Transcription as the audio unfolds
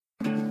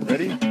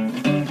Ready?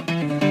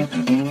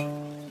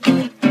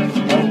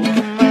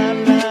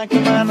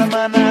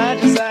 Kemana-mana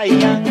aja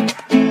sayang,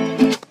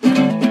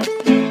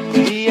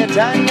 dia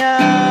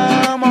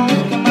tanya mau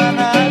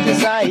kemana aja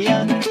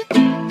sayang.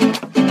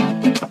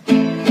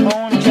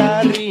 Mau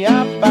cari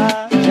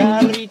apa?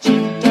 Cari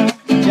cinta.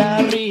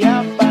 Cari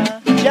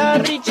apa?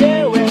 Cari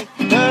cewek.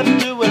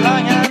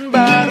 Petualangan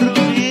baru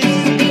di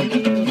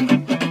sini.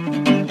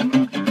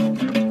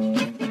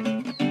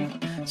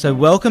 So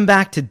welcome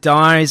back to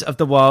Diaries of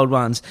the Wild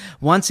Ones.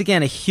 Once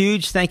again, a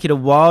huge thank you to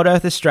Wild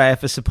Earth Australia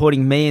for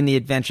supporting me in the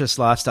adventurous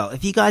lifestyle.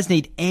 If you guys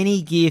need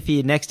any gear for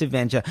your next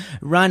adventure,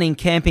 running,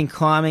 camping,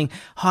 climbing,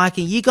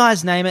 hiking, you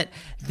guys name it,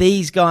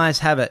 these guys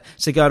have it.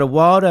 So go to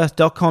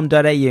wildearth.com.au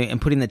and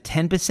put in the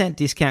 10%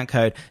 discount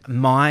code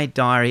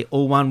MyDiary,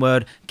 all one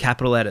word,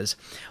 capital letters.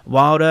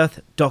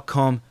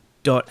 wildearth.com.au.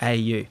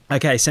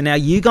 Okay, so now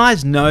you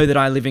guys know that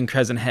I live in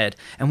Crescent Head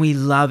and we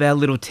love our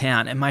little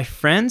town, and my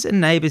friends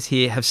and neighbours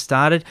here have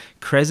started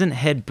Crescent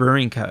Head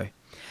Brewing Co.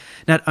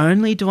 Not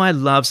only do I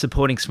love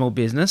supporting small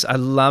business, I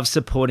love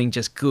supporting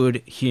just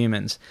good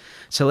humans.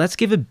 So let's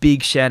give a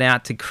big shout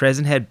out to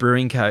Crescent Head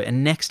Brewing Co.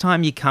 And next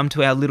time you come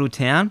to our little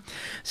town,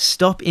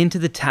 stop into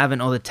the tavern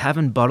or the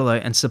Tavern Bottle-O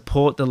and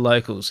support the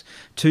locals.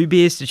 2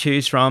 beers to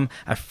choose from,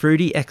 a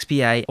fruity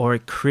XPA or a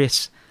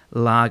crisp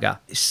lager.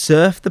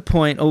 Surf the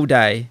point all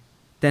day,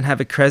 then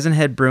have a Crescent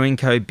Head Brewing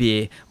Co.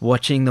 beer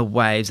watching the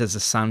waves as the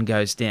sun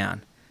goes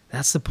down.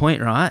 That's the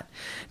point, right?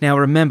 Now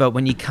remember,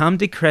 when you come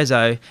to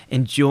Crezo,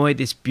 enjoy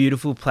this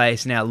beautiful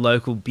place and our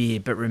local beer,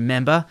 but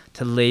remember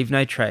to leave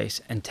no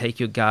trace and take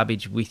your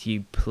garbage with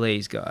you,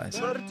 please, guys.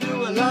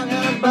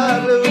 Petualangan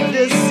baru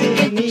di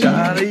sini.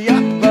 Cari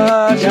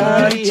apa?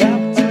 Cari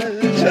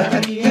apa?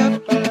 Cari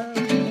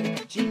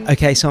apa?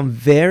 Okay, so I'm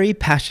very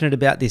passionate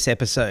about this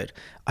episode.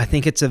 I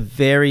think it's a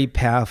very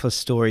powerful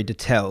story to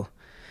tell.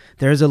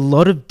 There is a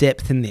lot of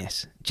depth in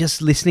this.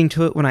 Just listening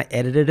to it when I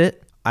edited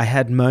it, I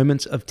had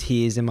moments of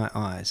tears in my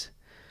eyes.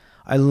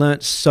 I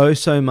learnt so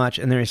much,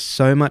 and there is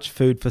so much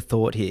food for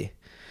thought here.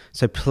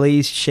 So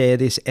please share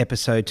this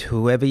episode to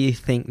whoever you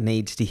think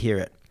needs to hear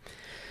it.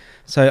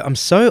 So I'm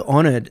so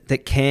honoured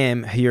that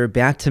Cam, who you're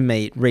about to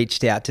meet,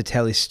 reached out to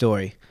tell his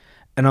story,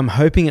 and I'm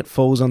hoping it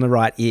falls on the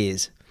right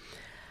ears.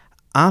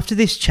 After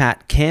this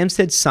chat, Cam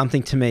said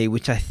something to me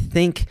which I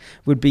think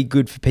would be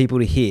good for people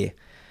to hear.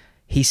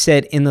 He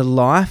said, in the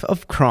life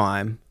of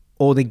crime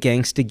or the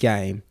gangster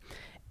game,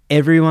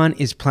 everyone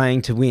is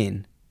playing to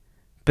win,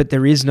 but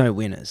there is no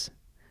winners.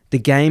 The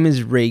game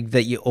is rigged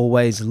that you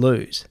always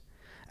lose.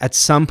 At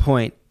some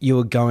point, you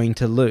are going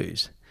to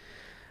lose.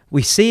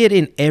 We see it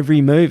in every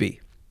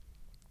movie.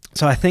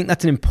 So I think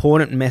that's an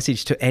important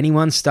message to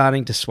anyone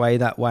starting to sway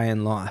that way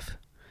in life.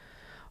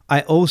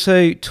 I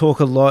also talk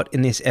a lot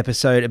in this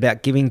episode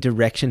about giving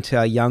direction to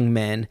our young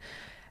men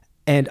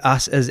and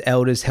us as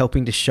elders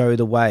helping to show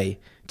the way,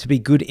 to be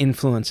good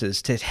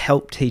influences, to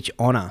help teach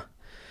honour.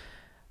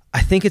 I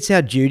think it's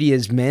our duty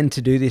as men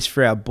to do this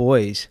for our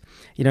boys.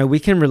 You know, we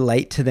can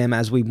relate to them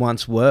as we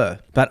once were,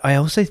 but I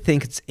also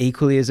think it's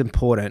equally as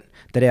important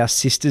that our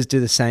sisters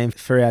do the same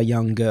for our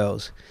young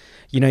girls.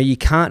 You know, you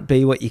can't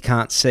be what you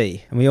can't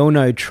see. And we all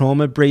know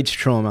trauma breeds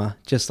trauma,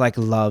 just like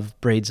love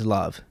breeds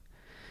love.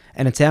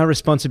 And it's our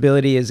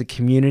responsibility as a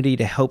community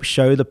to help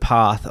show the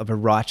path of a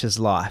righteous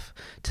life,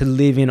 to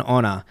live in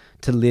honour,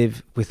 to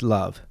live with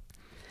love.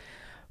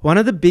 One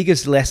of the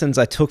biggest lessons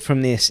I took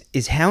from this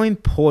is how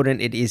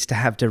important it is to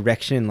have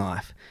direction in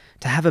life,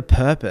 to have a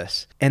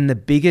purpose. And the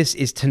biggest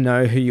is to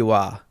know who you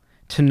are,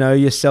 to know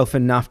yourself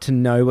enough to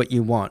know what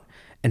you want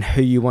and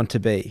who you want to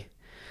be.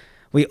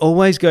 We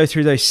always go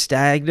through those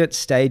stagnant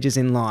stages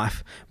in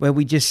life where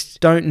we just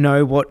don't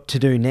know what to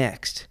do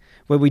next,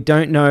 where we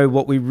don't know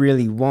what we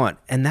really want.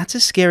 And that's a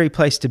scary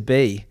place to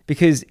be,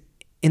 because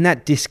in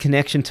that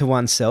disconnection to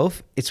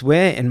oneself, it's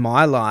where in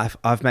my life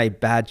I've made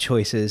bad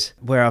choices,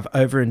 where I've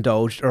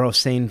overindulged or I've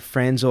seen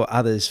friends or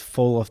others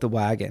fall off the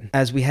wagon,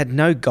 as we had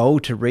no goal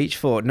to reach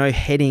for, no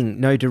heading,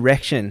 no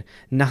direction,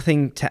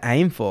 nothing to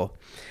aim for.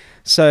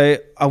 So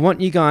I want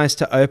you guys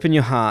to open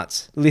your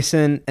hearts,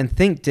 listen and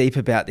think deep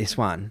about this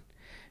one.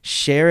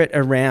 Share it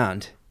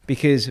around,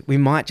 because we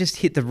might just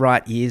hit the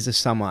right ears of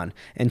someone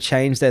and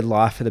change their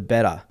life for the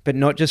better, but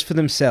not just for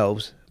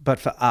themselves, but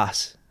for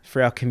us,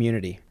 for our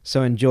community.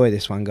 So enjoy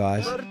this one,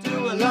 guys.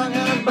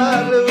 Petualangan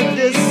baru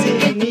di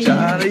sini.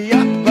 Cari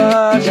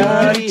apa?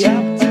 Cari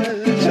apa?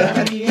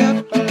 Cari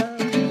apa?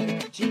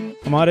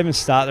 I might even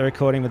start the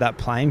recording with that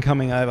plane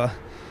coming over,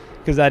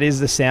 because that is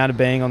the sound of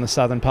being on the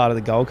southern part of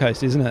the Gold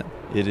Coast, isn't it?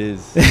 It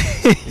is.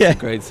 It's Yeah. a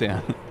great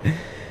sound.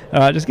 All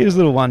right, just give us a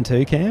little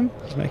 1-2, Cam.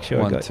 Just make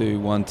sure I got 1-2,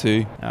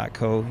 1-2. All right,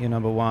 cool. You're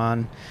number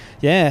one.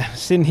 Yeah,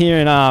 sitting here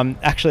in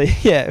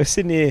we're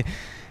sitting here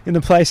in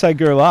the place I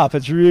grew up.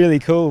 It's really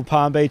cool,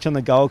 Palm Beach on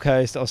the Gold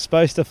Coast. I was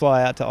supposed to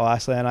fly out to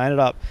Iceland. I ended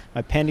up, my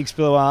appendix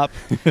blew up.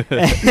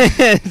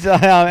 And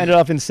I ended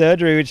up in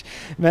surgery, which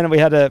meant we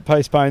had to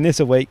postpone this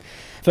a week.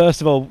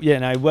 First of all,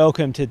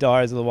 welcome to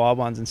Diaries of the Wild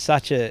Ones, and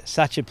such a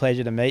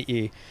pleasure to meet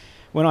you.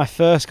 When I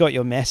first got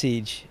your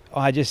message,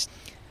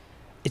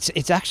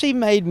 it's actually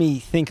made me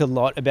think a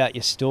lot about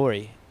your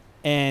story.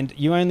 and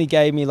you only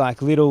gave me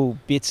like little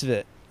bits of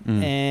it.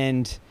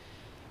 And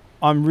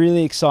I'm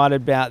really excited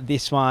about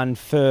this one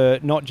for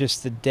not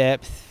just the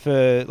depth,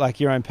 for like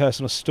your own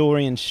personal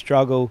story and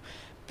struggle,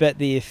 but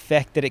the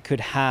effect that it could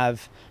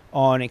have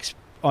on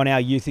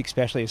our youth,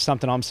 especially, is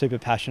something I'm super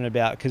passionate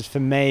about. Because for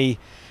me,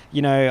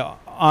 you know,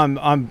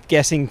 I'm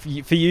guessing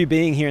for you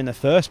being here in the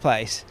first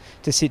place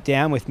to sit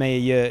down with me,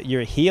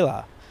 you're a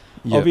healer,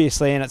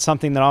 obviously, and it's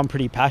something that I'm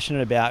pretty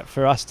passionate about.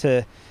 For us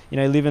to, you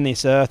know, live in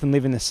this earth and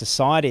live in this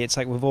society, it's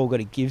like we've all got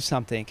to give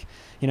something,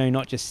 you know,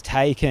 not just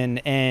take.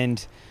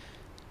 And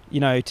you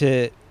know,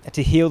 to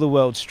heal the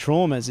world's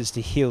traumas is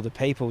to heal the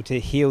people, to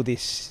heal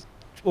this,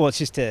 or it's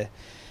just to,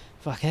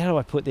 how do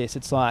I put this?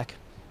 It's like,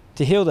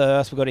 to heal the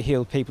earth, we've got to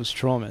heal people's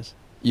traumas.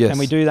 Yes. And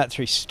we do that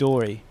through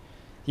story.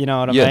 You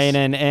know what I Yes.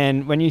 mean?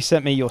 And when you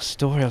sent me your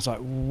story, I was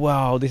like,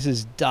 wow, this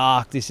is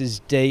dark, this is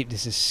deep,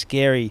 this is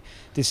scary,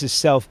 this is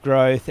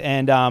self-growth.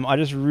 And I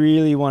just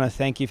really want to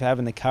thank you for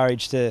having the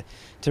courage to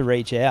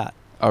reach out.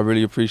 I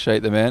really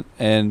appreciate that, man.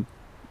 And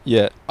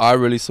yeah, I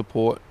really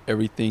support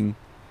everything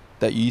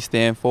that you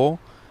stand for.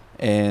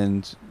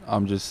 And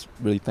I'm just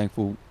really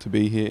thankful to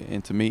be here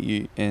and to meet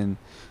you and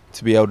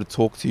to be able to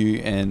talk to you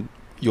and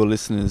your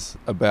listeners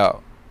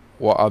about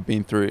what I've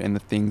been through and the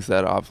things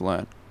that I've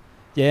learned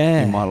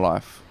in my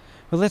life.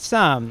 Well, let's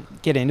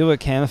get into it,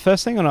 Cam. The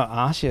first thing I want to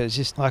ask you is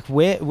just like,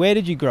 where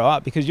did you grow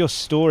up? Because your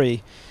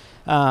story,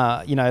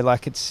 you know,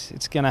 like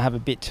it's going to have a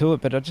bit to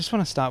it, but I just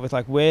want to start with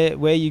like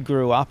where you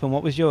grew up and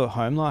what was your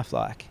home life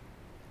like?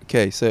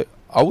 Okay, so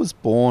I was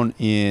born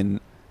in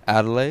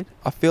Adelaide.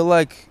 I feel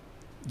like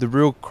the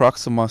real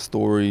crux of my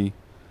story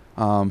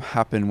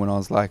happened when I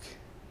was like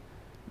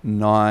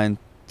 9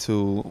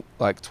 to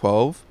like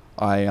 12.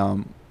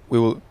 We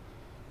were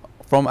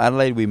from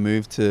Adelaide. We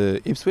moved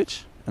to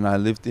Ipswich, and I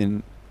lived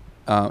in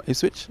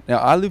Ipswich. Now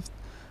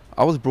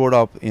I was brought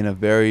up in a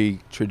very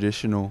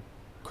traditional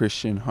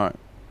Christian home.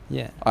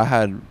 Yeah. I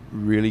had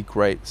really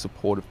great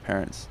supportive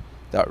parents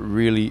that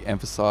really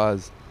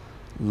emphasized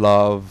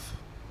love,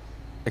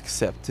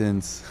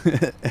 acceptance,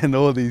 and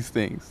all these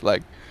things.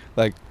 Like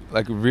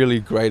really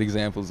great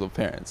examples of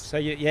parents. So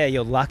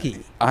you're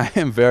lucky. I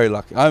am very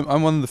lucky.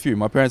 I'm one of the few.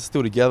 My parents are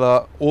still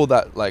together. All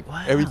that, like,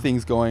 Wow.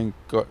 everything's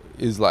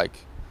is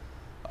like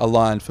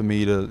aligned for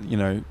me to, you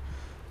know,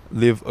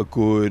 live a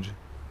good,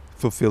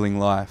 fulfilling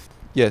life.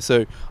 Yeah.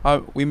 So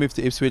we moved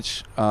to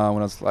Ipswich when I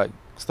was like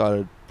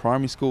started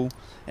primary school,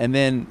 and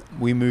then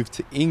we moved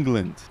to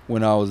England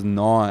when I was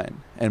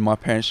 9. And my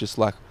parents just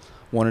like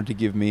wanted to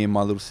give me and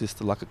my little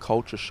sister like a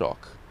culture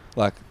shock.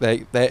 Like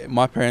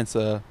my parents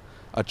are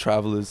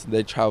travelers.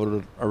 They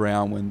traveled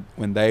around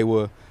when they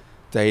were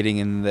dating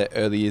in their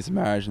early years of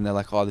marriage, and they're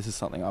like, oh, this is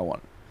something I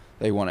want.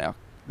 They want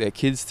their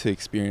kids to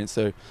experience.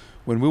 So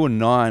when we were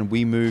 9,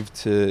 we moved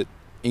to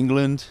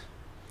England,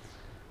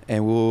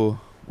 and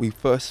we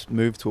first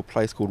moved to a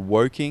place called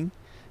Woking,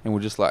 and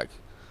we're just like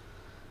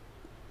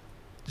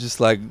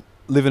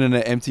living in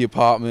an empty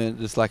apartment,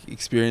 just like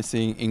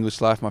experiencing English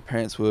life. My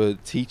parents were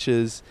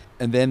teachers,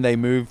 and then they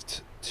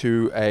moved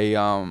to a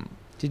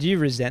Did you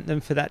resent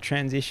them for that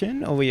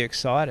transition, or were you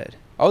excited?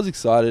 I was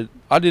excited.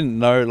 I didn't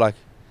know, like,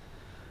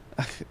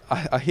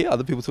 I hear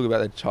other people talk about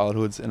their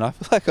childhoods, and I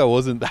feel like I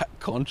wasn't that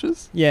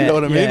conscious. Yeah, You know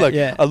what I mean? yeah, Like,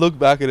 yeah. I look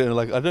back at it and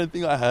like, I don't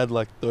think I had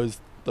like those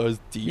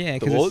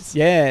deep thoughts.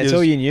 It's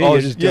all you knew.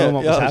 You're just doing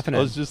what was happening.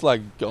 I was just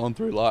like going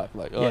through life,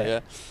 like, oh Yeah. yeah.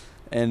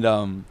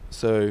 And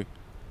so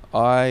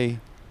my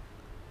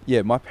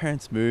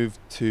parents moved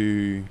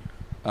to,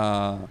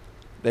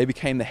 they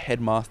became the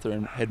headmaster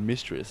and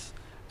headmistress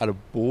at a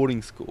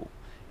boarding school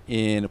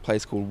in a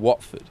place called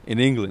Watford in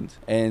England.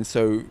 And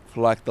so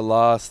for like the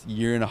last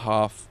year and a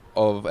half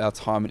of our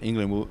time in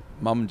England,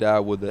 mum and dad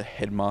were the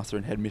headmaster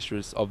and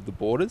headmistress of the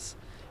boarders,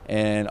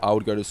 and I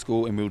would go to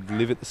school and we would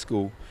live at the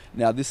school.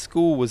 Now this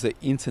school was an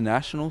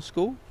international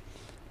school,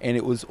 and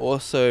it was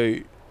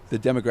also, the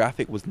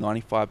demographic was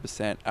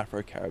 95%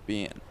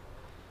 Afro-Caribbean.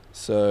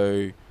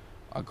 So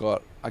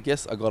I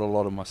guess I got a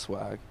lot of my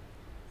swag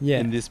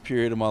in this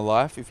period of my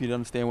life, if you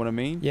understand what I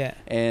mean. Yeah.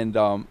 And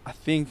I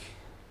think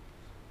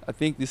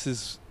this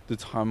is the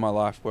time in my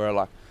life where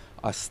like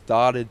I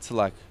started to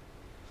like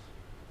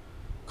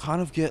kind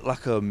of get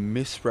like a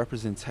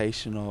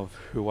misrepresentation of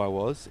who I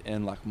was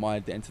and like my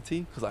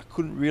identity, because I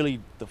couldn't really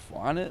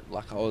define it.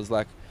 Like I was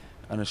like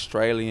an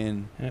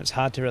Australian, And it's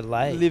hard to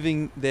relate.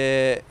 living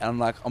there, and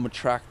like I'm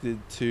attracted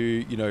to,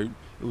 you know,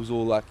 it was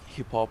all like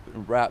hip hop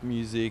and rap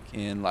music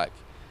and like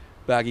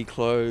baggy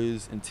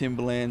clothes and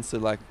Timberland. So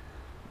like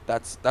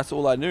that's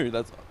all I knew.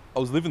 I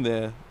was living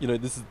there. You know,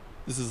 this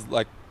is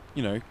like,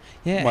 you know,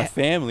 my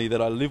family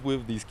that I live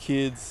with, these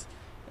kids.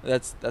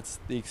 That's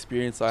the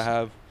experience I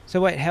have. So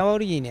wait, how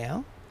old are you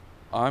now?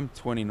 I'm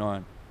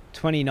 29.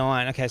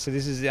 29. Okay, so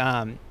this is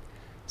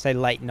say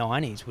late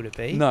 90s, would it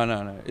be?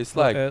 No. It's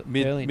like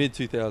early. mid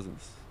 2000s.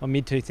 Or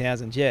mid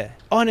 2000s, yeah.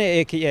 Oh no,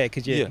 yeah,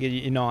 because you're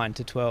 9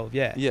 to 12,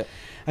 yeah. Yeah.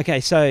 Okay,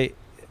 so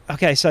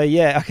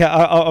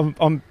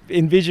I'm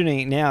envisioning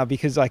it now,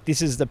 because like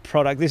this is the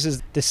product, this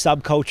is the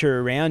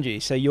subculture around you.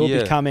 So you're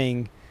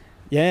becoming,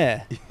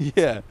 yeah.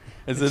 Yeah.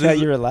 And That's how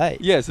you relate.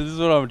 Yeah, so this is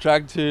what I'm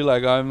attracted to.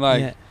 Like I'm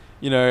like, Yeah.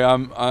 you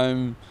know,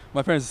 I'm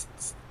my parents.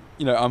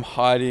 You know, I'm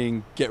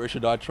hiding "Get Rich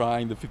or Die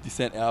Trying," the 50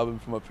 Cent album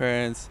from my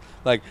parents.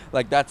 Like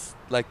that's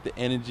like the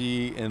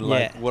energy and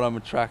like Yeah. what I'm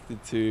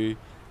attracted to.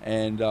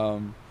 And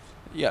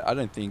yeah, I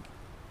don't think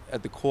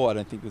at the core I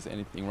don't think there's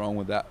anything wrong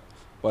with that.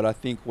 But I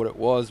think what it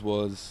was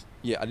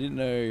yeah, I didn't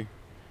know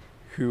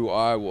who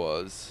I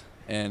was,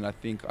 and I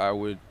think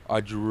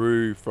I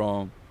drew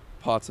from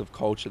parts of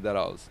culture that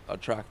I was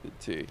attracted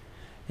to.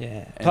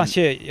 Yeah. And Plus,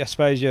 I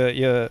suppose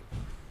you're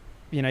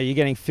you know, you're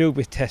getting filled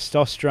with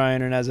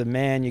testosterone, and as a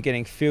man, you're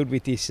getting filled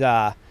with this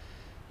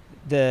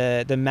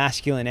the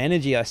masculine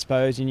energy, I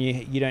suppose, and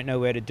you don't know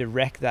where to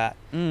direct that,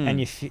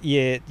 and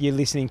you're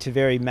listening to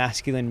very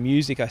masculine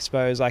music, I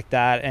suppose, like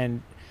that,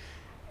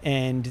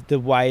 and the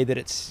way that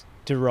it's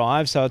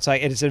derived. So it's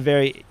like it's a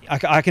very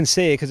I can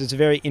see it because it's a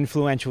very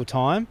influential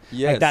time.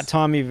 Yes. Like that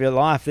time of your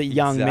life, that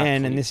young men,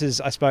 Exactly. and this is,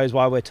 I suppose,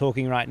 why we're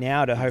talking right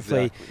now, to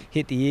hopefully Exactly.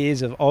 hit the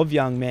ears of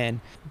young men.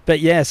 But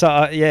yeah,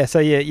 so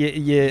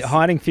you're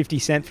hiding 50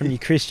 Cent from your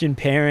Christian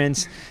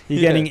parents.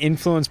 You're Yeah. getting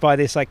influenced by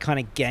this like kind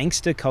of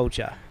gangster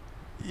culture.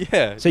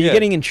 Yeah. So you're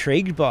getting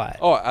intrigued by it.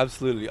 Oh,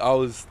 absolutely.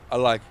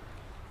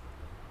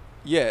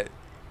 Yeah.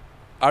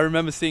 I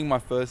remember seeing my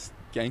first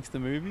gangster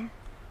movie.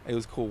 It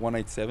was called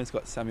 187. It's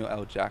got Samuel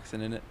L.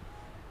 Jackson in it,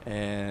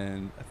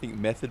 and I think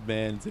Method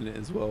Man's in it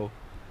as well.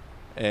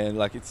 And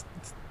like it's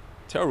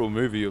a terrible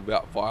movie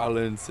about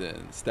violence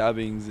and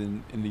stabbings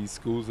in these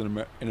schools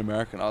in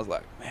America. And I was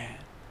like, man,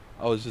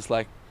 I was just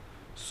like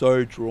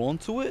so drawn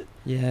to it.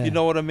 Yeah. You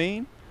know what I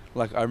mean?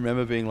 Like I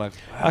remember being like,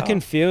 wow. I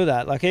can feel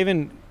that. Like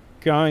even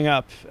growing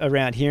up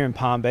around here in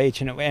Palm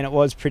Beach, and it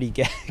was pretty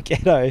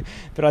ghetto,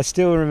 but I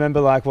still remember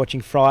like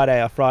watching Friday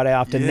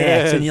After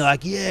Next, and you're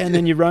like, yeah, and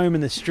then you roam in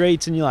the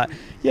streets, and you're like,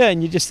 yeah,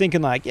 and you're just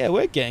thinking like, yeah,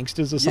 we're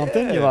gangsters or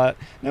something. Yeah. You're like,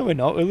 no, we're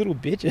not. We're little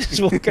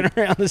bitches walking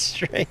around the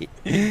street.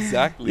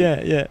 Exactly.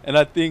 Yeah. And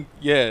I think,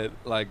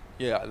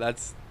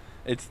 it's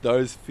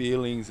those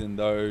feelings and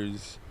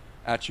those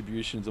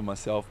attributions of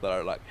myself that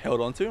I like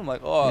held on to. I'm like,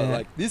 oh, Yeah.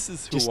 like this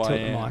is who Just I tilt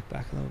am. the mic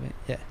back a little bit.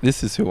 Yeah.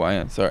 This is who I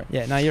am. Sorry.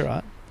 Yeah. No, you're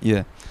right.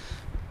 Yeah.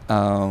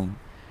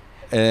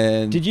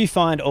 And Did you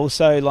find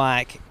also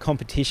like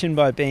competition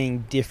by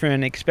being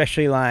different,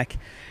 especially like,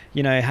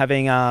 you know,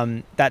 having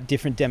that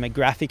different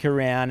demographic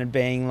around and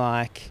being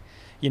like,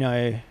 you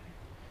know,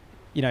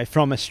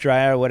 from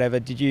Australia or whatever?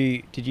 Did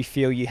you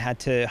feel you had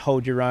to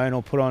hold your own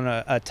or put on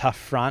a tough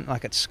front,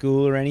 like at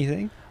school or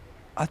anything?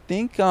 I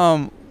think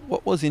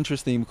what was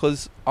interesting,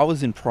 because I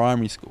was in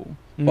primary school,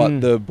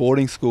 but the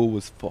boarding school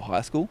was for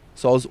high school,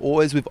 so I was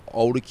always with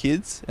older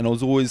kids, and I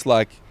was always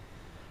like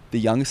the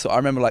youngest. So I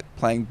remember like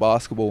playing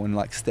basketball and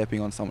like stepping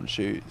on someone's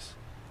shoes,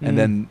 and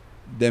then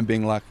them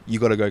being like, "You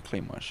got to go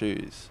clean my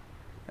shoes,"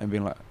 and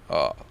being like,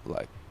 "Oh,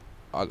 like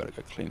I got to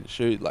go clean the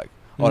shoes." Like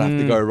I'd have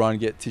to go run,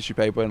 get tissue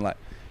paper, and like,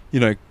 you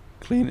know,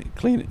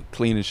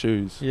 clean his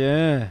shoes.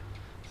 Yeah.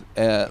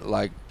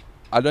 Like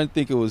I don't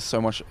think it was so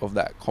much of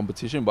that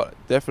competition, but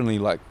definitely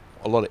like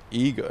a lot of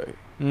ego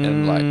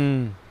and like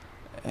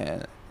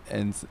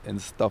and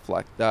stuff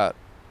like that.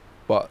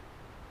 But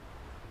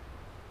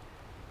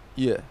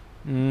yeah.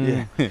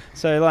 Yeah.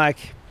 So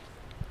like,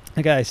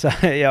 okay, so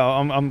yeah,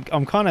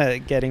 I'm kind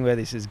of getting where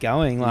this is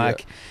going.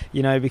 Like,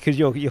 you know, because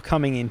you're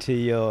coming into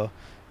your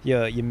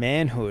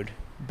manhood,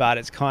 but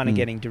it's kind of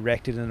getting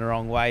directed in the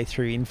wrong way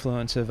through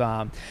influence of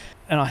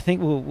and I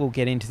think we'll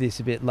get into this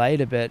a bit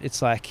later, but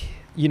it's like,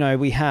 you know,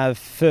 we have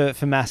for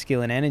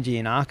masculine energy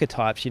and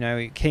archetypes, you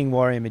know, king,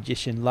 warrior,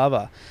 magician,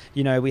 lover,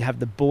 you know, we have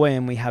the boy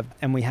and we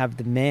have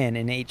the man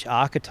in each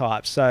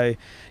archetype. So,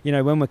 you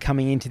know, when we're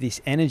coming into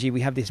this energy,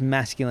 we have this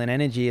masculine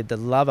energy of the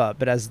lover,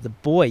 but as the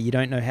boy, you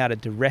don't know how to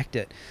direct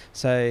it.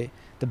 So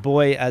the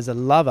boy as a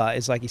lover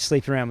is like you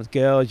sleep around with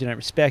girls, you don't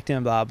respect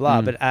him, blah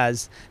blah. But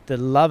as the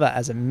lover,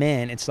 as a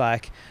man, it's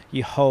like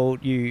you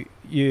hold, you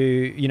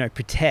know,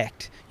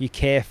 protect, you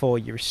care for,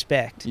 you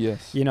respect.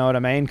 Yes. You know what I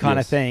mean? Kind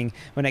of thing.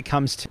 When it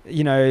comes to,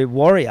 you know,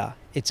 warrior,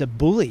 it's a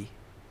bully.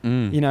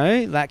 You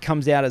know, that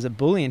comes out as a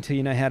bully until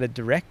you know how to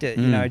direct it,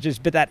 you know,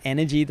 but that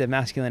energy, the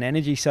masculine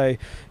energy. So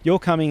you're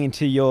coming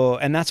into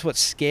and that's what's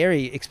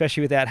scary,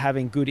 especially without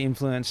having good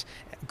influence,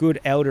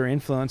 good elder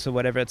influence or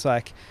whatever. It's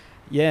like,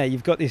 yeah,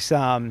 you've got this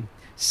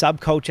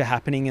subculture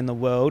happening in the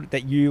world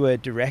that you are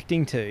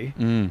directing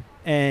to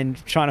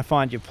and trying to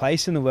find your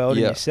place in the world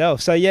and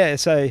yourself. So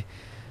so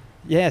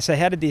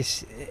how did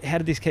this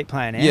keep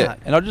playing out? Yeah,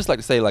 and I'd just like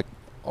to say, like,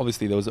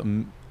 obviously there was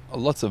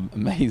lots of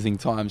amazing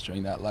times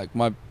during that. Like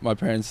my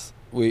parents,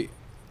 we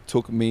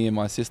took me and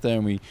my sister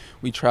and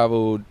we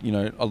traveled, you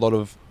know, a lot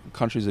of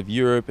countries of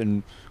Europe,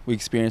 and we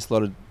experienced a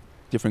lot of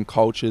different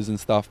cultures and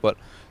stuff. But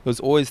there was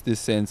always this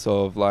sense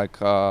of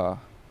like, not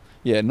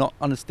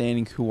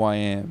understanding who I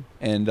am.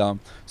 And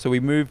so we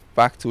moved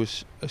back to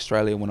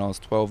Australia when I was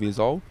 12 years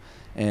old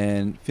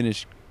and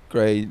finished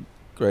grade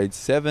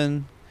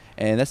 7.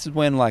 And this is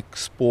when like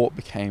sport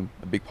became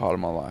a big part of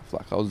my life.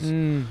 Like I was,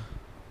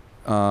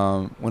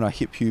 when I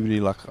hit puberty,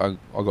 like I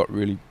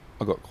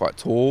got quite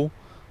tall.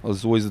 I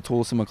was always the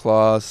tallest in my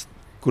class,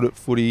 good at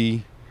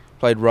footy,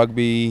 played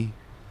rugby.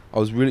 I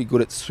was really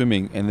good at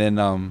swimming, and then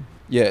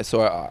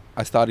so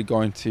I started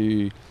going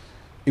to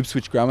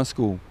Ipswich Grammar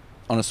School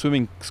on a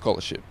swimming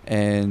scholarship,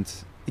 and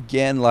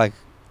again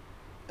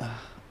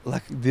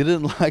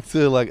didn't like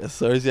to like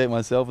associate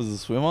myself as a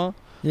swimmer.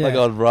 Yeah. Like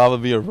I'd rather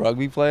be a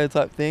rugby player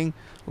type thing.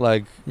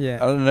 Like Yeah.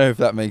 I don't know if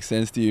that makes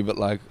sense to you, but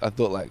like I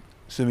thought like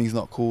swimming's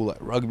not cool, like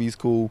rugby's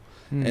cool.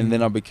 And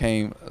then I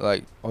became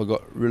like I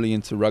got really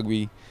into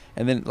rugby,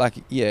 and then like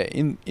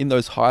in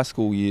those high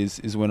school years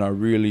is when I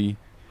really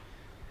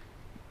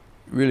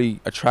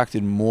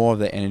attracted more of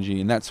the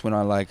energy, and that's when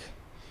I like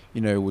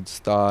would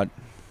start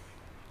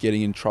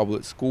getting in trouble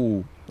at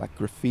school, like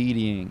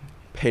graffitiing,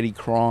 petty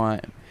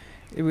crime.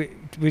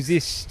 Was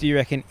this, do you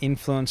reckon,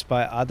 influenced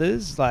by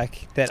others,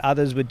 like that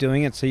others were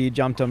doing it so you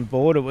jumped on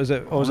board, or was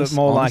it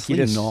more like you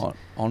just... Not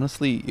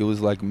honestly, it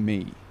was like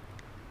me.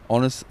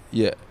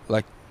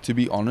 Like to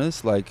be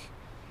honest, like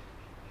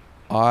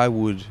I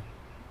would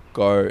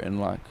go and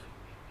like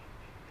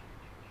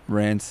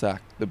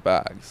ransack the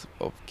bags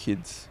of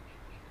kids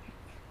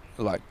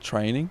like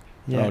training.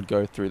 And I would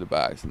go through the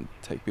bags and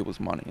take people's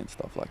money and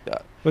stuff like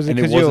that. Was it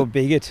because you were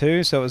bigger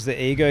too? So it was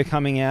the ego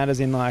coming out,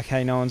 as in like,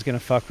 hey, no one's going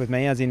to fuck with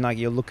me, as in like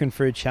you're looking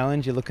for a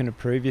challenge, you're looking to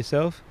prove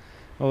yourself?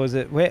 Or was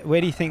it, where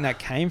do you think that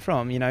came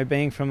from,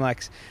 being from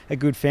like a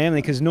good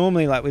family? Because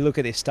normally like we look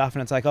at this stuff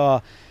and it's like,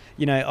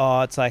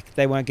 it's like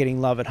they weren't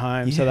getting love at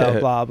home, so they were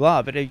blah,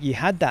 blah. But you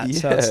had that,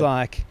 so it's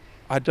like...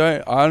 I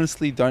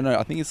honestly don't know.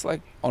 I think it's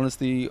like,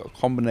 honestly, a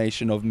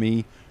combination of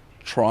me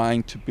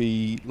trying to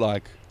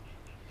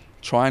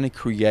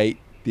create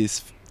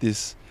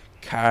this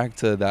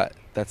character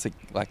that's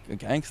like a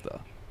gangster.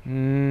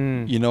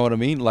 You know what I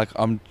mean? Like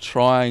I'm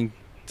trying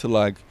to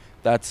like,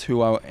 that's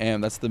who I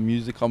am. That's the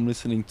music I'm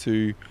listening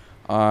to.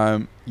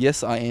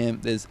 Yes, I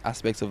am. There's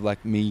aspects of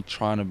like me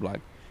trying to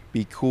like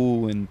be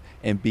cool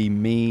and be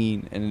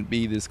mean and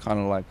be this kind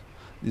of like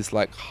this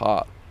like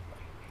heart.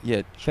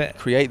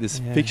 Create this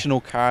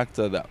fictional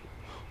character that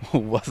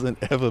wasn't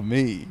ever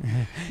me.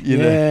 You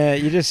know?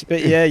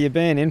 You're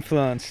being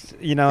influenced,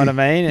 you know what I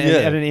mean?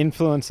 At an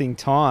influencing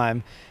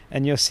time,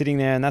 and you're sitting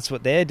there and that's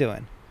what they're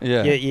doing.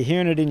 You're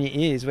hearing it in your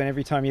ears when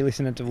every time you're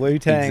listening to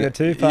Wu-Tang or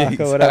Tupac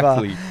or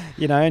whatever,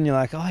 and you're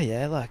like, oh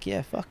yeah, like,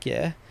 yeah, fuck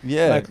yeah.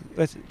 Like,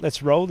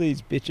 let's roll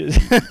these bitches.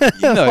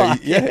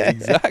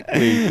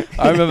 Exactly.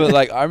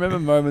 I remember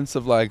moments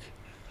of like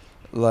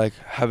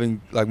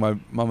having like my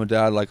mum and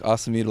dad like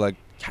asking me to like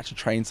catch a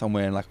train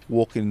somewhere and like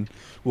walking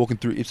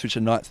through Ipswich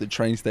at night to the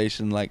train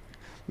station, like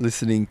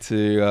listening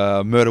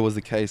to Murder Was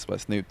the Case by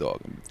Snoop Dogg,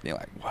 and you're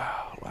like,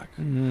 wow, like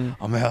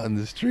I'm out in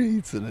the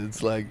streets and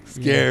it's like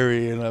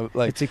scary and I'm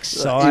like, it's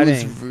exciting.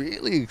 It was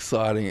really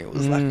exciting. It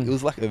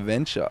was like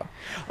adventure.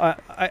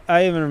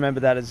 I even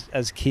remember that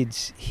as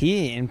kids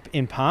here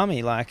in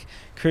Palmy, like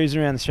cruising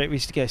around the street. We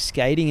used to go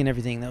skating and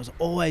everything. There was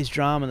always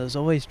drama, there was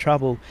always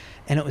trouble,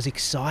 and it was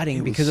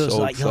exciting because it was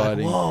so like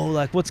exciting. You're like, whoa,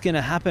 like what's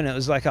gonna happen? It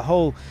was like a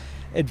whole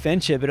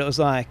adventure, but it was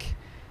like,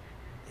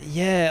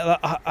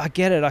 I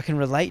get it, I can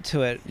relate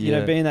to it,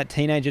 being that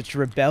teenager, it's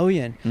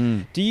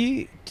rebellion. Do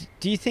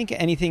you think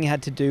anything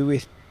had to do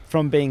with,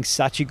 from being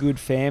such a good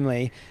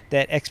family,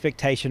 that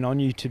expectation on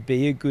you to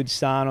be a good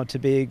son or to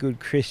be a good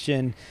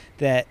Christian,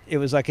 that it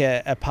was like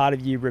a part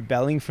of you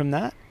rebelling from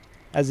that,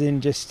 as in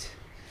just,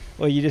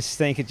 or you just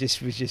think it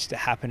just was just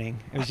happening,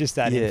 it was just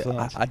that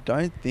influence? I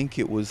don't think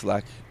it was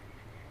like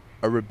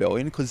a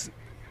rebellion, because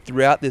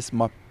throughout this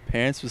my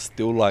parents were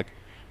still like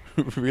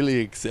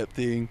really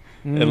accepting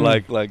and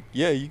like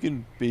you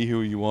can be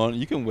who you want,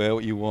 you can wear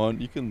what you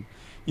want, you can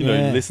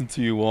listen to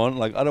you want,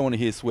 like I don't want to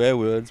hear swear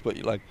words, but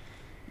like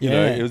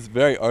it was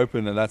very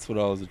open, and that's what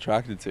I was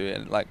attracted to,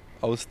 and like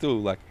I was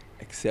still like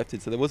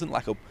accepted, so there wasn't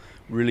like a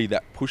really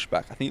that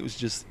pushback. I think it was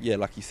just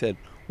like you said,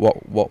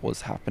 what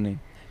was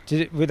happening.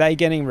 Were they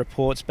getting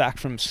reports back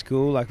from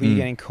school, like were you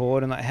getting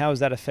caught, and like how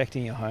was that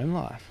affecting your home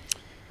life?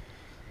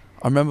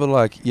 I remember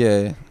like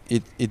it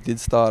did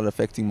start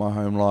affecting my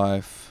home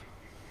life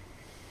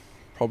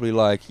probably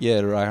like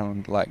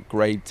around like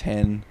grade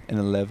 10 and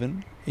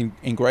 11.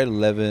 In grade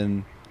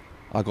 11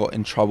 I got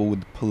in trouble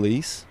with the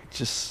police.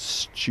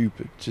 Just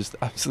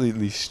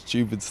absolutely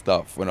stupid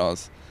stuff. When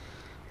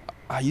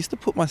I used to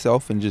put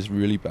myself in just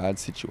really bad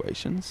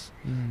situations.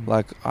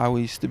 Like I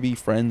used to be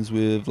friends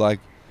with like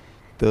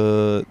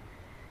we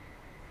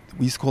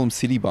used to call them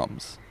city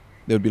bums.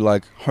 There would be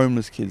like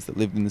homeless kids that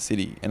lived in the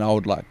city, and I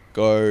would like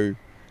go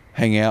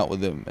hang out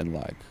with them and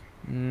like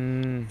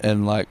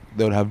and like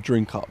they would have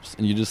drink ups,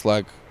 and you just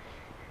like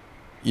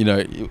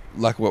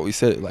like what we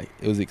said, like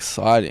it was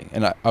exciting.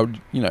 And I would,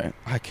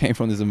 I came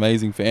from this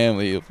amazing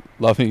family of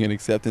loving and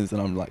acceptance,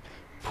 and I'm like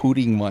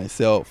putting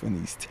myself in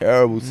these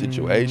terrible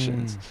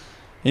situations.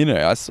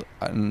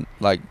 And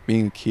like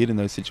being a kid in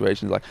those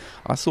situations, like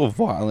I saw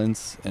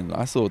violence and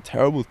I saw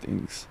terrible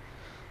things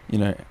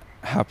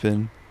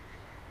happen.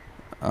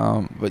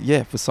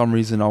 But for some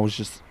reason I was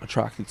just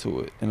attracted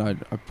to it, and I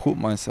put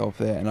myself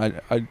there, and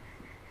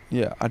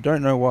I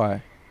don't know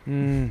why.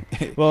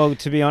 Well,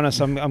 to be honest,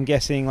 I'm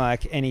guessing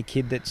like any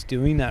kid that's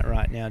doing that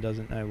right now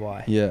doesn't know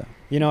why. Yeah.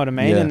 You know what I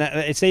mean? Yeah. And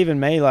it's even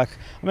me. Like,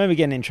 I remember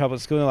getting in trouble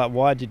at school. Like,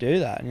 why'd you do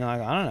that? And you're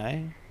like, I don't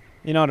know.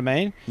 You know what I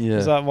mean? Yeah.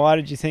 It's like, why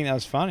did you think that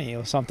was funny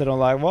or something? Or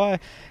like, why?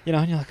 You know,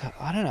 and you're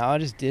like, I don't know. I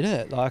just did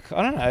it. Like,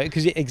 I don't know.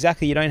 Because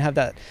exactly, you don't have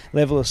that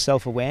level of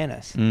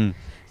self-awareness.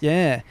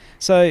 Yeah.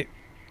 So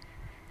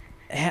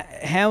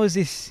how is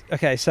this?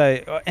 Okay,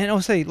 so, and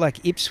also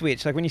like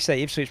Ipswich, like when you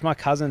say Ipswich, my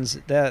cousins,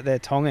 they're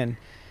Tongan.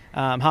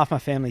 Half my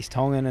family's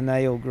Tongan and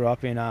they all grew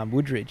up in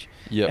Woodridge.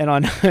 Yeah. And I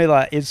know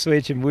like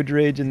Ipswich and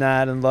Woodridge and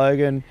that and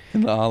Logan.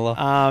 And Arla.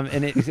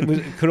 And it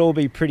could all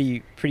be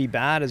pretty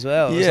bad as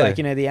well. It's like,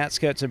 you know, the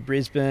outskirts of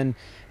Brisbane,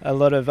 a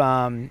lot of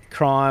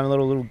crime, a lot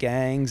of little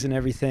gangs and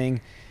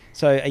everything.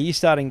 So are you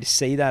starting to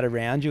see that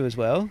around you as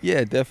well?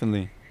 Yeah,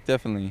 definitely.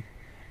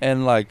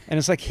 And like, and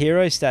it's like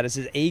hero status,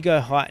 it's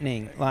ego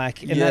heightening,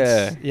 like, and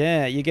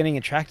you're getting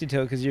attracted to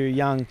it because you're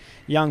a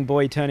young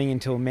boy turning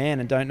into a man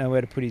and don't know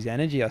where to put his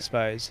energy, I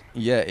suppose.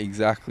 Yeah,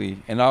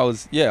 exactly. And I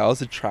was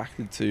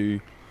attracted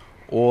to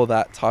all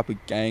that type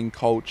of gang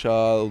culture,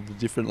 all the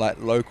different like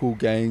local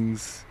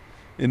gangs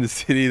in the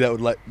city that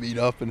would like meet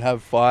up and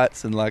have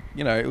fights, and like,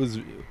 you know, it was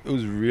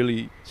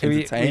really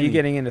entertaining. Were you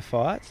getting into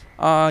fights?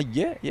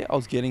 Yeah, I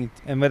was getting.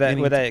 And were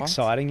they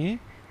exciting you?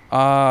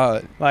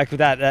 Like with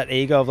that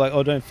ego of like,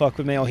 oh, don't fuck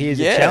with me, or here's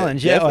a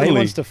challenge. Yeah, he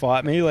wants to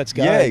fight me, let's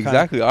go. Yeah,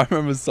 exactly. I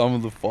remember some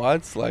of the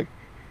fights, like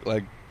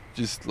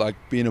just like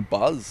being a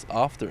buzz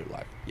after it,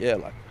 like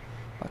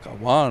I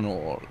won,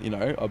 or you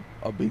know,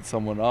 I beat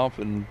someone up,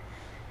 and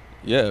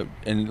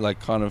and like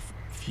kind of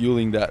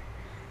fueling that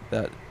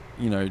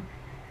you know,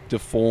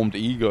 deformed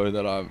ego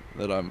that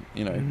I'm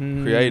you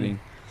know,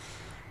 creating.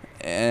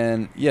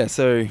 And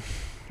so,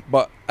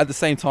 but at the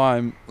same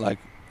time, like,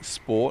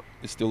 sport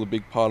is still a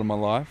big part of my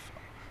life.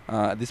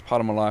 At this part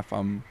of my life,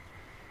 I'm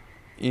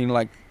in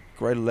like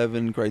grade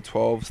 11, grade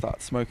 12,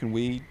 start smoking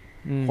weed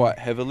quite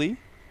heavily.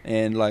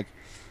 And like,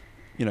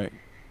 you know,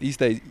 these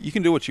days you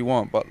can do what you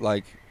want, but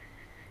like,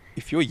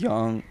 if you're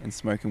young and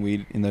smoking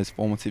weed in those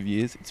formative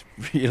years, it's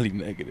really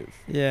negative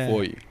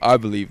for you. I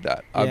believe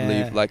that. I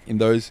believe like in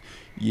those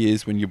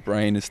years when your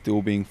brain is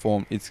still being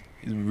formed, it's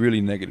really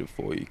negative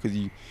for you, because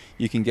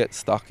you can get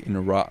stuck in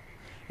a rut.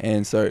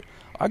 And so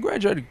I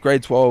graduated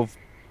grade 12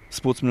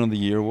 Sportsman of the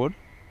Year award.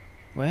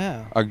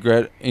 Wow.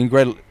 In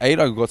grade 8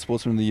 I got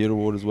Sportsman of the Year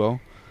award as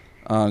well.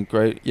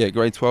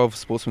 Grade 12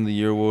 Sportsman of the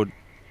Year award.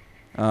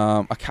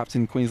 I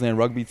captained Queensland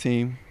rugby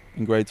team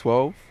in grade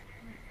 12.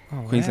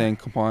 Queensland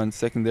combined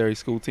secondary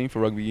school team for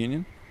rugby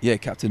union. Yeah,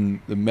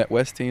 captained the Met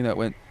West team that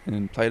went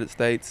and played at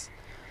States.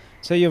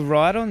 So you're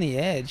right on the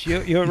edge.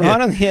 You're right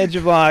on the edge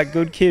of like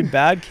good kid,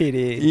 bad kid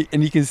here.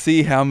 And you can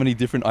see how many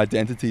different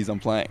identities I'm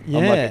playing. Yeah.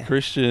 I'm like a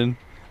Christian.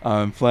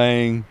 I'm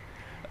playing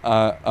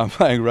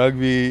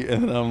rugby,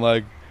 and I'm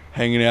like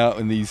hanging out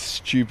in these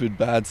stupid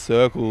bad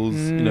circles,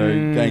 you know,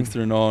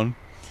 gangstering on.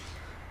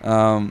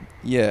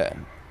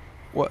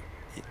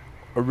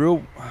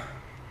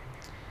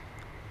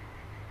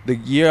 The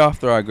year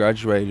after I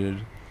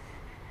graduated,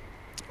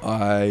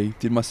 I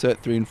did my Cert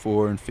 3 and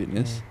 4 in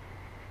fitness,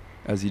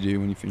 as you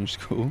do when you finish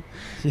school.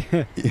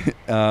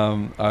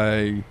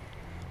 I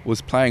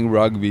was playing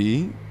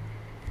rugby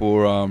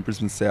for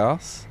Brisbane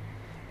South,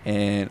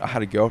 and I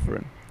had a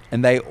girlfriend,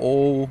 and they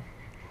all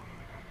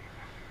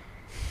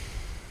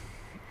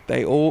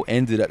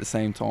ended at the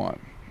same time,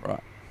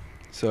 right?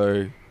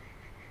 So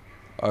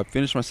I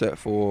finished my Cert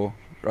 4,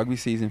 rugby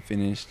season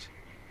finished,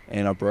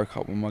 and I broke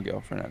up with my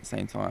girlfriend at the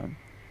same time.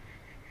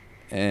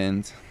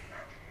 And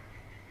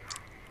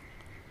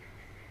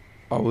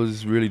I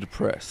was really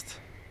depressed.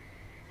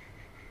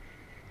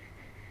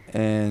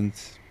 And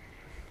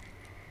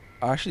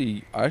I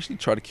actually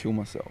tried to kill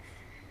myself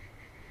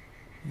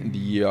in the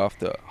year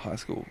after high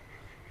school.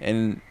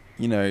 And,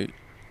 you know,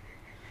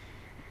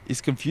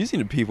 it's confusing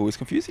to people. It's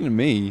confusing to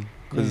me,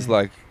 because it's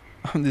like,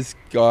 I'm this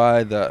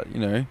guy that,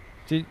 you know,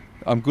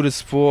 I'm good at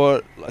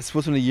sport, like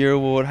Sportsman of the Year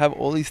award, have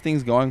all these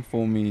things going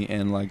for me,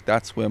 and like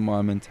that's where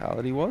my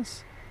mentality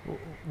was.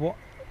 What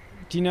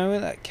do you know where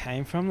that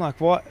came from?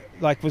 Like, what?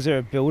 Like, was there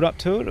a build up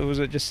to it, or was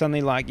it just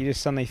suddenly like you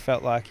just suddenly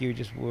felt like you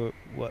just were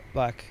what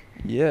like?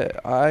 Yeah,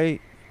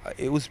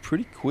 it was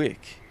pretty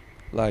quick.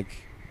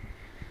 Like,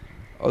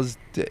 I was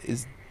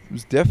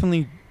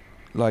definitely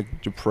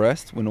like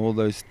depressed when all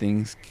those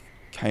things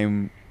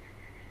came.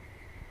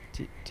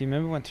 Do you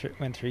remember what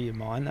went through your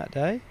mind that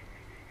day?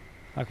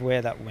 Like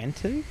where that went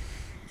to?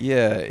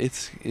 Yeah,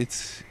 it's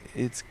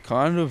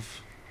kind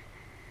of,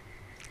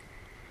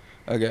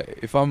 okay,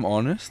 if I'm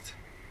honest,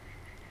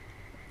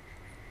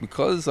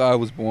 because I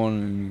was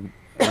born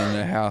in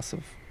a house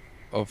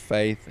of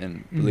faith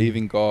and believe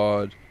in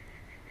God,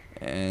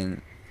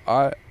 and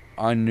I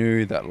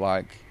knew that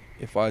like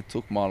if I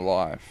took my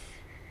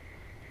life,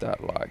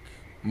 that like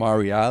my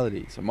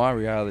reality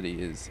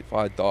is if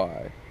I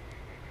die,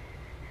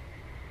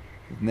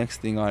 the next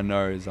thing I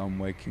know is I'm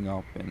waking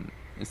up and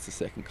it's the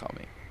second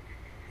coming.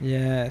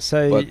 Yeah,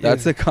 so but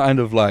that's a kind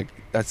of like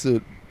that's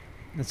a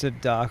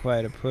dark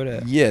way to put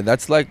it. Yeah,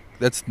 that's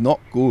not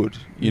good.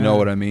 You know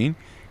what I mean?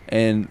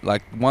 And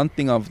like one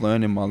thing I've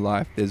learned in my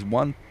life, it's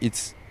one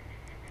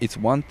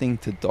thing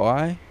to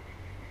die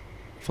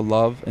for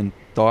love and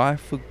die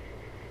for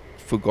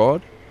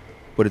God,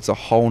 but it's a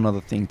whole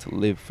nother thing to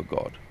live for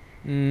God.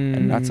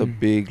 And that's a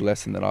big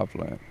lesson that I've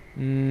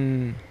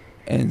learned.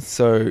 And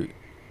so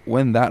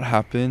when that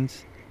happened,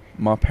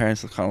 my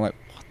parents were kind of like,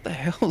 what the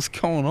hell's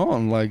going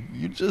on? Like,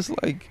 you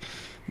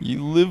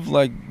live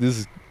like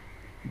this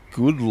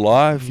good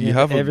life. You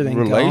have a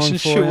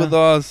relationship with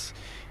us.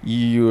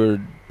 You're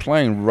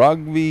playing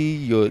rugby.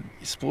 You're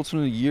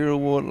Sportsman of the Year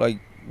award. Like,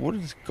 what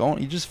is going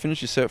on? You just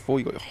finished your set 4.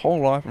 You got your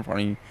whole life in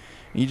front of you.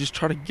 And you just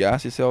try to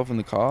gas yourself in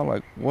the car.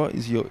 Like, what are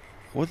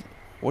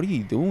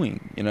you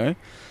doing? You know?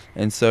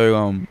 And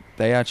so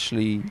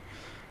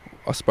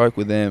I spoke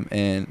with them,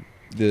 and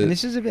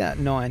this is about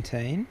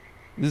 19.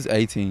 This is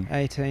 18.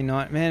 18,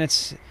 19. Man,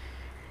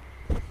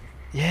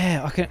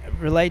 I can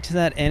relate to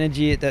that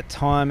energy at that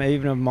time,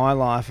 even of my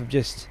life, of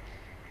just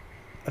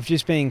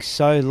being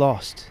so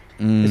lost.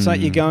 It's like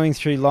you're going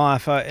through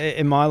life.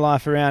 In my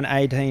life around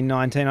 18,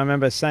 19, I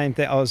remember same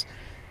thing.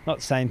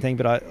 Not same thing,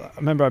 but I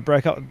remember I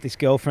broke up with this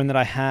girlfriend that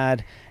I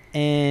had,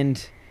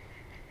 and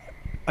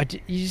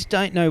you just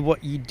don't know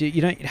what you do.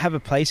 You don't have a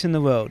place in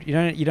the world. You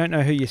don't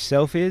know who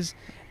yourself is.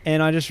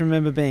 And I just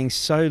remember being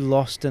so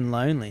lost and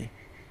lonely,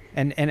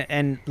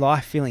 and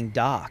life feeling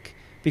dark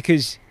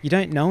because you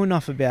don't know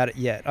enough about it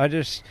yet.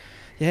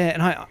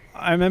 And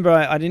I remember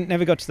I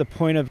never got to the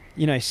point of,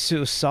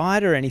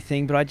 suicide or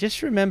anything, but I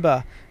just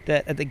remember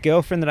that at the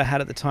girlfriend that I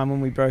had at the time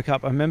when we broke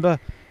up, I remember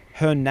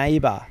her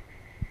neighbour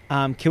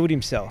killed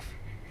himself.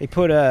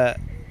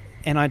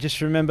 And I just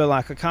remember,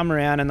 like, I come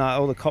around and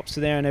all the cops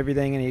are there and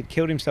everything, and he had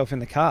killed himself in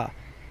the car.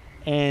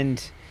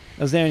 And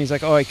I was there, and he's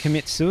like, oh, he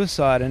commits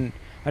suicide. And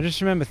I just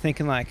remember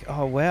thinking, like,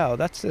 oh, wow,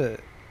 that's a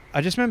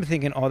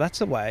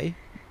way.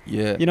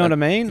 Yeah. You know what I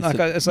mean?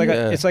 It's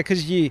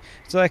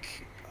like,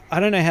 I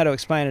don't know how to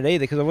explain it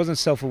either because I wasn't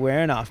self-aware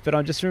enough, but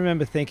I just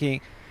remember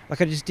thinking, like,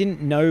 I just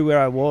didn't know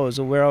where I was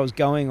or where I was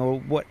going or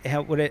what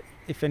it,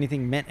 if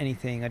anything, meant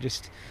anything.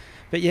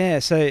 But yeah,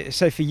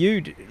 so for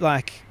you,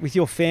 like, with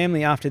your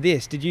family after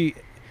this, did you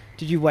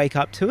wake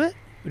up to it,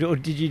 or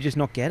did you just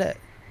not get it?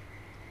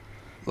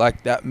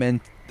 Like that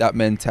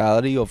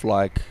mentality of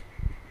like,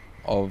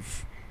 I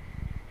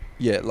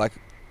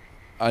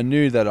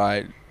knew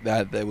that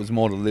there was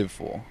more to live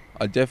for.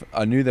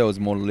 I knew there was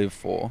more to live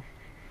for,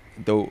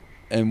 though.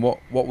 And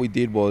what we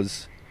did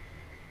was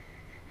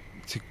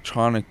to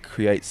trying to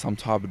create some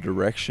type of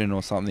direction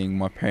or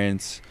something.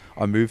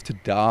 I moved to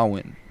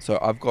Darwin. So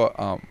I've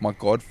got my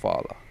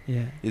godfather.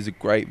 Yeah. He's a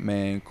great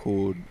man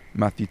called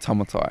Matthew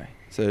Tamatai.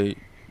 So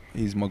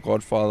he's my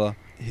godfather.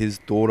 His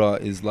daughter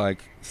is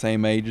like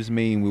same age as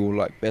me, and we were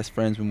like best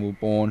friends when we were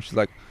born. She's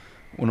like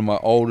one of my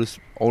oldest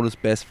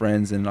best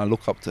friends, and I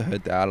look up to her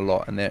dad a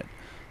lot. And they're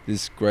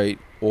this great,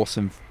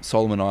 awesome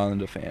Solomon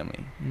Islander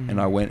family.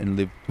 And I went and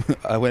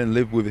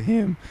lived with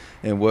him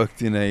and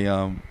worked in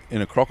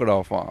a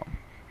crocodile farm.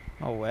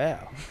 Oh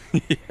wow!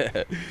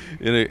 Yeah,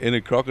 in a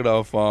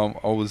crocodile farm.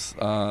 I was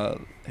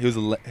he was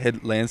a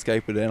head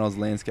landscaper then. I was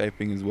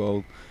landscaping as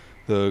well,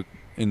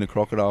 in the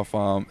crocodile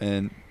farm,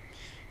 and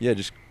yeah,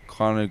 just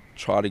kind of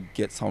try to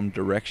get some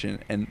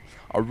direction. And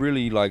I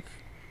really I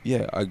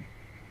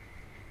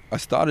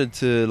started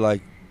to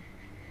like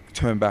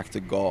turn back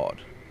to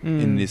God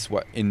in this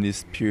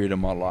period of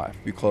my life,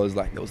 because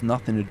like there was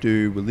nothing to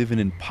do. We're living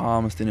in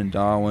Palmerston and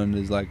Darwin.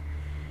 There's like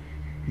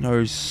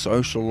no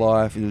social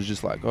life. It was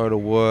just like go to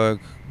work,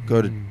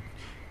 go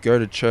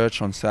to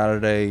church on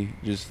Saturday,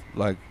 just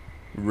like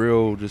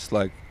real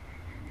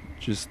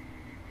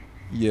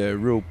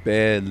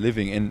bad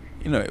living. And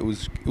it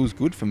was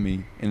good for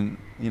me. And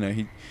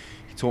he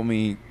taught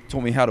me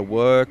how to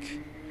work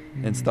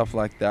and stuff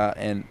like that.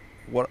 And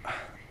what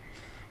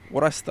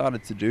I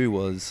started to do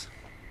was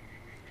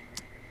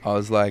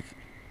I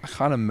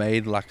kind of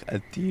made like a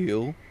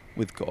deal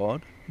with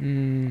God.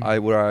 I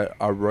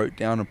wrote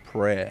down a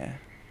prayer,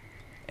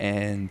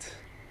 and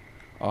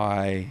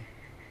I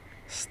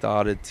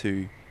started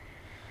to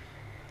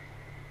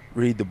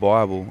read the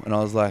Bible. And I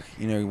was like,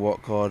 you know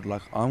what, God,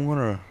 like I'm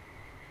gonna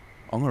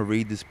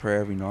read this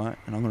prayer every night,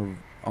 and I'm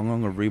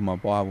gonna read my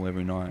Bible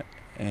every night,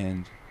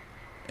 and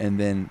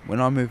then when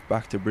I move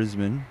back to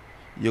Brisbane,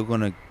 you're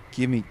gonna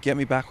get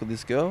me back with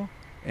this girl,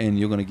 and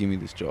you're gonna give me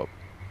this job.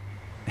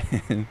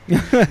 If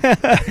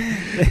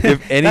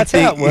anything, that's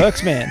how it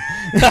works, man.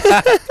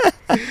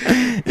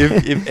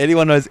 if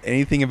anyone knows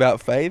anything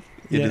about faith,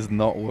 it does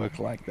not work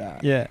like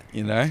that. Yeah.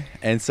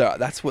 And so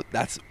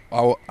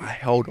I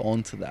held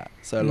on to that.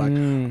 So like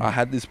I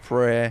had this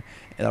prayer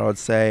that I would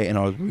say, and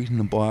I was reading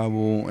the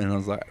Bible, and I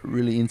was like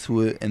really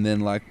into it. And then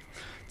like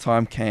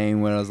time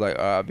came when I was like,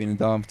 all right, I've been in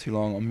Darwin for too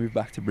long. I'll move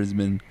back to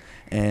Brisbane,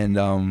 and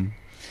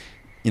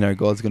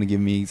God's gonna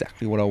give me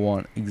exactly what I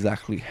want,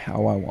 exactly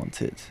how I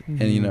want it.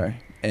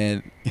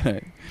 And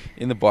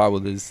in the Bible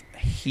there's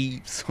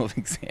heaps of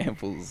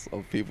examples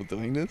of people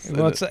doing this.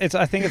 Well,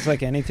 I think it's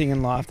like anything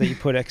in life that you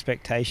put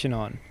expectation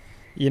on,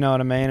 you know what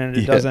I mean, and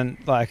it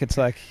doesn't, like, it's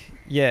like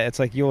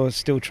you're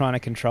still trying to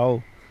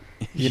control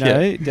you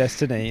know,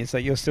 destiny. It's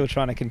like you're still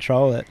trying to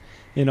control it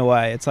in a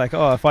way. It's like,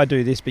 oh, if I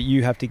do this, but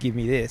you have to give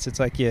me this. It's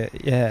like,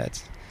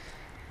 it's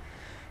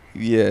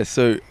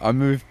So I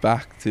moved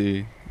back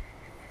to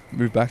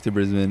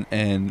Brisbane,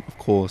 and of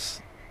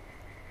course,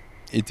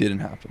 it didn't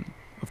happen.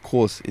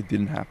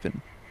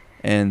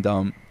 And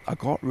I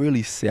got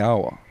really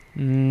sour.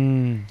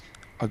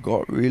 I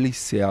got really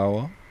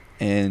sour,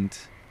 and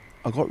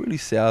I got really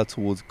sour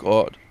towards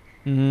God.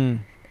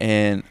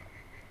 And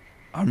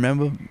I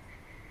remember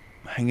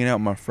hanging out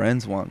with my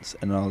friends once,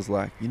 and I was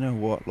like, you know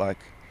what, like,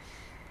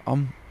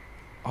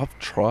 I've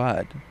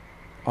tried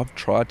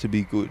to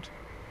be good,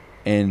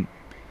 and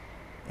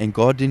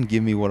God didn't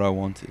give me what I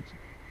wanted,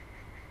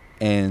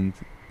 and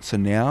so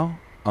now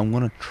I'm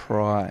gonna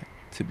try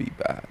to be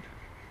bad.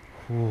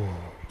 Ooh.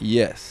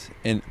 Yes,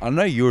 and I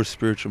know you're a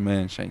spiritual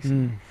man,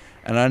 Shanksy,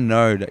 and I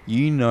know that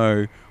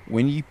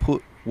when you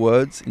put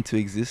words into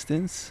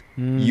existence,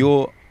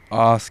 you're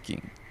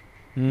asking,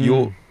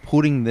 you're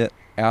putting that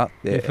out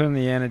there. You're putting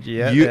the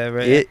energy out there,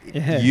 right?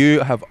 You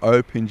have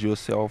opened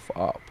yourself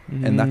up,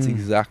 and that's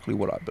exactly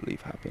what I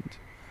believe happened.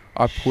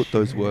 I put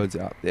those words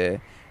out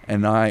there,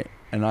 and I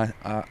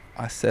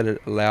said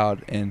it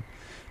aloud, and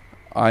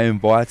I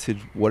invited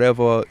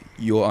whatever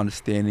your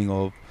understanding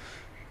of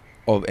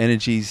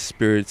energies,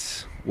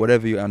 spirits,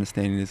 whatever your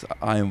understanding is,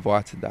 I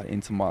invited that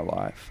into my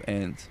life,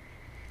 and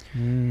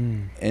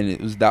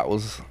that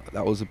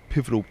was a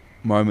pivotal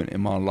moment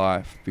in my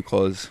life,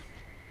 because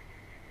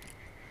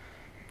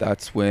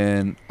that's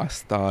when I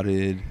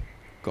started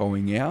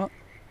going out,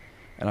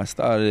 and I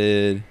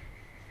started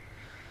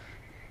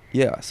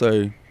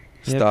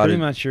pretty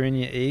much you're in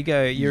your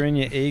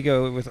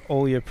ego with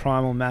all your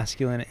primal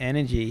masculine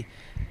energy,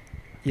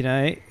 you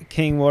know,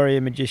 king,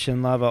 warrior,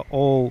 magician, lover,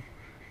 all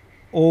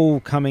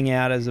coming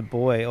out as a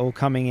boy, all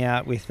coming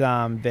out with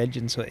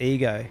vengeance or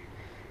ego.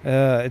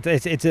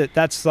 It's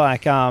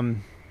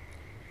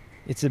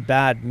a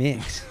bad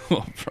mix.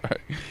 Oh, bro,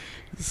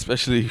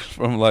 especially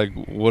from like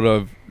what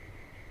I've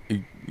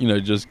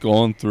just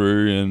gone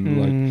through, and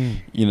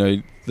like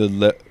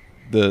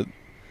the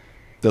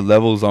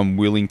levels I'm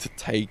willing to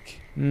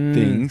take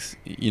things,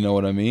 you know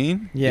what I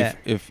mean? Yeah.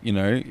 If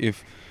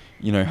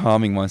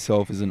harming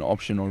myself is an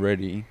option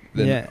already,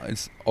 then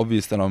it's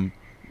obvious that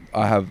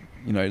I have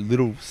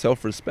little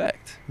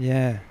self-respect.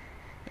 Yeah.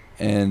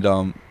 And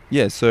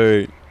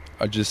so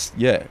I just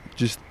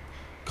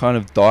kind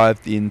of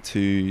dived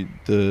into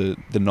the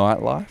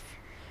nightlife,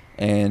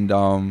 and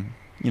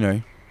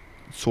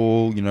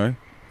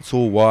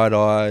saw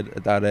wide-eyed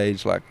at that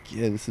age, like,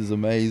 this is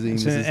amazing,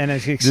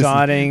 it's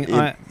exciting.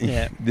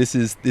 This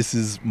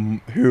is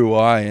who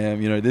I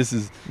am, this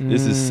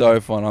is so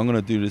fun. I'm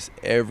gonna do this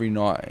every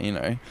night,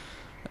 and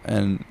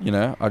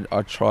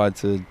I tried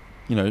to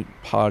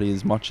party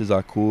as much as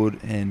I could,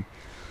 and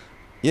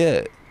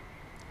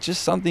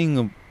just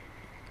something,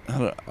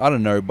 I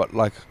don't know, but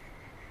like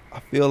I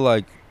feel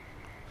like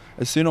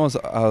as soon as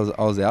I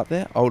was out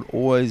there, I would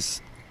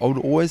always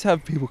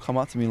have people come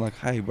up to me like,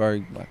 hey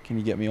bro, like, can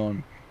you get me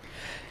on?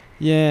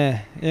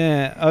 Yeah.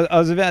 I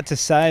was about to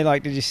say,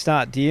 like, did you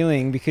start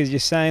dealing? Because you're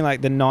saying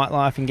like the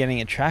nightlife and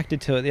getting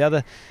attracted to it. The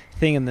other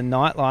thing in the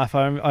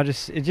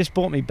nightlife, it just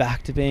brought me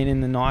back to being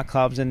in the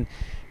nightclubs and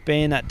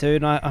being that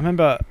dude. And I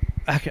remember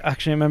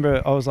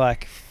I was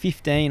like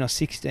 15 or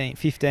 16,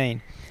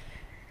 15.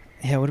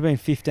 Yeah, it would have been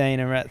 15,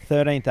 and we're at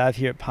 13th Ave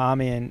here at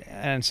Palmy,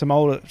 and some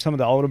of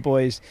the older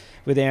boys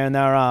were there, and they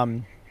were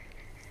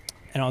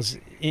and I was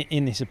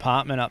in this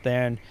apartment up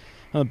there, and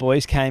one of the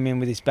boys came in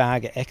with this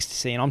bag of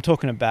ecstasy, and I'm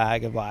talking a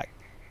bag of like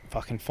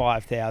fucking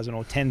 5,000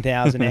 or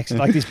 10,000 ecstasy,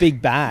 like this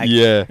big bag,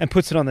 and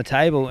puts it on the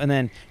table, and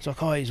then it's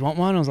like, oh, you want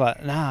one? I was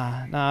like,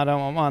 nah, I don't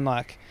want one,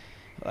 like,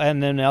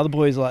 and then the other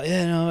boys were like,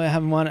 yeah, no, I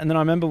haven't one, and then I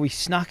remember we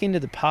snuck into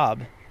the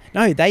pub.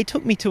 No, they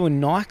took me to a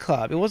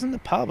nightclub. It wasn't the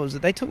pub.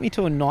 They took me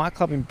to a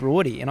nightclub in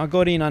Broady, and I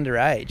got in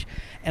underage.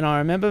 And I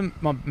remember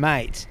my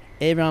mates,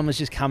 everyone was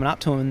just coming up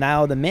to them, and they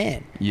were the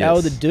men. Yes. They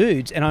were the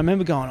dudes. And I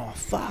remember going, oh,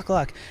 fuck,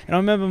 like... And I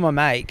remember my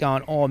mate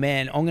going, oh,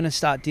 man, I'm going to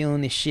start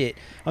dealing this shit.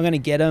 I'm going to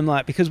get them,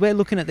 like... Because we're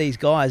looking at these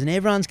guys, and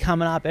everyone's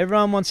coming up.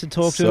 Everyone wants to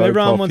talk to them.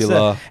 Everyone popular.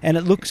 wants to... And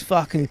it looks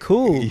fucking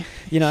cool,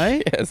 you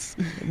know? Yes.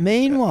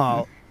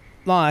 Meanwhile...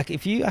 Like,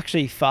 if you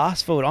actually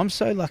fast forward, I'm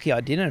so lucky I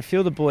didn't. A few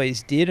of the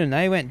boys did, and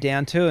they went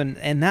down too.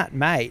 And that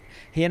mate,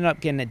 he ended up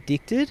getting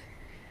addicted.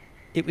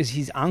 It was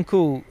his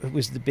uncle who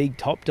was the big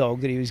top dog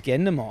that he was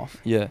getting them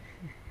off. Yeah.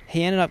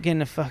 He ended up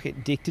getting fucking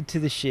addicted to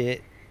the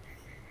shit,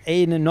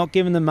 eating and not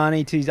giving the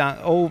money to his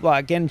all,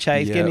 like, getting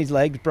chased, getting his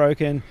legs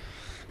broken.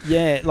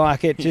 Yeah,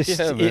 like, it just...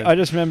 I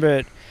just remember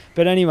it.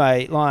 But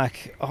anyway,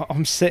 like,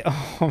 I'm just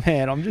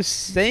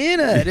seeing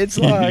it. It's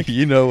like...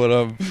 you know what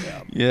I'm...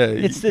 Yeah.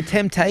 It's the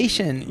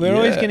temptation. We're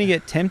always going to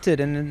get tempted,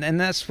 and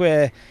that's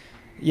where...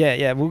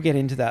 Yeah, we'll get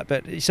into that.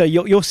 But so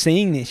you're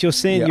seeing this. You're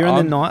seeing... you're in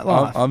the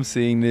nightlife. I'm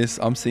seeing this.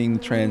 I'm seeing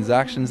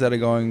transactions that are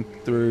going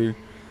through.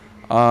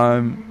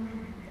 I'm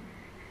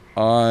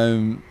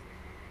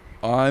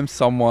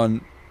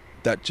someone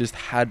that just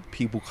had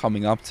people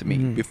coming up to me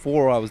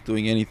before I was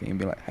doing anything and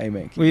be like, "Hey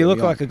man, well, you look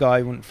like a guy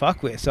you wouldn't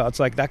fuck with, so it's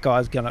like that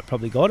guy's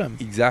probably got him.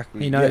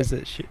 Exactly. He knows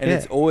that shit. And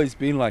it's always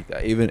been like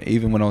that.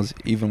 Even when I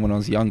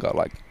was younger,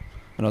 like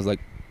when I was like,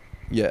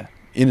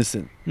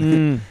 innocent.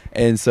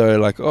 And so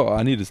like, oh,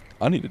 I need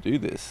to do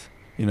this,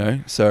 you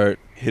know. So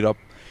hit up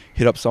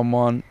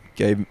someone,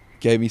 gave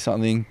me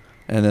something,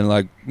 and then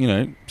like, you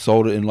know,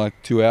 sold it in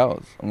like 2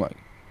 hours. I'm like,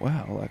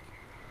 wow, like,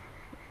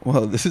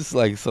 well, this is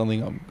like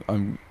something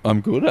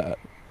I'm good at.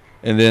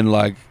 And then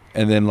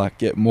like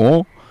get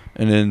more,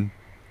 and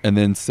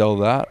then sell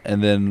that,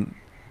 and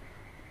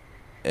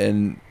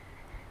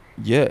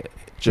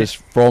just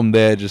from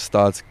there just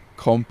starts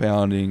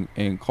compounding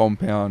and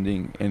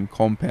compounding and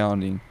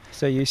compounding.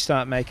 So you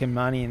start making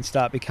money and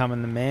start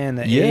becoming the man.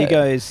 The Yeah.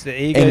 ego's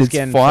And it's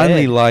getting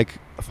finally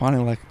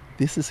fed. like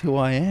this is who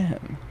I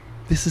am.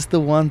 This is the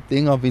one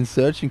thing I've been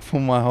searching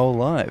for my whole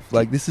life.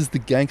 Like, this is the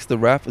gangster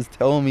rappers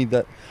telling me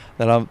that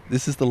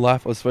this is the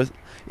life I was supposed to.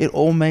 It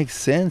all makes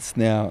sense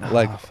now. Oh,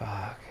 like,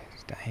 fuck,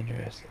 it's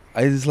dangerous.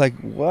 I was like,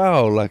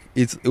 wow, like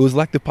it was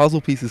like the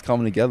puzzle pieces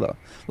coming together.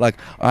 Like,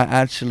 I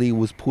actually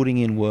was putting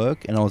in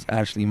work and I was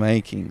actually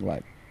making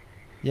like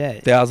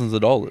thousands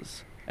of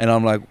dollars. And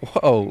I'm like,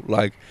 whoa,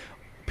 like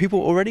people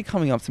were already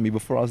coming up to me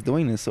before I was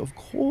doing this. So of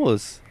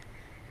course,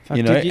 Fuck,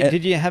 you know.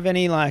 Did you have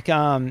any like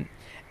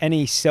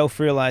any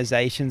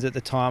self-realizations at the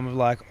time of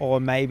like,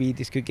 or maybe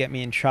this could get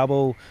me in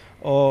trouble,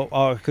 or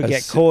I could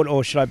get caught,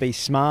 or should I be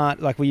smart?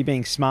 Like, were you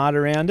being smart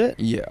around it?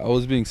 Yeah, I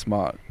was being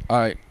smart.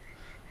 I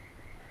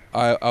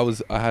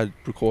had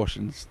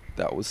precautions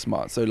that was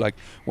smart. So like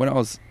when I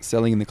was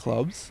selling in the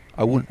clubs,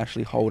 I wouldn't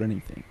actually hold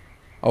anything.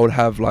 I would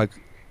have like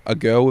a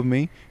girl with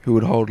me who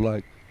would hold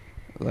like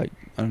I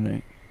don't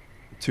know,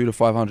 200 to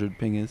 500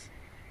 pingers,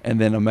 and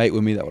then a mate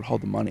with me that would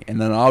hold the money,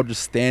 and then I'll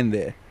just stand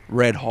there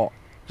red hot,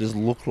 just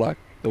look like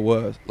the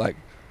worst, like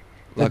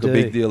a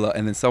big dealer,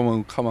 and then someone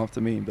will come up to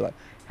me and be like,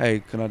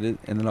 "Hey, can I do?"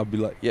 And then I'll be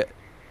like, "Yeah,"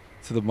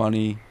 to the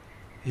money,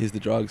 here's the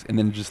drugs, and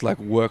then just like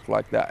work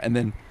like that, and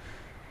then.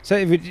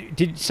 So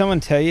did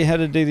someone tell you how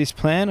to do this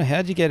plan, or how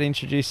did you get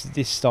introduced to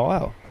this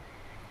style?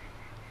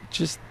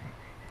 Just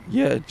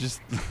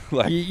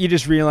like you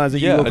just realize that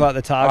you look like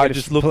the target.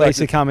 If police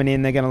are coming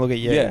in, they're going to look at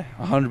you. Yeah,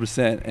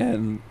 100%.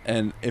 And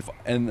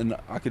then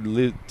I could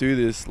do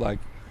this like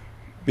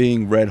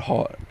being red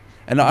hot.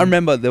 And I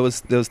remember there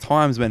was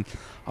times when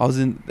I was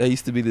in. There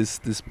used to be this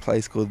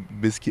place called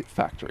Biscuit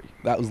Factory.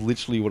 That was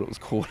literally what it was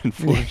called in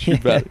Fortune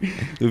Valley,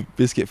 the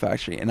Biscuit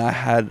Factory. And I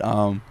had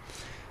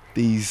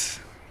these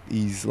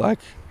like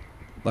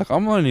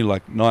I'm only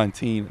like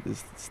 19 at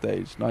this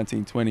stage,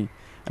 19, 20.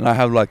 And I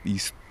have like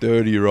these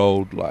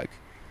 30-year-old like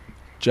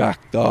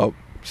jacked up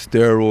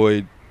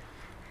steroid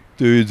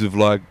dudes with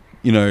like,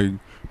 you know,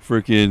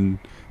 freaking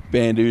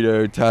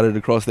bandido tatted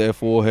across their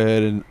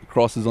forehead and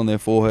crosses on their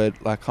forehead,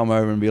 like come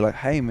over and be like,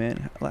 "Hey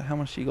man, like how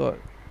much you got?"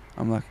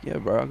 I'm like, "Yeah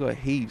bro, I got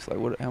heaps, like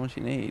how much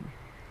you need?"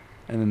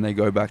 And then they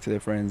go back to their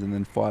friends, and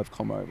then 5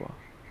 come over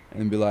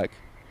and be like,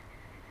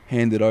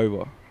 "Hand it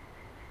over."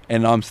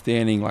 And I'm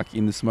standing like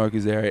in the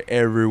smokers area,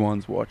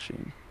 everyone's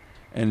watching,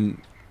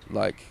 and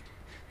like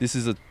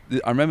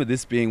I remember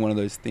this being one of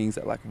those things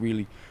that like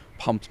really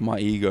pumped my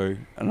ego,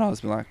 and I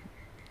was like,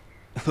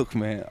 "Look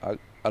man, I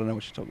don't know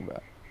what you're talking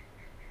about,"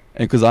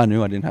 and because I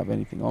knew I didn't have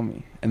anything on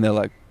me, and they're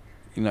like,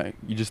 "You know,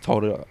 you just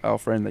told our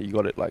friend that you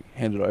got it, like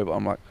hand it over."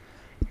 I'm like,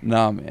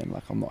 "Nah man,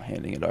 like I'm not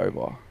handing it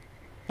over,"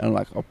 and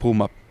like I pull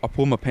my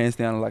pants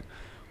down and like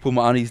pull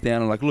my undies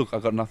down and like, "Look, I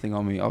got nothing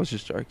on me, I was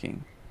just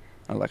joking,"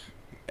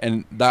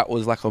 and that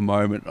was like a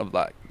moment of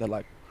like that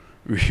like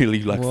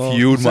really like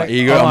fueled my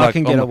ego. I'm I like,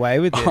 can get away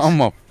with this.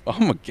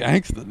 I'm a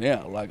gangster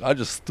now. Like I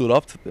just stood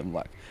up to them.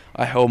 Like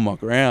I held my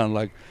ground.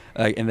 Like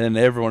and then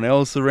everyone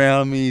else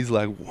around me is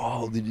like,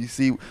 "Whoa, did you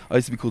see?" I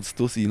used to be called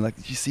Stussy, and like,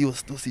 "Did you see what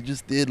Stussy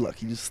just did?" Like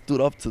he just stood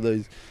up to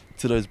those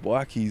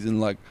bikies, and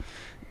like,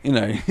 you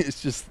know,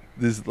 it's just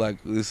this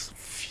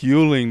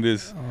fueling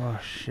this. Oh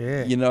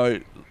shit. You know,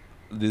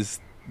 this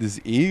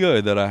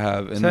ego that I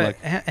have. And so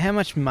like, how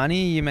much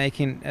money are you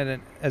making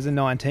as a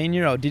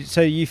 19-year-old?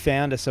 So you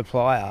found a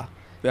supplier.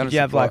 Did you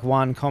have like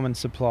one common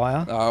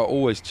supplier?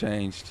 Always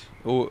changed.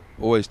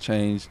 Always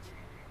changed.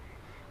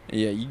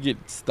 Yeah, you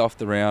get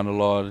stuffed around a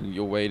lot, and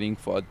you're waiting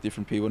for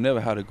different people. Never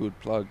had a good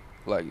plug.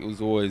 Like it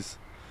was always.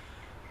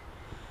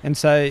 And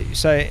so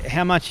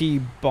how much are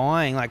you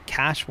buying, like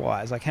cash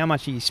wise? Like how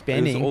much are you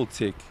spending? It's all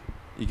tick.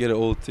 You get it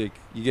all tick.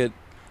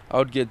 I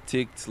would get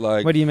ticked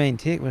like. What do you mean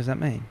tick? What does that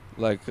mean?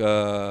 Like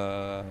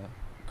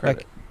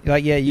credit.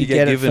 Like yeah, you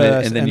get it given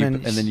first, and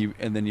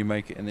then you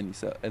make it, and then you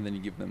sell, and then you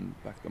give them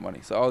back the money.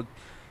 So I would,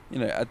 you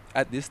know,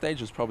 at this stage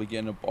I was probably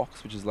getting a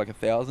box which is like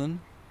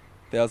 1,000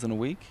 a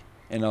week,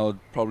 and I would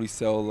probably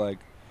sell like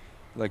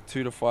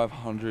 200 to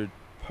 500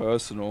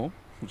 personal,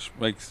 which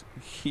makes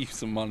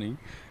heaps of money,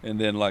 and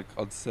then like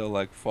I'd sell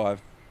like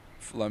 5,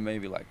 like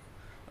maybe like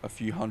a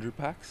few hundred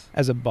packs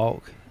as a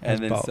bulk,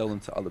 and then sell them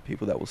to other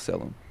people that will sell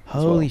them.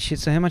 Holy shit!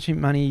 So how much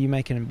money are you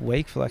making a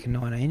week for like a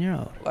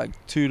 19-year-old? Like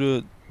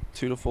 $2,000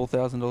 to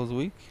 $4,000 a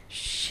week.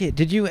 Shit!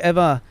 Did you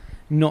ever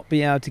not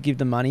be able to give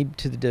the money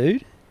to the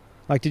dude?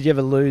 Like, did you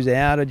ever lose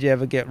out, or did you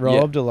ever get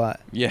robbed, or like?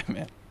 Yeah,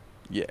 man.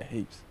 Yeah,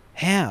 heaps.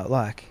 How?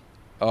 Like?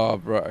 Oh,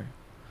 bro.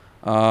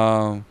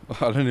 I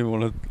don't even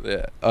want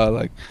to. Yeah.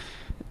 Like,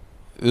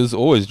 there's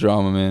always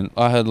drama, man.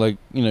 I had like,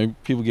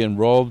 people getting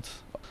robbed.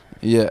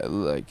 Yeah,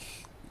 like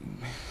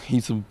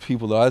heaps of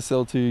people that I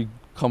sell to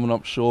coming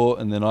up short,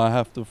 and then I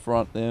have to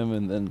front them,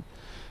 and then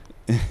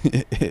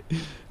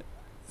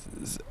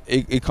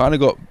it kind of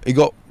got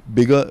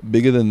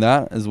bigger than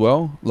that as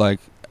well. Like,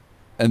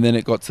 and then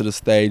it got to the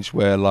stage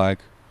where like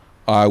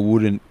I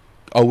wouldn't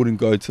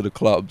go to the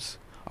clubs.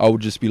 I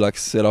would just be like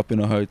set up in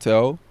a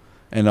hotel,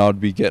 and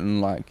I'd be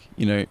getting like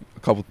a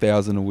couple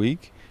thousand a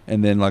week,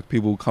 and then like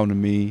people would come to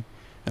me,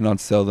 and I'd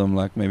sell them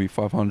like maybe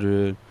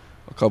 500,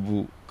 a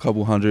couple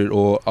hundred,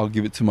 or I'll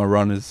give it to my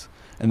runners,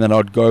 and then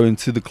I'd go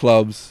into the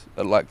clubs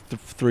at like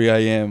 3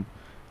 a.m.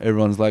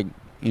 Everyone's like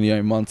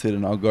munted,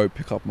 and I'll go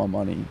pick up my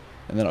money,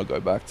 and then I'll go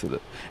back to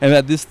the. And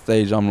at this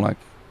stage, I'm like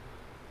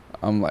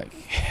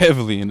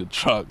heavily into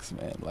drugs,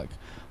 man. Like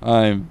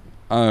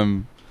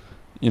I'm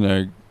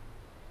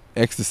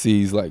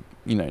ecstasy's like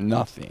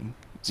nothing.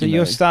 So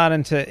you're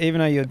starting to, even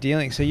though you're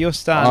dealing, so you're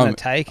starting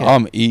to take it.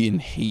 I'm eating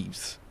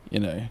heaps,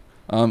 that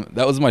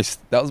was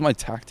my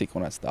tactic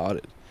when I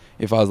started.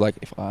 If I was like,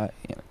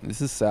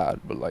 this is sad,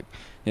 but like,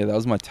 that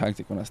was my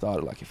tactic when I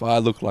started. Like, if I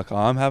look like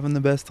I'm having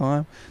the best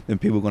time, then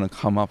people are gonna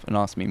come up and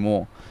ask me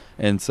more.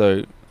 And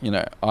so,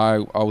 I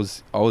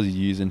was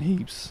using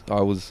heaps.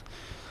 I was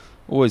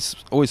always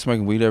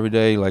smoking weed every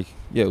day. Like,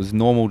 it was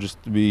normal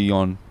just to be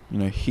on,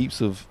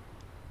 heaps of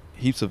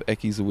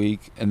eckies a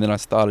week. And then I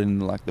started in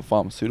like the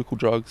pharmaceutical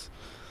drugs.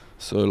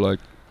 So like,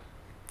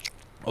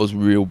 I was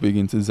real big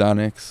into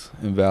Xanax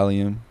and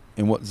Valium.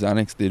 And what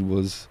Xanax did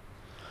was,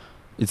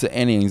 it's an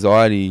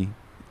anti-anxiety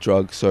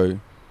drug, so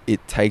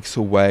it takes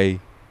away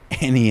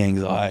any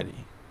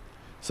anxiety.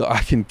 So I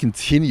can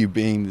continue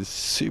being this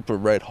super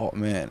red hot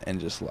man and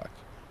just like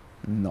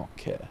not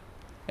care.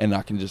 And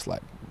I can just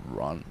like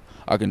run.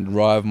 I can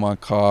drive my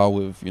car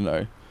with,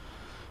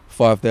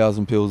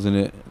 5,000 pills in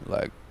it,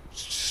 like,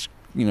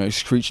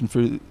 screeching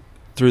through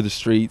the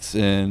streets,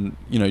 and,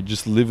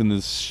 just living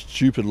this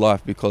stupid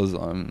life because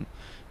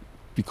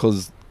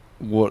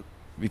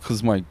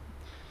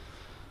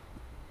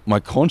my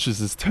conscience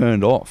is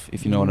turned off,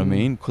 if you know what I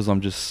mean, because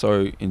I'm just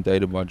so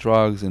inundated by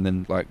drugs, and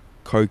then like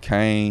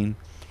cocaine,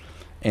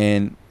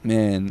 and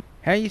man,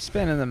 how are you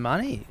spending the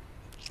money?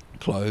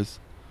 Clothes,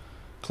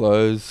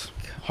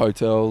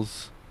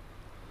 hotels.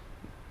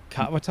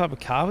 What type of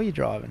car were you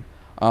driving?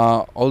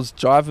 I was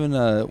driving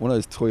one of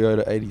those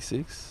Toyota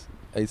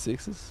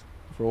 86s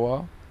for a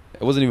while.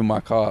 It wasn't even my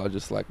car. It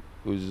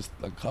was just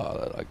a car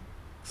that like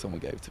someone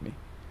gave to me.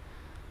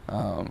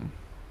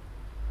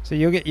 So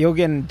you're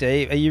getting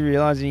deep. Are you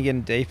realizing you're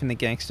getting deep in the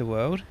gangster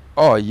world?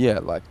 Oh yeah,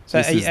 like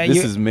so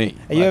this is me.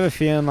 Are you ever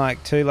feeling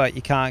like too, like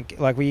you can't,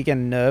 like were you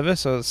getting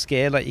nervous or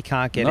scared, like you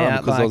can't get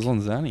out? Because I was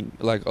on Xanny,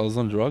 like I was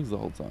on drugs the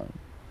whole time.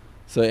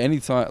 So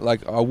anytime,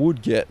 like I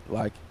would get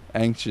like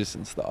anxious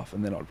and stuff,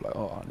 and then I'd be like,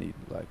 oh,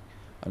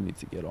 I need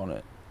to get on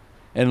it,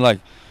 and like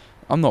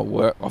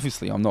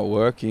obviously I'm not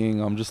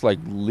working. I'm just like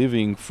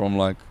living from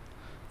like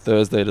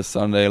Thursday to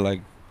Sunday.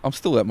 Like I'm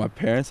still at my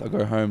parents'. I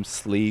go home,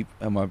 sleep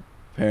at my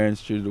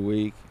parents through the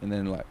week, and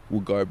then like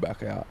we'll go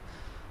back out.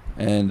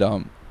 And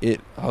I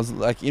was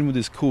like in with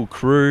this cool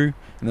crew,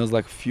 and there was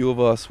like a few of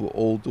us. We're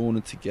all doing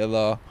it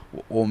together.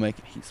 We're all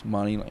making heaps of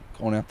money, like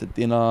going out to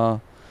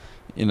dinner,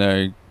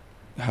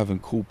 having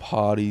cool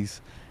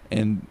parties.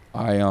 And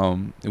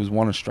it was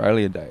one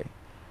Australia Day,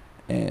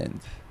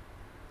 and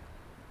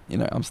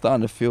I'm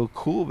starting to feel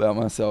cool about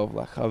myself.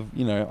 Like I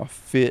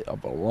fit, I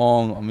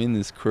belong, I'm in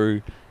this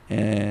crew.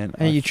 And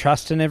are you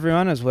trusting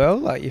everyone as well?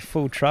 Like you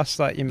full trust,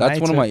 like your mates?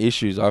 That's one of my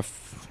issues.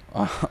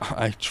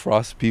 I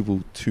trust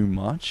people too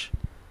much,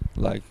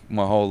 like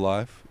my whole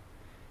life,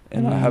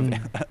 and I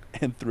have,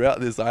 and throughout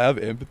this, I have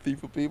empathy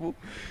for people.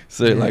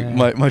 So like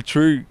my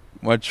true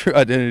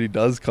identity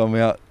does come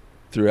out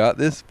throughout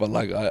this, but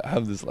like I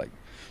have this like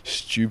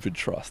stupid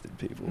trust in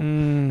people.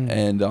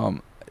 And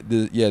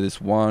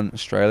this one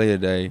Australia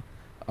Day,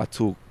 I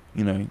took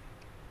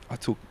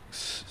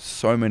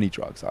so many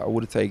drugs. I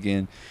would have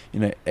taken,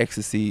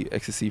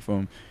 ecstasy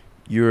from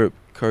Europe,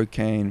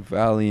 cocaine,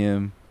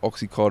 Valium,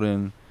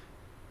 Oxycontin,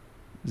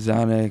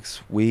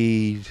 Xanax,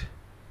 weed,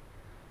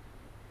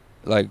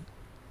 like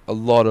a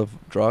lot of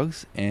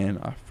drugs, and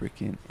I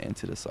freaking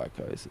entered a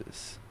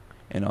psychosis.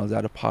 And I was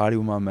at a party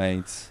with my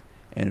mates,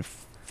 and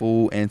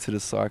full entered a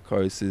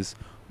psychosis,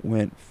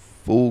 went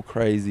full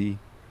crazy,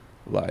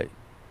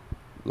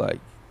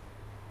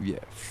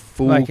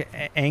 full, like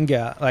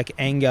anger,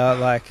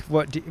 like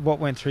what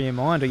went through your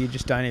mind, or you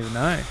just don't even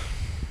know?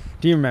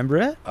 Do you remember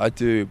it? I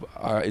do,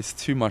 but it's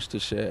too much to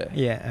share.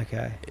 Yeah,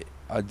 okay.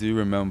 I do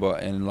remember,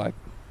 and like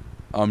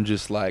I'm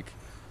just like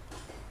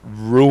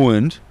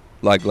ruined,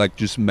 like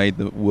just made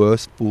the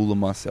worst fool of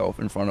myself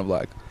in front of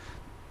like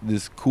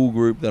this cool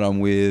group that I'm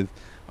with.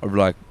 I've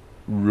like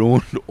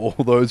ruined all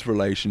those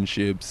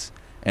relationships,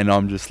 and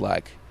I'm just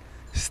like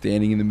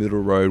standing in the middle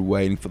of the road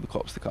waiting for the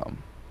cops to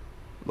come.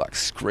 like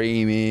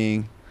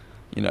screaming,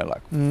 you know,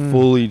 like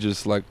fully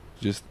just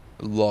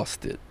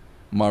lost it.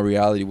 My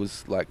reality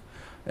was like,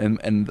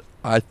 and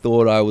I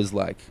thought I was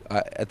like,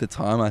 at the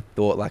time I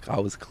thought like I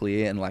was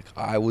clear and like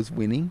I was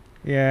winning.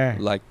 Yeah.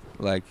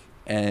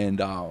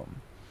 And I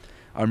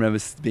remember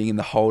being in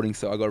the holding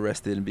cell. I got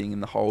arrested and being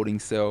in the holding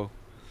cell,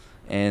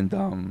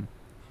 and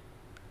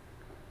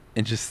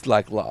just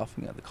like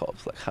laughing at the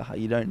cops, like, haha,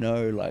 you don't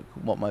know like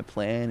what my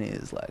plan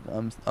is. Like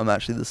I'm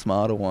actually the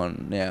smarter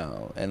one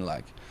now, and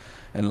like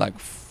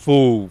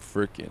full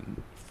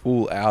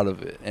out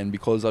of it. And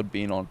because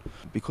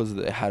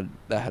they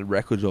had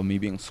records of me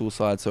being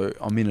suicide, so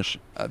I'm in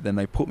then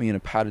they put me in a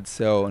padded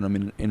cell, and I'm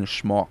in a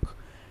schmock,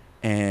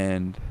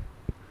 and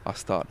I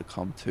start to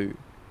come to,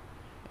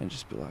 and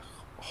just be like,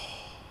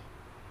 oh,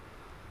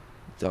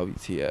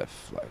 WTF,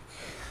 like,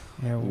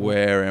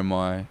 where am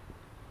I?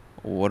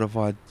 What have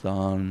I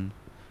done?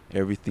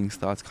 Everything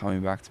starts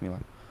coming back to me,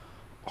 like,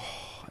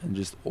 oh, and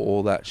just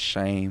all that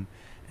shame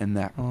and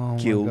that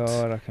guilt, my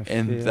God, I can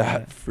and feel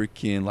that it.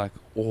 freaking, like,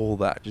 all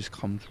that just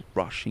comes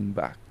rushing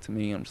back to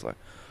me. I'm just like,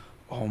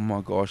 oh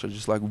my gosh, I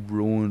just like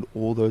ruined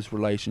all those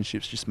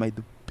relationships, just made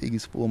the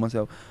biggest fool of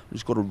myself. I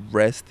just got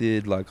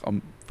arrested, like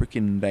I'm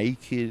freaking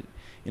naked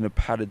in a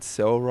padded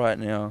cell right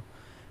now,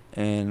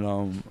 and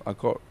I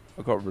got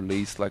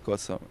released, like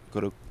got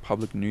a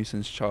public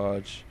nuisance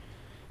charge,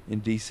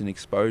 indecent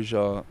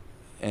exposure,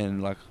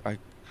 and like I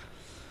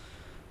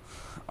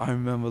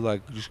remember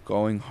like just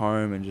going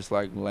home and just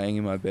like laying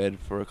in my bed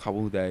for a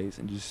couple of days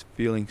and just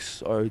feeling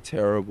so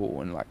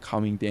terrible and like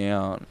coming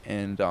down,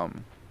 and oh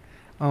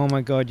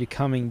my God, you're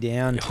coming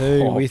down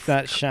too with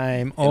that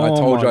shame. And Oh I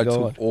told my you I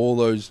God. took all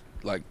those,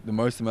 like the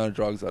most amount of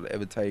drugs I'd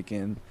ever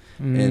taken.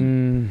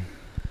 And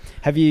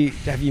have you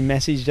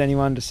messaged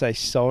anyone to say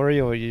sorry,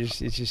 or it's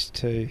just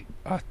too?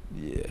 I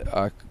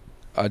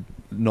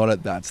not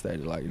at that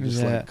stage, like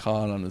just like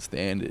can't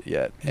understand it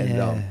yet. And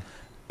and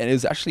it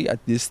was actually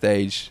at this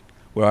stage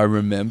where I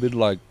remembered,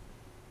 like,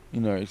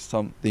 you know,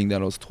 something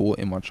that I was taught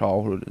in my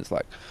childhood is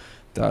like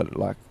that,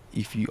 like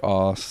if you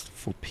ask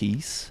for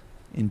peace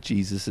in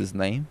Jesus's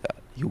name, that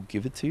He'll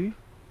give it to you.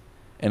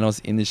 And I was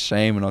in this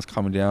shame, and I was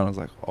coming down. I was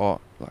like, oh,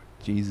 like,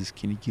 Jesus,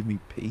 can you give me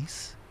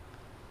peace?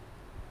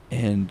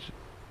 And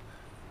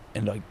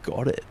I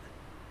got it.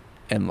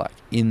 And like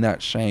in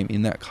that shame,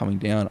 in that coming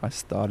down, I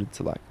started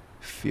to like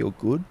feel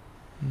good.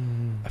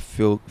 I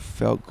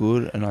felt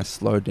good, and I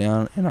slowed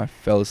down, and I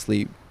fell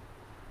asleep.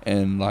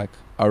 And like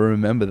I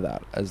remember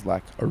that as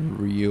like a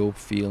real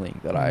feeling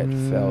that I had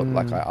felt.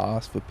 Like I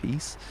asked for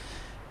peace,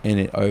 and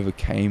it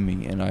overcame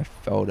me, and I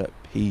felt at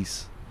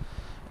peace.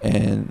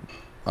 And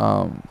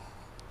from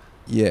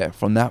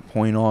that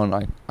point on,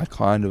 I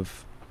kind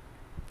of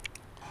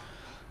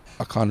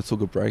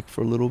took a break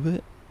for a little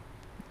bit.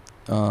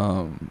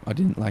 I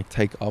didn't like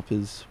take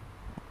uppers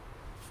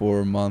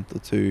for a month or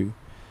two,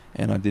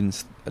 and I didn't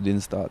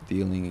start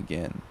dealing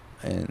again.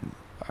 And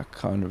I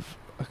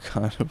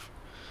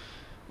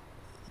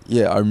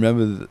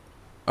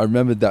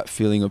remember that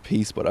feeling of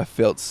peace, but I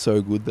felt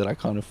so good that I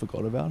kind of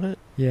forgot about it.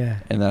 Yeah.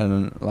 And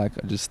then like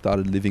I just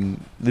started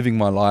living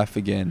my life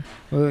again.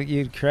 Well,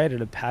 you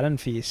created a pattern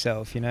for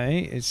yourself, you know.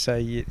 It's so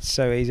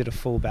easy to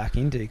fall back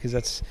into, because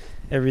that's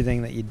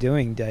everything that you're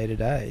doing day to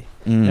day.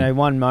 You know,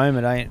 one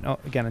moment ain't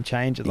not going to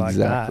change it like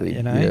that,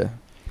 you know.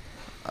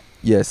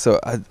 Yeah, so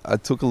I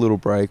took a little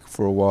break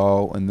for a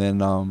while, and then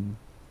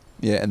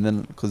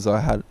because I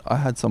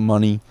had some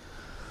money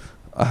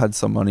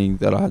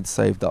that I had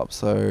saved up,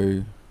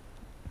 so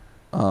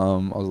I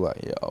was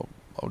like, yeah, I'll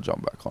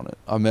jump back on it.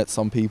 I met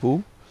some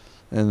people,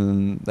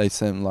 and they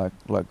sent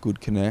like good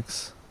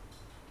connects,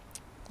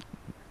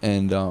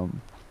 and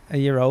Are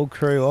your old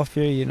crew off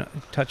you? You're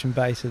not touching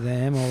base with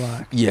them, or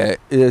like? Yeah,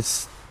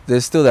 there's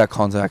still that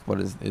contact,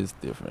 but it's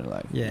different.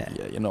 Like, yeah,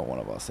 you're not one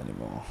of us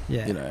anymore.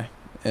 Yeah, you know.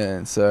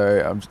 And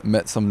so I've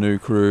met some new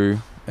crew,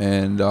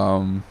 and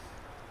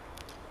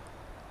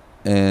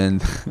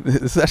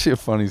it's actually a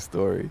funny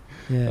story.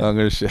 Yeah, I'm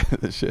gonna share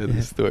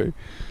this story.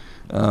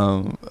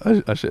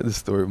 I shared this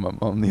story with my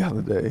mum the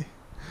other day.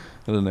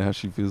 I don't know how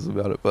she feels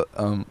about it, but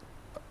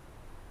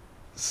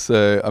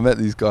so I met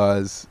these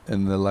guys,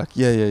 and they're like,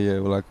 yeah,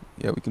 we're like,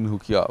 yeah, we can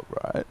hook you up,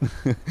 right?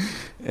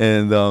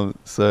 And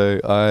so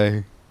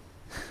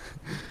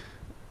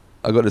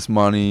I got this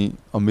money.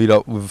 I'll meet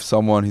up with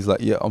someone. He's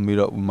like, yeah, I'll meet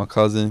up with my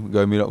cousin. We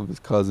go meet up with his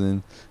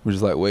cousin. We're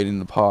just like waiting in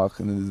the park,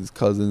 and then his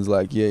cousin's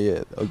like,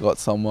 yeah, I got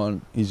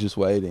someone. He's just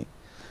waiting.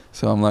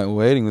 So I'm like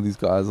waiting with these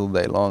guys all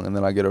day long, and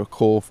then I get a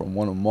call from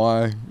one of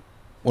my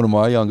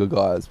younger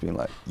guys being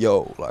like,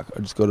 yo, like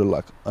I just got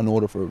an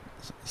order for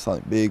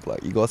something big.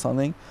 Like, you got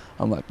something?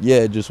 I'm like,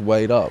 yeah, just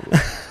wait up.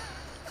 Like,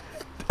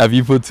 have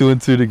you put two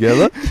and two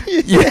together?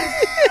 Yeah.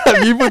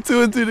 Have you put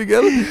two and two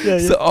together? Yeah.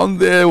 So I'm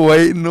there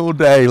waiting all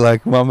day.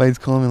 Like, my mate's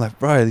calling me like,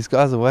 bro, these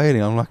guys are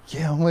waiting. I'm like,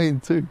 yeah, I'm waiting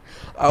too.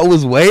 I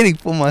was waiting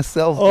for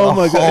myself Oh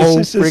the my God, whole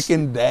it's just a-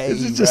 freaking day.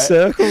 It's just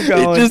bro. a circle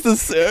going. It's just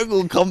a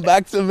circle. Come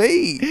back to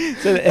me.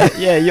 So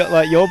yeah,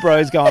 your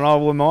bro's going. Oh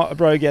well, my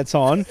bro gets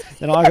on,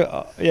 and I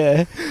go.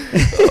 Yeah.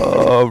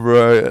 Oh,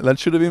 bro, that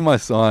should have been my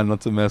sign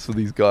not to mess with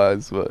these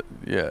guys. But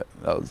yeah,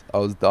 I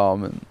was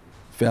dumb and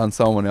found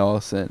someone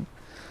else, and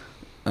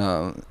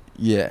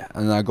yeah,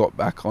 and I got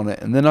back on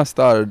it, and then I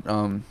started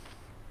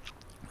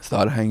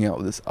hanging out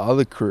with this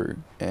other crew,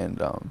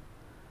 and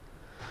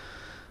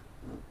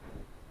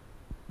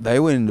they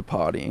went into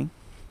partying,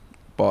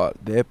 but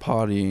their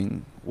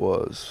partying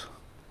was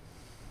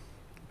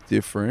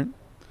different.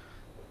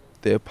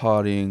 Their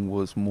partying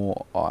was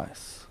more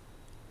ice.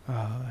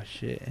 Oh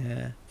shit!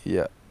 Yeah.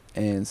 Yeah,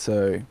 and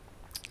so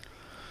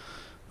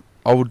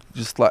I would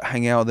just like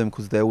hang out with them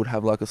because they would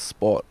have like a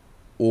spot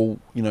all,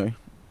 the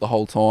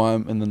whole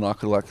time, and then I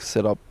could like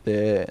set up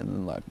there, and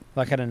then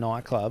Like at a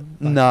nightclub.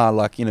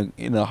 like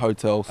in a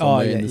hotel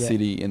somewhere yeah, in the yeah.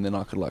 city, and then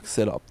I could like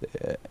set up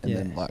there, and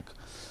Yeah.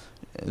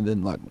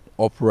 then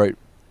operate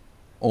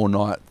all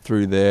night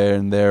through there,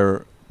 and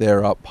they're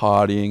up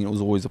partying. It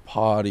was always a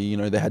party,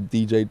 they had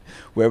DJ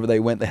wherever they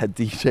went. They had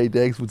DJ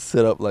decks. Would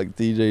set up like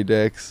DJ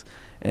decks,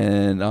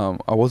 and I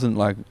wasn't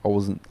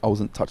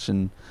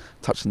touching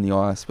the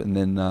ice, but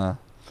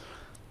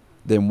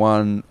then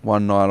one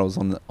night I was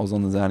on the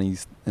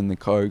Xannies and the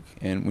coke,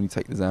 and when you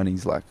take the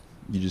Xannies, like,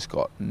 you just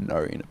got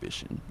no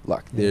inhibition.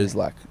 Like, there's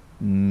like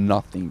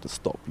nothing to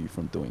stop you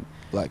from doing.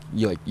 Like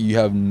you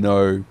have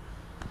no,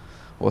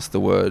 what's the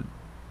word?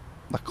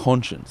 Like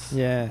conscience.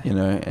 Yeah.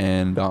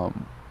 And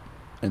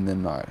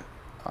then I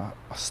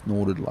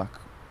snorted like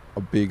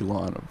a big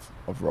line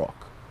of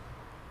rock,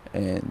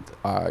 and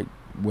I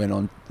went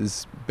on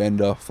this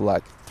bender for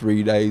like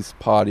 3 days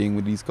partying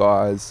with these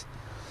guys.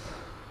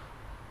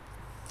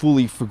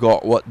 Fully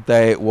forgot what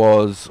day it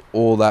was,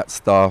 all that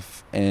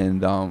stuff,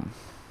 and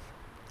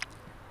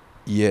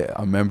yeah,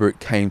 I remember it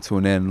came to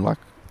an end. Like,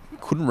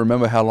 couldn't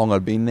remember how long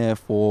I'd been there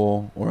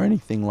for or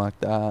anything like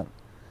that.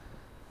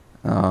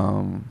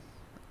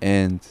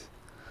 And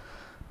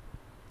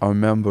I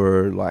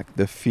remember like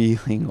the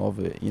feeling of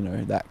it,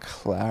 that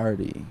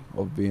clarity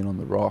of being on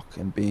the rock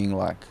and being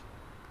like,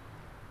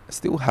 I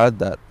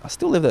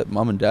still lived at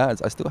mum and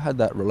dad's. I still had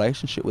that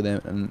relationship with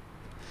them, and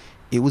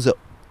it was a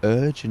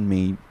urge in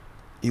me.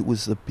 It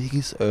was the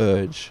biggest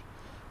urge.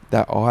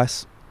 That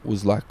ice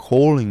was like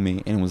calling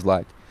me, and it was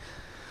like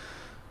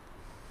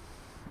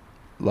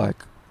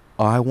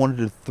I wanted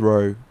to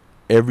throw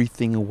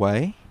everything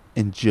away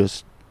and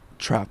just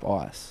trap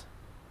ice.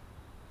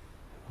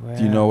 Wow.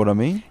 Do you know what I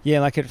mean?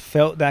 Yeah, like it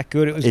felt that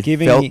good. It was It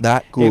giving. felt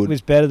that good. It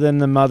was better than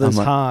the mother's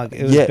I'm like, hug.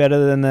 It was yeah.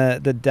 better than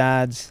the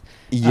dad's.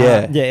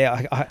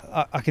 Yeah.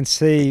 I can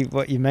see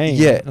what you mean.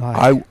 Yeah.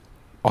 Like,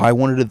 I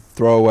wanted to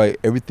throw away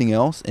everything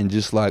else and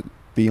just like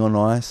be on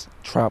ice,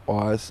 trap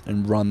ice,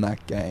 and run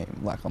that game.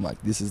 Like, I'm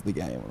like, this is the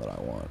game that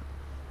I want.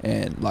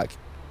 And like,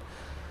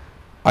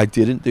 I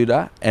didn't do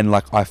that, and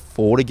like I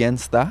fought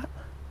against that,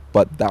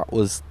 but that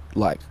was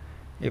like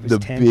it was the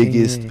tempting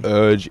biggest you.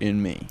 urge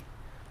in me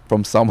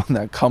from someone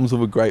that comes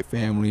with a great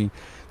family.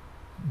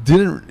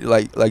 Didn't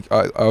like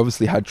I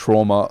obviously had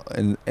trauma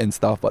and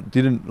stuff, but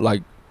didn't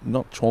like,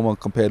 not trauma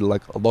compared to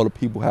like a lot of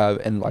people have,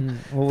 and like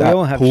Well, we that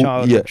all have pull-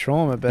 childhood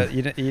trauma, but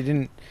you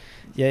didn't.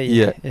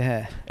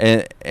 Yeah.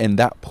 and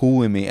that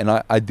pull in me, and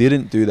I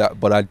didn't do that,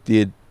 but I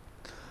didn't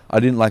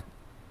like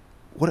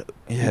what.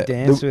 Yeah, You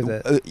danced with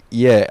it.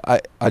 Yeah,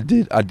 I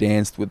did. I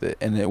danced with it,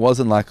 and it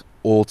wasn't like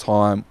all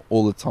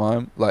the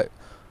time, like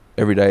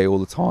every day, all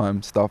the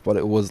time stuff. But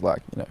it was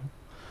like,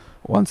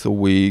 once a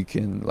week,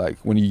 and like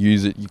when you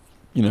use it,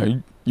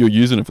 you're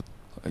using it for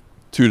like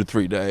 2 to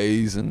 3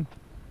 days, and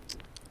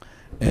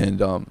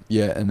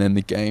yeah, and then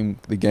the game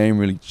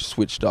really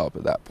switched up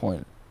at that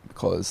point,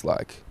 because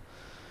like,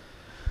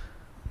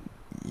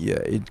 yeah,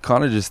 it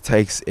kind of just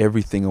takes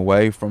everything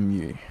away from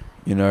you.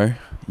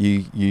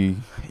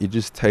 It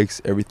just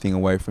takes everything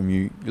away from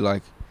you.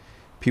 Like,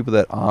 people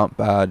that aren't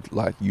bad,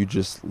 like, you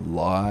just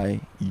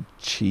lie, you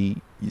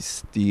cheat, you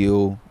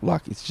steal.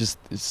 Like, it's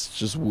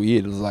just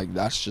weird. It's like,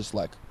 that's just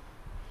like,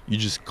 you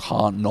just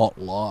can't not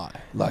lie.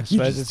 Like, I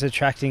suppose it's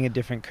attracting a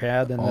different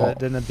crowd than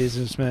the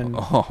businessman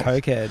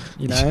cokehead,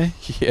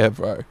 Yeah,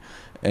 bro.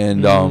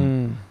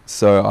 And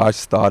so I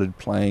started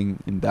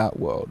playing in that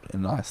world,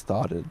 and I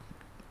started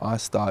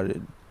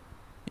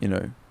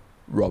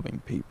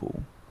robbing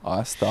people.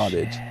 I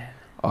started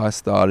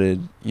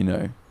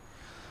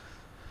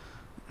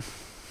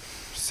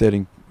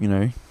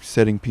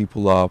setting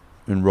people up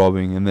and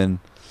robbing,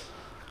 and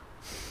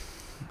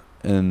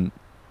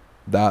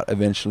that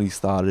eventually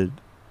started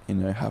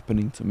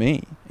happening to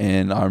me.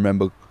 And I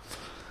remember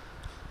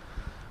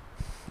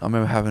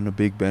having a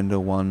big bender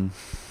one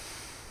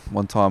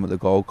time at the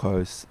Gold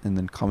Coast, and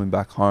then coming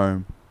back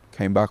home,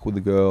 came back with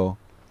a girl.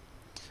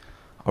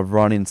 I've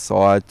run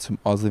inside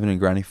I was living in a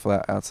granny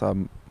flat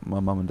outside my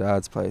mum and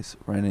dad's place.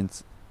 Ran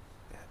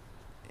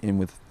in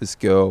with this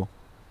girl,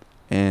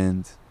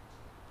 and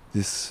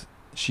this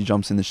she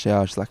jumps in the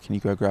shower. She's like, "Can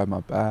you go grab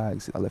my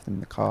bags?" I left them in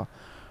the car.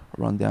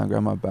 I run down,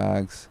 grab my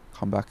bags,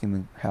 come back in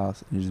the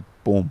house, and just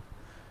boom,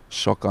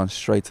 shotgun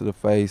straight to the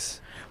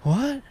face.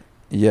 What?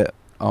 Yeah,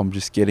 I'm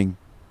just getting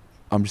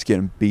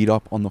beat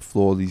up on the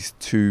floor. These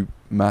two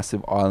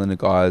massive Islander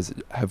guys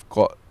have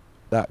got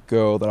that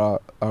girl that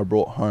I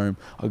brought home,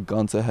 a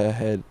gun to her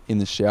head in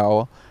the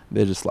shower.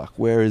 They're just like,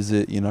 "Where is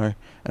it?" And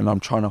I'm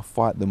trying to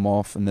fight them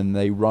off, and then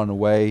they run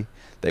away.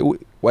 They were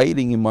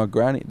waiting in my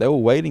granny. They were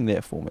waiting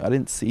there for me. I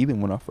didn't see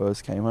them when I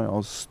first came home. I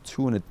was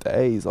too in a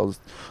daze. I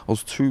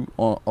was too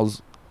gone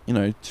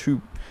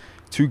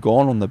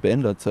on the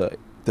bender to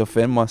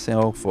defend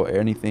myself or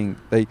anything.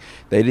 They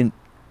didn't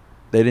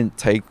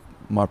take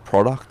my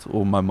product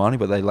or my money,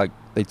 but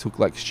they took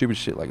like stupid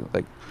shit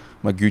like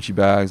my Gucci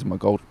bags, my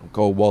gold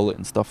wallet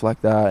and stuff like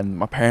that. And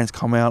my parents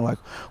come out like,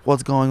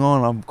 "What's going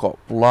on?" I've got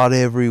blood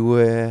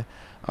everywhere.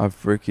 I'm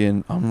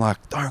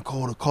like, "Don't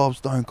call the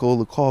cops, don't call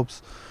the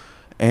cops."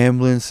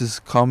 Ambulance is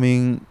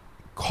coming.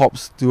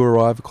 Cops do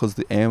arrive because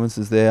the ambulance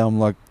is there. I'm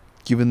like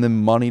giving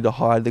them money to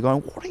hide. They're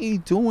going, "What are you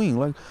doing?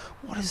 Like,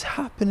 what is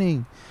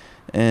happening?"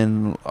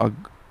 And I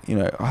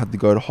had to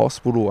go to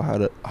hospital. I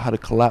had a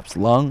collapsed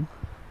lung.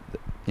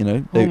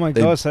 Oh my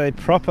God, so they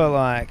proper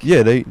like...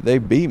 Yeah, they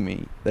beat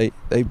me. They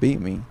beat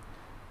me.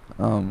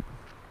 And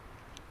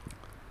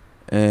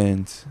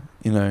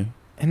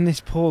this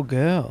poor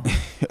girl.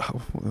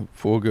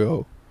 Poor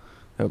girl.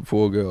 That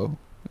poor girl.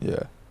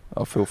 Yeah,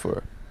 I feel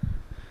for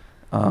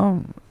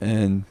her.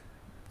 And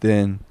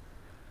then,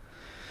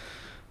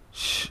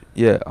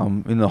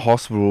 I'm in the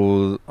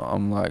hospital.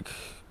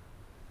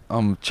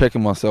 I'm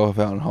checking myself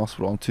out in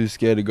hospital. I'm too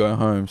scared to go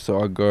home,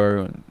 so I go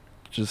and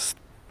just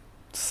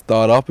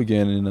start up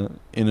again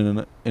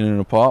in an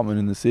apartment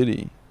in the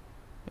city,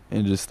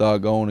 and just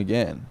start going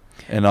again.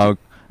 And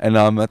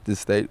I'm at this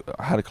state.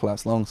 I had a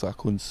collapsed lung, so I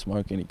couldn't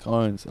smoke any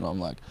cones. And I'm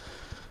like,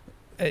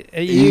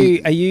 are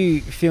you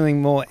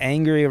feeling more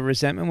angry or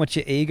resentment? What's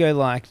your ego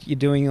like? You're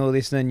doing all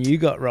this, and then you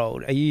got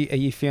rolled. Are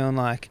you feeling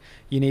like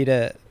you need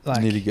to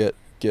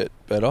get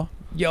better?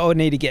 You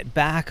need to get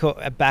back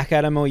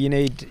at him, or you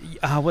need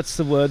what's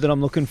the word that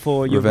I'm looking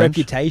for? Your Revenge?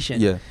 reputation.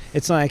 Yeah,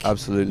 it's like,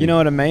 absolutely. You know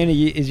what I mean?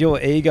 Is your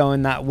ego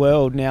in that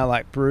world now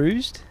like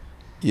bruised?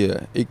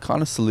 Yeah, it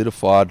kind of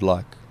solidified.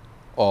 Like,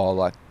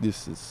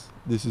 this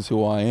is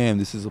who I am.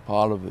 This is a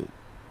part of it.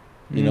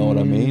 You know what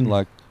I mean?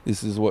 Like,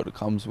 this is what it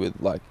comes with.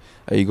 Like,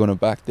 are you gonna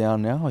back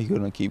down now? Or are you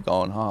gonna keep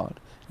going hard?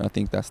 And I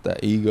think that's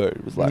that ego.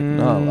 It was like,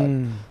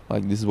 no,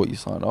 like this is what you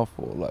signed off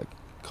for. Like,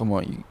 come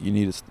on, you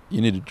need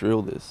to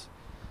drill this.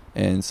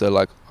 And so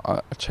like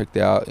I checked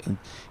out and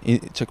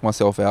checked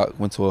myself out,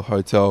 went to a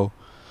hotel,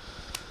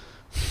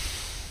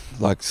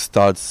 like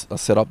I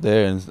set up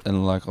there,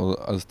 and like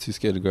I was too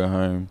scared to go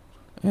home,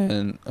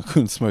 and I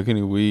couldn't smoke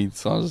any weed,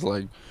 so I was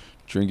like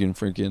drinking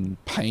freaking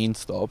Pain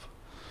Stop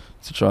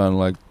to try and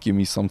like give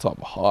me some type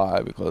of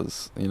high,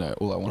 because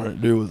all I wanted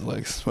to do was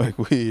like smoke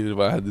weed if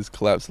I had this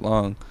collapsed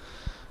lung.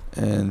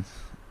 And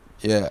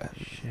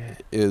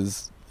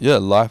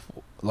life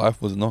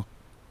was not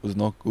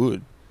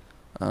good.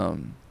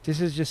 This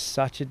is just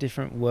such a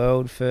different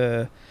world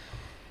for,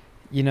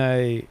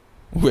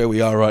 where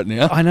we are right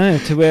now. I know,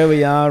 to where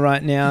we are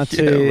right now. But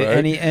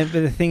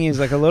the thing is,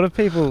 like, a lot of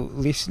people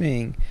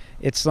listening,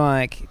 it's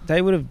like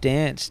they would have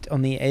danced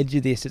on the edge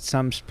of this at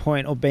some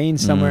point, or been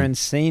somewhere and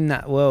seen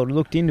that world,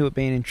 looked into it,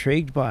 been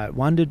intrigued by it,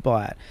 wondered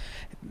by it,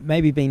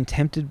 maybe been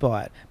tempted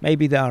by it,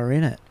 maybe they were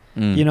in it.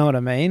 You know what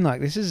I mean?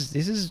 Like, this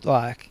is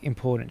like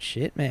important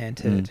shit, man,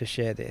 to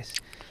share this.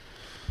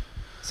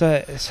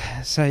 So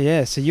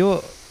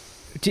you're...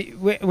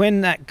 when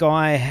that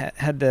guy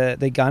had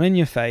the gun in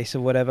your face or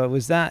whatever,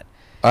 was that...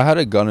 I had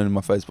a gun in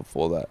my face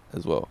before that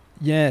as well.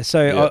 Yeah,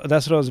 so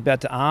that's what I was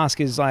about to ask,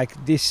 is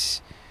like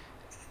this...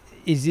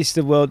 Is this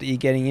the world that you're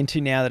getting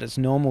into now, that it's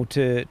normal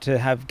to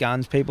have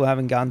guns, people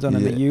having guns on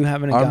them, and you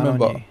having a gun on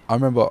you? I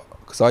remember,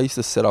 because I used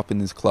to set up in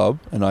this club,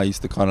 and I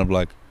used to kind of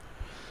like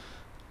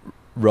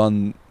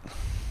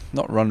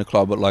not run the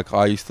club, but like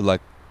I used to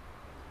like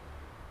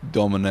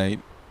dominate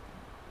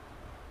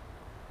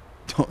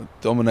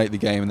the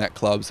game in that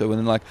club. So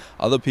when like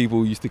other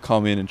people used to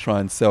come in and try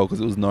and sell, because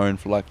it was known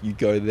for like you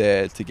go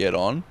there to get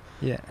on.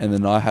 Yeah. And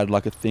then I had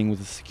like a thing with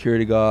the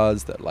security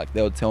guards that like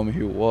they would tell me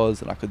who it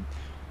was, and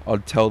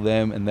I'd tell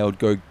them, and they would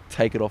go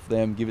take it off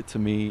them, give it to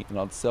me, and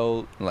I'd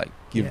sell, like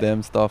give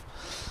them stuff.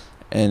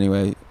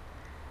 Anyway,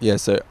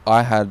 so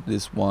I had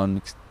this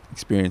one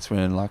experience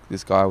when like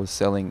this guy was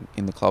selling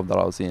in the club that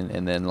I was in,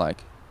 and then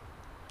like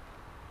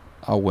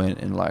I went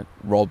and like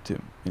robbed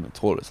him in the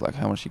toilets, like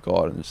how much he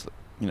got, and just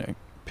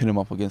pin him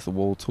up against the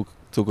wall, took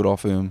it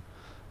off him.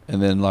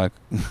 And then like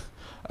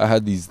I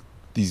had these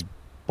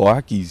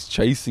bikies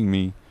chasing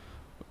me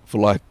for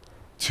like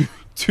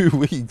two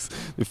weeks.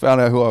 They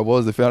found out who I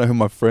was, they found out who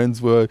my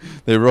friends were,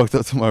 they rocked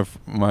up to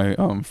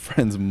my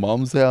friend's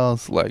mum's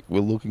house, like,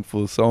 we're looking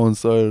for so and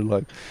so,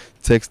 like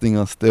texting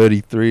us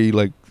 33,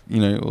 like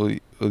all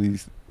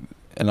these.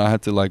 And I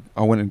had to like,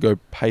 I went and go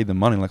pay the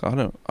money, like I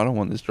don't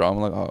want this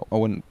drama. Like I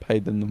went and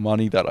paid them the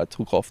money that I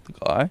took off the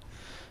guy,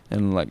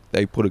 and like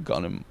they put a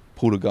gun in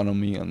pulled a gun on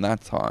me on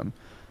that time,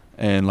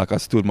 and like I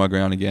stood my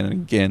ground again and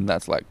again.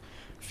 That's like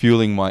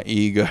fueling my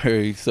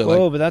ego. So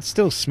Well, like, but that's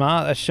still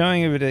smart. That's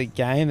showing a bit of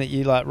game that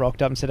you like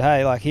rocked up and said,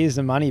 "Hey, like here's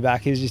the money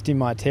back. He's just in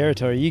my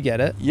territory. You get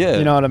it." yeah,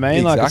 You know what I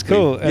mean? exactly. Like it's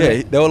cool.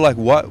 Yeah, they were like,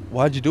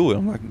 Why'd you do it?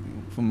 I'm like,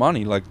 for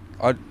money. Like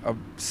I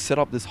set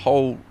up this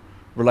whole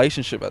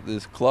relationship at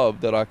this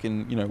club that I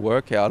can, you know,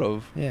 work out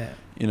of. Yeah.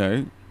 You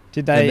know.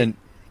 Did they And then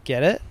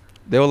get it?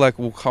 they were like,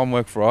 well, come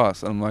work for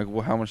us. And I'm like,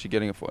 well, how much are you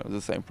getting it for? And it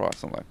was the same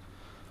price. I'm like,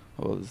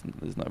 well,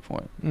 there's no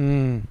point.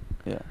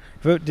 Yeah.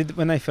 But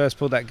when they first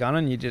pulled that gun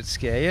on you, did it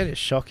scare you? Did it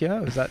shock you?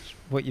 Was that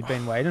what you'd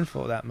been waiting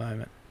for, that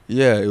moment?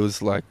 Yeah, it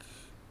was like,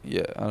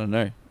 yeah, I don't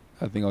know.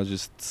 I think I was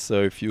just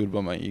so fueled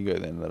by my ego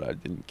then that I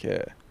didn't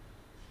care.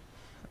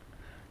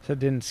 So it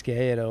didn't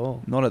scare you at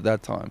all? Not at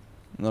that time.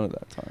 Not at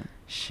that time.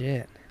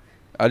 Shit.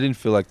 I didn't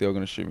feel like they were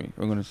going to shoot me.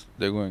 They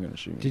weren't going to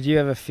shoot me. Did you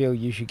ever feel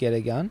you should get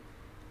a gun?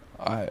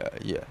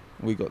 Yeah.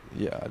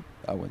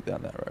 I went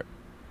down that road.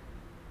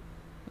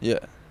 Yeah.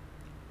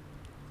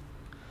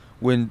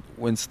 When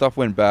stuff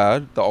went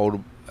bad,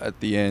 at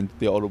the end,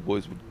 the older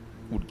boys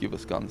would give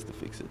us guns to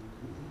fix it.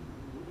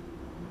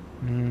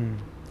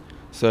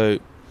 So,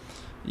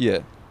 yeah.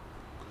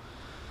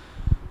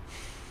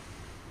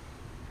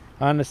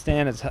 I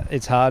understand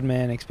it's hard,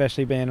 man,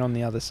 especially being on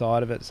the other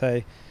side of it.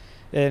 So,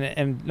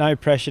 and no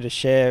pressure to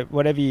share.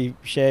 Whatever you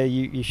share,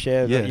 you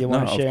share that you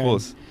want to share. Of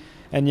course.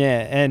 And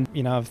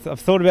you know, I've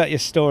thought about your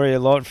story a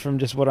lot from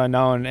just what I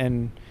know,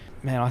 and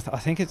man, I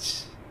think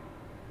it's.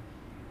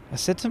 I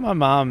said to my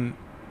mum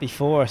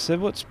before, I said,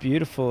 what's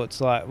beautiful,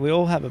 it's like we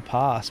all have a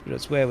past, but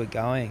it's where we're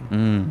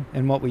going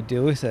and what we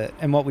do with it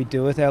and what we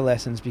do with our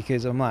lessons,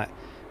 because I'm like,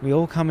 we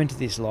all come into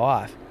this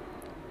life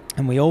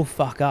and we all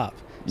fuck up.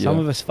 Some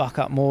of us fuck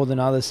up more than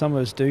others, some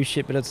of us do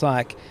shit, but it's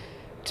like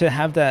to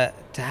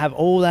have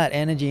all that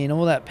energy and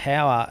all that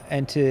power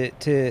and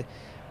to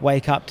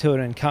wake up to it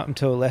and come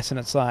to a lesson,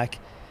 it's like,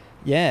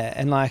 yeah,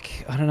 and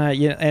like, I don't know,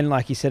 yeah, and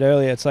like you said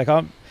earlier, it's like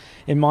I'm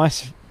in my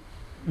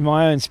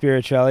own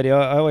spirituality,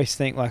 I always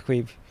think like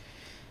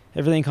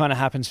everything kind of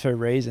happens for a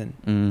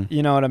reason.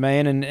 You know what I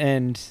mean?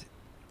 And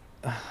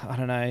I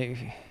don't know.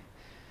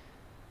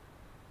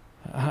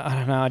 I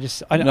don't know.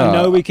 I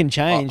know we can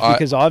change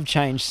because I've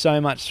changed so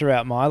much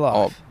throughout my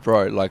life. Oh,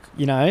 bro, like,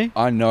 you know,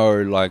 I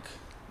know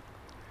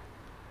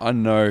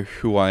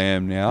who I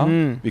am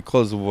now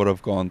because of what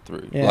I've gone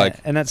through. Yeah, like,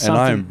 and that's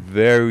I am something.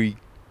 very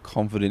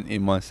confident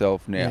in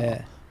myself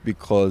now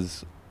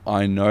because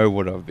I know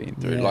what I've been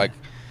through. Yeah.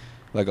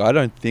 Like I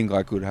don't think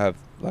I could have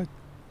like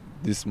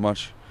this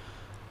much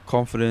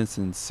confidence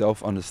and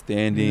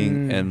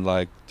self-understanding and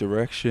like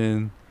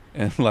direction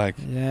and like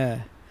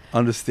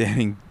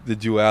understanding the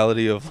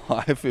duality of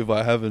life if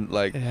I haven't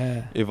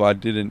if I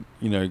didn't,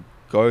 you know,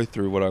 go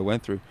through what I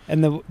went through.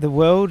 And the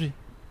world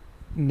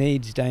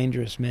needs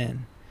dangerous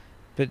men,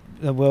 but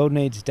the world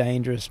needs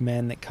dangerous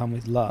men that come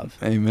with love.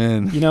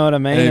 Amen. You know what I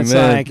mean? Amen. It's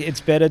like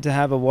it's better to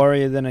have a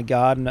warrior than a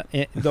gardener,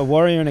 the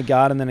warrior in a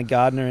garden than a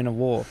gardener in a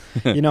war.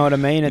 You know what I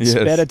mean? It's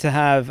better to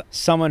have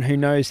someone who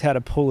knows how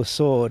to pull a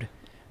sword.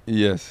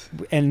 Yes.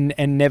 And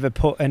never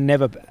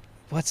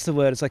what's the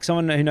word? It's like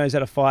someone who knows how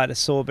to fight a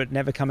sword but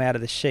never come out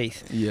of the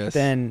sheath. Yes.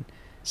 Than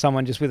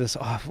someone just with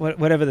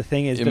whatever the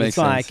thing is. It but makes it's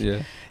like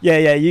sense,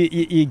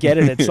 you get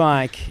it. It's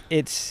like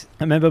I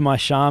remember my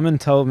shaman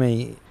told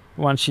me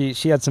once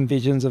she had some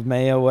visions of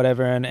me or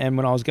whatever, and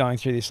when I was going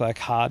through this like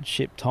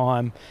hardship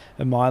time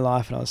in my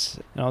life, and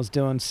I was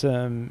doing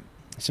some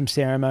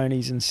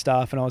ceremonies and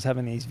stuff, and I was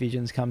having these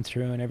visions come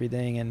through and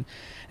everything, and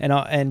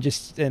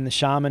the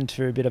shaman,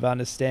 for a bit of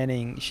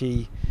understanding,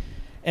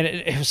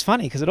 it was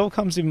funny because it all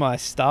comes in my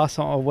star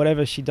sign or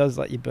whatever she does,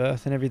 like your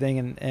birth and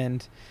everything,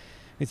 and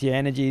with your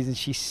energies, and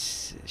she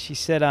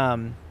said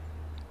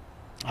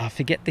I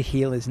forget the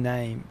healer's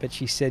name, but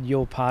she said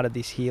you're part of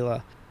this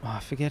healer. I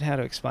forget how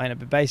to explain it,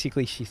 but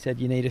basically she said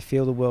you need to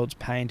feel the world's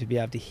pain to be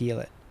able to heal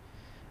it,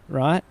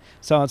 right?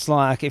 So it's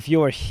like if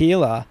you're a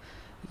healer,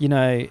 you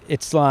know,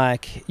 it's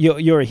like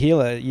you're a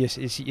healer.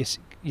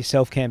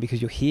 Yourself can, because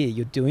you're here,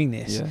 you're doing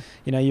this. Yeah.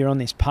 You know, you're on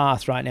this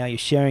path right now. You're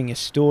sharing your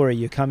story.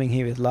 You're coming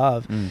here with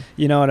love.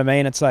 You know what I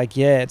mean? It's like,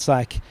 it's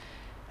like,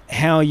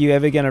 how are you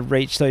ever going to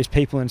reach those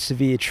people in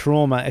severe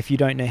trauma if you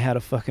don't know how to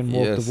fucking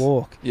walk the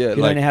walk? Yeah, if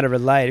you don't know how to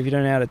relate, if you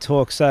don't know how to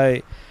talk.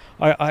 So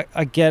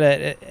I get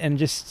it, and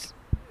just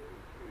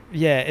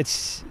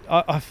it's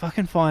I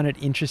fucking find it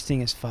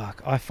interesting as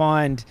fuck. I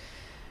find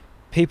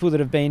people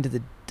that have been to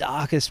the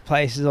darkest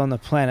places on the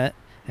planet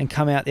and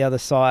come out the other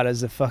side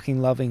as a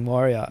fucking loving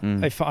warrior.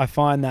 I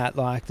find that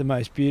like the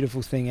most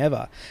beautiful thing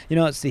ever. You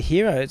know, it's the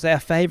hero. It's our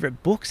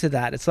favorite books of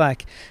that. It's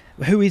like,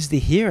 who is the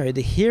hero?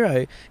 The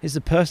hero is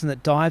the person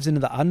that dives into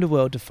the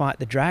underworld to fight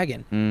the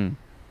dragon.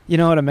 You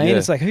know what I mean? Yeah.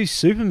 It's like, who's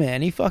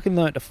Superman? He fucking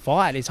learnt to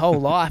fight his whole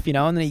life, you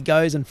know, and then he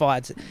goes and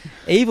fights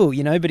evil,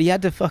 you know, but he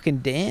had to fucking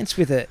dance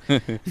with it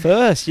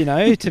first, you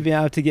know, to be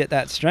able to get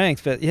that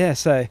strength. But yeah,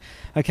 so,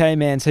 okay,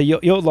 man, so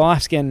your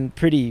life's getting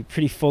pretty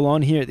full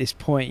on here at this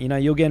point. You know,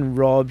 you're getting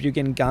robbed, you're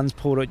getting guns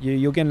pulled at you,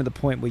 you're getting to the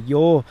point where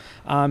you're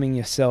arming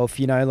yourself,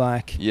 you know,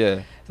 like,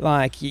 Yeah.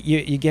 like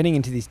you're getting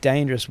into this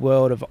dangerous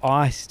world of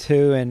ice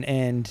too,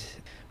 and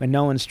when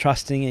no one's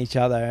trusting each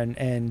other,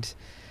 and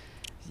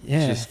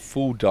yeah. It's just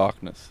full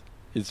darkness.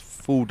 It's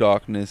full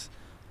darkness.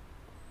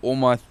 All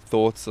my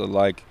thoughts are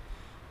like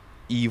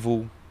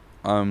evil.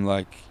 I'm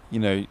like, you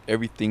know,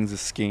 everything's a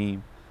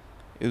scheme.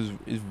 It's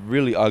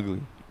really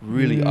ugly.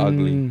 Really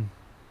ugly.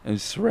 And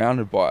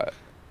surrounded by it.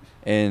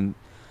 And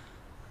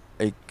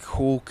a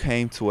call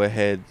came to a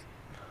head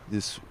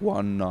this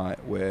one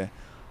night where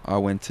I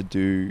went to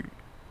do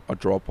a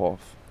drop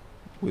off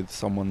with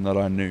someone that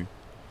I knew.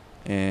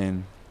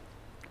 And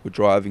we're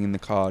driving in the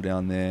car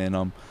down there,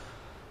 and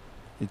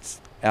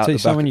it's out So the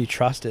someone back. you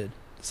trusted.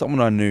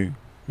 Someone I knew.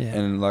 Yeah.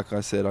 And like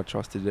I said, I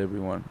trusted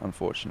everyone,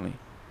 unfortunately.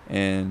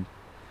 And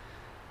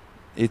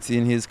it's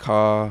in his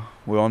car.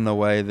 We're on the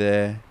way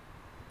there,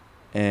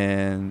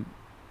 and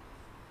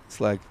it's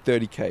like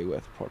 30K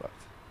worth of product.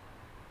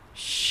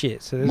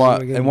 Shit. So this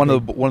And one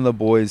of the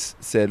boys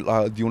said,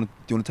 "Do you want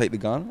to take the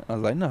gun?" I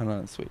was like, "No,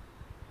 it's sweet."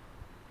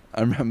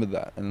 I remember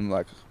that, and I'm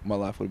like, my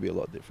life would be a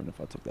lot different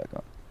if I took that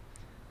gun.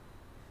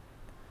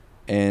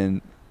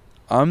 And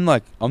I'm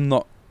not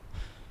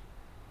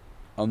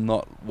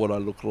what I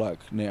look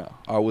like now.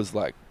 I was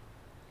a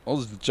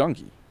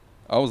junkie.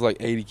 I was like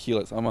 80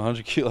 kilos. I'm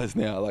 100 kilos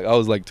now. Like, I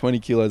was like 20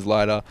 kilos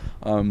lighter.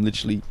 I'm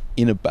literally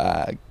in a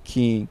bag,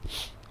 keying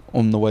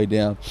on the way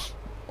down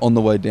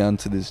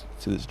to this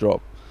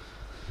drop.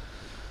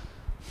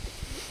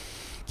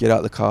 Get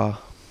out the car.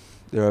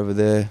 They're over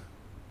there.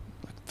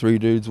 Like 3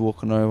 dudes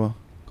walking over.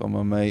 Got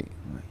my mate.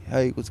 I'm like,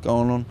 hey, what's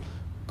going on?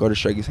 Go to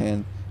shake his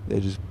hand. They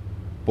just,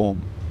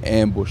 boom,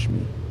 ambush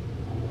me.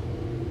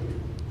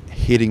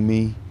 Hitting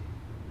me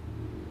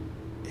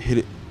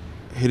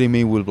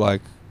with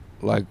like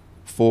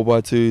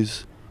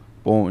 4x2s,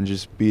 boom, and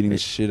just beating the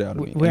shit out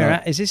of me. Where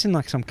at? Is this in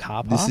like some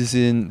car park? This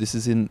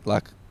is in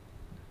like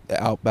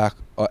the outback,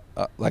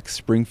 like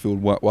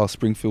Springfield, while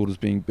Springfield is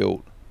being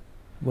built.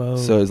 Whoa.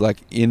 So it's like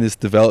in this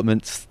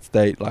development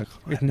state, like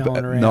With no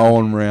one around. no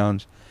one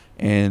around,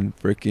 and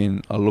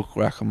freaking I look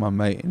back at my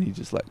mate, and he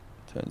just like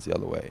turns the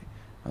other way.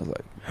 I was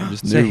like, I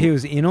just knew. So he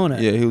was in on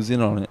it. Yeah, he was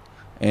in on it,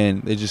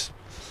 and they just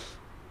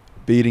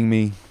beating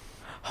me.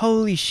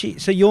 Holy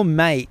shit! So your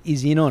mate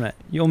is in on it.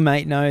 Your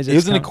mate knows. He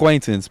was an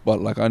acquaintance,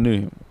 but like I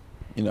knew him.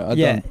 You know,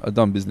 I'd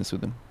done business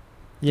with him.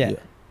 Yeah.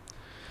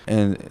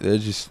 And they're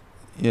just,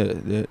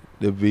 they're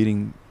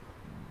beating.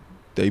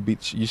 They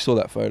beat. You saw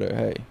that photo,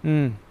 hey?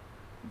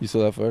 You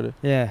saw that photo?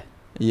 Yeah.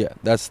 Yeah,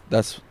 that's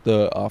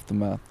the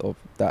aftermath of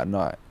that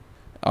night.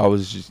 I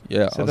was just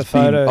So I the was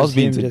photo I was is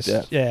beaten him to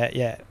just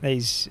death.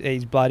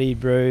 He's bloody,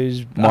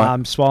 bruised,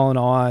 My- swollen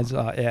eyes.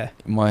 Yeah.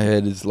 My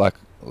head is like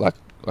a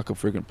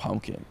freaking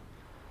pumpkin.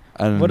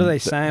 And What are they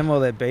saying while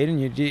they're beating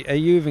you? Are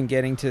you even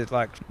getting to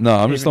like? No,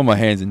 I'm just on my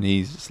hands and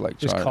knees, just like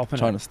Just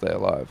trying to stay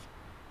alive.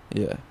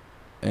 Yeah,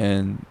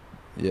 and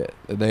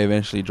they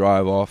eventually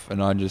drive off,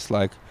 and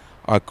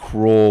I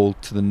crawl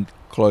to the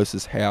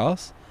closest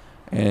house,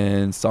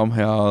 and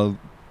somehow,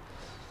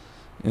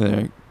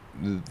 the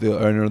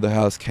owner of the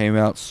house came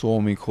out, saw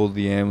me, called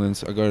the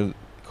ambulance. I go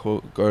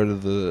to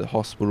the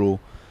hospital.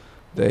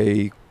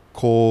 They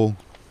call.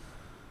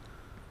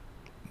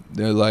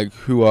 They're like,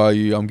 "Who are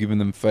you?" I'm giving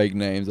them fake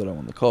names. I don't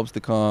want the cops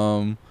to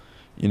come.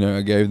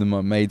 I gave them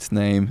my mate's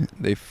name.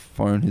 They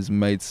phone his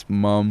mate's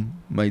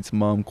mum. Mate's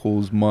mum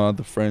calls my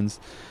other friends.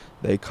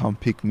 They come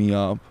pick me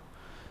up.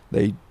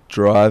 They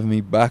drive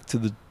me back to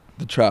the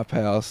trap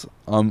house.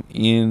 I'm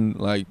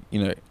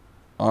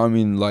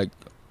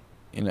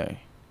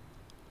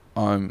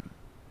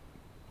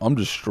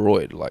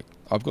destroyed. Like,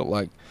 I've got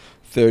like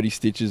 30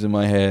 stitches in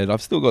my head.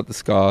 I've still got the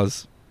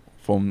scars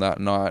from that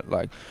night.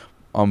 Like,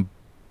 I'm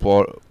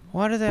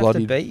Why do they have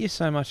to beat you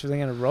so much if they're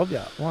going to rob you?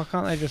 Why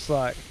can't they just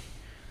like,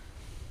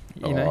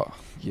 Yeah,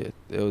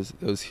 there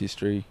was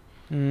history.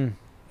 There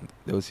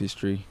was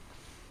history.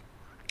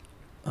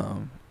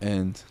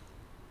 And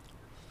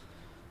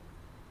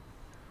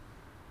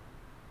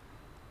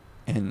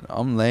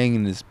I'm laying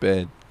in this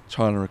bed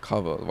trying to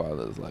recover while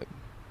there's like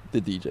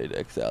the DJ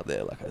decks out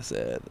there, like I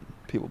said, and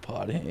people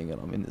partying,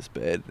 and I'm in this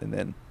bed, and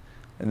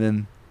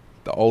then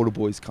the older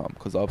boys come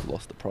because I've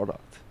lost the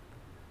product.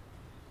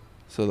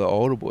 So the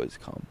older boys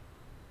come.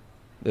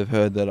 They've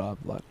heard that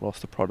I've like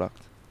lost the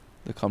product.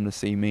 They come to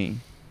see me.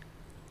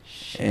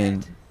 Shit.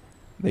 And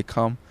they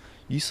come.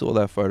 You saw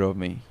that photo of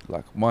me.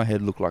 Like, my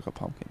head looked like a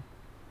pumpkin.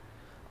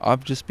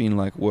 I've just been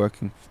like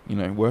working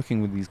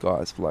with these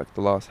guys for like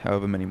the last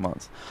however many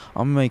months.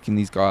 I'm making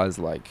these guys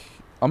rich.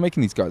 I'm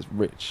making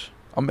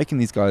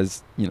these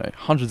guys,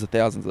 hundreds of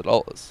thousands of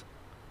dollars.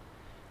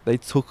 They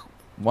took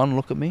one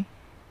look at me,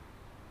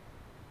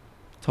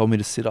 told me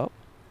to sit up,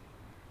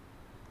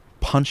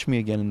 punched me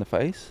again in the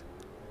face,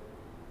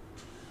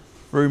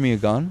 threw me a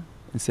gun,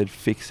 and said,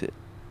 "Fix it."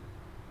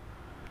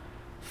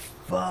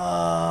 Fuck.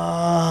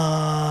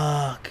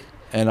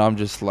 And I'm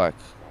just like,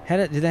 How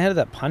did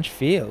that punch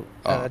feel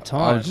at the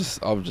time?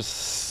 I'm just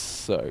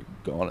so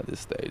gone at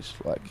this stage,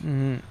 like,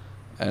 and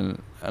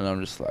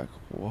I'm just like,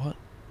 what?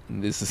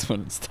 And this is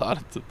when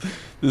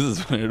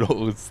it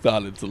all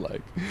started to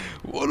like,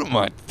 what am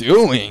I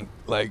doing?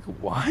 Like,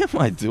 why am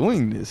I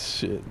doing this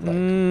shit?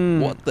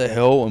 Like, what the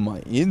hell am I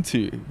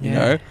into? You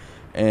know?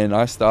 And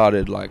I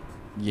started like,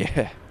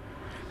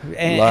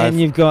 and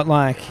you've got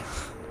like,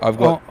 I've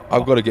got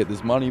to get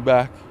this money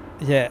back.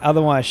 Yeah,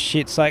 otherwise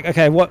shit's like,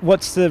 okay,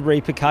 what's the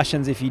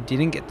repercussions if you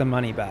didn't get the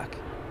money back?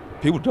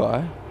 People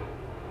die.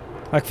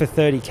 Like for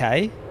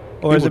 30K? Or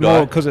People is it die.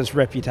 more because it's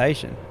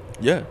reputation?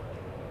 Yeah.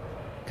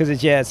 Because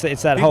it's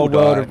that People whole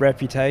world die. of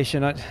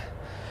reputation. I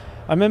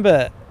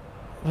remember,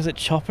 was it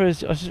Chopper? I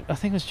think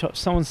it was Chopper.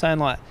 Someone saying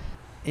like,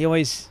 it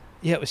was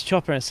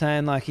Chopper and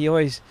saying like he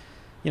always,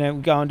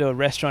 go into a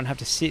restaurant and have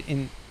to sit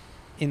in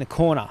the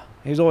corner.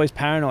 He was always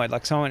paranoid,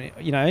 like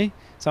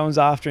someone's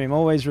after him,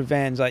 always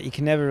revenge, like you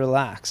can never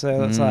relax.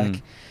 So it's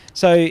like,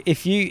 so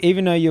if you,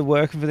 even though you're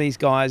working for these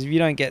guys, if you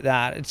don't get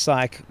that, it's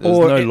like, There's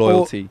no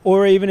loyalty.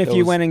 Or even if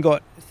you went and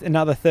got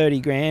another 30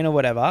 grand or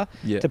whatever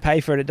to pay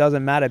for it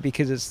doesn't matter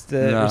because it's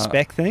the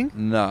respect thing.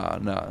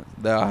 No,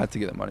 I had to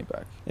get the money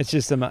back. It's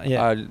just the money.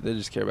 They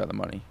just care about the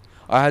money.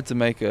 I had to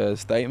make a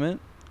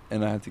statement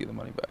and I had to get the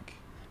money back.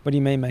 What do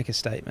you mean make a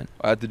statement?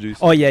 I had to do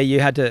something. Oh yeah,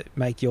 you had to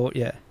make your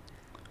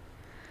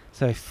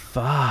So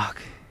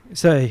fuck.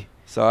 So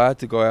I had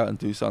to go out and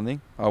do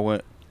something.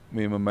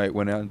 Me and my mate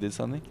went out and did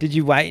something. Did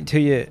you wait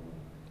until you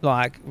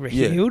like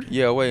healed?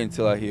 Yeah, I waited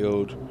until I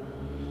healed.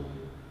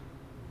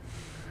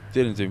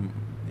 Didn't do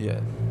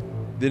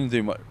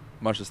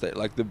much to stay.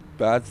 Like the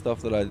bad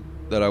stuff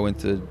that I went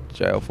to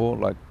jail for,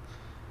 like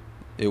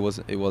it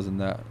wasn't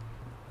that.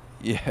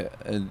 Yeah,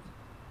 and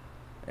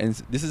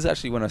this is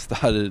actually when I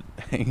started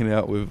hanging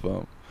out with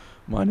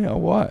my now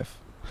wife,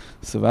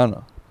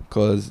 Savannah,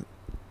 because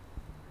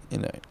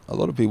a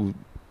lot of people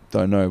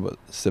don't know, but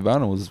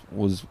Savannah was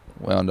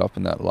wound up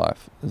in that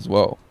life as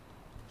well.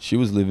 She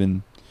was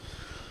living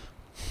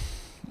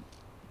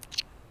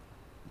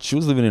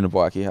in a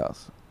bikie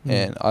house,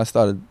 and I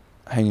started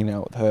hanging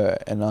out with her,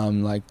 and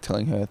I'm like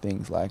telling her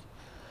things like,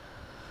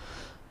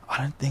 I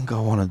don't think I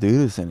want to do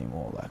this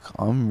anymore. Like,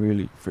 I'm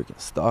really freaking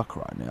stuck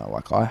right now.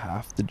 Like, I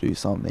have to do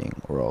something,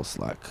 or else,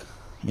 like,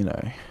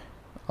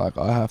 like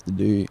I have to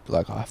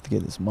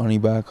get this money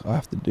back. I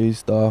have to do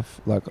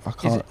stuff. Like, I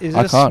can't. Is it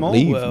I a can't small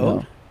leave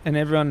world? now. And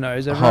everyone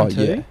knows everyone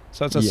too. Yeah.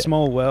 So it's a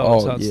small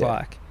world. So it's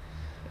like,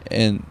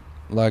 and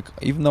like,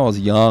 even though I was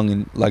young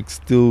and like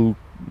still,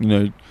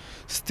 I'm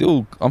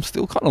still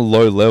kind of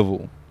low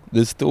level.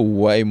 There's still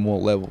way more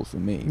levels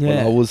than me.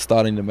 Yeah. But I was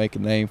starting to make a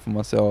name for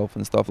myself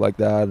and stuff like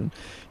that, and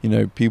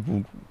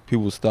people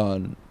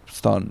starting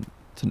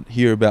to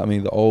hear about me.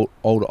 The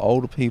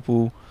older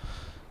people,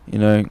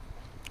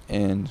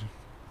 and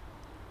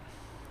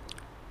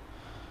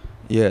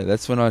yeah,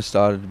 that's when I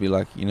started to be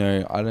like,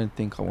 I don't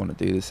think I want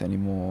to do this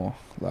anymore.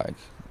 Like,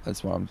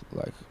 that's why I'm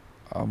like,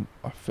 I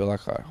feel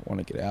like I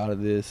want to get out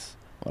of this,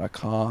 but I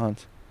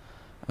can't.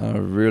 I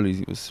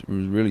really was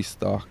really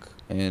stuck,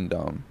 and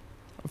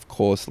of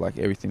course, like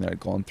everything that I'd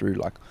gone through,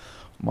 like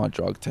my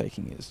drug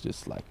taking is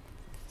just like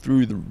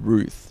through the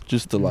roof,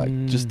 just to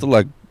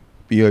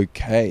be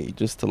okay,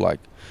 just to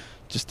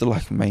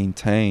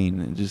maintain,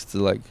 and just to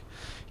like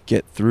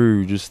get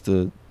through, just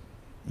to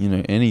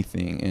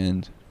anything.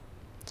 And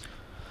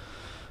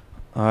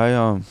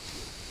I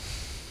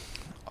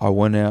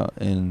went out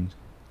and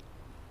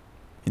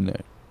I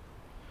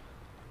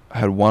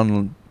had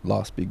one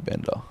last big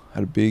bender. I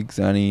had a big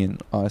Xanny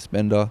and ice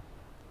bender.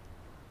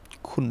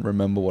 Couldn't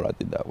remember what I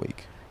did that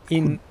week.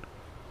 In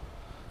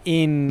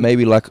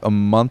maybe like a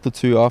month or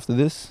two after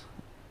this.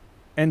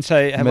 And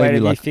so have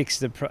you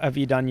fixed have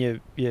you done your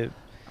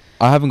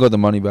I haven't got the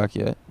money back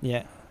yet.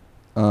 Yeah.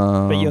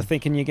 But you're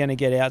thinking you're going to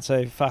get out,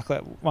 so fuck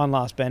that, one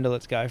last bender,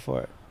 let's go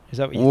for it. Is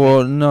that what you think?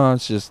 Well, no,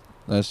 that's just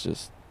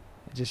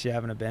you're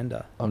having a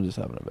bender. I'm just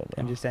having a bender.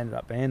 And just ended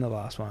up being the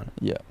last one.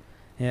 Yeah.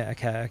 Yeah,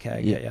 okay, I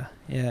get ya.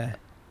 Yeah.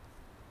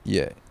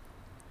 Yeah.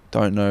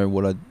 Don't know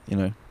what I'd,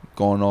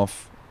 gone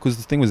off. Because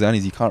the thing with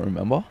Xannies, you can't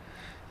remember.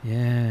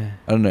 Yeah.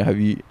 I don't know, have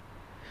you...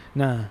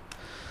 No.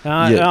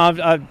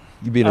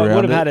 You've been around I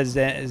would have had it? a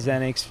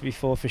Xanax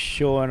before for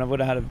sure, and I would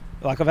have had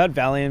I've had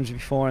Valiums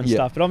before and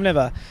stuff, but I've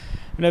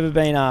never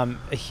been a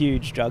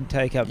huge drug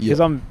taker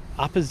because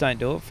uppers don't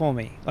do it for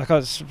me. Like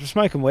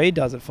smoking weed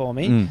does it for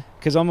me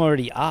because I'm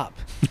already up.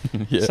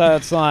 So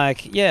it's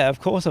like, yeah, of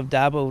course I've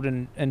dabbled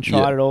and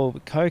tried it all,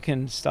 but coke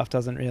and stuff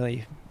doesn't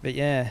really. But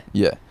yeah.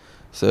 Yeah.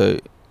 So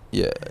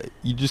yeah,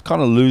 you just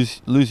kind of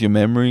lose your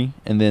memory,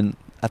 and then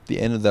at the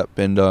end of that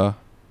bender,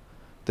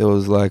 there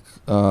was like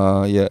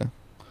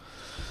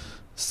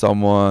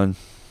someone,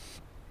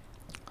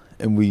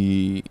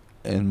 and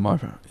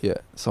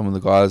some of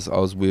the guys I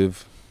was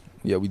with,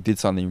 we did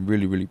something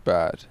really, really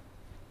bad.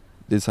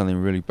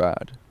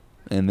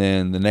 And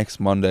then the next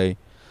Monday,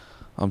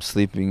 I'm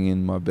sleeping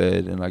in my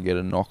bed and I get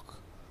a knock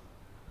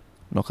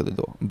at the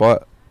door.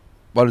 But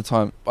by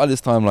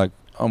this time, like,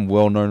 I'm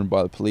well known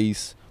by the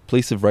police.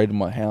 Police have raided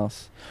my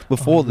house.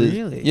 Before this,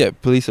 really? yeah,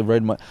 police have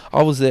raided my.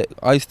 I was there.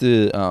 I used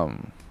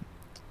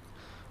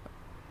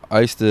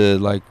to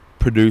like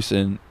produce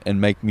and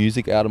make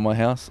music out of my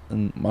house,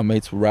 and my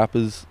mates were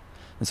rappers,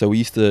 and so we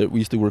used to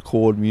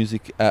record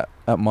music at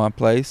my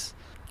place.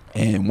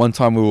 And one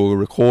time we were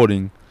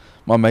recording,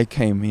 my mate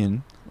came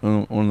in,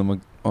 one of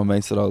my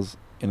mates that I was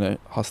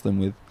hustling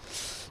with,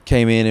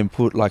 came in and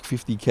put like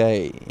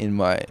 50k in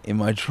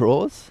my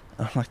drawers.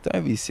 I'm like,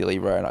 don't be silly,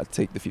 bro. And I'd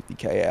take the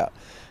 50k out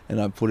and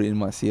I'd put it in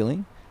my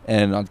ceiling,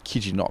 and I'd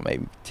kid you not,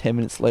 maybe 10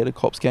 minutes later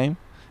cops came,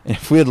 and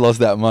if we had lost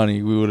that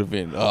money, we would have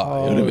been it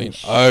would have been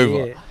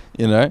over,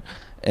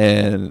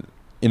 and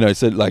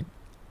so like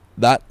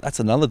that's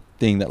another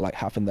thing that like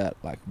happened that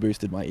like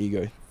boosted my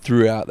ego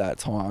throughout that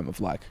time of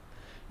like,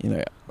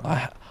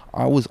 I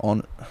was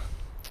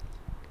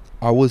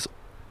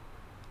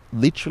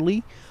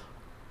literally,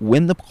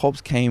 when the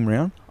cops came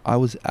around, I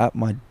was at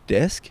my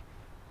desk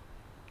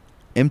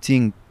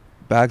emptying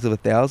bags of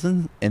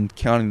 1,000 and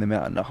counting them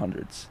out in the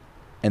hundreds,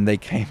 and they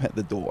came at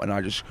the door, and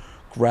I just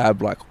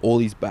grabbed like all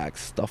these bags,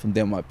 stuffed them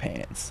down my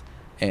pants,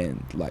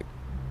 and like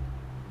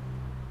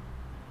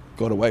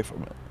got away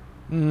from it.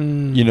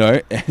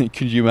 And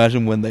could you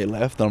imagine when they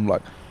left? I'm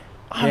like,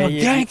 I'm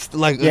a gangster.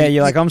 Like,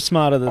 you're like, I'm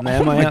smarter than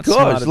them. Oh my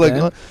gosh,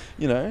 like,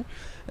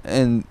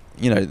 and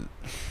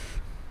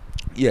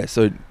yeah.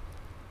 So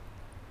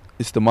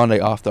it's the Monday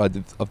after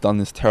I've done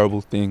this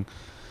terrible thing.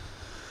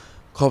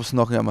 Cops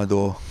knocking at my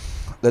door.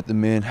 Let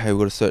them in. Hey, we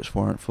got a search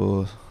warrant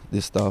for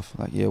this stuff.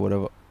 Like, yeah,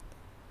 whatever.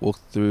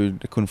 Walked through.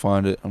 They couldn't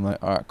find it. I'm like,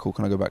 all right, cool.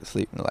 Can I go back to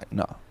sleep? And they're like,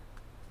 nah,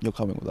 you're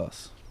coming with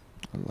us.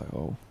 I was like,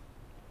 oh,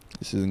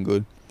 this isn't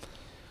good.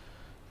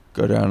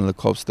 Go down to the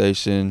cop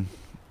station.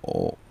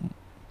 Or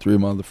 3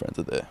 of my other friends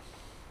are there.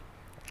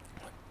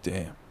 Like,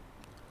 damn.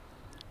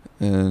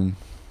 And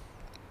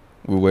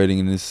we're waiting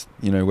in this,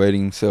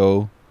 waiting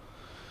cell.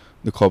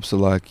 The cops are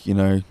like,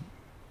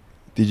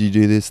 did you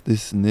do this,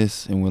 and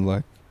this? And I'm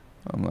like,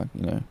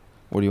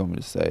 what do you want me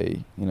to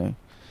say? We're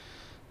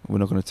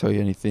not going to tell you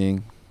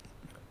anything.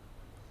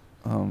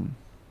 And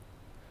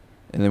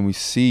then we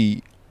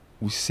see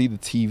the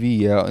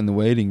TV out in the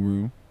waiting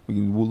room.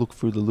 We'll look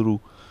through the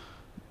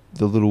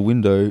little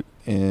window,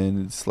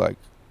 and it's like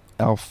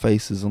our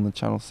faces on the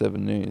Channel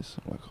 7 News.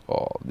 I'm like,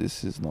 oh,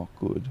 this is not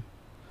good.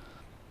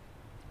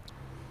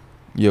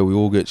 Yeah, we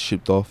all get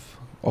shipped off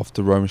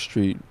to Roma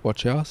Street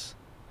Watch House,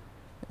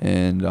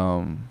 and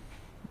on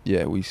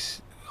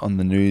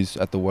the news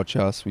at the Watch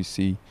House we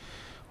see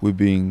we're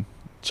being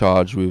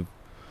charged with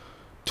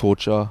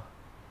torture,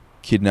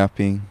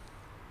 kidnapping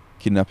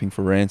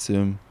for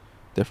ransom,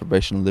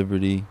 deprivation of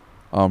liberty,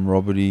 armed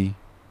robbery,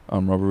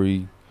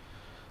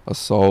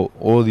 assault,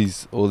 all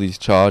these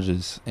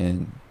charges,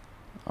 and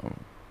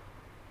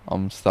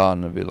I'm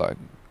starting to be like,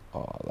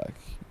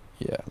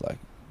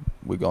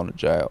 we're going to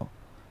jail.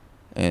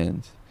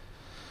 And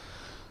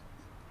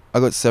I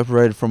got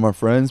separated from my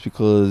friends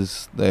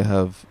because they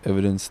have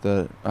evidence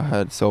that I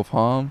had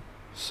self-harm.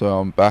 So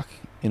I'm back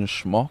in a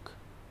schmock.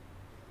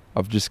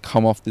 I've just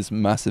come off this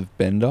massive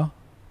bender.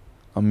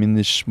 I'm in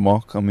this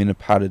schmock. I'm in a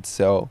padded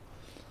cell.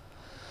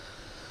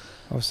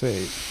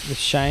 Obviously, the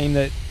shame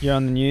that you're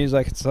on the news,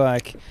 like, it's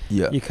like,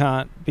 you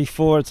can't,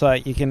 before it's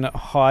like you can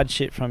hide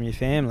shit from your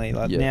family.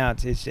 Like, now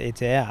it's out.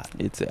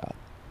 It's out.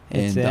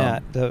 It's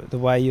out. The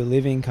way you're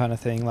living kind of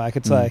thing. Like,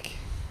 it's like,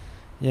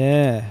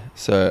 yeah.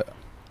 So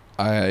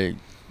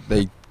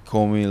they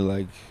call me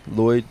like,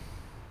 Lloyd,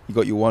 you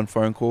got your one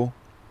phone call?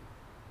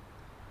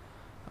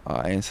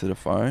 I answer the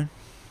phone,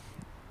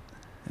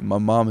 and my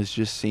mum has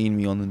just seen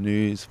me on the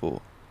news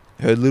for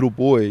her little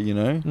boy,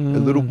 her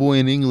little boy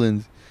in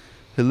England,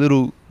 her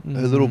little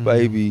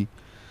baby,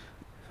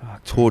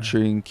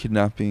 torturing,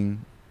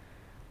 kidnapping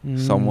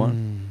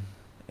someone.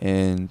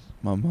 And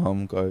my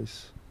mum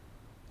goes,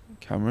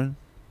 Cameron,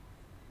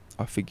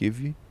 I forgive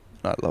you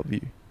and I love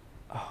you.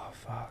 Oh,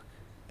 fuck.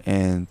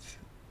 And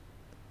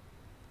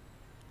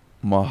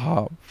my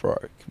heart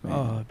broke, man.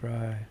 Oh,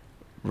 bro.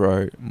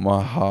 Bro,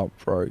 my heart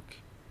broke.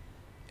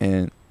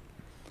 And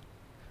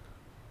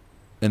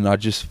I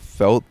just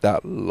felt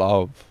that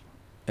love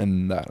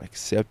and that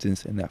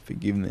acceptance and that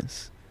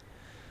forgiveness.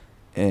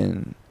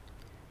 And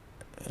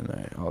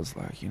I was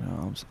like,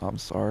 I'm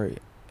sorry.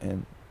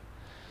 And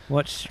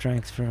what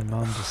strength for a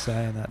mum to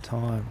say in that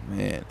time,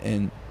 man.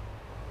 And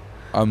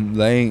I'm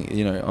laying,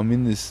 I'm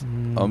in this,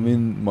 I'm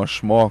in my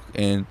schmock,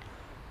 and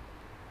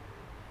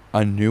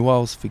I knew I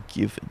was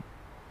forgiven.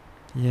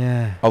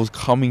 Yeah. I was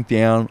coming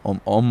down,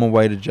 I'm on my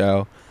way to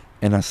jail,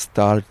 and I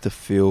started to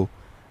feel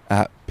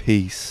at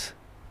peace.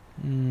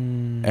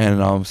 And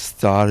I'm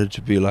started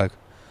to be like,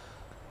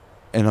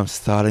 and I'm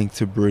starting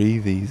to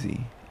breathe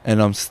easy,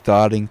 and I'm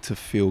starting to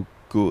feel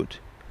good.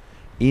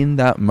 In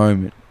that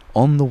moment,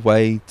 on the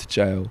way to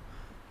jail,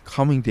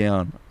 coming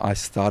down, I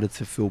started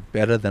to feel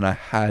better than I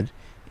had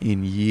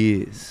in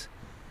years,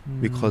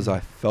 because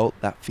I felt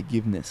that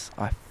forgiveness.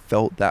 I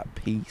felt that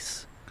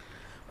peace.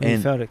 And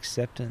you felt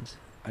acceptance.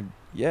 And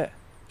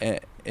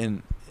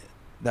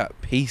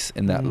peace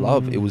and that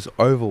love. It was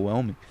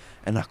overwhelming,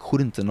 and I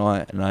couldn't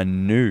deny it, and I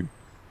knew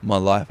my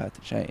life had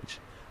to change.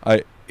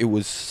 It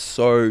was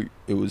so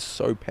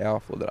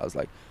powerful that I was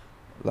like,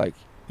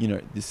 you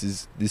know, this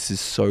is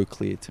so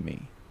clear to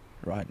me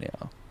right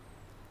now.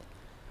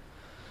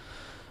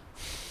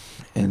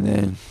 And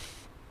then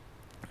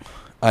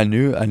I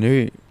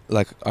knew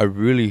like I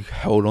really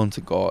held on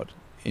to God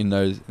in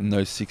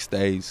those 6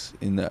 days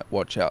in that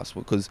watch house,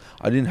 because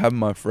I didn't have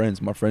my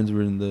friends. My friends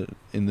were in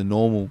the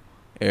normal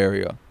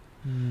area.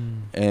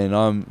 And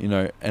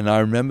and I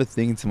remember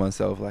thinking to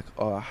myself, like,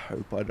 oh, I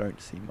hope I don't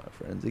see my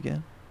friends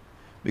again,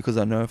 because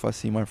I know if I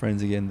see my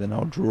friends again, then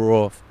I'll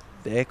draw off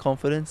their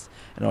confidence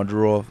and I'll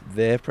draw off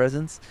their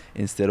presence,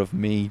 instead of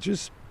me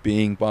just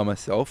being by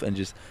myself and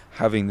just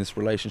having this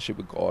relationship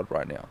with God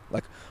right now.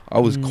 Like, I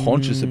was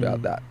conscious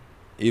about that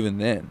even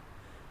then.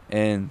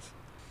 And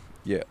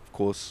yeah, of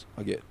course,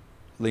 I get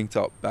linked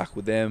up back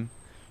with them,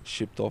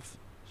 shipped off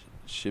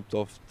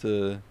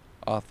to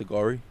Arthur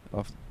Gorrie,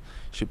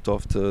 shipped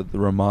off to the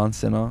Remand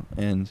Centre,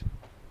 and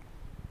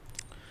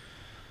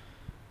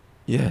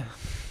yeah.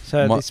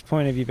 So at this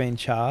point, have you been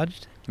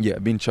charged? Yeah,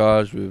 been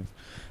charged with,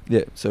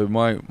 so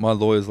my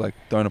lawyer's like,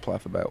 don't apply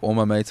for bail. All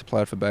my mates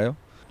applied for bail.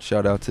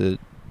 Shout out to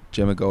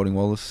Gemma Golding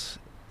Wallace.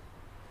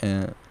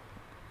 And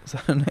is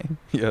that her name?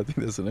 Yeah, I think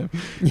that's her name.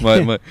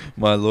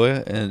 My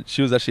lawyer, and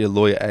she was actually a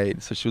lawyer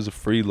aide, so she was a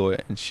free lawyer,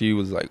 and she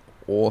was like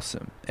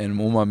awesome. And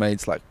all my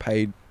mates like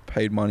paid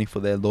money for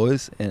their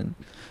lawyers, and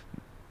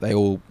they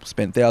all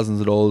spent thousands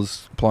of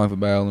dollars applying for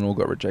bail and all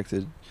got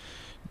rejected.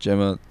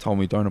 Gemma told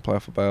me, don't apply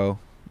for bail,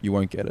 you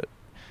won't get it,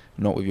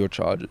 not with your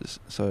charges.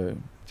 So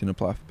didn't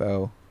apply for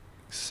bail,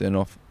 sent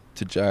off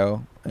to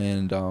jail,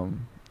 and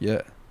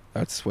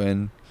that's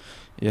when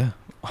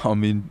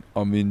I'm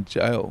in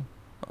jail.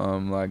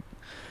 Like,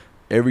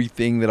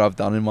 everything that I've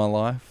done in my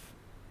life,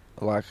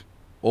 like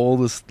all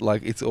this,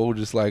 like it's all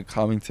just like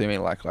coming to me,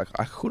 like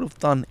I could have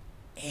done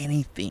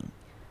anything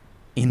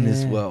in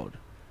this world.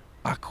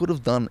 I could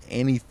have done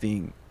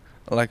anything.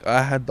 Like,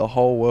 I had the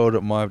whole world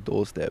at my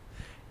doorstep,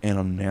 and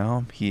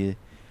I'm here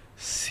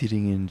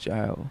sitting in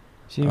jail.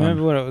 Do you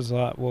remember what it was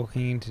like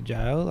walking into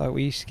jail? Like, were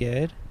you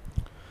scared?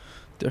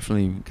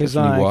 Definitely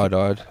like,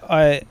 wide-eyed.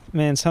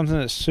 Something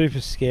that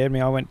super scared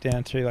me. I went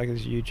down through like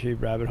this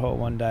YouTube rabbit hole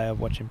one day of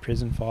watching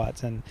prison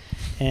fights and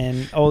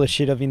all the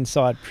shit of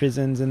inside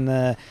prisons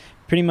and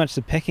pretty much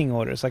the pecking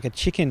order. It's like a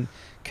chicken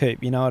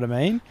coop, you know what I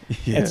mean?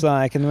 Yeah. It's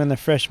like, and when the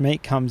fresh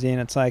meat comes in,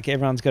 it's like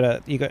everyone's got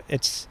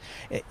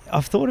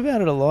I've thought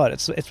about it a lot.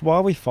 It's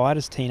why we fight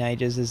as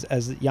teenagers,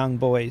 as young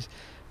boys.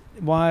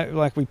 Why,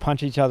 like, we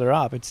punch each other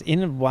up. It's,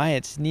 in a way,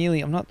 it's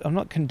nearly, I'm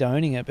not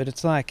condoning it, but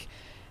it's like,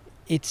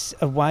 it's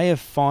a way of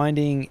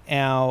finding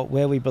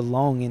where we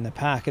belong in the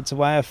pack. It's a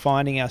way of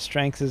finding our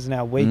strengths and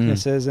our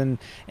weaknesses and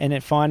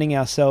finding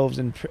ourselves.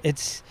 And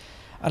it's,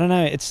 I don't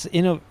know, it's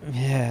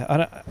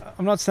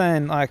I'm not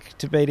saying like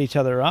to beat each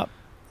other up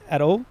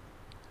at all.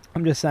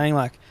 I'm just saying,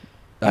 like,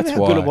 that's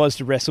how good it was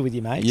to wrestle with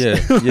your mates. Yeah,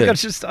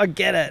 like, I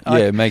get it. Yeah,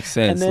 it makes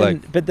sense.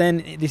 But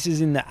then this is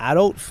in the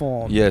adult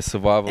form. Yeah,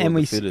 survival and of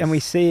we the fittest. and we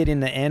see it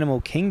in the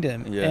animal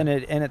kingdom. Yeah. And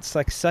it's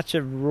like such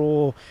a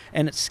raw,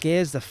 and it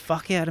scares the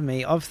fuck out of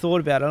me. I've thought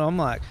about it, and I'm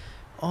like,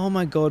 oh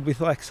my God, with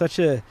like such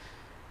a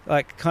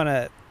like kind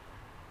of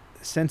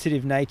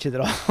sensitive nature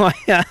that I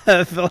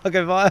have. Like,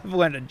 if I ever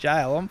went to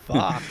jail, I'm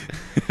fucked.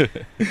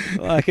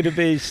 Like, it'd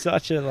be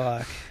such a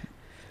like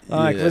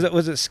yeah.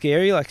 was it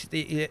scary?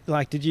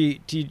 Like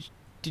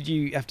did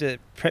you have to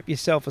prep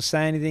yourself or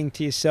say anything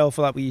to yourself?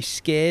 Or like, were you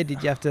scared?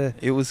 Did you have to?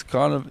 It was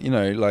kind of,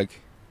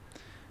 like,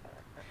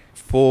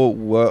 for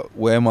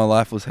where my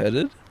life was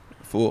headed,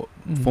 for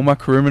my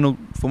criminal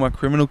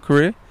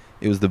career,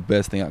 it was the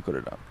best thing I could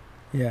have done.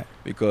 Yeah.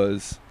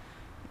 Because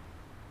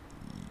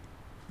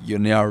you're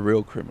now a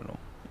real criminal.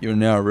 You're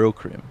now a real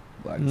crim.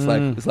 Like,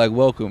 it's like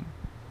welcome.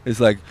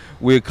 It's like,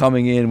 we're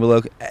coming in, we're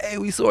like, hey,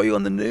 we saw you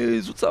on the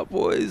news. What's up,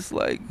 boys?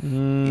 Like,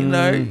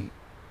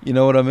 you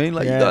know what I mean?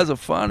 Like, you guys are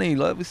funny.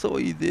 Like, we saw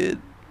what you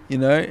did,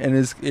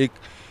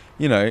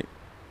 and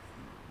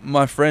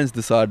my friends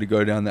decided to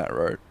go down that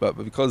road. But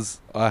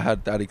because I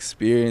had that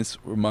experience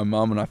with my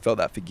mum and I felt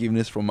that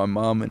forgiveness from my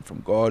mum and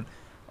from God,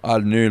 I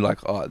knew, like,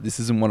 oh, this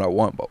isn't what I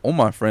want. But all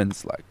my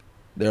friends, like,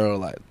 they're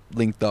like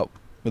linked up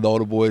with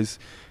older boys,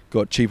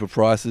 got cheaper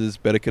prices,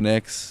 better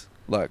connects.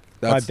 Like,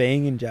 that's By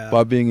being in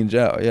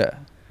jail, yeah.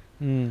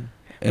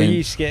 Were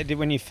you scared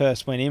when you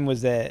first went in?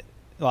 Was there,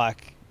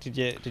 like, did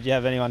you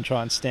have anyone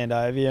try and stand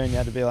over you and you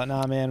had to be like,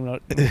 nah, man, I'm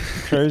not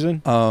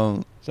cruising?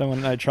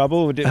 Someone no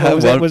trouble? Was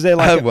there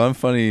like I had one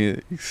funny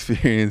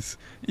experience.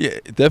 Yeah,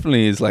 it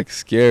definitely is like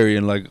scary,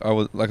 and like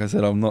I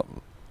said, I'm not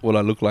what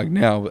I look like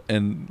now,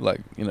 and like,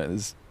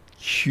 there's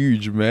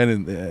huge men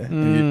in there,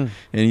 and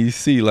you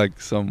see like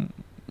some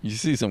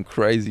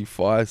crazy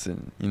fights,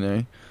 and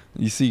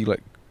you see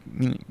like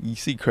you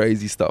see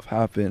crazy stuff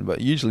happen.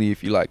 But usually,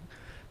 if you like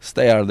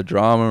stay out of the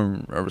drama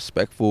and are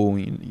respectful,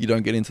 and you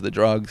don't get into the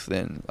drugs,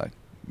 then like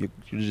you'll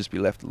just be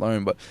left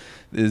alone. But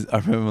I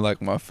remember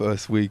like my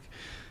first week,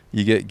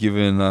 you get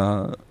given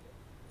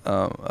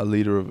a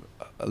liter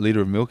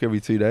of milk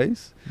every 2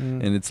 days,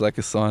 and it's like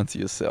a sign to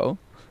your cell.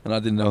 And I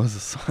didn't know it was a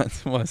sign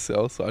to my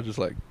cell, so I just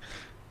like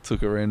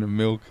took a random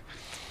milk.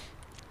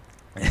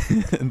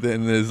 And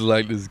then there's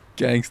like this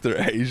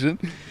gangster Asian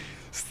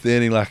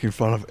standing like in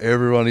front of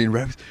everyone in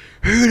raps.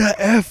 Who the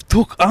F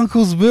took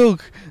Uncle's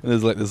milk? And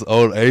there's like this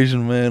old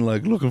Asian man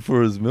like looking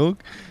for his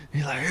milk.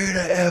 He's like, who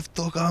the F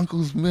took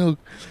Uncle's milk?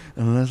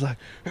 And I was like,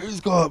 who's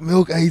got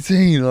milk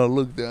 18? And I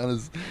look down,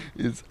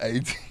 it's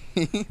 18.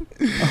 And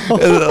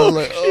I was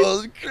like,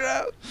 oh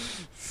crap.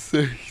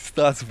 So he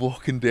starts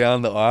walking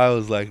down the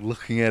aisles like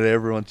looking at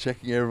everyone,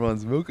 checking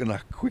everyone's milk, and I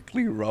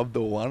quickly rub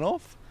the 1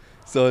 off.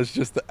 So it's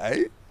just the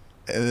 8.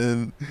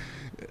 And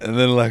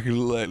then like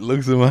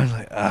looks at mine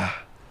like,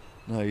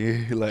 no,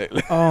 you like.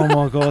 Oh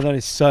my god, that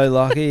is so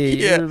lucky.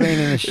 Yeah, You've been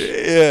in a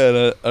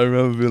and I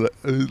remember being like,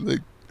 I was like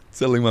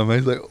telling my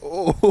mates like,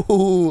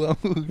 oh.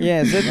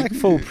 yeah, is it like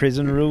full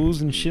prison rules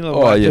and shit? Or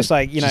Oh like, yeah, just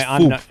like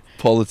full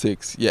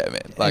politics. Yeah,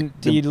 man. Like,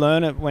 and do you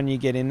learn it when you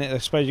get in there? I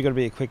suppose you got to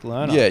be a quick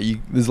learner. Yeah,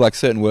 there's like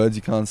certain words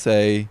you can't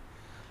say.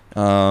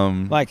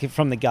 Like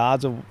from the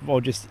guards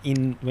or just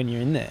in when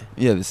you're in there.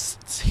 Yeah, there's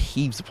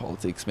heaps of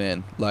politics,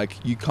 man.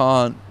 Like you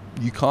can't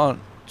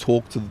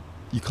talk to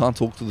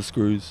the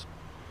screws.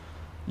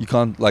 You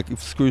can't, like,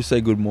 if screws say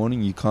good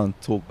morning, you can't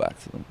talk back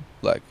to them.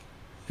 Like,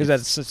 because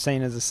that's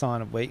seen as a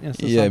sign of weakness.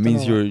 Or yeah, something,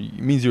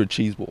 it means you're a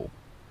cheese ball,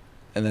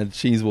 and then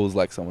cheese ball is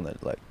like someone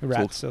that like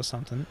rats talks, or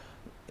something.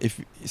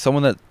 If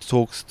someone that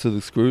talks to the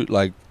screw,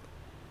 like,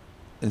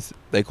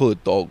 they call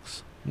it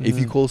dogs. If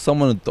you call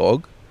someone a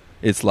dog,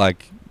 it's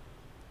like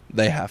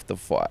they have to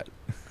fight.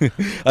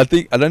 I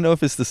don't know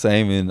if it's the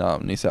same in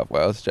New South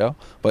Wales jail,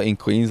 but in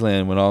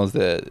Queensland when I was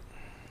there,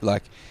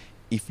 like,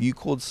 if you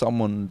called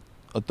someone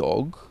a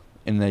dog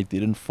and they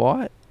didn't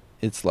fight,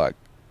 it's like,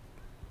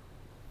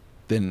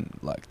 then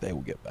like they will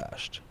get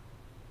bashed.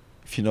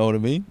 If you know what I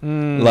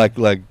mean? Like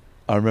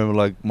I remember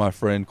like my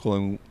friend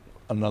calling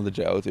another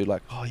jail dude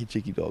like, oh, you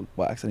cheeky dog,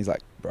 by accident. He's like,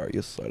 bro,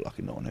 you're so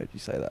lucky no one heard you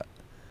say that,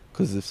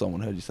 because if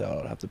someone heard you say it,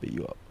 I'd have to beat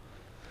you up.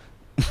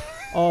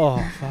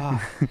 Oh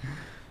fuck.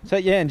 So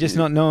yeah, and just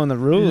not knowing the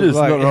rules. Just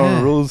like, not knowing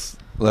the rules.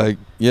 Like,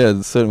 yeah,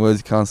 there's certain words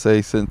you can't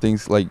say, certain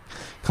things like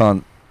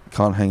can't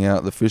hang out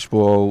at the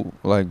fishbowl,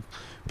 like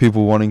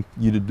people wanting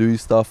you to do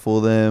stuff for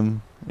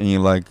them, and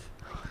you're like,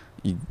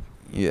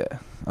 yeah,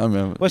 I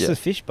remember. What's the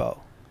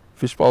fishbowl?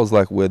 Fishbowl is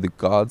like where the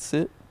guards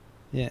sit.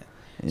 Yeah.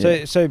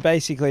 Yeah. So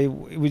basically,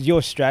 with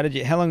your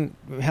strategy, how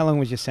long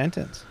was your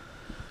sentence?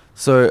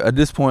 So at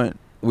this point,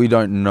 we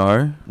don't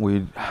know.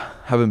 We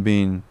haven't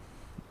been,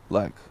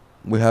 like,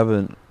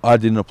 I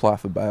didn't apply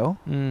for bail.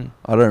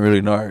 I don't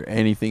really know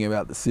anything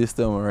about the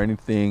system or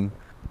anything.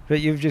 But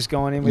you've just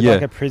gone in with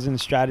like a prison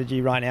strategy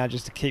right now,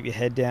 just to keep your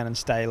head down and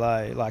stay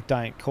low. Like,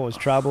 don't cause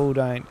trouble,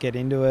 don't get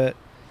into it.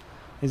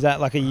 Is that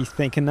like, are you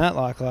thinking that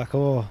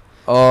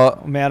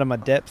I'm out of my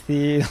depth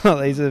here?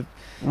 These are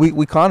because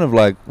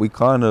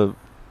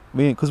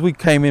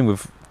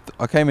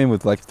I came in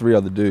with like 3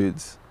 other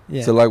dudes.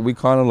 Yeah. So like we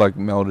kind of like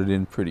melded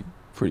in pretty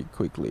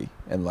quickly,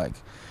 and like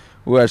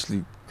we were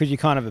actually, because you're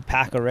kind of a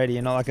pack already,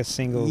 you're not like a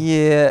single.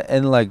 Yeah,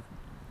 and like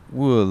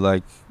we were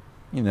like,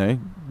 you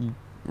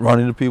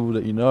run into people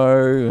that you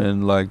know,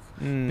 and like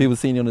people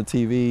seeing you on the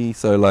TV.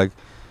 So like,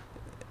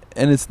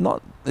 and it's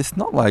not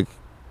like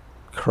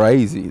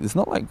crazy. There's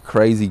not like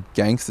crazy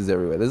gangsters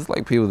everywhere. There's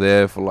like people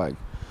there for like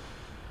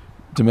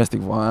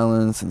domestic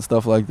violence and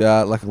stuff like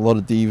that. Like a lot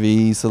of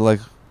DVs. So like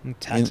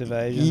tax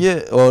evasion.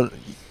 Yeah, or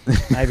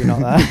maybe not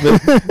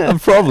that.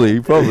 probably.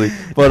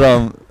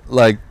 But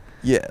like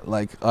yeah,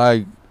 like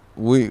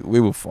we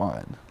were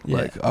fine. Yeah.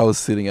 Like I was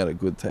sitting at a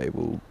good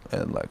table,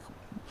 and like.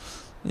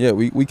 Yeah,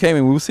 we came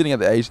in, we were sitting at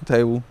the Asian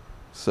table,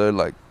 so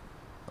like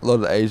a lot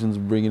of the Asians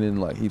were bringing in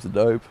like heaps of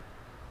dope.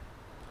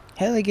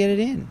 How do they get it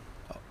in?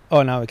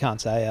 Oh no, we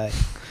can't say, eh?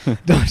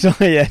 don't want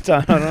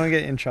to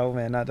get in trouble,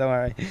 man. No, don't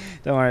worry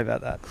about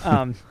that.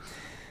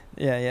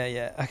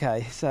 Yeah.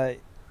 Okay, so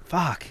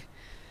fuck.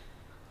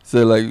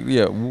 So like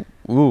yeah,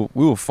 we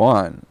were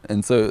fine,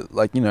 and so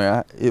like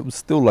it was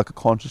still like a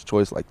conscious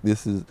choice. Like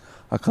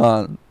I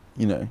can't,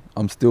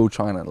 I'm still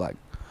trying to like.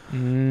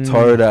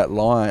 Toe that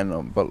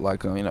line, but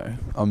like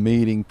I'm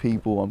meeting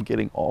people, I'm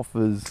getting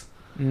offers,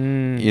 what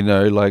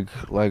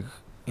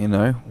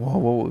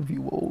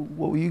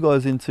were you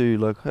guys into,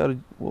 like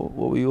what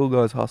were your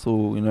guys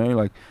hustle,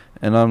 like,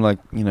 and I'm like,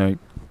 yeah,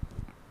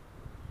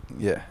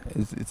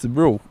 it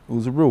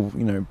was a real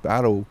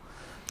battle,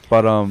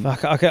 but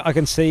fuck, I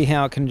can see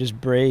how it can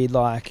just breed,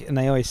 like, and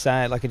they always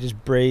say it, like, it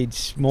just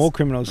breeds more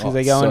criminals because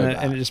they go in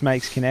and it just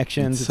makes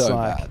connections. It's so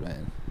like bad,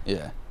 man.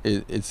 Yeah.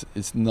 It's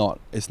not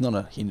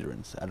a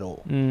hindrance at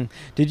all.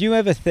 Did you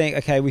ever think,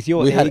 okay, with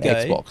your ego... We had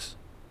Xbox.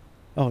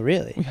 Oh,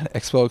 really? We had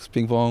Xbox,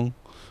 ping pong,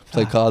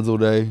 play cards all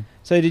day.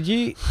 So did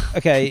you...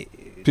 Okay.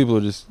 People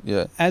are just,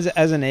 yeah. As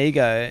an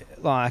ego,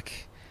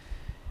 like,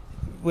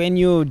 when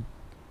you're...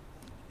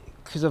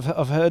 because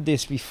I've heard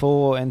this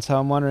before, and so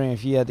I'm wondering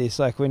if you had this,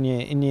 like when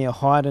you're in your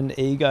heightened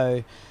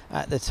ego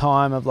at the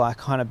time of like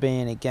kind of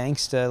being a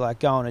gangster, like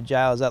going to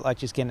jail, is that like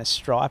just getting a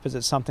stripe? Is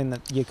it something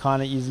that you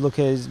look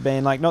at as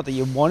being like, not that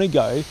you want to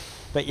go,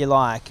 but you're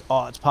like,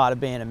 oh, it's part of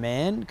being a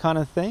man kind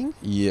of thing?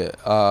 Yeah.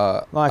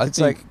 Like I it's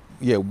think, like,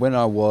 yeah, when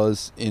I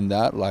was in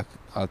that, like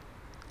I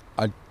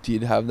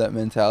did have that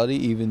mentality,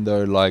 even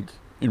though like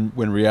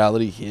when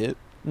reality hit,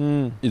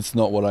 it's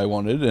not what I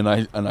wanted, and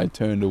I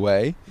turned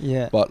away.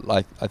 Yeah. But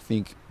like I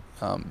think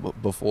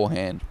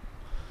beforehand,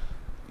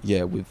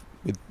 yeah, with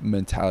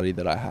mentality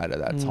that I had at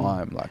that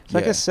time, like it's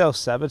like a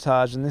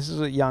self-sabotage. And this is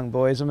what young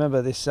boys, I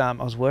remember this, I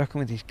was working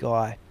with this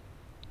guy,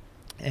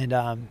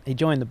 and he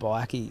joined the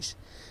bikies.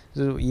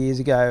 This was years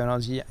ago,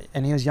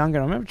 and he was younger,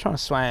 and I remember trying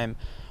to sway him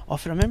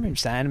off, and I remember him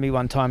saying to me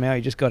one time how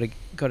he just got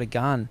a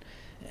gun,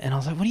 and I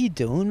was like, what are you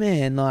doing,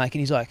 man? Like, and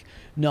he's like,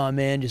 no,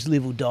 man, just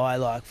live or die,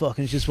 like,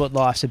 fucking, it's just what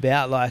life's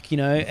about, like, you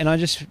know. And I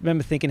just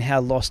remember thinking how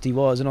lost he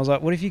was, and I was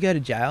like, what if you go to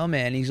jail,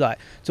 man? He's like,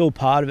 it's all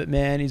part of it,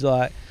 man. He's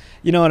like,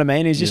 you know what I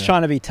mean? He's just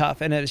trying to be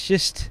tough, and it's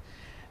just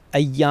a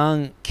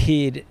young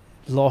kid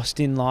lost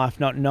in life,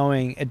 not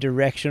knowing a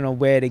direction or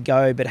where to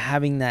go, but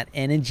having that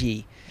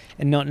energy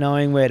and not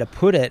knowing where to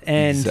put it.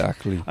 And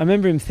exactly. I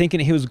remember him thinking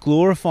he was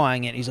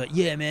glorifying it. He's like,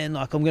 yeah, man,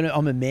 like I'm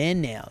a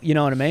man now. You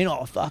know what I mean?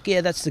 Oh, fuck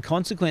yeah, that's the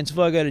consequence. If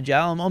I go to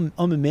jail, I'm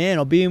a man.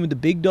 I'll be in with the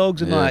big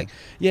dogs, and like,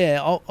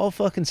 yeah, I'll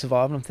fucking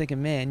survive. And I'm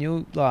thinking, man,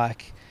 you're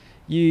like,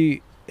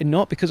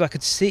 not, because I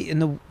could see. And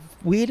the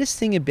weirdest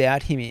thing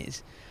about him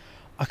is,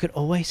 I could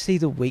always see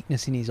the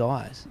weakness in his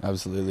eyes.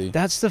 Absolutely.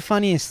 That's the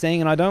funniest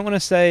thing. And I don't want to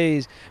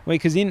say,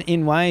 because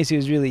in ways he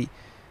was really,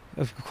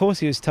 of course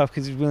he was tough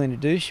because he was willing to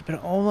do shit,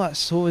 but all I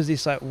saw was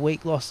this like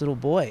weak, lost little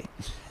boy.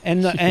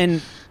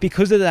 And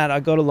because of that, I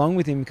got along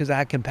with him because I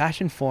had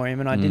compassion for him,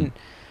 and I didn't.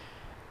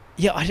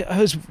 Yeah, it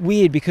was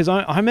weird because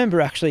I remember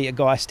actually a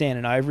guy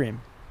standing over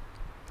him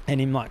and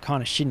him like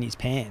kind of shitting his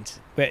pants.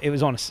 But it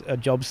was on a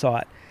job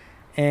site,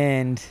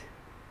 and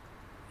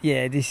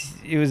yeah,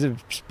 it was a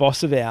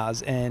boss of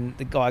ours, and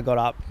the guy got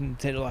up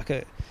and said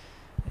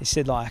he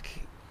said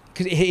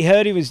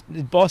because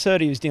the boss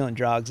heard he was dealing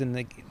drugs, and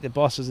the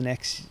boss was an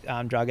ex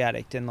drug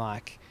addict, and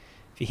like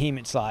for him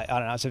it's like, I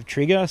don't know, it's a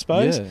trigger, I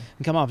suppose. Yeah.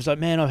 And come up, it's like,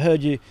 man, I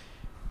heard you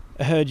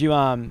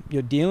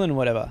you're dealing or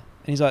whatever,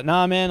 and he's like,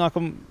 nah, man, like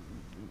I'm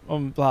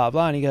blah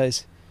blah, and he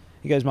goes,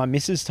 my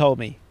missus told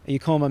me. Are you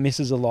calling my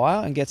missus a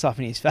liar? And gets up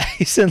in his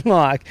face, and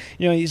like,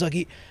 you know, he's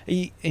like,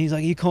 he's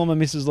like, you call my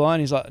missus a liar? And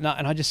he's like, no.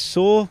 And I just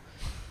saw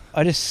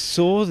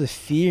the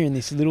fear in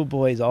this little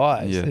boy's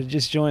eyes. Yeah. That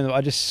just joined them.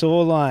 I just saw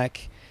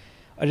like,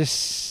 I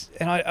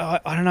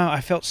don't know.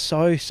 I felt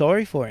so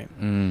sorry for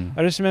him.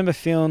 I just remember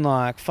feeling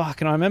like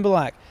fuck, and I remember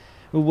like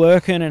we're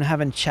working and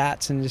having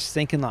chats and just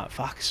thinking like,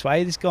 fuck,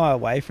 sway this guy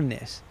away from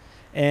this.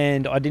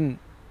 And I didn't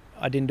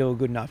do a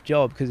good enough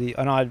job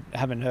and I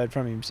haven't heard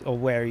from him or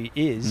where he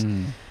is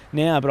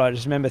now, but I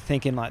just remember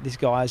thinking like, this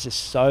guy's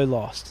just so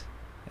lost.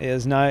 He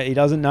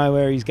doesn't know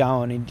where he's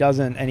going.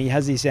 And he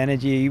has this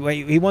energy.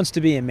 He wants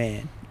to be a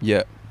man.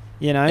 Yeah.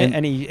 You know,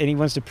 and he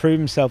wants to prove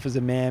himself as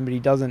a man, but he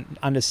doesn't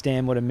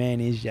understand what a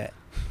man is yet.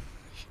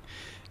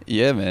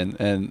 Yeah, man.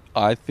 And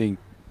I think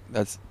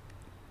that's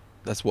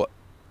what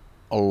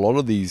a lot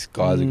of these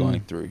guys are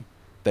going through.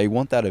 They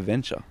want that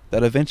adventure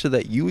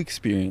that you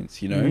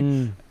experience, you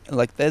know.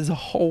 Like, there's a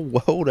whole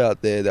world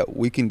out there that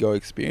we can go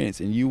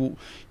experience, and you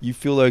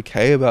feel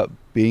okay about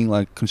being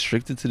like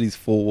constricted to these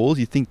four walls.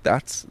 You think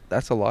that's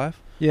a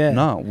life? Yeah.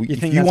 No, you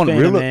think that's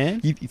being a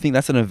man? You think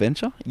that's an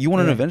adventure? You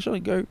want an adventure?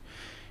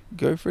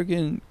 Go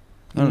friggin',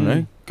 I don't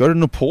know, go to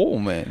Nepal,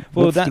 man.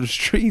 Well, walk through the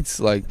streets,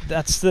 like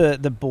that's the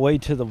boy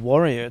to the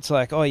warrior. It's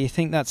like, oh, you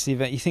think that's the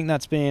event? You think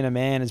that's being a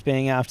man, is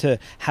being able to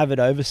have it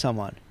over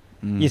someone?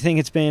 You think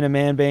it's being a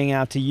man, being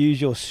able to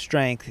use your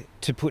strength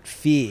to put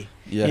fear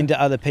into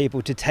other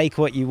people, to take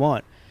what you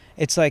want.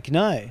 It's like,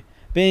 no.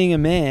 Being a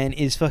man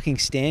is fucking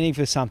standing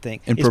for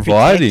something. And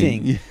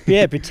providing.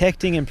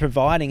 Protecting and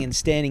providing and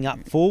standing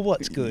up for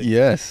what's good.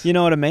 Yes. You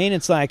know what I mean?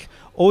 It's like,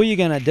 all you're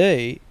going to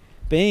do,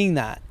 being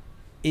that,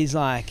 is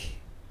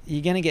like,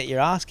 you're going to get your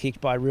ass kicked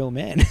by real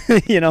men.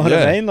 You know what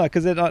I mean? Like,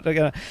 because they're not going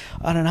to,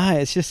 I don't know,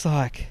 it's just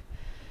like,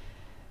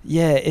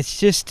 yeah, it's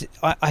just,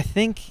 I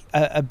think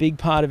a big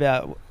part of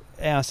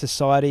our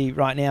society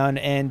right now,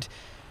 and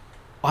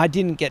I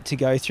didn't get to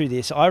go through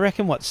this. I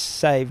reckon what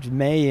saved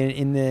me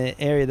in the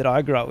area that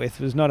I grew up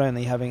with was not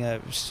only having a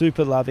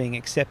super loving,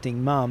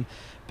 accepting mum,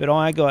 but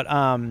I got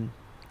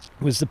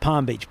was the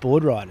Palm Beach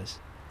board riders.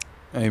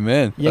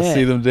 Amen. Yeah. I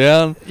see them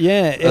down.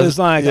 Yeah, it was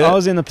like, I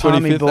was in the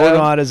Palm Beach board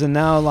riders, and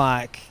they were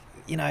like,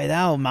 you know,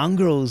 they were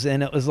mongrels,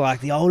 and it was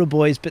like the older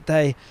boys, but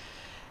they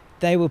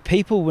were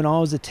people when I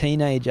was a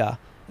teenager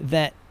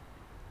that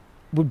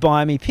would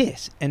buy me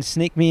piss and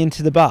sneak me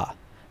into the bar,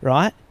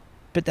 right?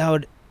 But they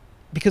would,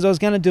 because I was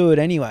going to do it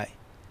anyway.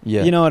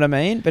 Yeah. You know what I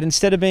mean? But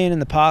instead of being in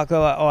the park, they're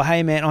like, oh,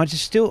 hey, man, I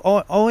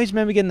always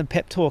remember getting the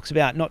pep talks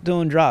about not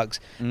doing drugs.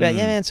 About,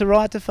 yeah, man, it's all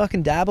right to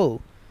fucking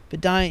dabble,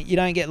 but you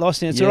don't get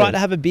lost in it. It's all right to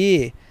have a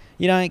beer.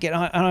 You don't get.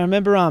 I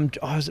remember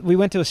we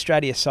went to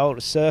Australia Soul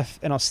to surf,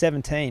 and I was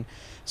 17,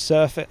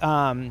 surf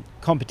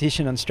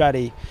competition on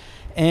Straddie,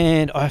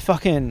 and I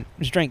fucking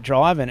was drink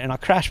driving, and I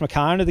crashed my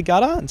car into the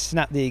gutter and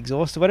snapped the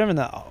exhaust or whatever. And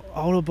the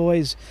older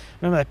boys,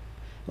 remember,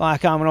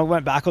 like when I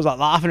went back, I was like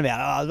laughing about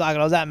it. I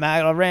was that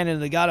mad. I ran into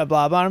the gutter,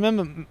 blah blah. I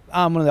remember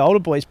one of the older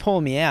boys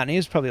pulling me out, and he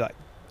was probably like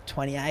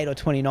 28 or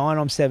 29.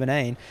 I'm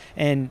 17,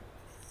 and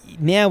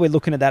now we're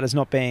looking at that as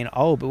not being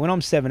old, but when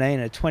I'm 17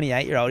 and a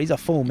 28-year-old, he's a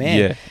full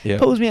man. Yeah.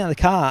 Pulls me out of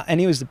the car, and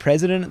he was the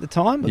president at the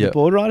time of the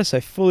board rider, so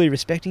fully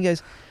respecting. He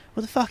goes,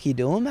 "What the fuck are you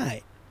doing,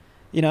 mate?"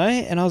 You know,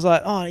 and I was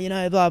like, "Oh, you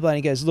know, blah blah." And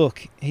he goes,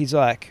 "Look," he's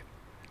like,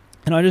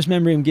 and I just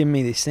remember him giving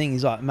me this thing.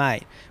 He's like,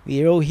 "Mate,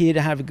 we're all here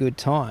to have a good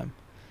time.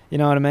 You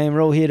know what I mean?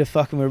 We're all here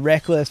to we're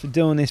reckless, we're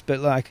doing this, but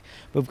like,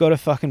 we've got to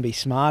fucking be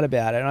smart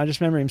about it." And I just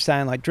remember him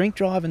saying, like, drink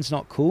driving's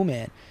not cool,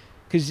 man.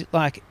 Because,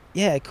 like,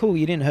 yeah, cool,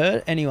 you didn't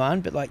hurt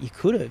anyone, but, like, you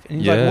could have. And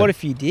he's like, what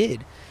if you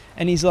did?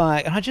 And he's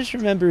like, and I just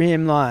remember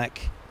him,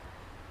 like,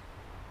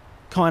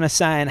 kind of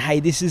saying, hey,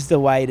 this is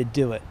the way to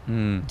do it.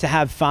 To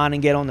have fun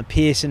and get on the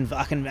piss and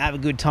fucking have a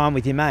good time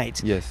with your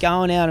mates. Yes.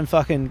 Going out and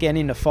fucking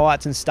getting into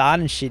fights and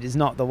starting shit is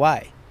not the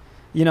way.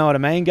 You know what I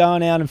mean?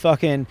 Going out and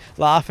fucking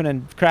laughing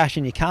and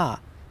crashing your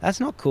car. That's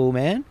not cool,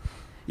 man.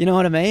 You know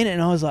what I mean?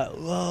 And I was like,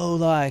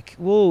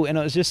 whoa. And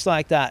it was just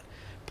like that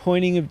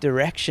pointing of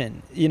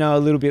direction, you know, a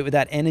little bit with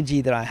that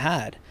energy that I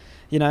had,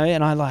 you know.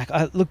 And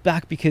I look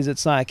back because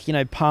it's like, you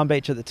know, Palm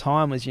Beach at the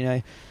time was, you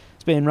know,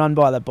 it's being run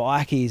by the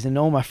bikies, and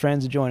all my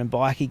friends are joining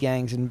bikie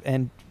gangs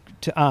and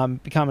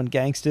becoming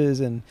gangsters,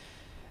 and,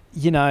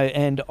 you know,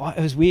 and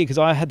it was weird because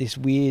I had this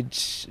weird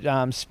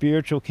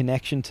spiritual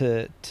connection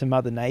to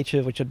Mother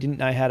Nature, which I didn't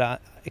know how to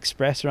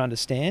express or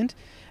understand.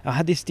 I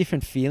had this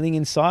different feeling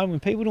inside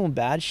when people doing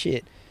bad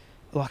shit.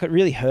 Like, it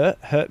really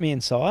hurt me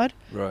inside,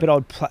 right. But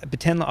I'd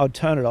pretend like I'd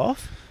turn it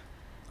off.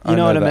 You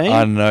know what I mean?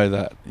 I know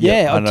that.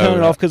 Yeah, I'd turn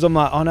it off because I'm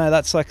like, oh no,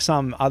 that's like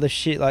some other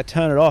shit. Like,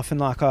 turn it off,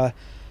 and like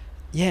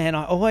and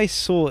I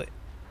always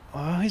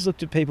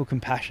looked at people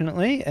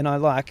compassionately, and I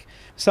like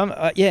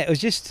it was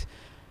just,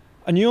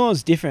 I knew I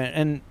was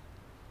different,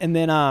 and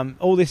then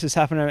all this has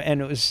happened,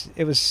 and it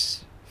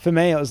was for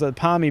me, it was the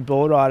Palmy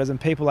board riders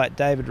and people like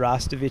David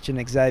Rastovich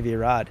and Xavier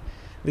Rudd,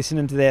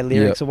 listening to their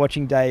lyrics or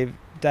watching Dave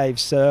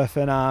surf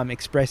and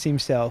express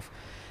himself,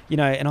 you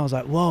know. And I was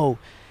like, whoa.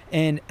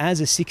 And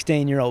as a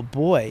 16-year-old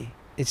boy,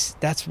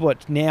 that's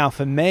what now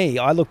for me,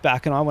 I look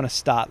back and I want to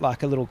start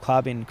like a little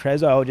club in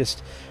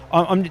Crezo.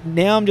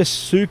 I'm just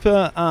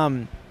super,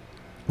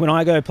 when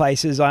I go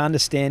places, I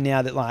understand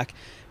now that like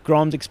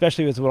Groms,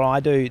 especially with what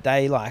I do,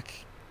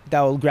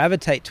 they'll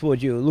gravitate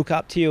towards you or look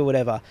up to you or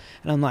whatever.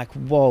 And I'm like,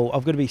 whoa,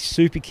 I've got to be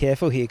super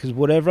careful here because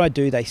whatever I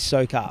do, they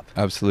soak up.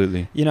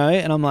 Absolutely. You know,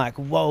 and I'm like,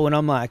 whoa. And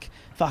I'm like,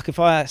 fuck, if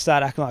I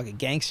start acting like a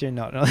gangster and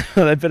not,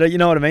 but you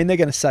know what I mean? They're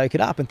going to soak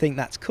it up and think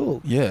that's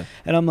cool. Yeah.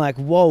 And I'm like,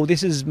 whoa,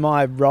 this is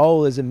my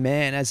role as a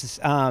man,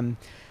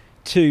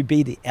 to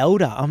be the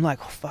elder. I'm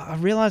like, fuck, I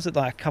realized that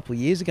like a couple of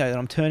years ago that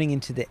I'm turning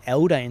into the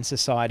elder in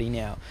society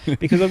now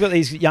because I've got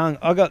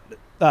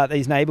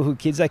these neighborhood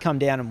kids. They come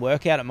down and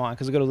work out at mine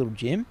because I've got a little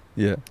gym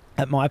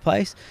at my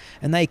place,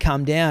 and they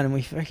come down and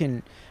we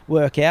freaking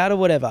work out or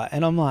whatever.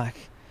 And I'm like,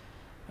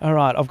 all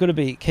right, I've got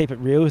to keep it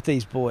real with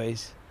these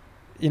boys.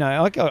 You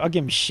know, I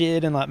give them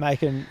shit and like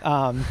make them,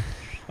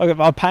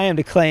 I'll pay them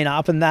to clean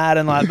up and that,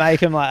 and like make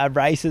them like have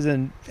races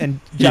and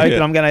joke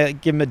that I'm going to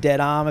give them a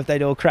dead arm if they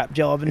do a crap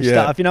job and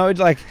stuff. You know, it's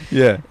like,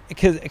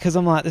 because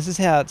I'm like, this is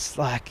how it's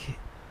like,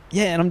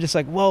 and I'm just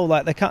like, whoa,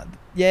 like they can't.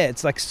 Yeah,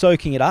 it's like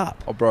soaking it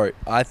up. Oh, bro,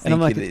 I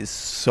think it is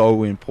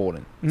so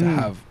important to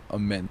have a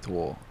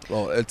mentor.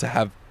 Well, to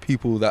have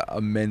people that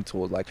are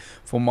mentors. Like,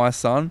 for my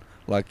son,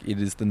 like,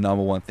 it is the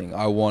number one thing.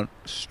 I want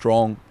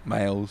strong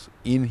males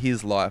in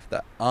his life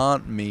that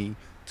aren't me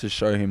to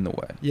show him the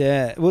way.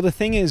 Yeah. Well, the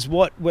thing is,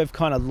 what we've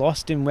kind of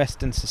lost in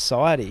Western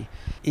society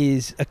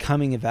is a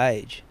coming of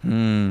age.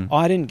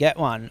 I didn't get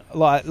one.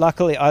 Like,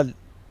 luckily,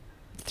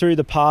 through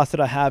the path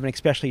that I have, and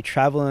especially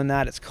travel and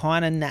that, it's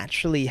kind of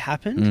naturally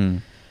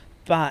happened.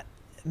 But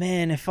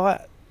man,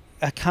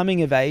 a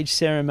coming of age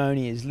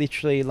ceremony is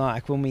literally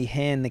like when we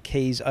hand the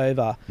keys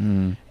over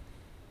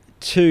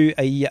to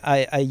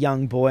a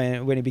young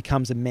boy when he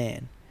becomes a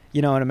man.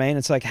 You know what I mean?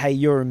 It's like, hey,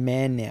 you're a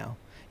man now.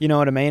 You know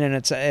what I mean? And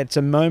it's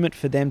a moment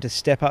for them to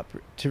step up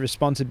to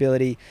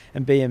responsibility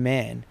and be a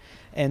man.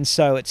 And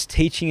so it's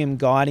teaching him,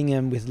 guiding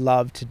him with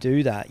love to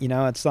do that. You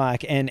know, it's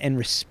like, and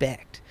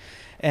respect.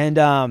 And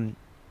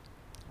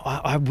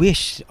I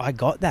wish I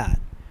got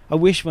that. I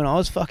wish when I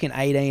was fucking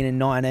 18 and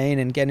 19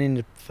 and getting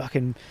into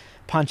fucking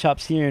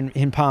punch-ups here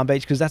in Palm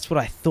Beach, because that's what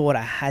I thought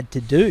I had to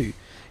do.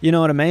 You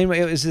know what I mean?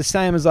 It was the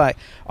same as like,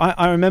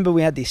 I remember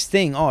we had this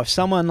thing, if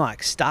someone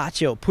like starts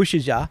you or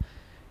pushes you,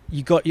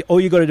 all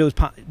you got to do is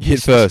punch.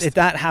 Hit first. If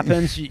that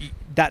happens,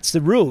 that's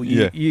the rule.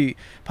 You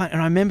punch. And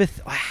I remember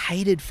I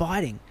hated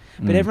fighting,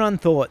 but everyone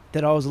thought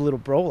that I was a little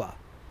brawler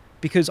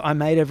because I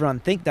made everyone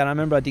think that. I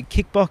remember I did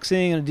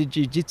kickboxing and I did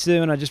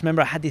jiu-jitsu, and I just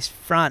remember I had this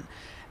front.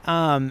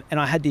 And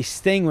I had this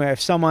thing where if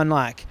someone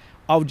like,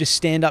 I would just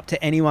stand up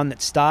to anyone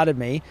that started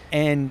me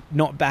and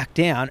not back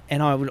down.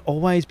 And I would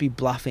always be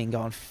bluffing,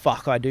 going,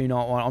 fuck, I do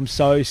not want, I'm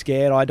so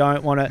scared, I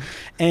don't want to.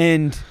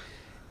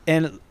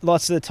 And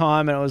lots of the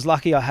time, and I was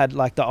lucky I had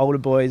like the older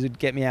boys would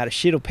get me out of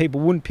shit, or people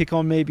wouldn't pick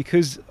on me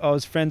because I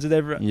was friends with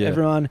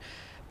everyone.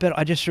 But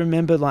I just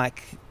remember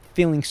like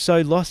feeling so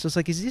lost. I was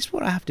like, is this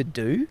what I have to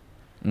do?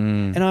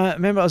 And I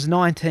remember I was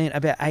 19,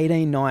 about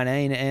 18,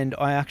 19, and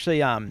I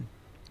actually, in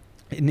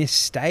this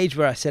stage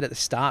where I said at the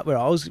start where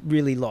I was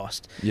really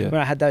lost, where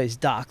I had those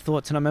dark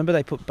thoughts. And I remember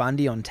they put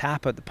Bundy on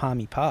tap at the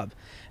Palmy pub,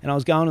 and I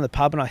was going to the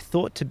pub and I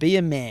thought to be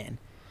a man.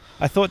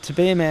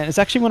 It's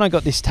actually when I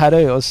got this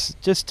tattoo. I was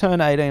just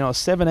turned 18. I was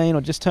 17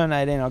 or just turned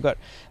 18. I got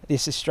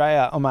this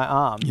Australia on my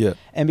arm. Yeah.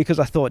 And because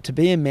I thought to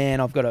be a man,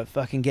 I've got to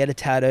fucking get a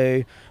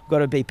tattoo. I've got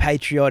to be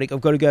patriotic.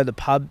 I've got to go to the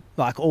pub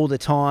like all the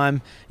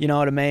time. You know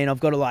what I mean? I've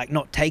got to like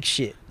not take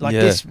shit. Like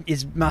this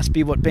must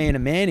be what being a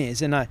man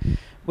is. And I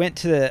went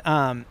to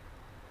the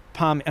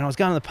Palmy, and I was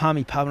going to the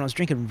Palmy pub and I was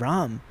drinking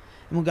rum.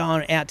 And we're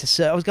going out to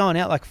surf. I was going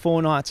out like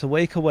 4 nights a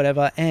week or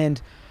whatever.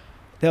 And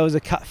there was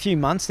a few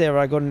months there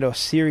where I got into a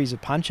series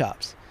of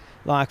punch-ups,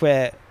 like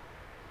where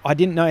I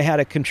didn't know how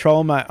to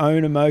control my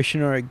own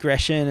emotion or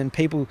aggression, and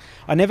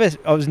I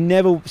was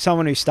never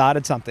someone who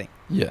started something.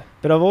 Yeah.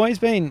 But I've always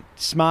been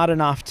smart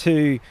enough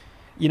to,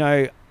 you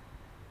know,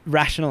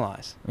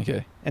 rationalize.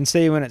 Okay. And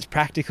see when it's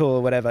practical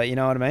or whatever, you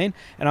know what I mean?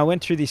 And I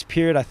went through this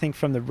period, I think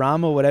from the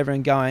rum or whatever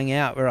and going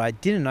out, where I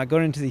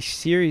got into this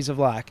series of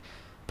like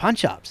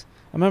punch-ups.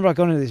 I remember I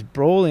got into this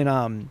brawl in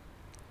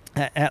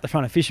out the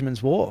front of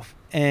Fisherman's Wharf,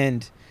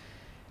 and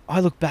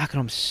I look back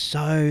and I'm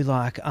so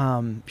like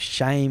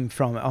shamed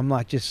from it. I'm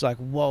like, just like,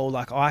 whoa,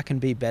 like I can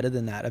be better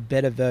than that, a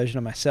better version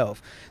of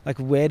myself. Like,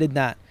 where did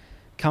that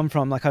come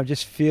from? Like, I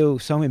just feel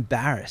so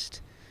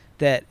embarrassed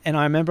that. And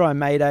I remember I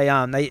made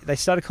a they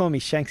started calling me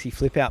Shanksy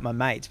Flip Out, my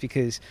mates,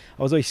 because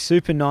I was always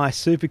super nice,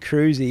 super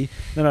cruisy.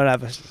 Then I'd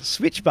have a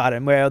switch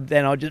button where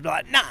then I'd just be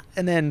like, nah,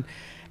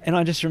 and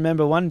I just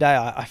remember one day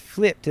I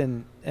flipped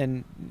and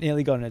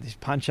nearly got into this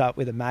punch up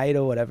with a mate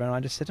or whatever, and I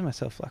just said to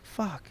myself, like,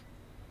 fuck,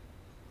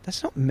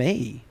 that's not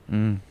me.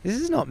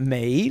 This is not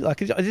me.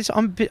 Like,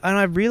 and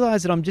I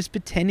realized that I'm just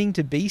pretending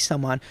to be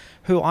someone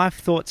who I've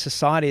thought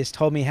society has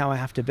told me how I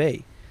have to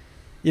be.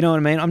 You know what I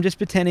mean? I'm just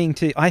pretending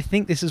I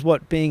think this is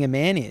what being a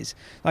man is.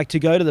 Like, to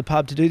go to the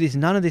pub, to do this,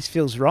 none of this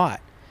feels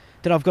right.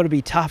 That I've got to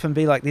be tough and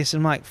be like this.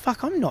 And I'm like,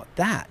 fuck, I'm not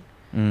that.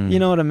 You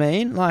know what I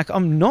mean? Like,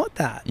 I'm not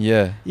that.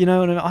 Yeah. You know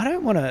what I mean? I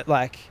don't want to,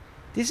 like,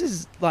 this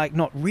is like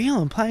not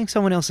real. I'm playing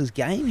someone else's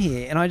game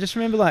here. And I just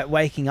remember like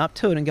waking up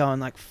to it and going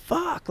like,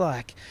 fuck,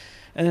 like,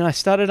 and then I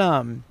started,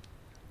 I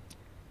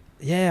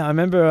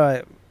remember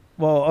I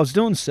was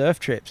doing surf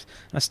trips,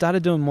 and I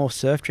started doing more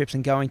surf trips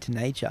and going to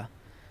nature.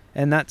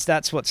 And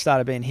that's what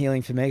started being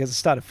healing for me, because I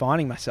started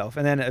finding myself,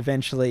 and then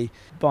eventually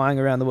buying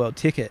around the world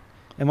ticket.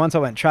 And once I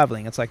went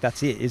traveling, it's like,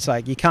 that's it. It's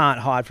like, you can't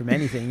hide from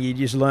anything. You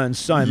just learn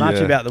so much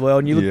about the world,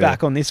 and you look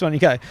back on this one, you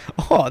go,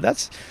 oh,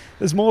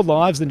 there's more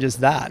lives than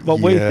just that. What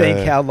we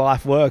think how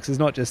life works is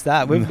not just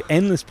that. We've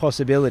endless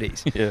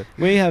possibilities.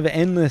 We have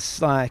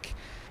endless, like,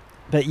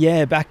 but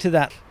yeah, back to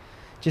that,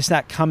 just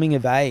that coming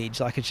of age.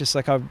 Like, it's just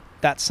like,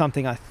 that's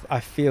something I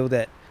feel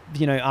that,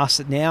 you know, us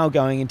now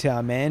going into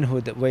our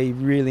manhood, that we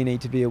really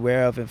need to be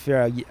aware of, and for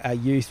our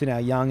youth and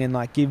our young, and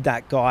like give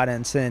that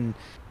guidance and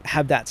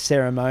have that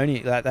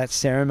ceremony, like that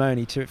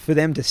ceremony for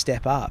them to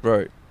step up.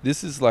 Bro,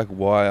 this is like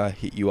why I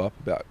hit you up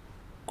about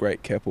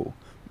Great Keppel.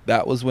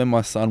 That was when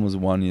my son was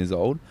 1 year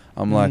old.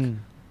 I'm like,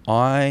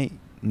 I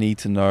need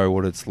to know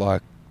what it's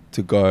like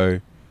to go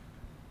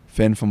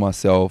fend for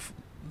myself,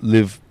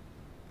 live,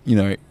 you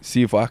know,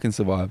 see if I can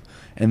survive.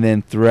 And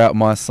then throughout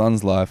my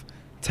son's life,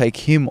 take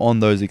him on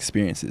those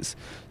experiences.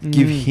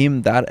 Give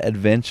him that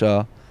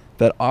adventure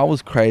that I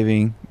was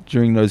craving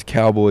during those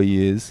cowboy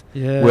years,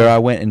 where I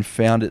went and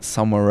found it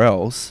somewhere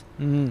else,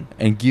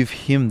 and give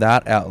him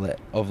that outlet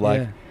of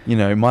like, you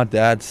know, my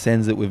dad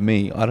sends it with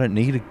me. I don't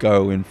need to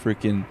go and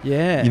freaking,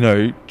 you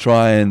know,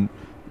 try and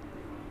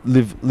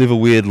live a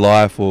weird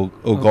life or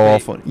go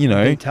off on, you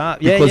know,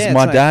 because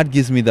my dad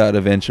gives me that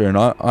adventure, and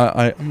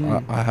I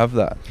have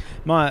that.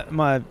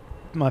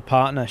 My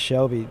partner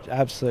Shelby,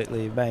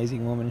 absolutely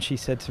amazing woman, she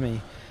said to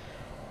me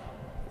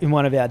in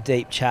one of our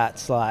deep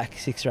chats like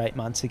 6 or 8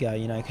 months ago,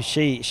 you know, because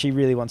she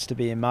really wants to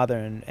be a mother,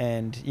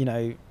 and you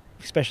know,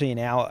 especially in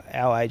our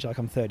age, like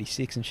I'm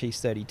 36 and she's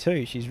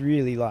 32, she's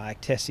really like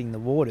testing the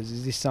waters.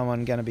 Is this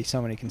someone going to be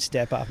someone who can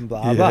step up and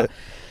blah blah?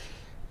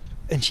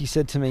 And she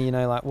said to me, you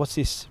know, like, what's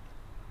this,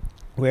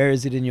 where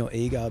is it in your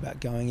ego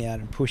about going out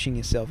and pushing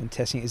yourself and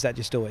testing? Is that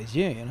just always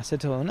you? And I said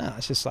to her, well, no,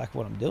 it's just like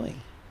what I'm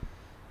doing.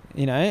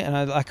 You know,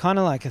 and I kind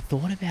of like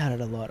thought about it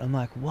a lot. I'm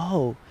like,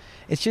 whoa,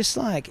 it's just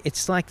like,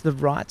 it's like the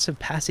rites of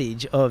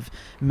passage of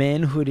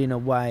manhood in a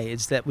way.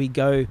 Is that we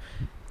go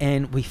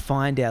and we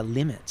find our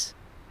limits,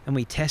 and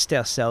we test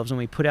ourselves, and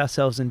we put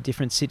ourselves in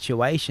different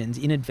situations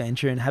in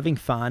adventure and having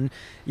fun,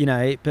 you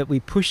know, but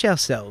we push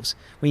ourselves.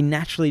 We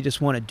naturally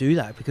just want to do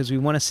that because we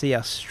want to see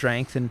our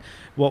strength and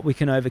what we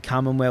can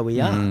overcome and where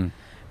we are.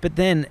 But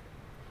then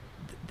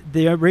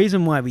the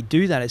reason why we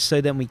do that is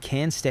so that we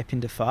can step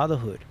into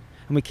fatherhood.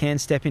 And we can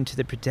step into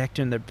the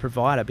protector and the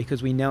provider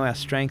because we know our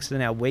strengths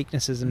and our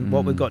weaknesses and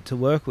what we've got to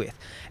work with.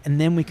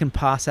 And then we can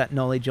pass that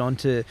knowledge on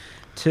to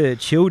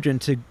children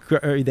to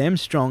grow them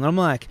strong.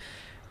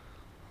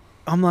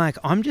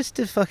 I'm just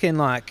a fucking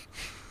like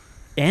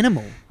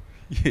animal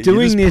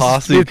doing this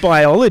passing. with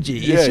biology.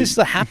 Yeah. It's just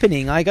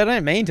happening. Like, I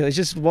don't mean to. It's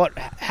just what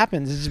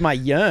happens. It's just my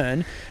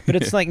yearn, but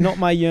it's like not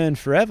my yearn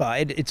forever.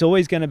 It's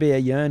always going to be a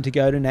yearn to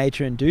go to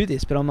nature and do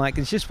this. But I'm like,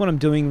 it's just what I'm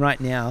doing right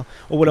now,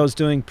 or what I was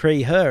doing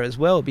pre her as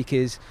well,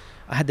 because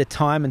I had the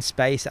time and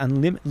space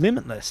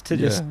limitless to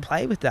just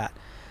play with that,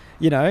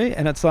 you know.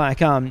 And it's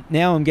like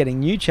now I'm getting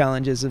new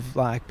challenges of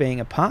like being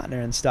a partner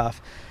and stuff.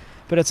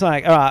 But it's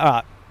like, all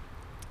right,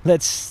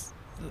 this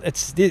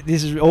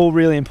is all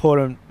really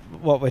important,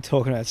 what we're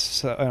talking about.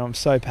 So, and I'm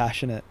so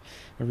passionate.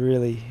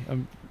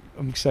 I'm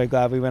so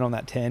glad we went on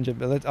that tangent.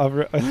 But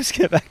let's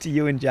get back to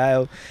you in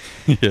jail.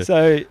 Yeah.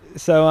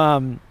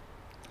 So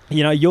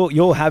you know,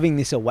 you're having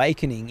this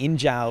awakening in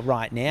jail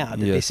right now that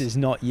this is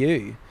not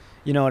you.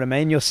 You know what I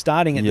mean? You're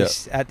starting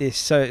at this.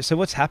 So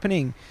what's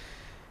happening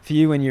for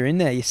you when you're in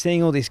there? You're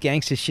seeing all this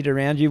gangster shit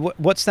around you.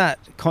 What's that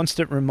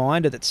constant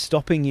reminder that's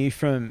stopping you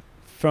from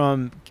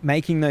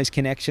making those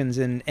connections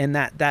and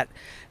that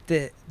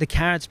the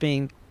carrot's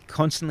being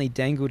constantly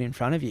dangled in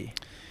front of you?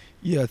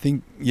 I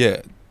think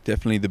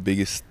definitely the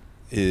biggest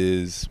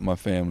is my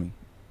family.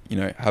 You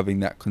know,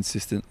 having that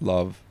consistent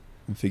love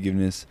and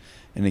forgiveness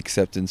and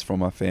acceptance from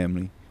my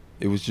family.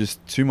 It was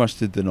just too much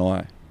to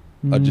deny.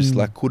 I just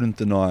like couldn't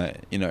deny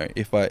it. You know,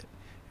 if I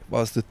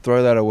was to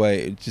throw that away,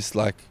 it just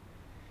like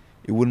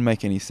it wouldn't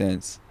make any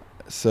sense.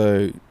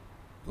 So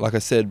like I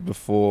said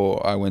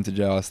before I went to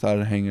jail, I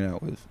started hanging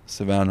out with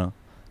Savannah,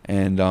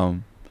 and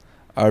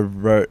I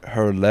wrote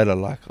her a letter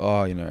like,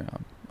 oh, you know,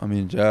 I'm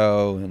in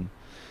jail, and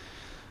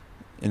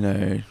you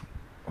know,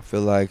 I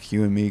feel like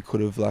you and me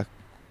could have like,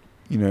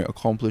 you know,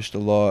 accomplished a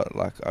lot.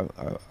 Like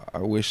I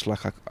wish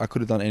like I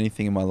could have done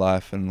anything in my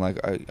life, and like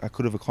I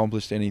could have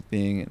accomplished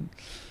anything, and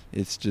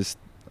it's just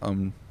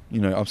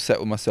you know, upset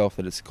with myself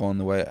that it's gone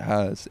the way it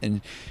has. And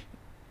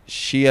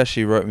she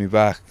actually wrote me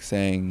back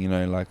saying, you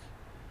know, like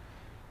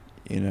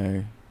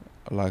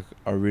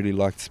I really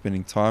liked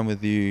spending time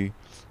with you.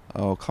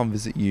 I'll come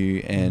visit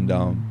you, and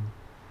I'll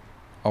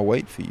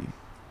wait for you.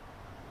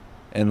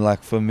 And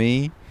like for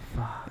me,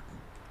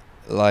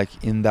 like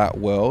in that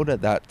world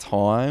at that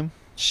time,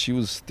 she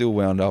was still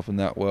wound up in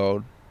that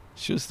world.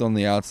 She was still on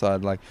the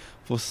outside. Like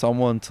for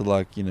someone to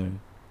like, you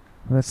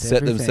know,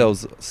 set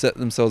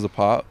themselves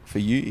apart for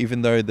you,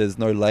 even though there's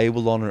no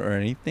label on it or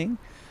anything,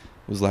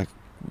 was like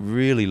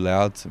really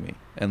loud to me.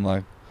 And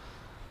like,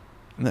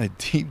 you know,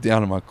 deep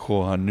down in my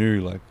core, I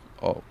knew like,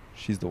 oh,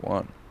 she's the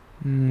one.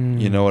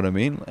 You know what I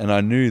mean? And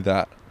I knew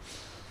that.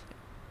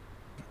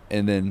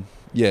 And then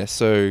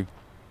so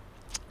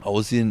I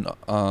was in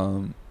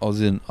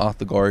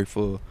Arthur Gorrie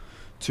for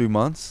 2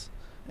 months,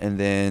 and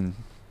then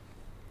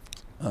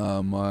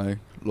my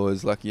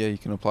lawyer's like, yeah, you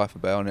can apply for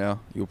bail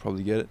now. You'll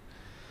probably get it.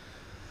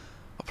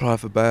 Applied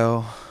for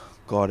bail,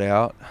 got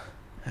out,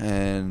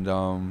 and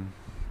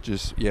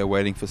just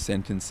waiting for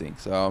sentencing.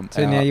 So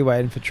now you're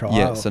waiting for trial.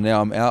 Yeah, so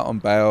now I'm out on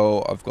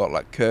bail. I've got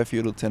like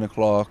curfew till 10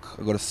 o'clock.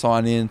 I've got to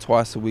sign in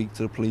twice a week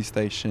to the police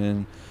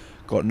station.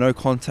 Got no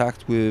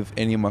contact with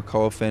any of my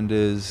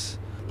co-offenders.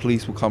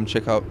 Police will come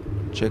check up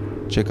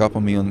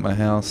on me on my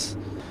house,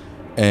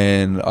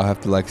 and I have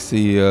to like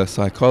see a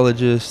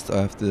psychologist.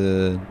 I have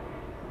to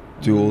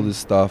do all this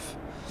stuff.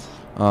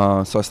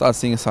 So I started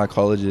seeing a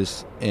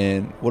psychologist,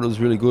 and what was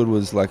really good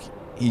was like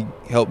he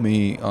helped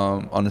me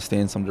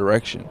understand some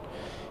direction.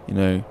 You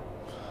know,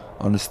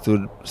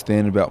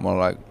 understand about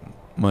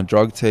my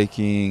drug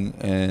taking,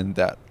 and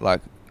that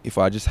like if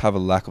I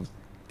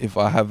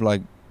have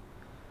like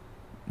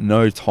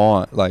no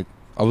time, like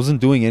I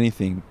wasn't doing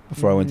anything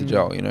before I went to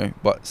jail, you know,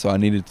 but so I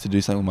needed to do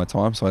something with my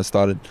time. So I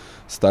started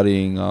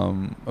studying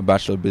a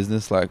Bachelor of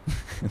Business, like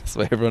that's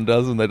what everyone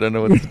does when they don't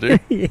know what to do.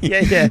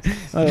 yeah.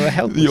 Oh,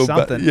 help with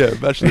something.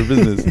 Bachelor of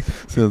Business.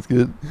 Sounds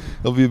good.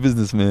 I'll be a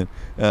businessman.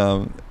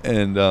 So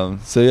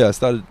I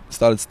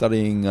started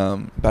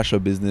studying Bachelor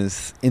of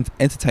Business,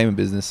 entertainment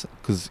business,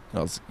 because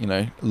I was, you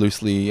know,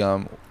 loosely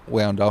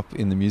wound up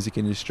in the music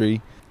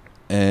industry.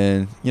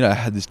 And, you know, I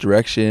had this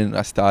direction.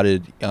 I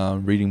started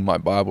reading my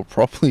Bible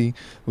properly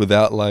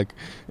without, like,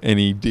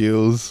 any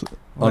deals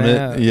on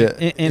it. Yeah.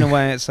 In a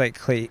way, it's like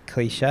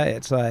cliche.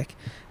 It's like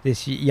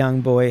this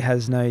young boy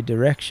has no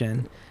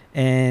direction,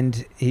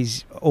 and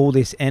he's all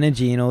this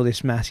energy and all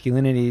this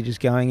masculinity just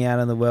going out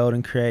in the world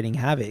and creating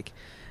havoc.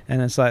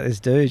 And it's like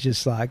this dude's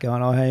just like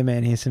going, oh, hey,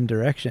 man, here's some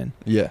direction.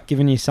 Yeah.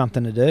 Giving you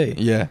something to do.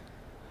 Yeah.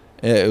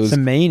 Yeah, it was...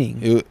 some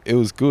meaning. It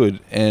was good.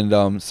 And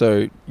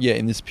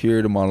in this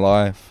period of my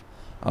life,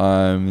 you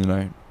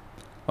know,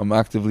 I'm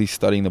actively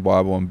studying the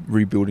Bible. I'm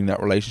rebuilding that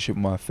relationship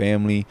with my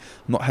family.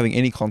 I'm not having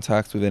any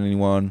contact with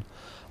anyone.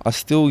 I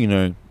still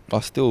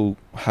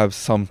have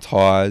some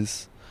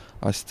ties.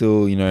 I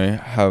still, you know,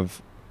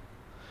 have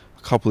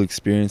a couple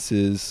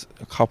experiences,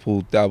 a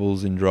couple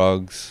dabbles in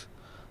drugs.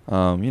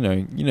 You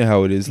know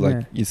how it is. Like,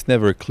 Yeah. it's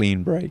never a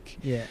clean break.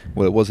 Yeah.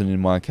 Well, it wasn't in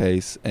my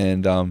case.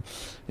 And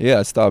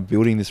I started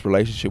building this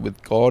relationship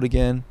with God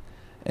again,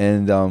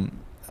 and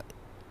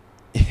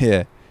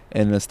yeah,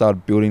 and I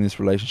started building this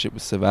relationship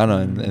with Savannah,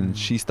 and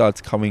she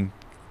starts coming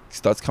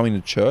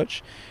to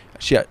church.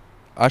 She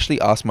actually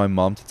asked my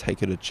mum to take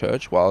her to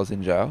church while I was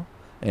in jail,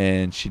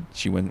 and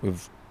she went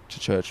to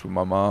church with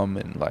my mum,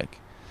 and like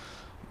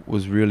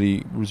was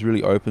really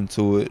open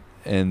to it.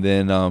 And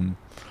then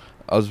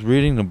I was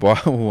reading the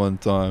Bible one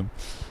time,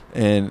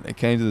 and it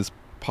came to this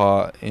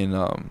part in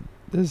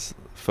there's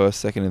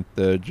 1st, 2nd, and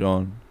 3rd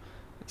John.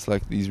 It's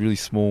like these really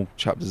small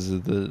chapters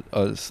of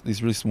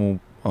these really small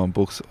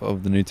books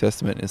of the New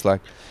Testament. It's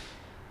like,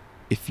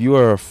 if you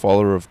are a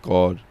follower of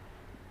God,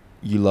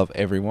 you love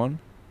everyone.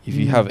 If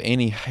you have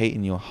any hate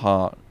in your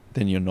heart,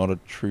 then you're not a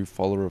true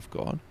follower of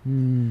God.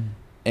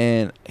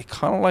 And it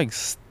kind of like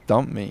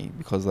stumped me,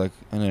 because like,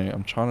 I know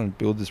I'm trying to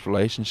build this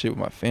relationship with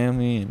my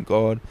family and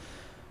God,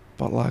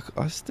 but like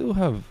I still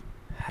have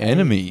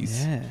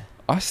enemies. Yeah.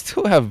 I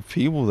still have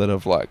people that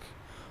have like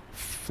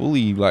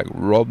fully like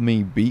robbed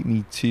me, beat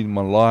me to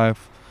my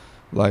life,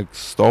 like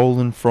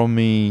stolen from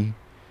me,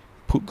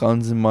 put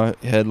guns in my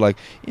head. Like,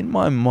 in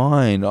my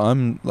mind,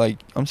 I'm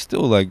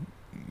still like,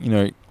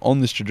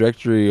 on this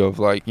trajectory of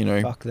like,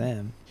 Fuck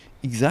them.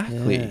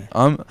 exactly.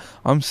 Yeah.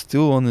 I'm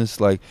still on this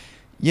like,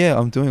 yeah,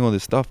 I'm doing all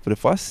this stuff, but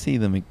if I see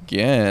them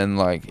again,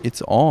 like,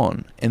 it's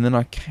on. And then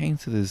I came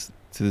to this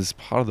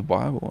part of the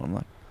Bible, and I'm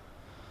like,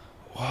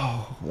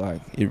 whoa,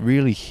 like, it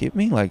really hit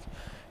me. Like,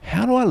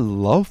 how do I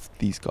love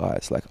these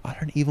guys? Like, I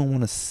don't even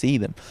want to see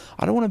them.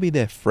 I don't want to be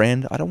their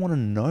friend. I don't want to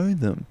know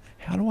them.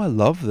 How do I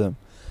love them?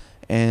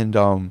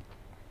 And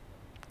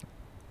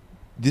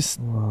this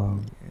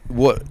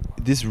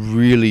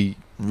really,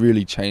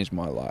 really changed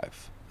my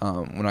life.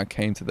 When I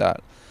came to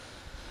that,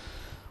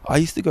 I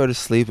used to go to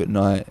sleep at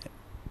night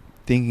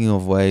thinking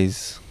of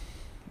ways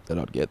that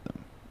I'd get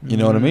them. You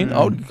know what I mean?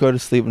 I would go to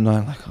sleep at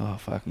night like, oh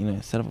fuck,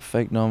 set up a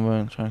fake number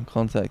and try and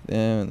contact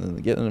them, and then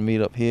get them to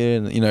meet up here,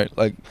 and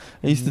like,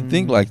 I used to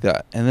think like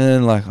that. And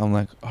then like, I'm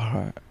like, all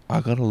right, I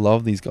gotta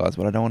love these guys,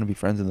 but I don't want to be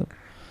friends with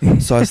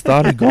them. So I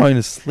started going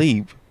to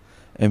sleep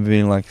and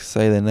being like,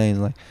 say their names,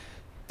 like,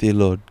 dear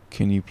Lord,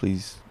 can you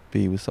please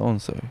be with so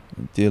and so?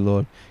 Dear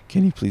Lord,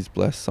 can you please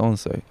bless so and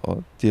so?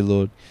 Or dear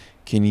Lord,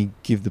 can you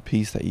give the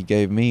peace that you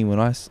gave me when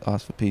I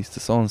asked for peace to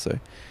so and so?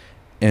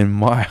 And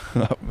my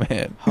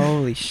man,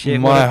 holy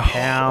shit, what a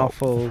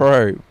powerful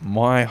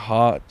my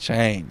heart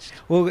changed.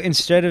 Well,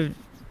 instead of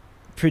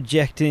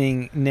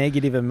projecting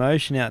negative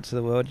emotion out to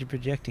the world, you're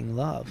projecting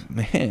love.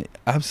 Man,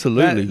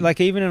 absolutely.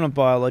 Like, even on a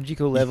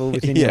biological level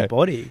within your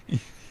body.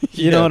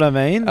 You know what I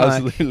mean?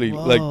 Absolutely.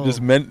 Like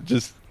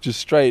just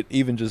straight,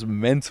 even just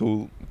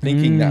mental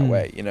thinking that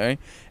way,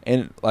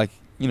 And like,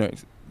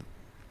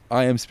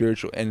 I am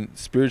spiritual, and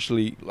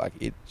spiritually, like,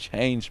 it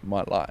changed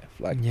my life.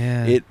 Like,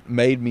 it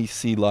made me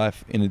see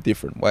life in a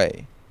different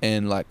way,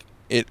 and like,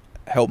 it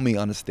helped me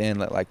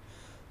understand that, like,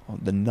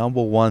 the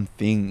number one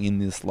thing in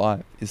this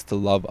life is to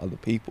love other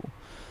people.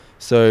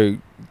 So,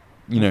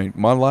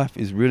 my life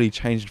is really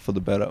changed for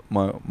the better.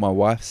 My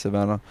wife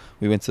Savannah,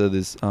 we went to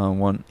this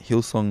one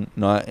Hillsong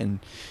night, and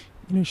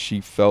she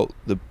felt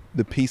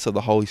the peace of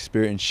the Holy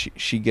Spirit, and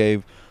she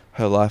gave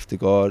her life to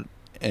God,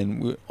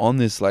 and we're on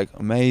this like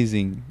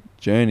amazing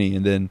journey.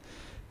 And then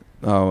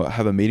I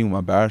have a meeting with my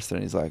barrister,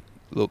 and he's like,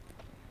 look,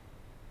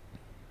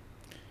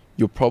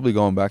 you're probably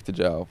going back to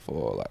jail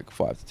for like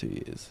 5 to 2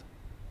 years.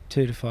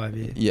 2 to 5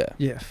 years.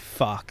 Yeah.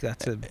 Fuck,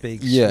 that's a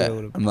big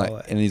spill to I'm pull.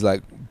 like, and he's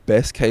like,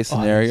 best case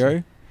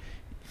scenario,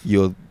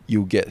 you'll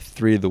get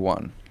 3 to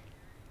 1,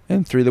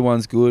 and 3 to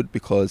 1's good,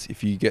 because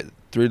if you get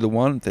 3 to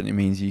 1, then it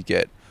means you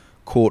get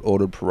court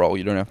ordered parole.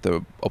 You don't have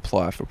to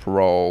apply for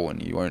parole,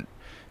 and you won't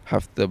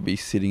have to be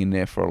sitting in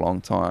there for a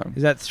long time.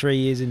 Is that 3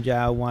 years in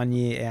jail, 1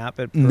 year out?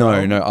 But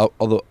parole? No,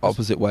 the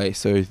opposite way.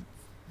 So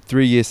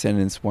 3 year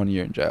sentence, 1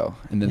 year in jail,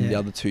 and then the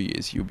other 2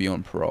 years you'll be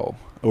on parole,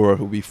 or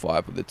it'll be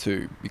 5 with the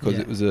 2, because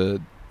it was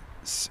a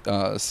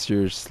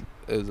serious.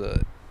 It was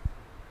a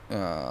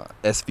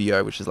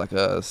SVO, which is like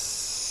a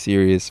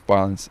serious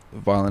violent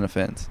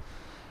offense.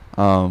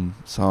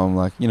 So I'm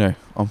like,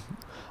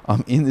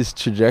 I'm in this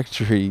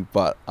trajectory,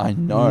 but I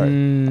know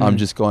I'm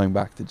just going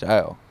back to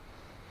jail,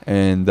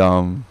 and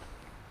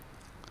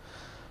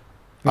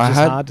which is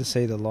hard to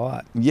see the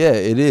light. Yeah,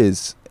 it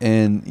is.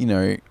 And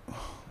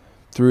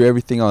through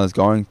everything I was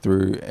going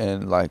through,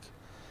 and like,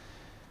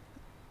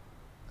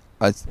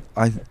 I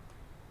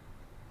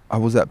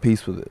was at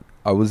peace with it.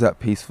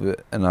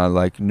 And I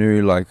like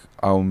knew, like,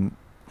 I'm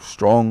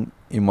strong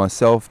in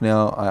myself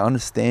now. I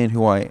understand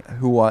who I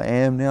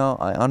am now.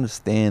 I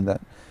understand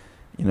that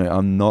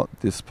I'm not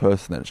this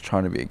person that's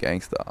trying to be a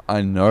gangster.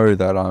 I know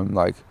that I'm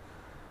like,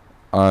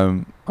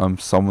 I'm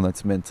someone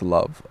that's meant to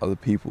love other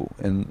people,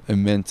 and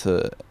meant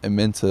to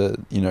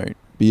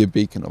be a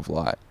beacon of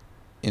light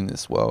in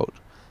this world.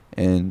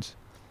 And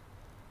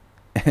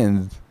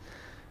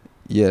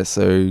yeah,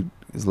 so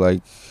it's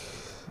like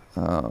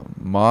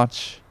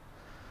March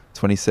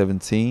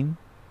 2017,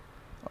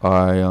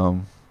 I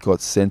got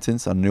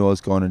sentenced. I knew I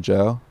was going to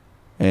jail,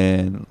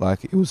 and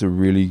like it was a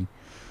really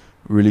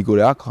good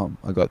outcome.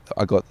 I got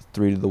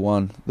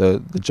 3-1.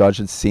 The judge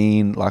had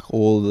seen like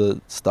all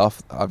the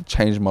stuff. I've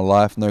changed my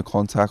life, no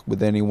contact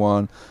with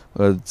anyone.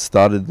 I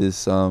started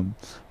this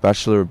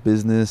Bachelor of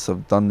Business.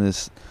 I've done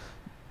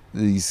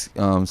these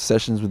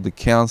sessions with the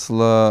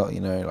counselor.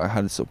 You know, I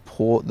had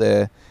support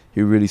there.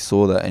 He really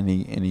saw that, and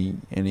he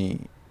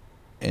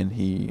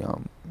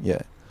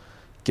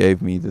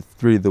gave me the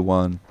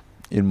 3-1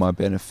 in my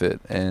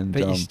benefit. And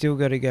but you still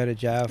got to go to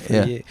jail for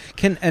a year.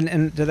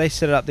 And do they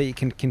set it up that you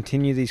can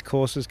continue these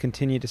courses,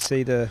 continue to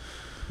see the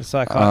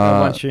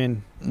psychiatrist once you're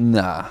in?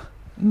 Nah.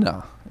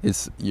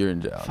 You're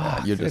in jail.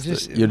 Fuck, You're just a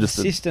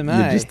system,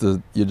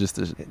 you're just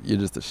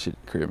a shit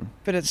crib.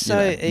 But it's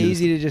so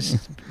easy to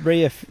just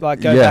go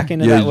back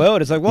into that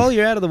world. It's like, while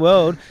you're out of the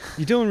world,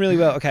 you're doing really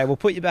well. Okay, we'll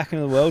put you back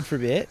into the world for a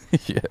bit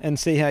and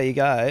see how you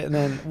go. And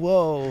then,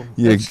 whoa.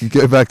 Yeah,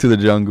 go back to the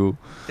jungle.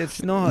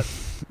 It's not.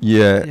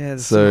 Yeah.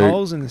 There's some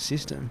holes in the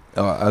system.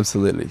 Oh,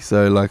 absolutely.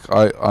 So like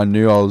I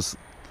knew I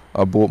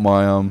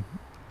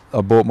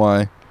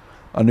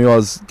knew I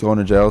was going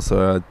to jail,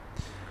 so I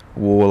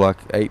wore like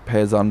 8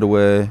 pairs of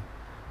underwear,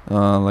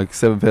 like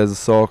 7 pairs of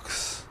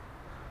socks.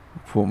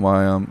 Wore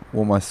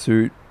my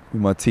suit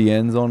with my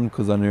TNs on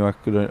because I knew I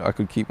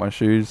could keep my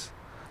shoes,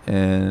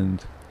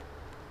 and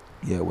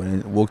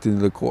walked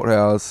into the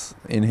courthouse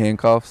in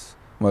handcuffs.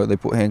 They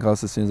put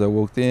handcuffs as soon as I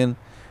walked in,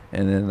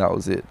 and then that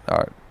was it.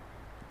 I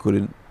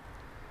couldn't,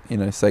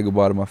 say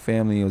goodbye to my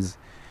family. I was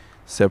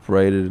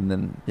separated, and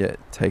then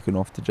taken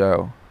off to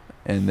jail.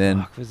 And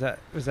then was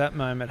that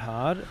moment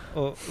hard,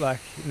 or like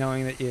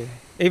knowing that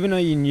even though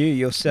you knew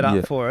you're set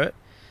up for it,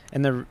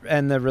 and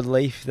the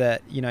relief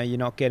that you're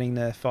not getting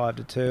the 5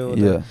 to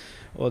 2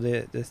 or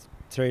the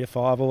 3 to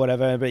 5 or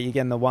whatever, but you're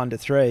getting the 1 to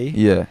 3.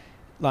 Yeah.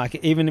 Like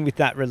even with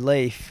that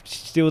relief,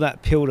 still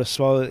that pill to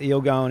swallow that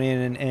you're going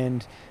in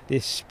and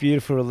this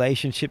beautiful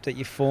relationship that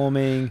you're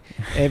forming,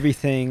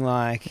 everything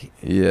like.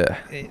 Yeah.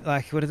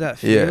 Like what did that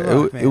feel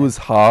like, man? It was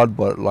hard,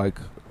 but like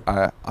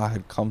I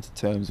had come to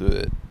terms with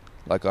it.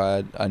 Like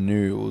I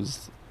knew it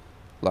was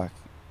like,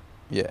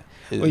 it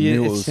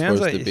was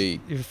supposed to be.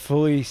 You're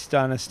fully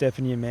starting to step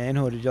in your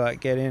manhood. Did you like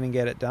get in and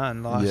get it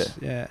done?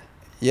 Yeah,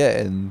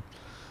 and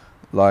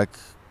like,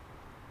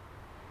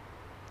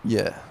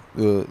 I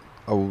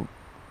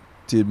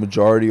did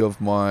majority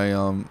of my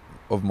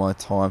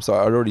time. So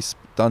I'd already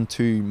done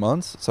 2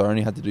 months, so I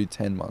only had to do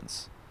 10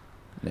 months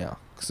now.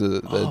 So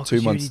the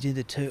 2 months. You did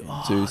the 2.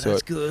 Oh,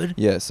 that's good.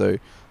 Yeah, so.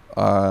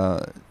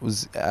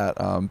 Was at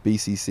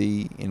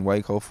BCC in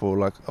Waco for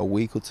like a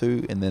week or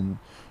 2, and then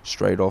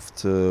straight off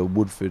to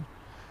Woodford.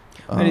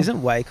 And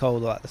isn't Waco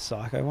like the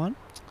psycho one?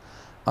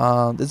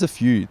 There's a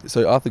few.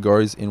 So Arthur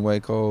Gorey's in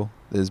Waco.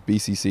 There's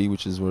BCC,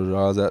 which is where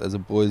I was at. There's a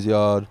boys'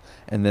 yard,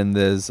 and then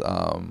there's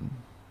the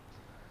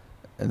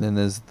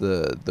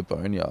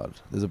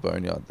boneyard. There's a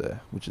boneyard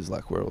there, which is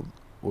like where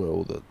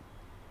all the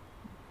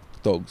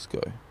dogs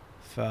go.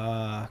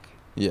 Fuck.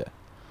 Yeah.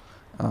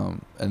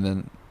 And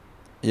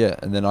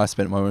then I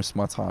spent most of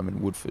my time in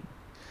Woodford.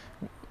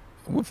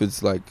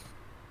 Woodford's like,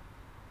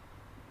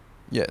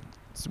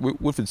 it's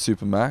Woodford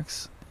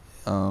Supermax.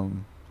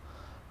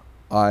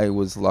 I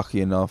was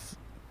lucky enough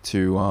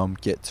to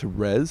get to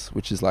res,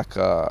 which is like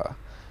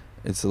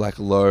it's like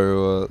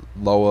lower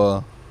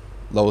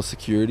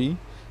security,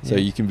 so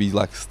you can be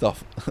like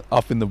stuff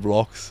up in the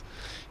blocks,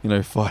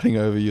 fighting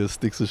over your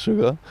sticks of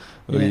sugar,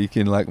 or you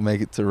can like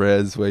make it to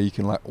res where you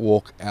can like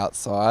walk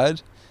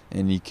outside.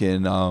 And you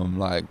can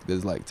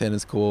there's like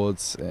tennis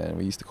courts, and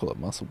we used to call it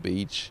Muscle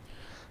Beach,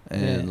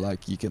 and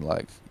like you can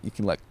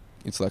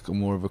it's like a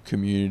more of a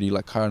community,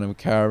 like kind of a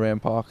caravan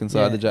park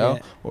inside the jail,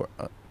 or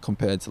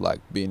compared to like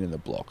being in the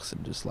blocks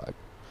and just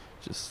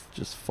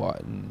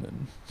fighting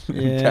and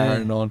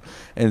carrying on.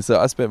 And so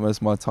I spent most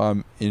of my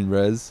time in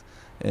res,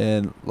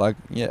 and like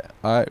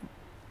I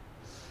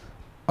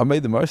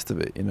made the most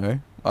of it.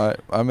 I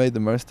made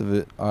the most of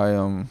it. I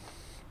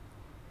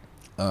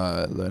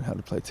learned how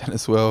to play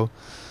tennis well.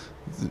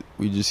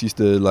 We just used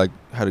to like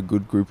had a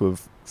good group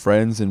of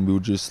friends, and we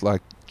would just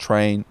like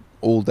train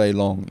all day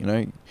long,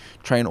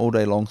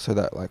 so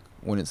that like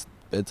when it's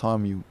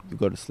bedtime you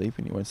go to sleep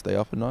and you won't stay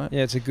up at night.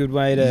 It's a good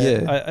way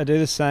to I do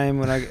the same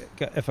when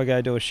if I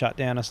go do a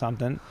shutdown or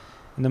something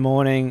in the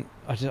morning.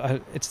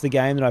 It's the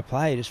game that I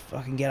play. Just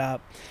fucking get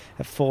up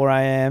at 4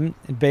 a.m.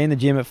 and be in the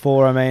gym at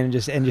 4, and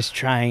just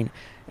train.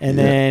 And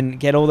then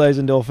get all those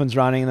endorphins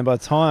running, and then by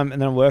the time,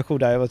 and then I work all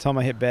day. By the time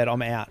I hit bed,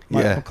 I'm out.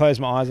 I close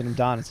my eyes and I'm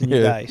done. It's a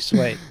new day.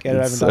 Sweet, get it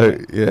over and done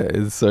with.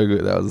 Yeah, it's so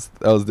good. That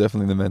was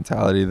definitely the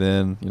mentality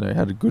then.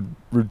 Had a good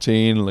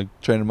routine, like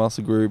training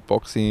muscle group,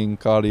 boxing,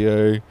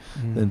 cardio,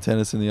 then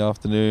tennis in the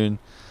afternoon.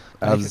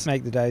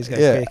 Make the days go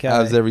quick.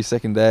 Abs every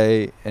second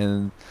day,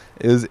 and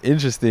it was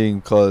interesting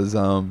because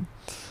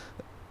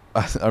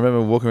I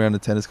remember walking around the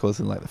tennis courts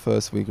in like the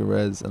first week of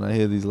res, and I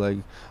hear these like,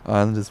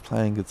 I'm just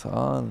playing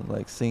guitar and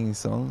like singing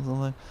songs. I'm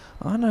like,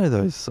 I know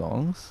those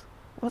songs.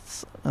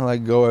 what's, and I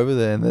go over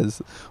there, and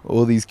there's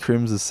all these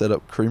crims are set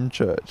up crim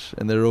church,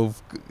 and they're all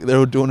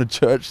doing a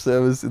church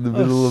service in the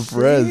middle of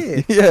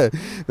res. sick. Yeah,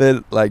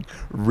 they're like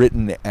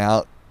written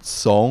out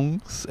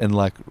songs, and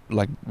like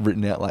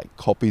written out like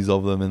copies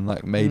of them, and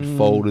like made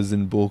folders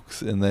in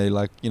books, and they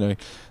like, you know,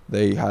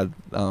 they had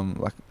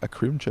like a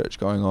crim church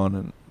going on,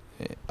 and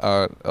it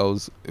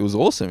was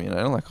awesome, you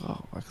know, like,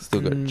 oh, I can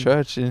still go to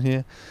church in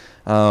here.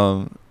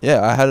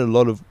 Yeah, I had a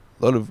lot of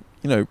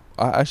you know,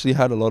 I actually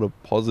had a lot of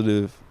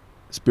positive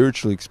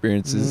spiritual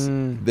experiences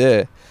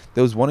there.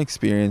 There was one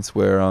experience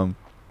where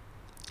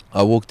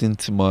I walked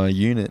into my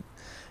unit,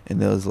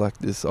 and there was like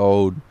this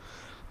old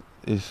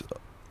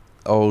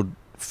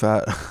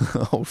fat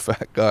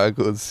guy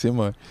called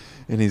Simo,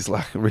 and he's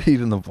like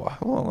reading the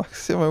Bible. I'm like,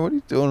 Simo, what are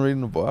you doing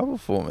reading the Bible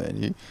for,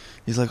 man?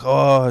 He's like,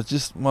 oh,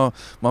 just my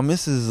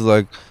missus is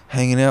like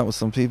hanging out with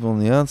some people on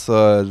the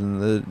outside,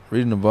 and they're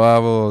reading the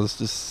Bible. I was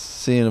just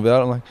seeing about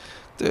it. I'm like,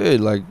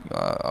 dude, like,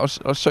 I'll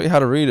show you how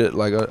to read it.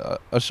 Like,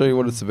 I'll show you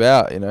what it's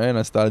about, you know. And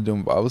I started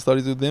doing Bible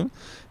studies with him,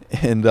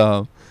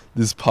 and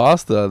this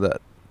pastor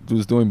that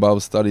was doing Bible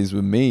studies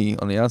with me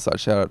on the outside,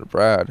 shout out to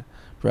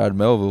Brad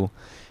Melville.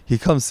 He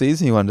comes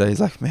sees me one day.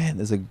 He's like, man,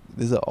 there's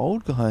an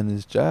old guy in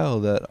this jail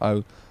that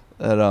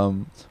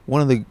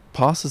one of the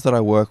pastors that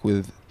I work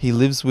with, he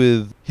lives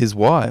with his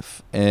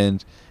wife,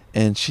 and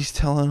she's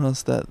telling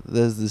us that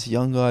there's this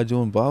young guy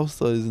doing Bible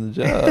studies in the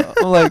jail.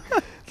 I'm like,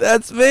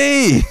 that's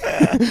me.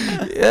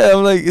 Yeah,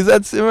 I'm like, is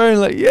that Simone?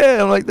 Like,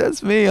 yeah. I'm like,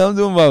 that's me. I'm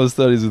doing Bible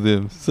studies with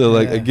him. So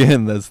like,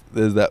 again, there's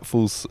that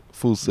full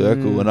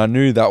circle, and I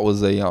knew that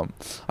was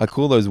I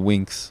call those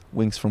winks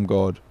from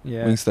God.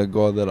 Yeah. Winks that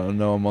God, that I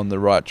know I'm on the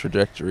right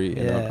trajectory,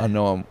 and I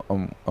know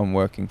I'm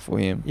working for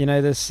Him. You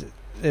know, there's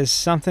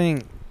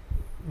something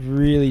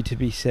really to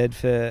be said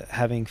for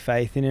having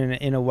faith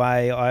in a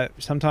way.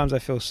 Sometimes I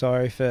feel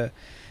sorry for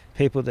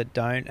people that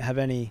don't have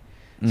any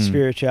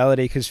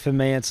spirituality, because for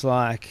me it's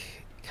like,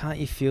 can't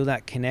you feel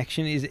that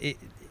connection?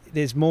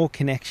 There's more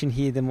connection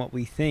here than what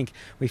we think.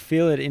 We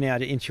feel it in our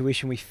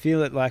intuition. We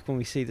feel it like when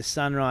we see the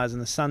sunrise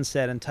and the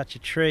sunset and touch a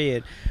tree,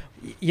 and,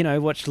 you know,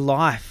 watch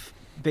life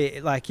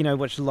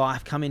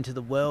come into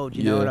the world.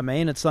 You know what I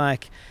mean? It's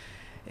like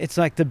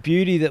the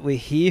beauty that we're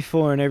here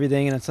for and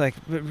everything. And it's like,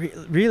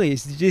 really,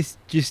 is this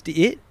just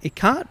it? It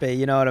can't be,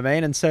 you know what I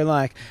mean? And so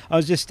like, I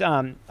used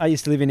to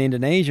live in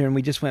Indonesia, and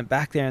we just went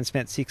back there and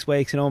spent 6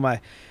 weeks, and all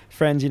my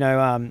friends, you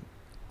know,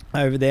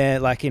 over there,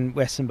 like in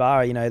Western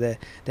Bara, you know,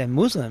 they're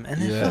Muslim,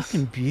 and they're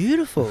fucking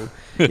beautiful.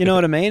 You know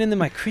what I mean? And then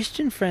my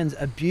Christian friends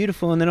are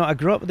beautiful. And then I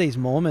grew up with these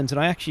Mormons, and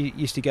I actually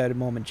used to go to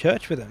Mormon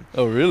church with them.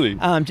 Oh, really?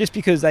 Just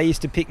because they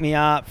used to pick me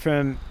up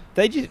from...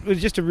 it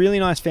was just a really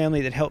nice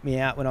family that helped me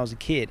out when I was a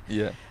kid.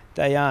 Yeah.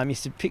 They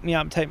used to pick me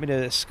up and take me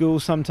to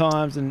school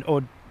sometimes,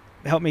 or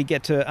help me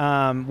get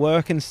to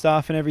work and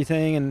stuff and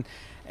everything.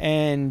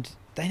 And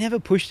they never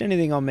pushed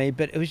anything on me,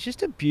 but it was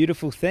just a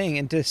beautiful thing.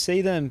 And to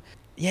see them...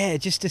 Yeah,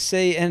 just to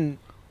see, and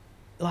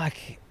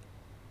like,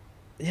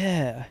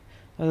 yeah,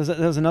 there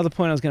was another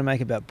point I was going to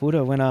make about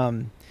Buddha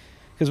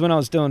because when I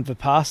was doing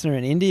Vipassana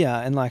in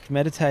India and like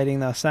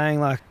meditating, they were saying,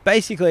 like,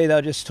 basically they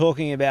were just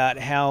talking about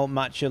how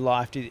much your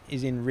life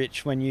is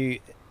enriched when you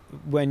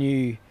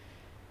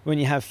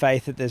have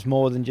faith that there's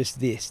more than just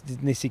this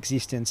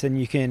existence,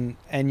 and you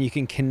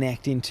can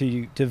connect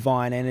into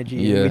divine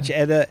energy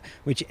in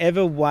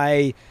whichever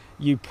way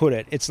you put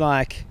it. It's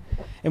like,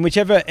 in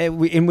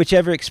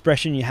whichever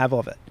expression you have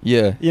of it.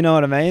 Yeah. You know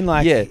what I mean?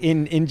 Like,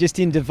 in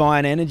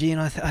divine energy.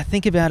 And I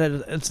think about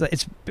it,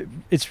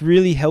 it's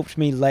really helped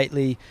me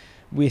lately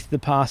with the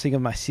passing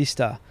of my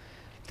sister,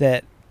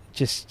 that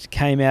just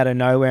came out of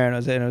nowhere,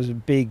 and it was a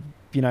big,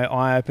 you know,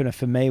 eye opener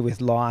for me with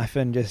life,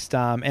 and just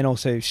and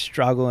also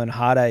struggle and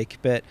heartache.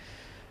 But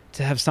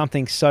to have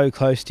something so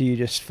close to you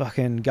just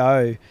fucking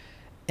go.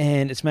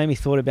 And it's made me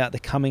thought about the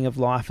coming of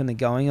life and the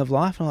going of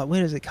life. And I'm like,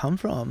 where does it come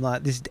from?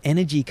 Like, this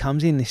energy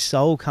comes in, this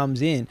soul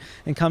comes in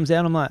and comes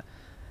out. I'm like,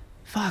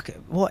 fuck,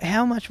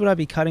 how much would I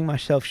be cutting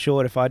myself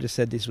short if I just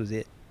said this was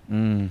it?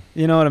 You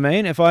know what I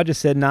mean? If I just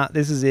said, nah,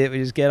 this is it. We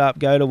just get up,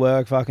 go to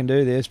work, fucking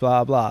do this,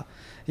 blah, blah.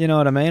 You know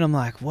what I mean? I'm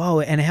like,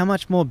 whoa. And how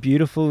much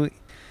beautiful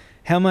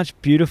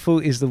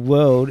is the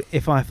world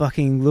if I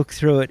fucking look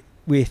through it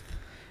with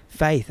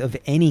faith of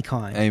any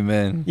kind.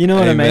 Amen. You know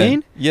what I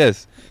mean?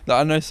 Yes.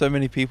 I know so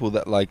many people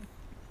that like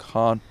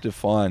can't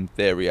define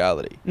their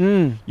reality.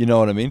 You know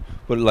what I mean?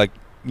 But like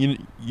you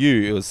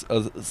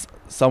as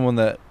someone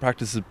that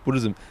practices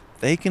Buddhism,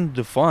 they can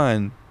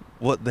define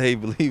what they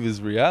believe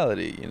is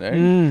reality, you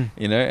know?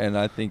 You know, and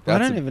I think that's...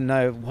 I don't even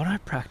know what I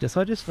practice.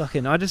 I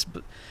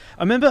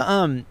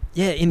remember,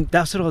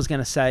 that's what I was going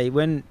to say.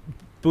 When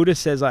Buddha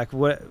says, like,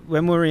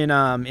 when we're in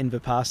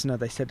Vipassana,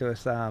 they said to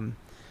us,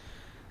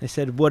 they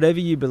said, whatever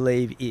you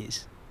believe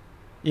is.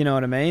 You know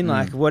what I mean?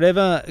 Like,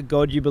 whatever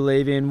God you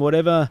believe in,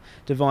 whatever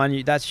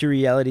divine that's your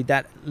reality.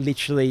 That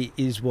literally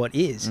is what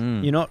is.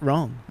 You're not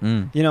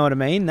wrong. You know what I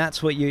mean?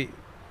 That's what you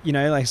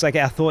know, like, it's like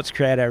our thoughts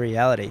create our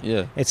reality.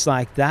 Yeah. It's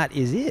like, that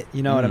is it.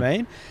 You know what I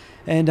mean?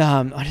 And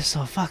I just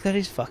thought, fuck, that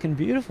is fucking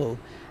beautiful.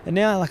 And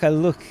now, like, I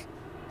look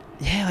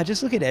yeah, I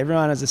just look at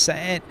everyone as the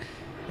same.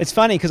 It's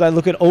funny because I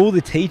look at all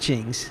the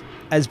teachings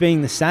as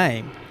being the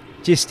same,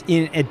 just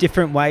in a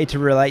different way to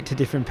relate to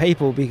different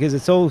people, because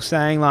it's all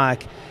saying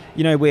like,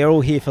 you know, we're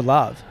all here for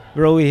love.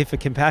 We're all here for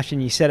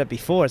compassion. You said it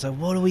before. It's like,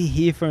 what are we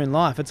here for in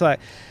life? It's like,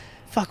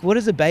 fuck, what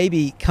does a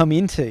baby come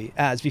into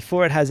as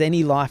before it has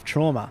any life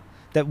trauma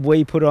that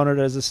we put on it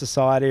as a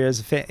society,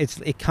 as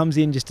it comes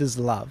in just as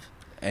love.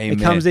 Amen.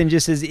 It comes in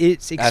just as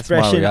its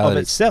expression of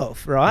reality.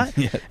 itself, right?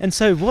 Yeah. And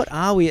so what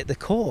are we at the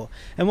core?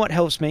 And what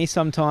helps me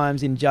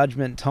sometimes in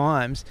judgment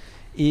times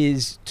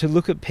is to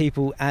look at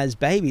people as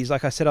babies.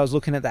 Like I said, I was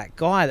looking at that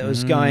guy that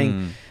was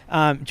going,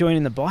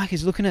 joining the bike.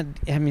 He's looking at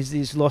him as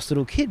this lost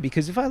little kid,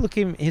 because if I look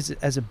at him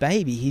as a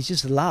baby, he's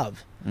just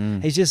love.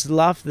 He's just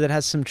love that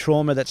has some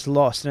trauma that's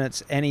lost,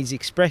 and he's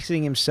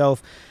expressing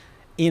himself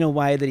in a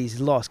way that he's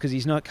lost because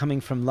he's not coming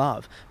from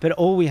love. But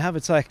all we have,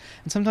 it's like,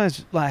 and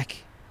sometimes like,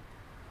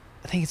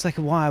 I think it's like,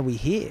 why are we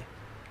here?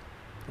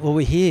 Well,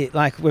 we're here,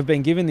 like we've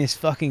been given this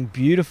fucking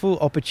beautiful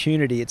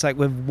opportunity. It's like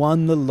we've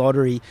won the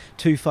lottery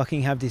to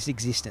fucking have this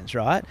existence,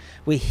 right?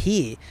 We're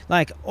here.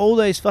 Like all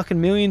those fucking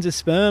millions of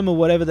sperm or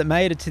whatever that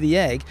made it to the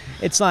egg,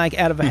 it's like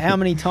out of how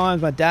many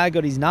times my dad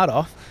got his nut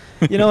off.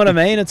 You know what I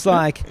mean? It's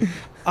like,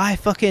 I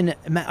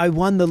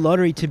won the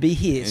lottery to be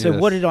here. So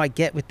Yes. what did I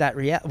get with that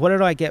what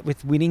did I get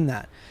with winning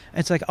that?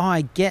 It's like, oh,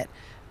 I get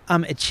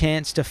a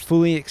chance to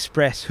fully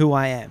express who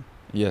I am.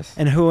 Yes.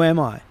 And who am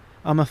I?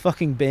 I'm a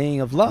fucking being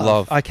of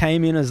love. I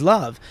came in as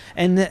love.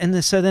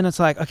 So then it's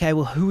like, okay,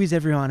 well, who is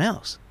everyone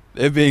else?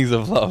 They're beings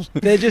of love.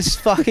 They're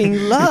just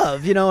fucking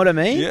love. You know what I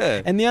mean?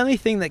 Yeah. And the only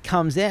thing that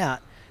comes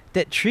out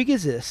that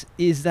triggers us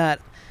is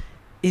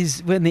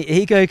when the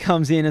ego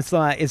comes in. It's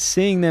like, it's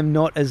seeing them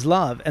not as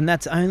love. And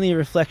that's only a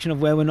reflection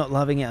of where we're not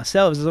loving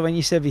ourselves. As when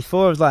you said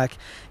before, it was like,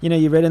 you know,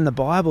 you read in the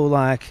Bible,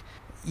 like,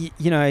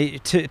 you know,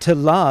 to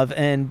love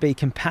and be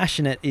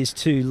compassionate is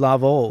to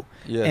love all.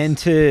 Yes. And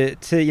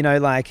to you know,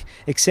 like,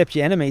 accept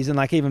your enemies. And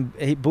like, even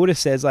Buddha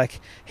says, like,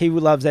 he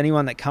loves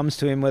anyone that comes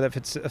to him, whether if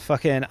it's a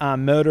fucking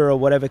murderer or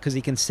whatever, because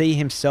he can see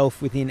himself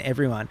within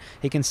everyone.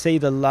 He can see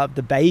the love,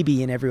 the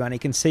baby in everyone. He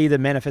can see the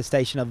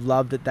manifestation of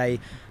love that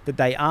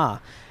they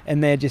are.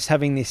 And they're just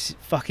having this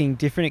fucking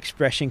different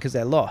expression because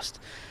they're lost.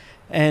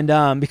 And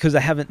because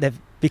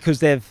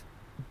they've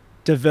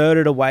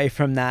diverted away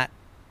from that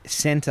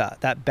center,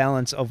 that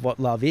balance of what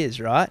love is,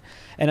 right?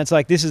 And it's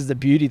like, this is the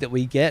beauty that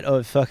we get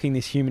of fucking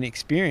this human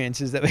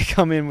experience, is that we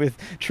come in with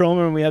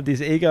trauma and we have this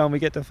ego and we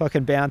get to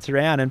fucking bounce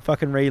around and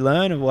fucking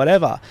relearn or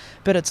whatever.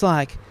 But it's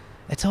like,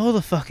 it's all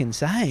the fucking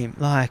same.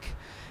 Like,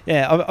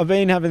 yeah, I've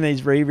been having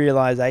these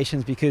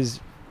realizations because,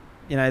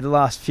 you know, the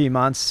last few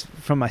months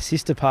from my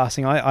sister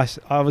passing,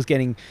 I was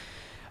getting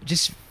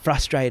just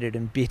frustrated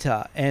and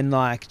bitter, and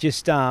like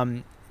just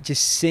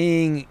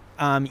seeing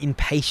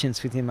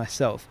impatience within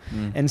myself.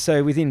 And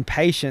so with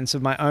impatience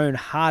of my own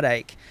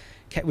heartache,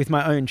 with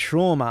my own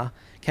trauma,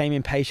 came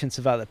impatience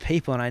of other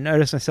people. And I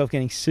noticed myself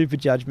getting super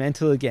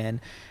judgmental again,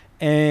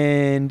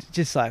 and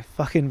just like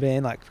fucking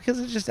being like, because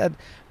it's just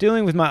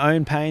dealing with my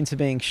own pains of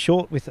being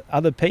short with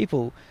other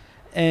people.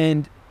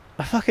 And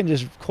I fucking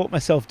just caught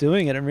myself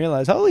doing it and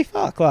realized, holy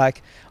fuck,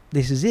 like,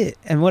 this is it.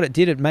 And what it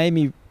did, it made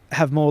me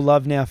have more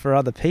love now for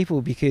other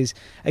people, because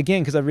I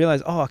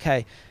realized, oh,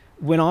 okay,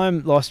 when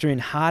I'm lost or in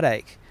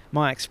heartache,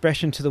 my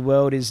expression to the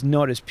world is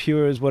not as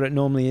pure as what it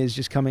normally is,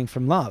 just coming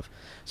from love.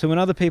 So when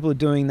other people are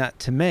doing that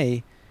to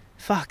me,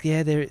 fuck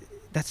yeah,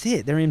 that's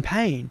it. They're in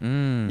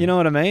pain. You know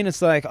what I mean?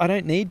 It's like, I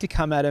don't need to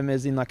come at them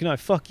as in like, no,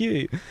 fuck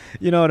you.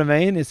 You know what I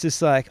mean? It's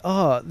just like,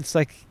 oh, it's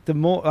like, the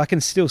more I can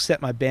still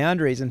set my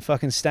boundaries and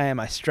fucking stay in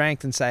my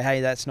strength and say,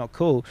 hey, that's not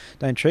cool.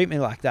 Don't treat me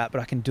like that.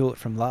 But I can do it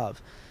from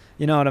love.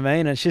 You know what I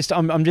mean? It's just,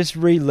 I'm just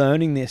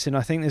relearning this. And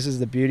I think this is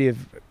the beauty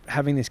of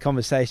having this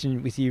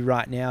conversation with you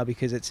right now,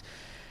 because it's,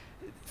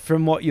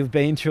 from what you've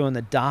been through and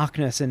the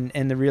darkness and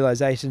the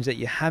realizations that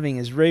you're having,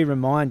 is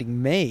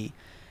reminding me,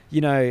 you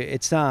know,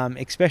 it's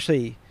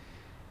especially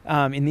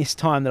in this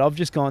time that I've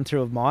just gone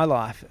through of my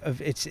life,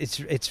 of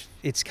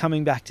it's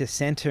coming back to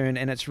center,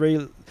 and it's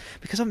real,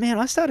 because man,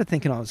 I started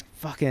thinking I was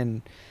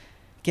fucking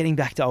getting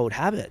back to old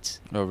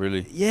habits. Oh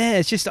really? Yeah,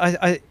 it's just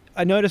I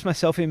noticed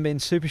myself in being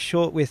super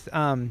short with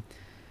I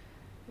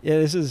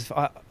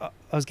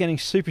was getting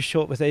super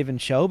short with even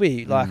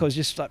Shelby. Like I was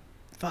just like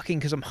fucking,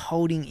 because I'm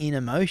holding in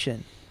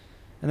emotion.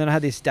 And then I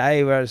had this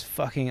day where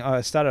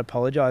I started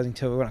apologizing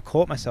to her when I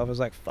caught myself. I was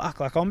like,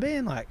 fuck, like I'm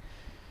being like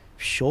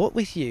short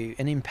with you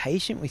and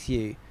impatient with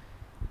you,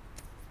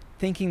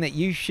 thinking that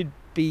you should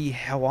be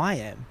how I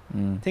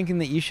am, thinking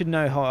that you should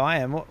know how I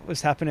am. What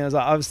was happening?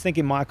 I was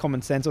thinking my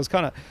common sense. I was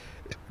kind of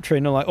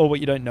treating her like, oh, but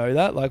you don't know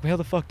that? Like, how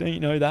the fuck don't you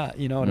know that?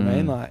 You know what I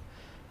mean? Like,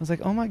 I was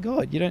like, oh my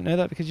God, you don't know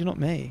that because you're not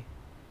me.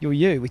 You're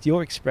you with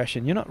your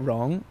expression. You're not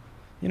wrong.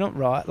 You're not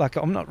right. Like,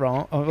 I'm not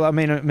wrong. I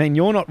mean,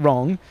 you're not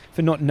wrong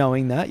for not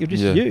knowing that. You're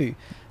just you.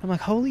 I'm like,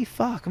 holy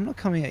fuck, I'm not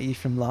coming at you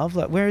from love.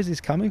 Like, where is this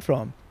coming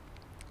from?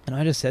 And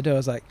I just said to her, I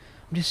was like,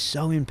 I'm just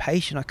so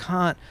impatient.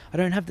 I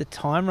don't have the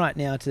time right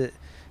now to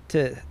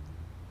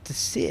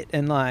sit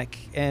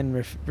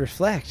and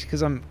reflect,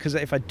 because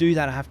if I do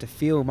that, I have to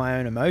feel my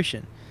own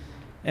emotion.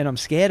 and I'm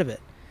scared of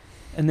it.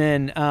 And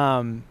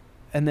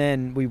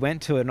then we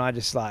went to it, and I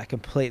just like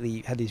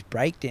completely had this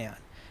breakdown,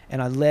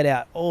 and I let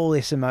out all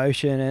this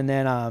emotion. And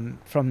then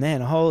from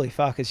then, holy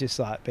fuck, it's just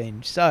like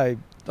been so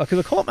like, 'cause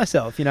I caught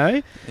myself, you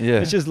know. Yeah.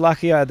 It's just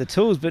lucky I had the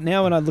tools. But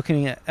now when I'm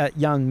looking at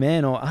young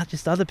men or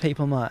just other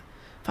people, I'm like,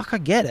 fuck, I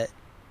get it.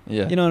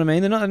 Yeah. You know what I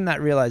mean? They're not in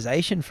that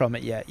realization from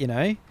it yet, you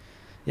know?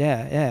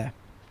 Yeah.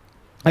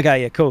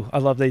 Okay, yeah, cool. I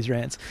love these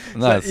rants.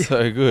 No, it's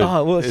so good.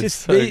 Oh, well, it's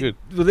just so good.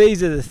 Well,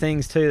 these are the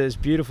things too that's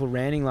beautiful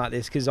ranting like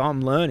this, because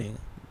I'm learning.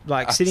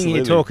 Like sitting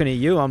here talking to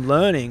you, I'm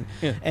learning,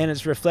 and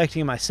it's reflecting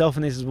in myself,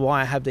 and this is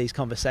why I have these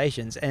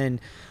conversations. And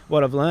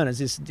what I've learned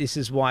is this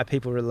is why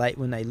people relate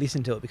when they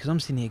listen to it, because I'm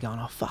sitting here going,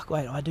 oh, fuck,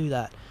 wait, I do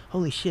that.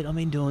 Holy shit, I've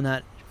been doing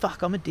that.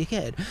 Fuck, I'm a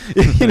dickhead.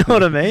 You know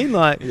what I mean?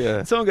 Like,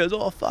 someone goes,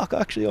 oh, fuck,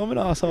 actually, I'm an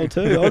asshole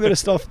too. I've got to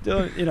stop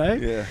doing, you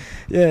know?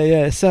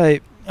 Yeah. So,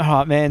 all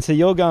right, man. So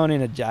you're going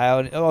into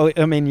jail. Oh,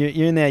 I mean,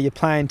 you're in there. You're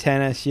playing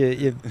tennis.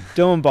 You're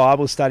doing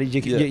Bible studies.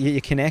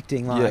 You're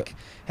connecting. Like,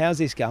 how's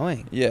this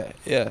going? Yeah.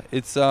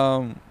 It's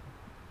you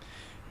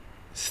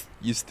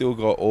still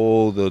got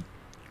all the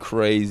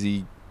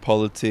crazy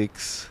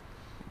politics,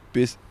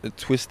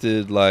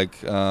 twisted like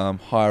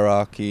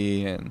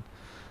hierarchy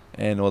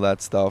and all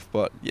that stuff.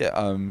 But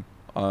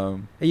are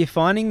you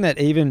finding that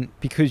even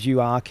because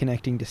you are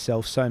connecting to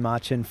self so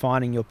much and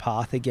finding your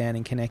path again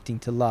and connecting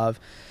to love,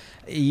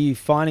 are you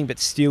finding, but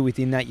still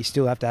within that, you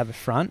still have to have a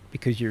front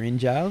because you're in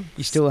jail?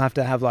 You still have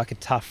to have like a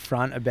tough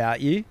front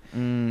about you?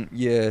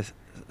 Yeah,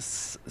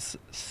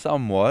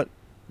 somewhat.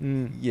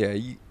 Yeah,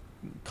 you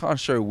can't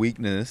show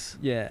weakness.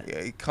 Yeah.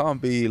 It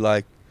can't be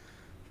like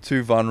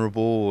too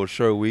vulnerable or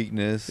show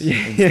weakness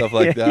and stuff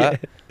like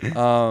that.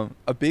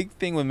 A big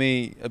thing with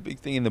me, a big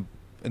thing in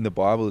the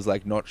Bible is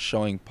like not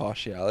showing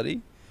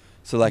partiality.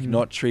 So like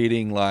not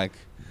treating like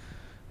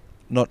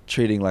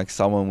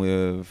someone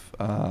with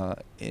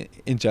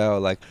in jail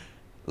like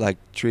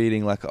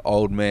treating like an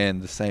old man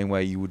the same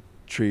way you would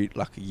treat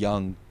like a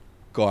young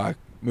guy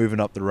moving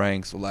up the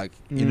ranks, or like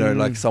you know,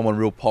 like someone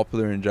real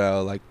popular in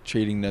jail, like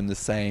treating them the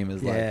same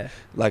as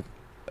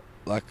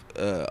like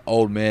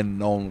old man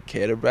no one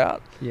cared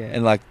about.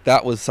 And like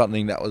that was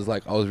something that was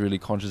like I was really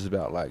conscious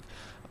about, like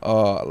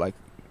like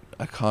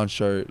I can't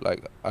show,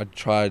 like I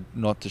tried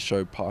not to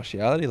show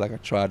partiality. Like I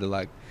tried to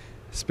like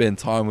spend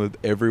time with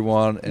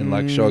everyone and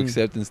like show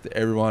acceptance to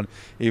everyone,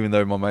 even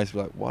though my mates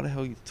were like, why the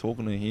hell are you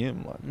talking to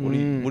him? Like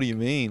what do you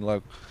mean?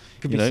 Like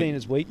could be seen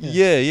as weakness.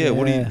 Yeah.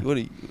 What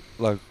do you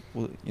like,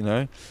 you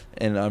know?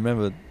 And I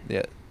remember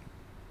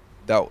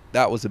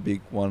that was a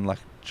big one, like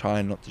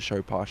trying not to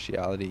show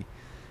partiality.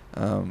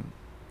 But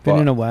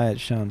in a way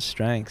it's showing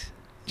strength.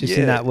 Just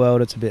in that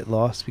world it's a bit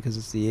lost because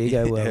it's the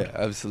ego world. Yeah,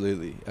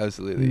 absolutely.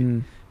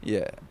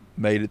 Yeah,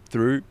 made it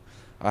through.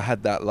 I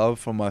had that love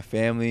from my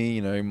family,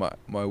 you know,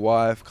 my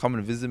wife coming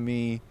to visit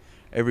me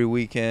every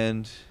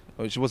weekend.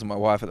 Well, she wasn't my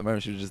wife at the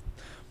moment, she was just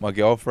my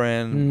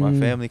girlfriend. My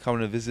family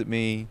coming to visit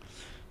me.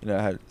 You know,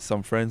 I had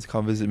some friends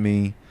come visit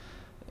me,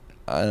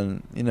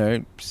 and you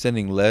know,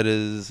 sending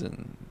letters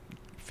and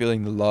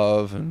feeling the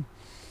love, and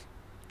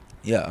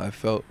yeah, I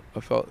felt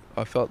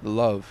the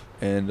love.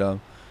 And I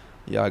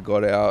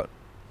got out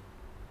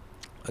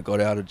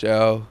of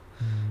jail.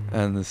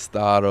 And the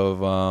start of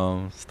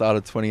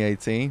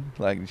 2018,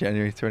 like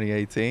January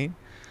 2018,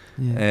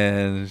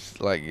 and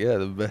like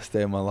the best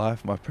day of my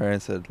life. My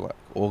parents had like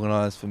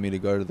organized for me to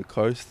go to the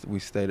coast. We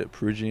stayed at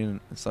Perugian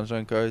and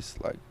Sunshine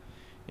Coast, like,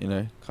 you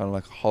know, kind of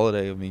like a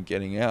holiday of me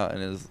getting out,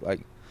 and it was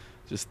like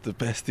just the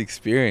best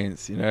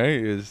experience. You know,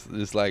 it was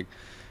just like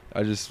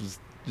I just was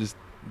just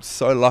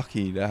so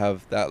lucky to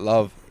have that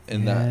love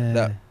and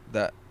that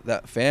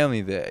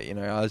family there. You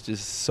know, I was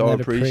just so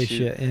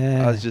appreciative.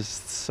 I was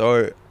just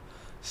so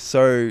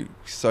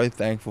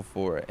thankful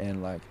for it.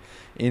 And like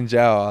in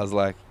jail I was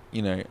like,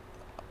 you know,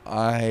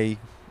 I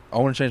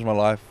want to change my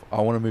life. I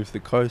want to move to the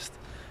coast,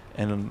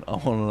 and I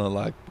want to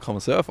like become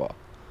a surfer.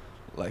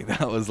 Like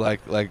that was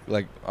like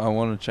I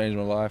want to change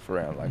my life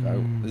around. Like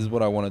this is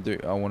what I want to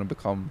do. I want to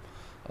become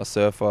a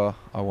surfer.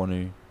 I want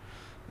to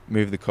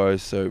move to the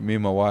coast. So me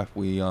and my wife,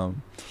 we I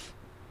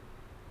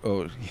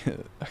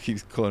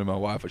keep calling her my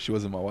wife, but she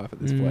wasn't my wife at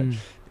this point.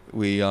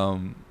 We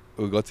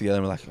got together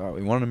and we're like, all right,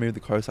 we want to move the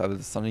coast, either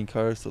the Sunny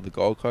Coast or the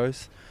Gold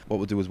Coast. What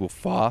we'll do is we'll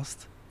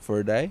fast for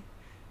a day,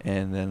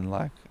 and then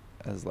like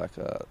as like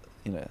a,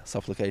 you know,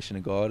 supplication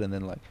to God, and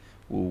then like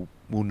we'll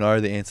know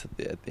the answer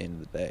at the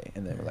end of the day.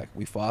 And then we're like,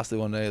 we fasted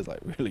one day, it was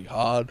like really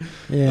hard.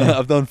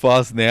 I've done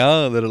fast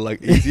now that are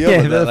like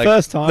easier, but the like,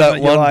 first time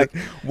that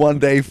one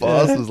day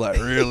fast was like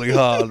really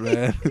hard,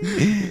 man.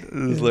 It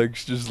was like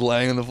just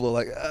laying on the floor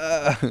like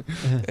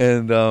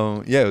and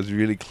it was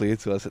really clear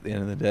to us at the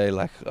end of the day,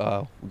 like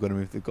we've got to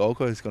move to the Gold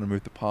Coast, got to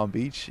move to Palm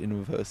Beach in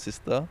with her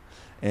sister,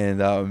 and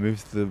we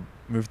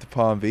moved to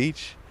Palm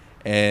Beach.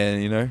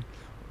 And you know,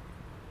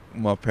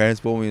 my parents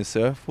bought me a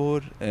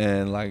surfboard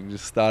and like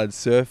just started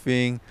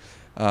surfing,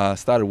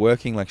 started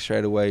working like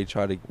straight away,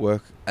 tried to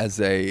work as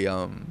a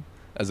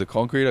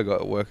concreter. I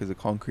got work as a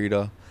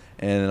concreter,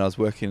 and then I was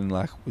working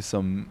like with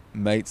some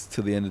mates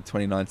till the end of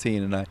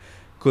 2019, and I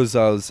because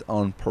I was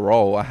on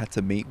parole, I had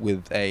to meet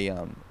with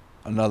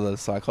another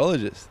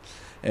psychologist.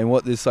 And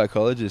what this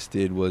psychologist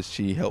did was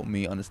she helped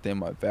me understand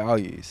my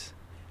values.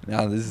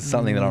 Now, this is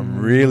something that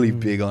I'm really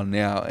big on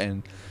now.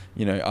 And,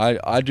 you know,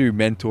 I do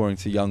mentoring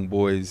to young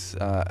boys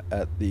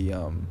at the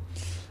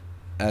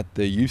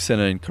youth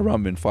center in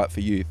Currumbin, Fight for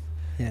Youth.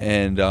 Yeah.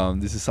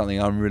 And this is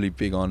something I'm really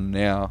big on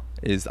now,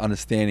 is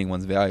understanding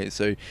one's values.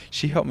 So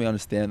she helped me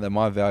understand that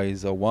my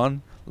values are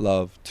 1,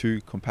 love, 2,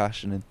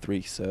 compassion, and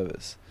 3,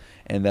 service.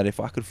 And that if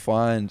I could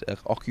find an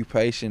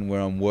occupation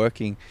where I'm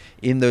working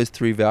in those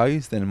 3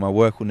 values, then my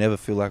work will never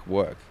feel like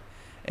work.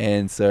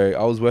 And so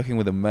I was working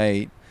with a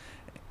mate,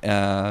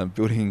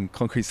 building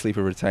concrete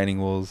sleeper retaining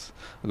walls.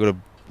 I've got a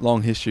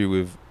long history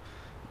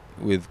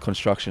with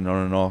construction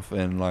on and off,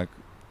 and like,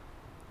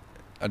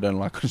 I don't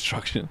like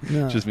construction,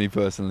 just me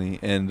personally.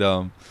 And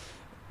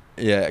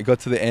yeah, I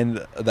got to the end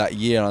of that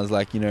year and I was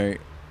like, you know,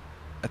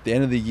 at the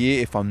end of the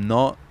year, if I'm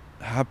not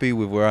happy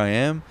with where I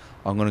am,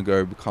 I'm going to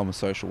go become a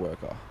social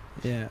worker.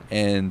 Yeah.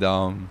 And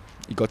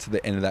it got to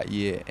the end of that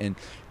year. And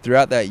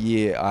throughout that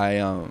year,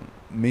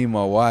 me and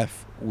my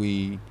wife,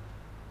 again,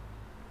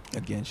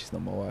 she's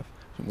not my wife.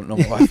 Not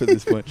my wife at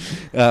this point.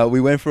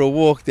 We went for a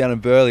walk down in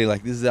Burleigh.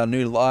 Like, this is our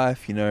new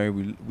life. You know,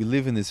 we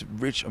live in this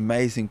rich,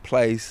 amazing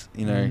place.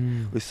 You know,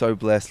 we're so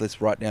blessed.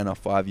 Let's write down our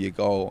 5-year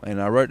goal.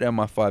 And I wrote down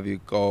my 5-year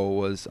goal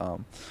was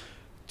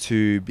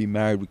to be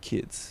married with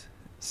kids.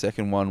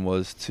 Second one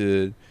was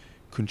to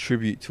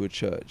contribute to a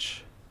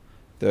church.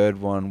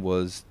 Third one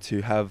was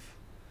to have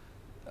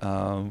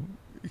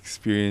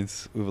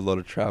experience with a lot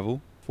of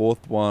travel.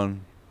 Fourth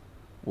one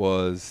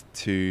was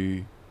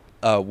to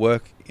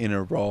work in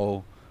a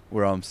role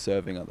where I'm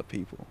serving other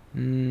people.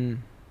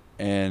 And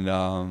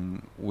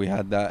we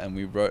had that, and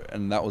we wrote,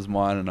 and that was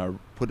mine, and I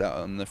put that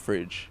on the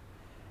fridge.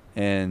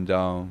 And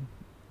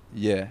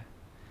yeah,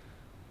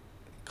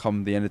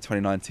 come the end of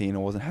 2019, I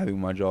wasn't happy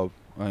with my job.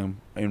 I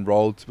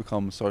enrolled to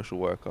become a social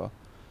worker.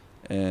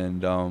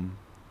 And doesn't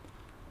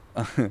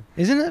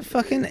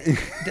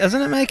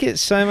it make it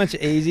so much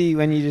easy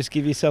when you just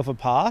give yourself a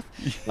path?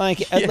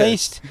 Like, at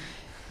least,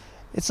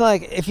 it's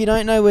like, if you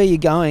don't know where you're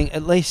going,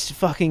 at least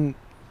fucking,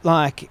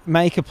 like,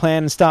 make a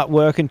plan and start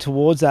working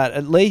towards that.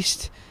 At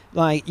least,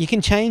 like, you can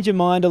change your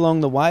mind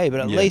along the way, but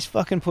at least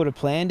fucking put a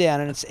plan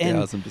down. And it's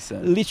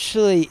 1000%.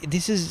 Literally,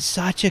 this is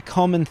such a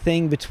common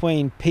thing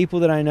between people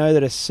that I know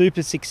that are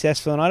super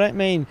successful, and I don't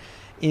mean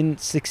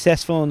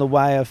successful in the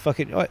way of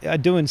fucking, I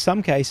do in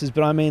some cases,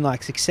 but I mean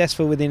like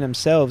successful within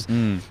themselves.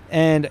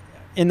 And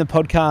in the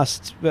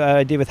podcast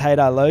I did with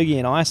Haydar Logie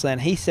in Iceland,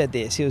 he said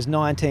this. He was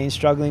 19,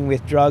 struggling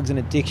with drugs and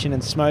addiction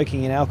and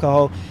smoking and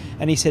alcohol,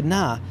 and he said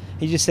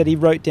he just said he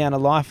wrote down a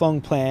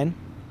lifelong plan,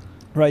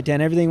 wrote down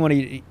everything what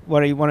he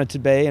wanted to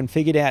be, and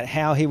figured out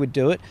how he would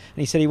do it. And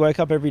he said he woke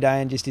up every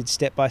day and just did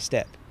step by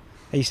step.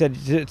 He said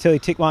till he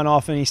ticked one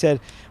off, and he said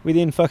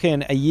within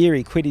fucking a year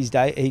he quit his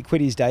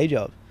day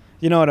job.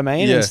 You know what I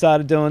mean? And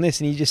started doing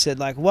this, and he just said,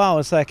 like, wow,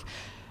 it's like,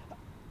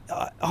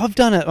 I've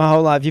done it my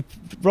whole life. You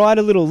write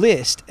a little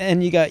list,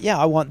 and you go, yeah,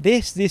 I want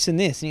this, this, and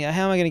this. And you go,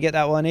 how am I going to get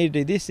that? Well, I need to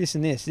do this, this,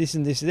 and this, this,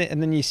 and this,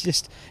 and then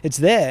it's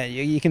there.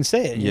 You can see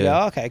it. And you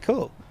go, okay,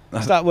 cool.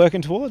 Start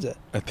working towards it.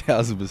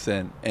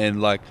 1000%.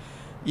 And, like,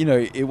 you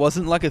know, it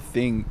wasn't like a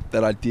thing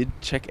that I did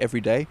check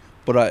every day,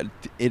 but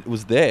it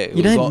was there.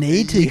 You don't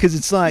need to, because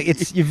it's like,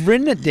 you've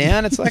written it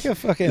down. It's like a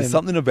fucking... There's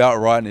something about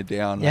writing it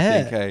down,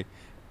 I think, hey.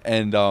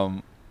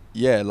 And,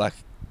 yeah, like,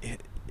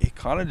 it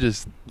kind of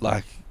just,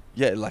 like,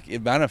 like,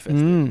 it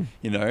manifested.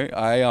 You know,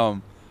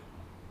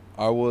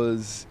 I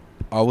was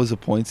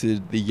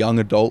appointed the young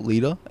adult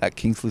leader at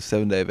Kingscliff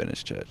Seventh-day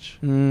Adventist Church.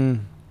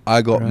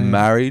 I got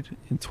married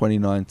in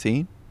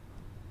 2019,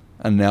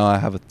 and now I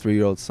have a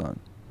 3-year-old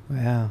son.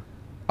 Wow.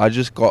 I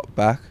just got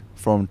back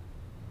from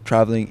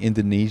traveling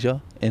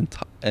Indonesia and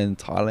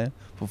Thailand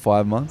for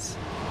 5 months.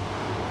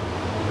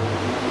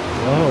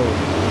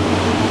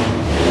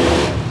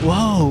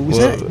 Whoa, is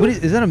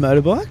that a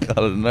motorbike? I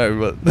don't know,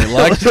 but they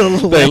like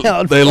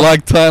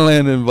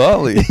Thailand and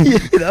Bali. Yeah,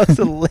 that was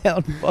a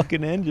loud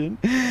fucking engine.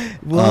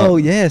 Whoa,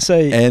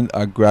 and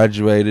I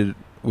graduated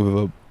with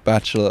a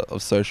Bachelor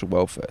of Social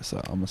Welfare, so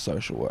I'm a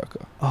social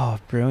worker. Oh,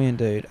 brilliant,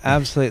 dude!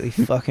 Absolutely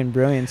fucking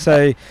brilliant.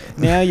 So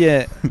now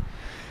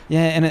and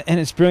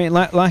it's brilliant.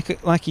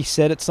 Like you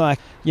said, it's like,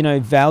 you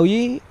know,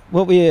 value.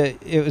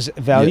 It was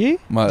value.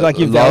 Yeah, like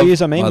your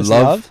values. I mean, was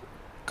love.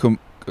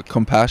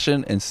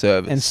 Compassion and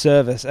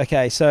service.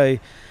 Okay, so,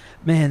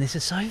 man, this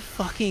is so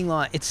fucking,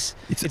 like, it's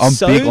I'm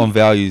so big on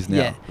values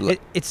now. Yeah,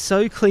 it's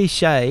so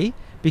cliche,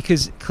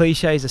 because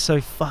cliches are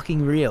so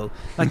fucking real.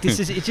 Like, this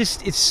is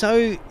it's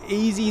so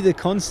easy, the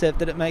concept,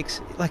 that it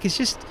makes, like, it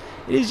is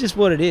just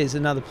what it is.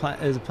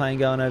 There's a plane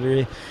going over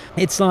here.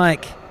 It's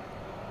like,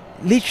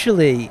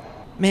 literally,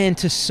 man,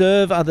 to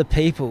serve other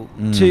people.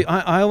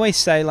 I always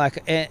say,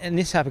 like, and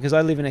this happened because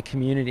I live in a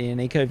community, an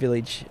eco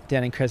village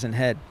down in Crescent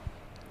Head.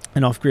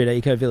 An off-grid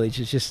eco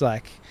village. It's just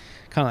like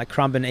kind of like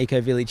Currumbin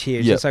eco village here.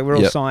 It's just like we're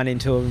all signed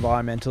into an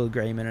environmental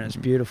agreement, and it's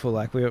beautiful.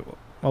 Like, we're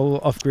all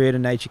off-grid,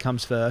 and nature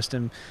comes first,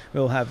 and we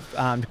all have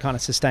kind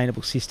of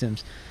sustainable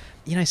systems.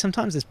 you know,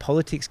 sometimes there's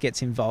politics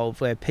gets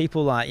involved where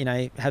people like, you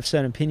know, have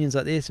certain opinions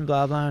like this and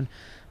blah, blah. And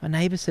my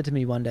neighbour said to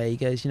me one day, he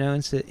goes, you know,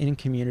 in a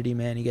community,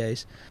 man, he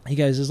goes,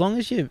 as long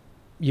as you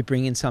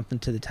bring in something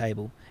to the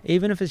table,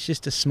 even if it's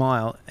just a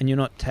smile and you're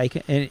not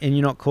taking, and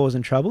you're not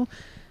causing trouble,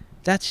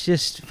 that's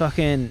just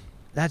fucking,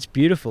 that's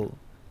beautiful.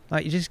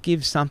 Like, you just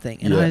give something.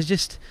 And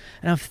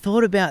I've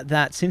thought about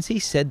that since he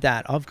said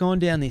that. I've gone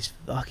down this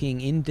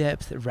fucking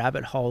in-depth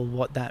rabbit hole of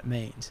what that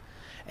means.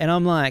 And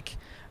I'm like,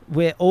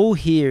 we're all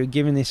here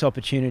given this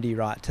opportunity,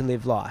 right, to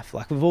live life.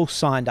 Like, we've all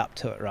signed up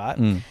to it,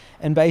 right?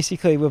 And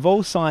basically, we've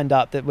all signed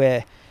up that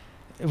we're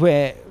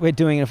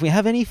doing it. If we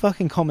have any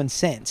fucking common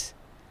sense,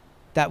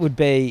 that would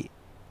be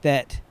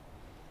that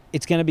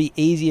it's going to be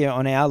easier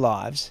on our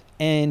lives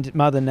and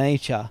Mother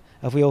Nature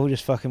if we all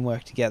just fucking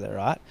work together,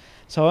 right?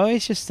 So I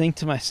always just think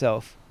to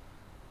myself,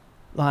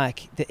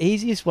 like, the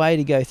easiest way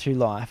to go through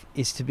life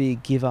is to be a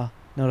giver,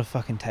 not a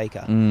fucking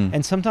taker.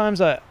 And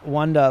sometimes I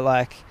wonder,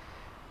 like,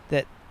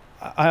 that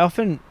I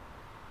often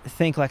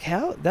think, like,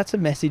 how, that's a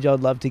message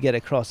I'd love to get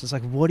across. It's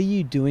like, what are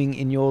you doing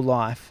in your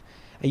life?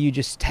 Are you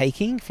just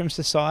taking from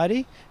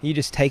society? Are you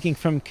just taking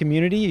from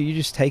community? Are you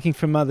just taking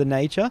from Mother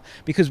Nature?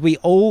 Because we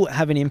all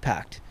have an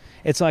impact.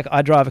 It's like,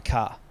 I drive a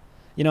car.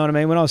 You know what I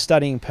mean? When I was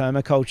studying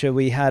permaculture,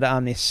 we had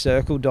this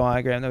circle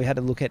diagram that we had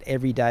to look at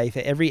every day. For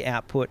every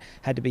output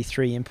had to be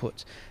 3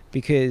 inputs,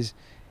 because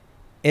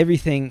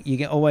everything,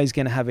 you're always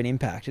going to have an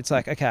impact. It's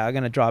like, okay, I'm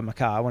going to drive my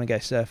car. I want to go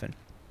surfing.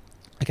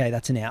 Okay,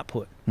 that's an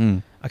output.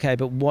 Okay,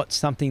 but what's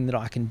something that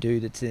I can do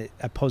that's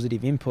a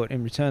positive input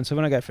in return? So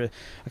when I go for,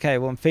 okay,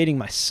 well, I'm feeding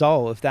my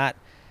soul.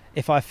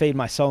 If I feed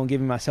my soul and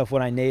giving myself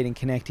what I need and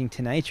connecting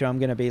to nature, I'm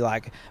going to be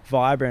like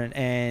vibrant,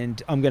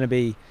 and I'm going to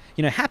be,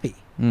 you know, happy.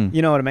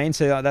 You know what I mean?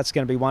 So that's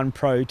going to be one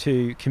pro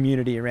to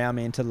community around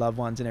me and to loved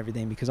ones and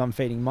everything, because I'm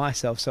feeding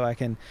myself, so I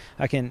can,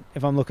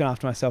 if I'm looking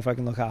after myself, I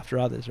can look after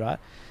others, right?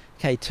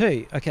 Okay,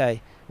 2,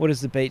 okay, what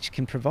does the beach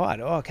can provide?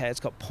 Oh, okay,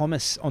 it's got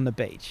pumice on the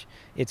beach.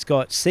 It's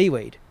got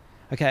seaweed.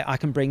 Okay, I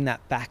can bring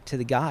that back to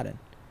the garden,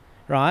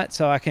 right?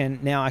 So I can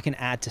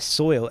add to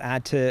soil,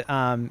 add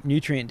to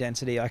nutrient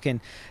density. I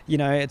can, you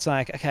know, it's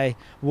like, okay,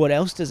 what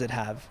else does it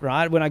have,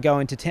 right? When I go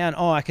into town,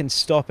 I can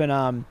stop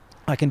and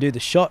I can do the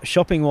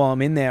shopping while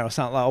I'm in there or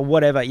something, or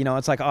whatever, you know.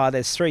 It's like,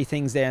 there's 3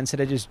 things there, instead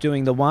of just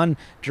doing the one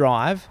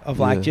drive of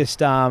like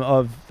just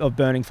of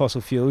burning fossil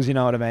fuels, you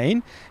know what I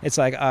mean? It's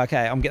like,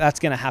 okay, that's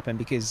going to happen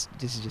because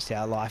this is just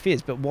how life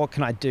is, but what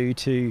can I do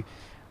to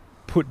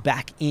put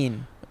back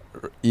in?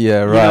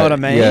 Yeah, right. You know what I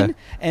mean? Yeah.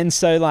 And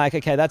so, like,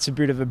 okay, that's a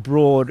bit of a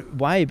broad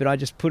way, but I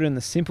just put in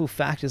the simple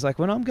factors. Like,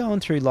 when I'm going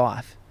through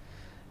life,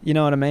 you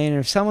know what I mean? And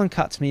if someone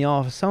cuts me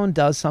off, if someone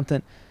does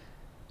something,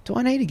 do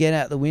I need to get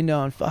out the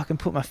window and fucking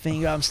put my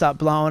finger up and start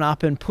blowing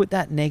up and put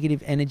that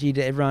negative energy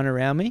to everyone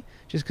around me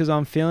just because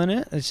I'm feeling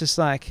it? It's just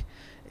like,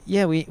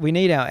 yeah, we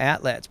need our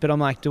outlets, but I'm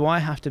like, do I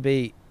have to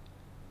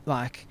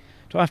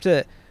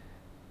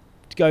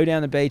go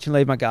down the beach and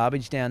leave my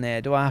garbage down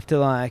there? Do I have to,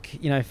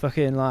 like, you know,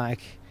 fucking like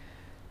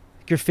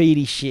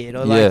graffiti shit,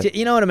 or like,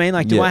 you know what I mean?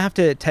 Like, do I have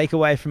to take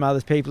away from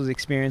other people's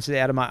experiences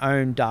out of my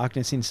own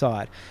darkness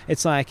inside?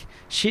 It's like,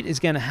 shit is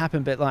going to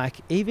happen, but like,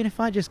 even if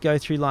I just go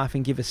through life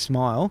and give a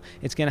smile,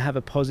 it's going to have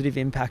a positive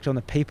impact on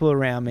the people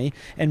around me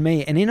and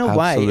me. And in a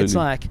way, it's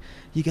like,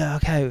 you go,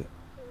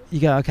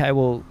 okay,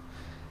 well,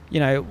 you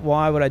know,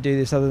 why would I do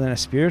this other than a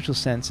spiritual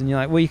sense? And you're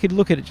like, well, you could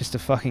look at it just a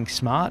fucking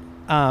smart,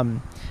 right?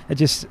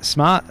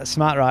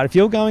 If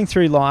you're going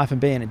through life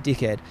and being a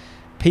dickhead,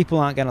 people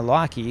aren't going to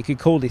like you. You could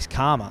call this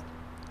karma.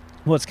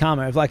 What's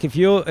karma?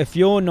 If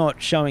you're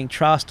not showing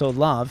trust or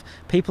love,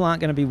 people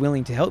aren't going to be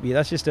willing to help you.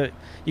 That's just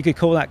you could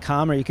call that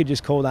karma. You could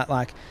just call that,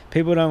 like,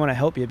 people don't want to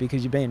help you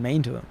because you're being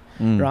mean to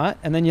them, right?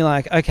 And then you're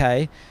like,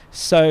 okay,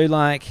 so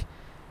like,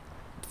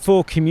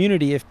 for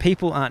community, if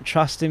people aren't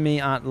trusting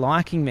me, aren't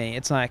liking me,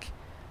 it's like,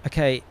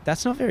 okay,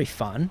 that's not very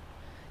fun.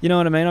 You know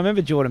what I mean? I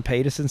remember Jordan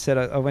Peterson said,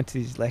 I went to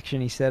his lecture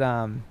and he said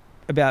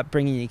about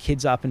bringing your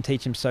kids up and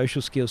teach them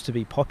social skills to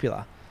be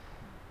popular.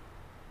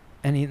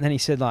 And then he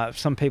said, like,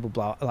 some people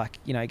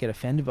get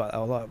offended by it.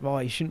 They're like,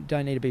 oh,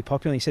 don't need to be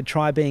popular. And he said,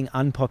 try being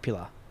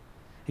unpopular.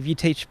 If you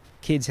teach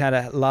kids how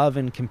to love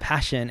and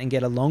compassion and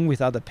get along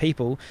with other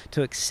people,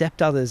 to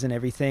accept others and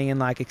everything, and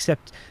like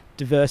accept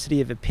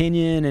diversity of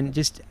opinion and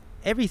just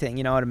everything,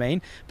 you know what I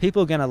mean?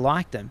 People are going to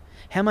like them.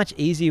 How much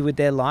easier would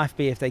their life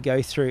be if they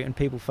go through and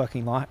people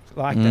fucking like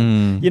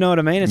them? You know what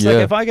I mean? It's like,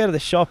 if I go to the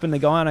shop and the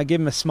guy and I give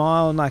him a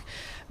smile, and like,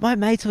 my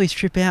mates always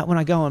trip out when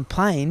I go on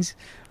planes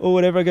or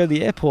whatever, I go to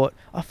the airport,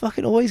 I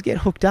fucking always get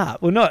hooked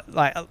up. Well, not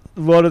like a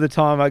lot of the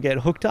time I get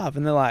hooked up,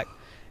 and they're like,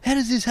 how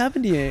does this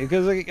happen to you?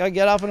 Because I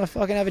get up and I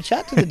fucking have a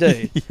chat to the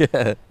dude.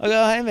 I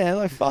go, hey man,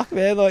 like, fuck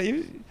man, like,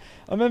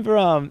 I remember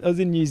I was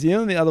in New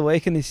Zealand the other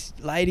week, and this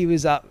lady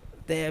was up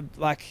there,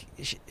 like,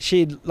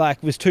 she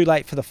like was too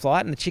late for the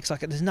flight, and the chick's like,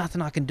 there's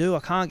nothing I can do, I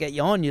can't get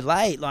you on, you're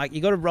late, like,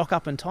 you got to rock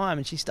up in time.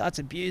 And she starts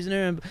abusing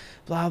her and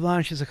blah blah,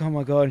 and she's like, oh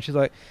my god, and she's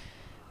like,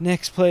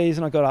 next please.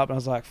 And I got up and I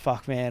was like,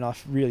 fuck man, I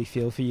really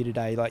feel for you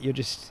today, like, you're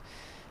just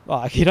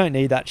like, you don't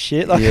need that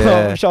shit, like,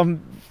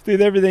 I'm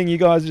with everything you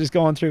guys are just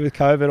going through with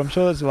COVID, I'm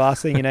sure that's the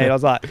last thing you need. I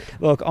was like,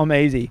 look, I'm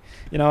easy.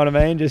 You know what I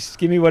mean? Just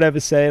give me whatever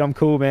seat. I'm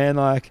cool, man.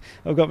 Like,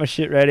 I've got my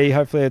shit ready.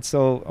 Hopefully it's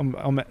all,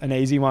 I'm an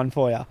easy one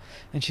for you.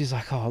 And she's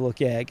like, oh, look,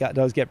 yeah, it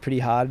does get pretty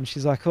hard. And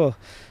she's like, oh,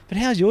 but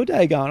how's your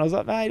day going? I was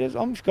like, mate,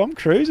 I'm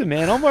cruising,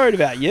 man. I'm worried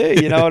about you.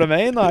 You know what I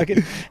mean? Like,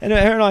 and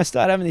her and I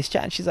started having this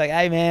chat, and she's like,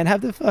 hey, man,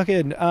 have the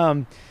fucking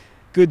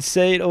good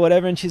seat or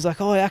whatever. And she's like,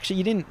 oh, actually,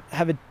 you don't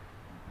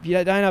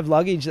have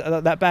luggage.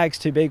 That bag's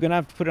too big. We're going to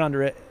have to put it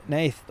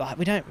underneath. Like,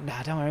 don't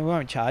worry, we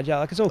won't charge you.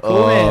 Like, it's all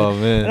cool,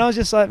 man. And I was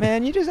just like,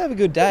 man, you just have a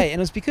good day. And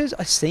it was because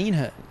I seen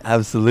her.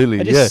 Absolutely,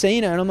 I just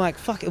seen her, and I'm like,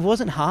 fuck, it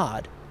wasn't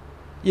hard.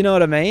 You know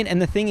what I mean?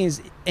 And the thing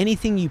is,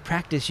 anything you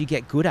practice, you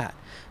get good at.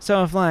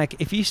 So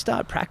if you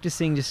start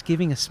practicing just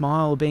giving a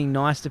smile or being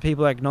nice to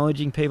people,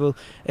 acknowledging people,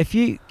 if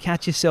you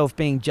catch yourself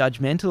being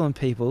judgmental on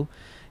people,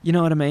 you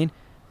know what I mean?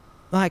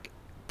 Like,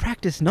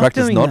 practice not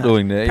doing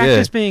that.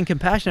 Practice being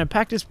compassionate.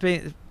 Practice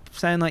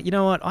saying, like, you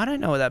know what? I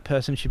don't know what that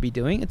person should be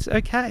doing. It's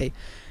okay.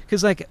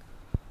 Because, like,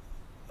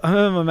 I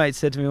remember my mate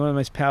said to me, one of the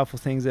most powerful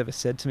things ever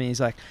said to me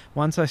is, like,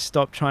 once I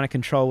stopped trying to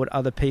control what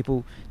other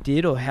people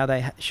did or how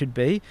they should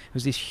be, it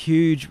was this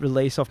huge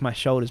release off my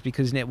shoulders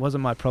because it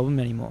wasn't my problem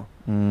anymore.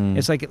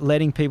 It's like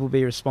letting people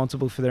be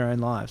responsible for their own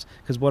lives,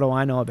 because what do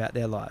I know about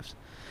their lives?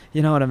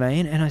 You know what I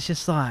mean? And it's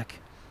just like,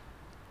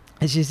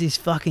 it's just this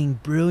fucking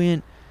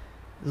brilliant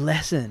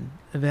lesson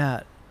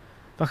about,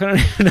 fuck, I don't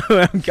even know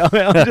where I'm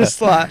going. I'm just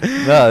like,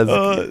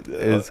 no,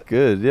 it's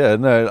good. Yeah,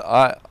 no,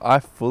 I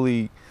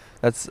fully,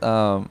 that's,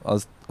 I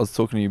was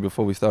talking to you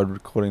before we started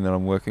recording that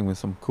I'm working with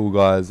some cool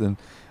guys, and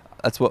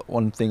that's what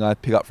one thing I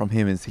pick up from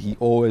him is he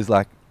always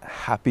like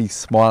happy,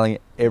 smiling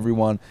at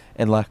everyone,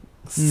 and like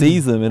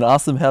sees them and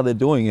asks them how they're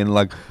doing. And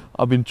like,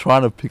 I've been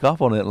trying to pick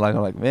up on it. Like,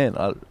 I'm like, man,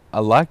 I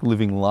like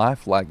living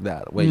life like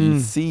that, where you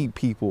see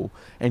people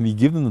and you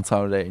give them the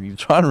time of day and you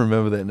try to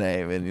remember their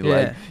name, and you're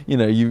like, you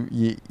know,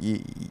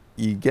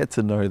 you get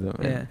to know them,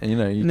 and you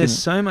know, and there's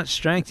so much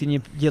strength,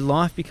 and your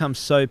life becomes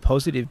so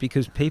positive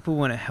because people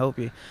want to help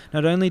you.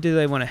 Not only do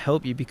they want to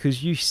help you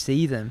because you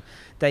see them,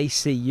 they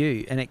see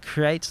you, and it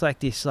creates like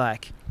this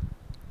like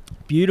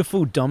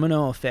beautiful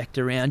domino effect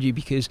around you,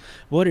 because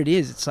what it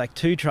is, it's like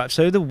two tribes.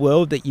 So the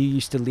world that you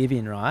used to live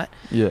in, right,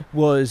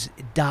 was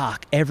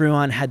dark.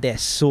 Everyone had their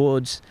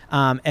swords,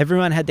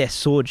 everyone had their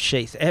sword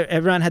sheath,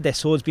 everyone had their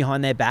swords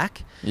behind their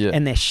back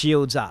and their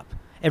shields up.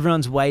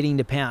 Everyone's waiting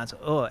to pounce.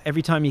 Oh,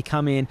 every time you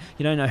come in,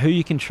 you don't know who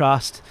you can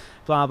trust,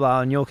 blah,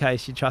 blah. In your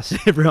case, you trust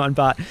everyone,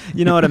 but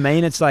you know what I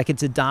mean? It's like,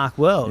 it's a dark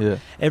world.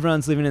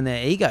 Everyone's living in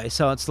their ego.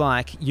 So it's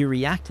like you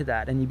react to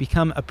that and you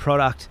become a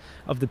product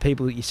of the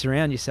people that you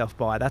surround yourself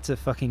by. That's a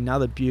fucking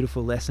another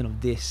beautiful lesson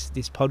of this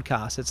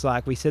podcast. It's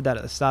like, we said that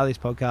at the start of this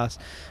podcast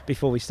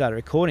before we started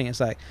recording. It's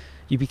like,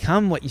 you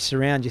become what you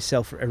surround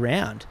yourself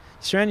around.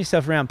 You surround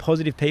yourself around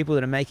positive people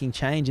that are making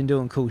change and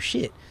doing cool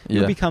shit.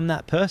 You'll become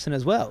that person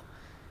as well.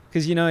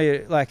 Because, you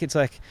know, like, it's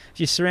like, if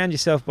you surround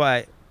yourself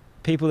by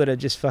people that are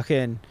just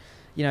fucking,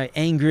 you know,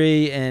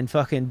 angry and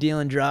fucking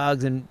dealing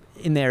drugs and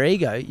in their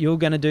ego, you're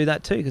going to do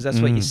that too, because that's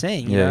what you're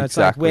seeing. You know, it's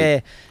like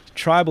we're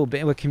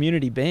we're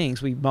community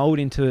beings. We mold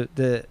into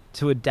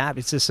to adapt.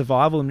 It's a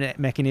survival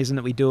mechanism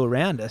that we do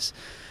around us,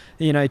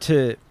 you know,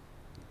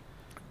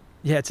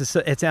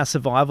 it's our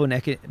survival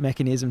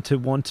mechanism to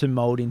want to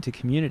mold into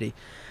community.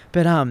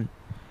 But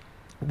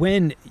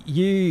when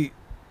you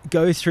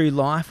go through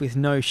life with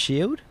no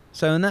shield,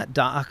 so in that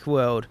dark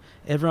world,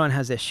 everyone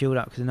has their shield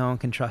up because no one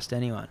can trust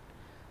anyone.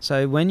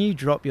 So when you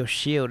drop your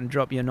shield and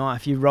drop your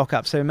knife, you rock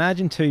up. So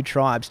imagine two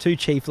tribes, two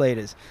chief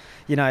leaders.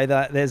 You know,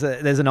 there's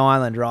an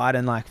island, right?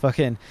 And like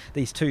fucking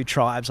these two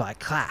tribes like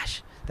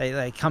clash.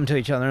 They come to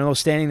each other and they're all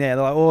standing there.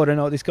 They're like, oh, I don't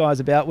know what this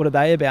guy's about. What are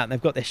they about? And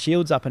they've got their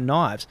shields up and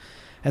knives.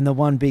 And the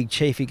one big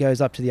chief, he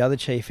goes up to the other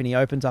chief and he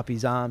opens up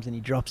his arms and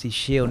he drops his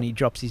shield and he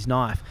drops his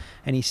knife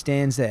and he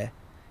stands there.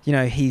 You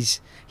know, he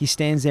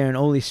stands there in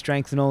all his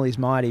strength and all his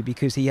mighty,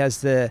 because he has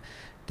the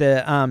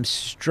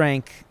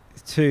strength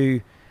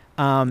to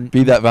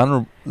be that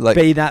vulnerable.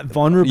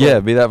 Yeah,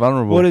 be that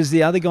vulnerable. What does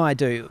the other guy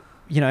do?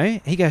 You know,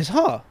 he goes,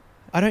 oh,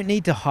 I don't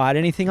need to hide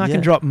anything. I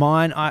can drop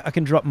mine. I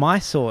can drop my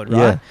sword, right?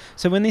 Yeah.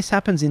 So when this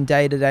happens in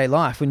day-to-day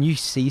life, when you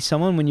see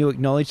someone, when you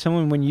acknowledge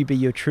someone, when you be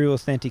your true,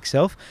 authentic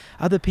self,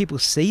 other people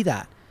see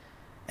that.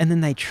 And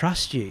then they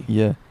trust you.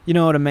 Yeah. You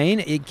know what I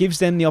mean? It gives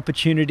them the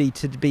opportunity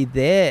to be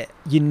their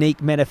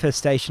unique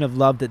manifestation of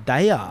love that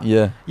they are.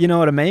 Yeah. You know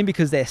what I mean?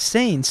 Because they're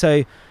seen.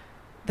 So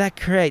that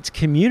creates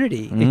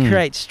community. It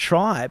creates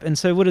tribe. And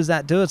so what does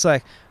that do? It's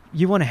like,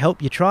 you want to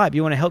help your tribe.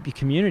 You want to help your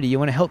community. You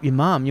want to help your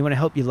mum. You want to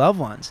help your loved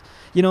ones.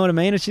 You know what I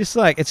mean? It's just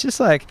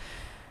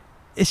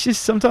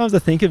sometimes I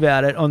think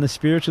about it on the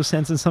spiritual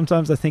sense, and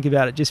sometimes I think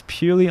about it just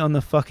purely on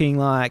the fucking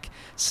like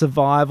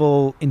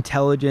survival,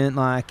 intelligent,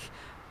 like,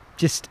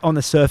 just on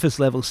the surface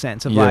level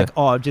sense of like,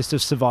 oh, just a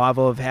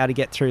survival of how to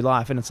get through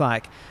life. And it's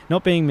like,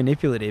 not being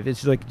manipulative.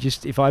 It's like,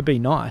 just if I be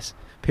nice,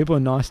 people are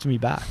nice to me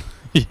back.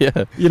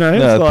 Yeah. You know,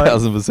 No, it's like,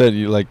 1,000%.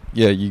 You like,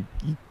 yeah, you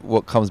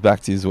what comes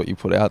back to you is what you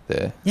put out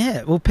there.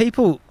 yeah, well,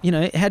 people, you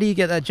know, how do you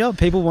get that job?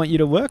 People want you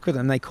to work with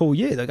them. They call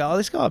you. They go, oh,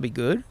 this guy will be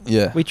good.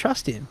 Yeah. We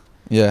trust him.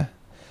 Yeah.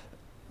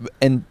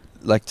 And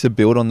like to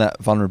build on that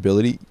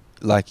vulnerability,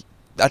 like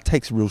that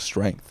takes real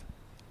strength,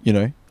 you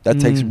know, that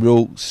takes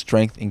real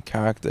strength in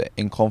character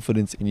and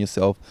confidence in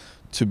yourself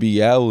to be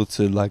able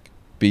to like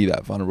be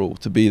that vulnerable,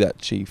 to be that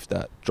chief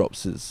that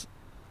drops his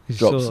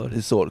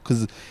sword.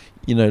 Because,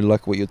 you know,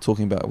 like what you're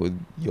talking about with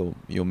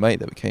your mate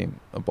that became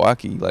a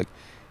bikie, like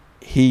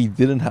he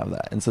didn't have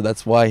that. And so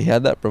that's why he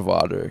had that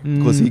bravado,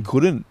 because he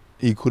couldn't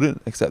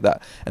accept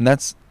that. And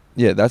that's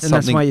something.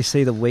 That's why you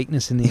see the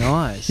weakness in the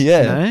eyes.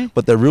 Yeah, you know?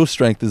 but the real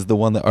strength is the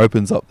one that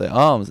opens up their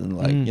arms and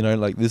like, you know,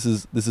 like this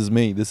is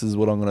me, this is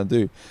what I'm gonna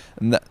do,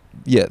 and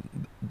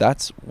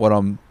that's what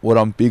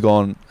I'm big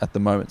on at the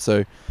moment.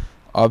 So,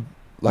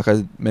 like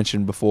I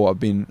mentioned before, I've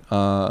been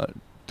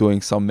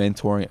doing some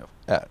mentoring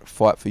at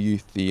Fight for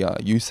Youth, the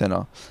youth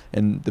center,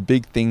 and the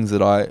big things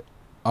that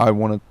I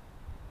want to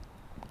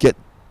get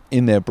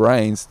in their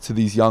brains to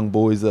these young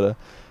boys that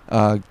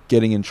are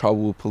getting in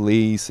trouble with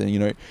police and, you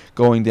know,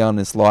 going down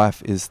this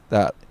life is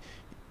that,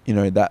 you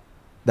know,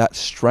 that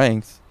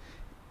strength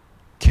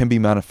can be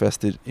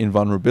manifested in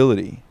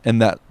vulnerability,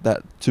 and that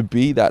to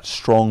be that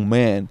strong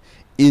man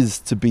is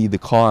to be the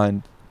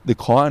kind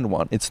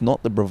one. It's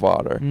not the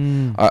bravado.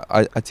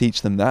 I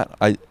teach them that.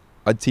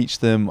 I teach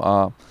them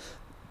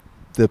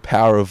the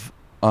power of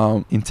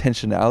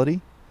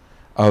intentionality,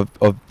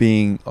 of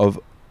being, of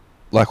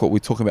like what we're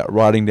talking about,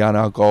 writing down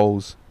our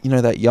goals. You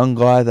know, that young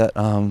guy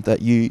that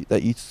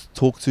you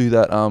talk to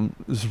that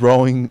is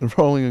rowing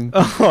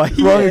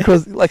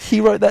across, like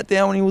he wrote that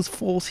down when he was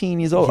 14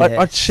 years old.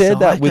 I shared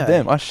that with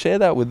them.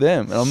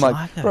 And I'm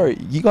like, bro,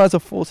 you guys are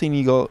 14,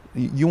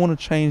 you want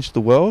to change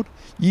the world,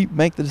 you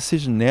make the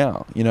decision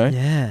now, you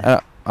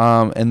know.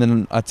 And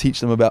then I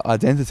teach them about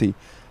identity.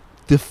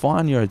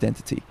 Define your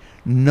identity.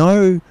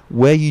 Know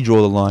where you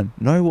draw the line.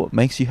 Know what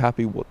makes you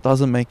happy, what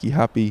doesn't make you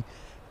happy,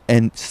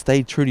 and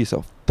stay true to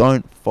yourself.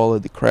 Don't follow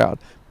the crowd.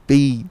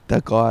 Be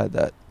that guy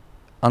that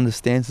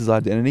understands his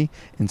identity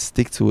and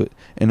stick to it.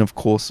 And of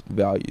course,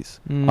 values.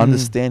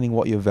 Understanding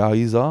what your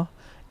values are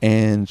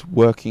and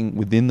working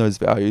within those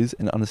values,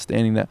 and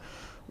understanding that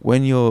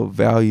when your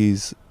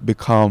values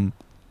become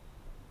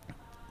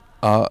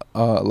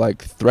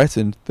like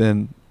threatened,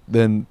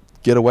 then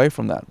get away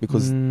from that,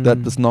 because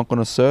that is not going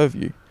to serve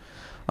you.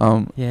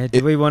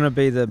 Do we want to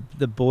be the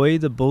boy,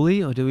 the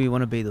bully, or do we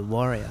want to be the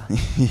warrior?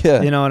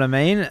 Yeah. You know what I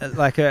mean?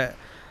 Like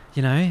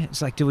you know,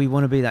 it's like, do we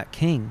want to be that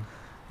king?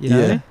 You know?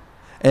 Yeah.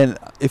 And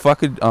if I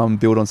could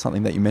build on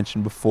something that you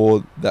mentioned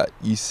before, that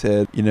you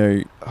said, you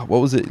know, what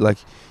was it? Like,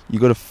 you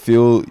got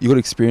to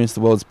experience the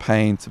world's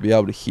pain to be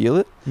able to heal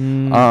it.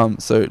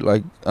 So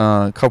like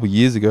a couple of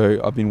years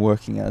ago, I've been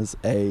working as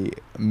a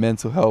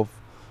mental health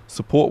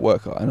support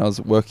worker, and I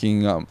was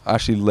working,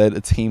 actually led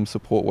a team of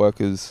support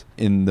workers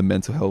in the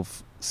mental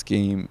health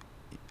scheme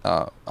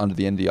under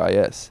the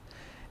NDIS.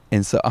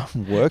 And so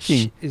I'm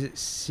working. Is it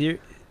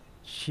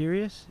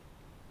serious?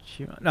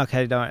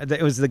 Okay, don't.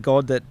 It was the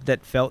God that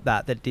felt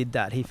that did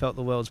that. He felt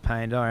the world's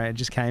pain. All right, it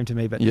just came to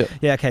me. But yeah.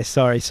 Okay,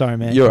 sorry,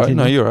 man. You're right.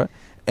 No, you're right.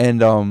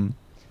 And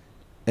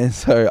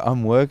so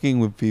I'm working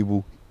with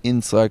people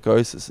in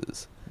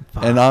psychoses,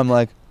 and I'm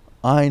like,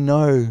 I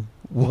know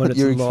what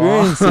you're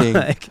experiencing.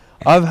 Like.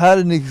 I've had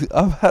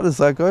a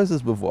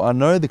psychosis before. I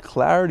know the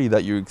clarity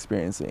that you're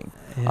experiencing.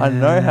 Yeah. I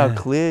know how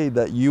clear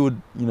that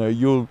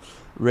you're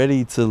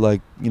ready to,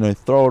 like, you know,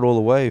 throw it all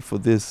away for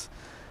this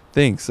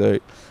thing. So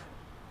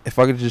if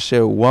I could just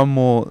share one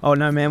more. Oh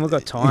no, man, we've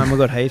got time. We've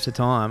got heaps of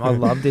time. I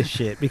love this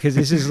shit, because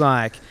this is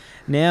like,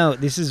 now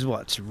this is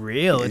what's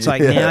real. It's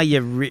like, now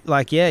you're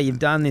you've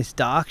done this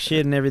dark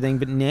shit and everything,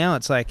 but now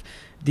it's like,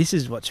 this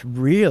is what's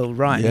real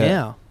right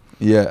now.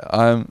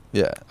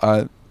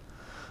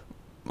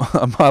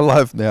 My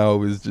life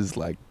now is just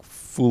like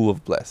full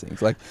of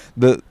blessings. Like,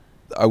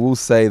 I will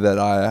say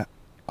that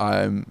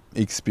I'm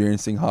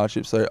experiencing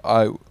hardship. So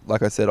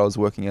like I said, I was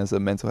working as a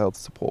mental health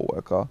support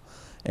worker,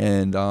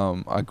 and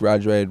I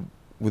graduated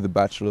with a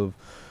Bachelor of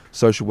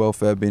Social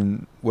Welfare.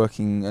 Been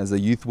working as a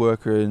youth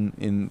worker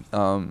in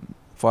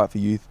Fight for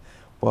Youth,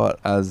 but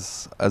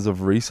as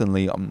of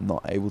recently, I'm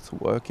not able to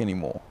work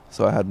anymore.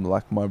 So I had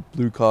like my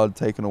blue card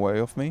taken away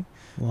off me.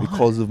 What?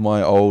 Because of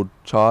my old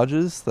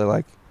charges. They're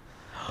like.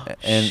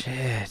 And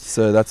shit.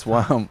 So that's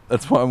why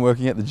I'm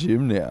working at the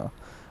gym now.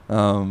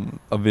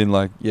 I've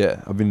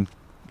been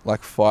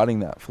fighting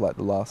that for like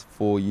the last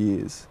 4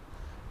 years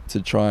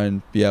to try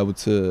and be able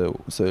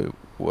to. So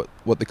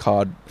what the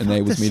card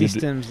enables me to do. The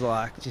system's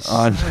like just.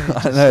 I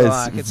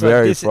know, it's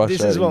very like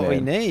frustrating. This is what we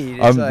need.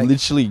 I'm like,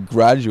 literally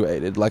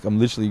graduated. Like, I'm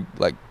literally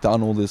like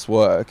done all this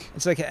work.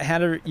 It's like, how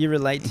do you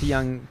relate to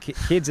young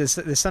kids?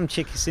 There's some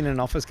chick sitting in an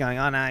office going,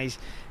 "Oh no,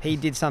 he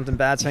did something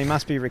bad, so he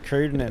must be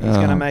recruiting him. He's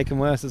going to make him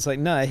worse." It's like,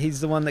 no,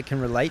 he's the one that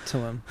can relate to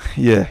him.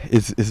 Yeah,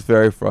 it's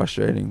very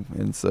frustrating.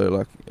 And so,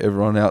 like,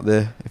 everyone out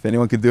there, if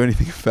anyone could do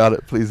anything about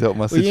it, please help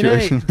my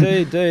situation. You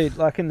know, dude,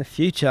 like in the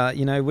future,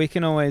 you know, we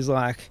can always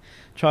like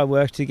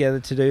work together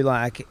to do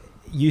like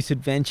youth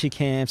adventure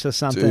camps or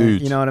something.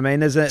 Dude. You know what I mean?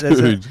 There's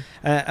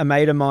a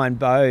mate of mine,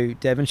 Bo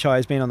Devonshire,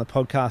 has been on the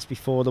podcast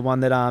before. The one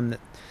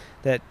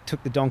that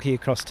took the donkey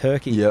across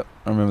Turkey. Yep,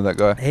 I remember that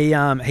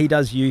guy. He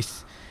does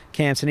youth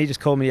camps, and he just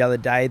called me the other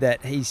day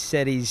that he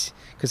said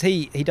because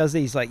he does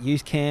these like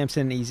youth camps,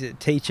 and he's a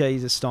teacher,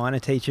 he's a Steiner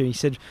teacher. He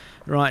said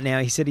right now,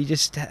 he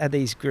just had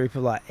these group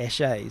of like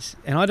eshays,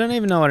 and I don't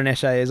even know what an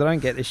eshay is. I don't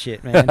get this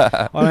shit, man.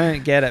 I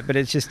don't get it, but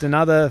it's just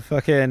another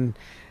fucking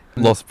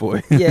Lost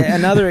boy. yeah,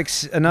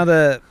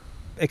 another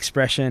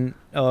expression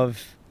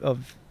of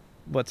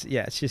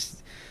it's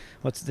just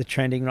what's the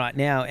trending right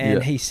now.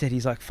 And he said,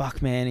 he's like,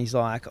 fuck man, he's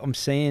like, I'm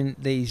seeing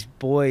these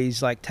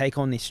boys like take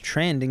on this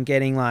trend and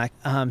getting like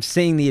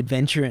seeing the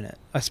adventure in it,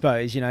 I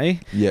suppose, you know.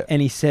 Yeah.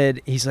 And he said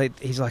he's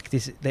like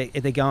this,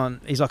 they're going,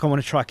 he's like, I want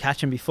to try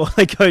catch them before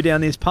they go down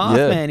this path,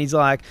 man. He's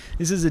like,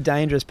 this is a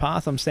dangerous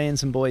path I'm seeing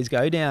some boys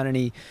go down. And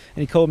he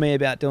called me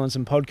about doing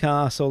some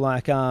podcasts, or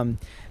like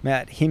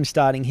about him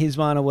starting his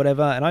one or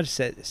whatever. And I just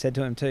said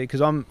to him too, because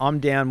I'm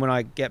down when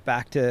I get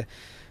back to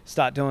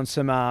start doing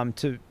some man,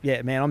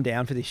 I'm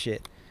down for this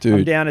shit. Dude,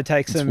 I'm down to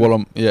take some. What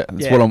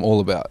I'm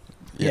all about.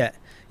 Yeah,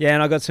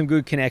 and I got some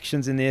good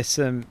connections in this.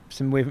 Some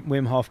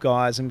Wim Hof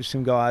guys and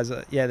some guys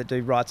that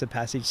do rites of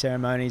passage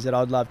ceremonies that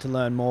I'd love to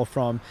learn more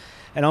from.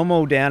 And I'm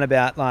all down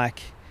about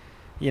like,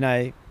 you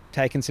know,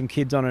 taking some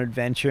kids on an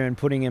adventure and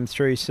putting them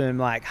through some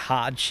like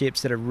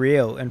hardships that are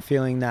real, and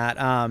feeling that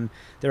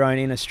their own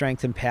inner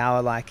strength and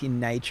power, like in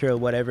nature or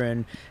whatever,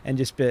 and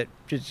just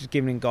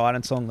giving them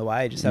guidance along the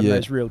way, just having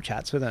those real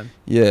chats with them.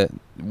 Yeah,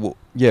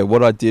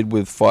 what I did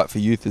with Fight for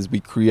Youth is we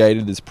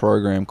created this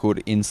program called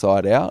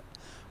Inside Out,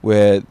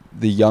 where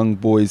the young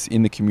boys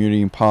in the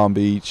community in Palm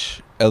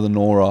Beach,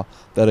 Eleonora,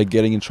 that are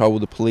getting in trouble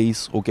with the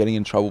police or getting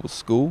in trouble with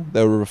school,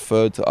 they were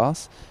referred to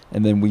us,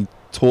 and then we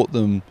taught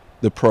them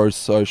the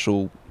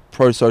pro-social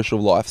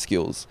life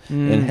skills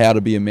and how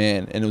to be a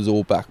man. And it was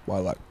all backed by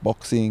like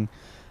boxing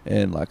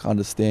and like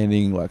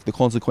understanding like the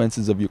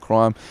consequences of your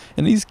crime.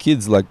 And these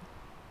kids, like,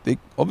 they're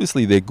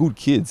good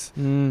kids,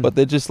 but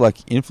they're just like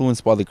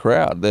influenced by the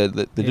crowd.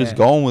 They're just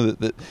going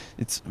with it.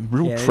 It's a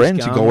real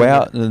trend to go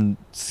out and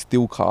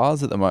steal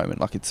cars at the moment.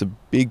 Like, it's a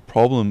big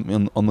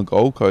problem on the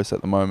Gold Coast at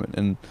the moment.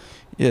 And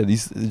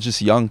these are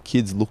just young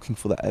kids looking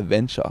for that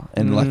adventure.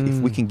 And like, if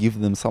we can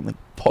give them something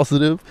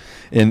positive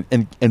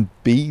and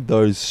be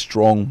those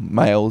strong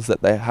males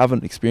that they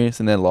haven't experienced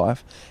in their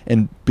life,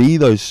 and be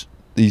these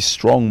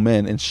strong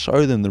men and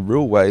show them the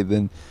real way,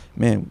 then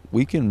man,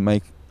 we can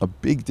make a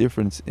big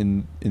difference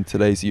in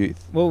today's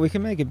youth. Well, we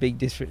can make a big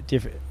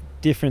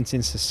difference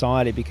in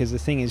society, because the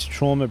thing is,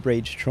 trauma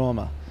breeds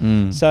trauma.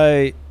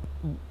 So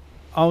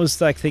I was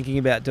like thinking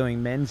about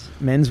doing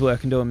men's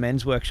work and doing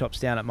men's workshops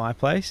down at my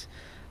place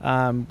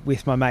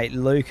with my mate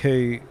Luke,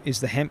 who is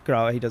the hemp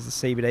grower. He does the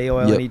CBD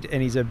oil,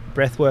 and he's a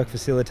breathwork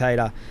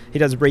facilitator. He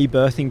does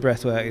rebirthing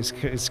breathwork.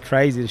 It's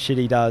crazy the shit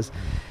he does.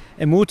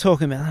 And we were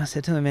talking about, I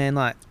said to him, man,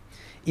 like,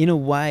 in a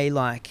way,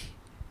 like,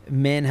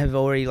 men have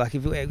already, like,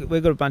 if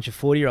we've got a bunch of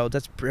 40-year-olds,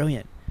 that's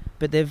brilliant,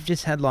 but they've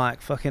just had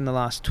like fucking the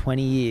last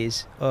 20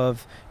 years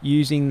of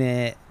using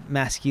their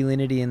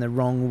masculinity in the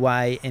wrong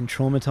way and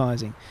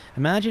traumatizing.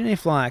 Imagine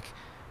if like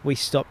we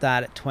stopped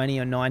that at 20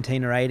 or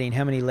 19 or 18,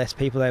 how many less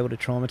people are able to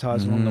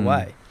traumatize along the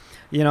way?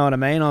 You know what I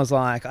mean? I was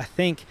like, I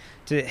think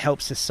to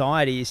help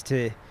society is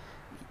to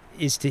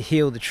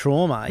heal the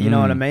trauma, you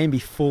know what I mean,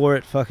 before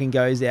it fucking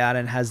goes out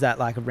and has that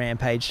like a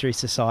rampage through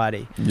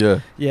society.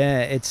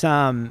 It's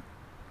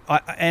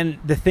and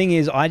the thing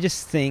is, I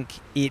just think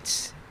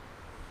it's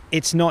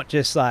not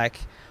just like,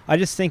 I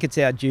just think it's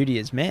our duty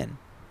as men,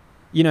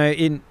 you know.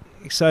 In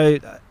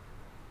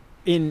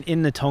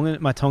the Tongan,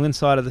 my Tongan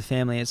side of the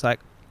family, it's like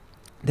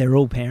they're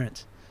all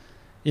parents,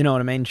 you know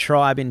what I mean.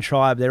 Tribe,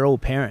 they're all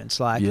parents.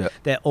 Like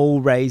they're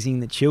all raising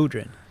the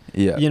children.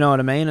 You know what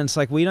I mean. And it's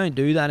like, we don't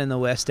do that in the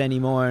West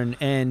anymore.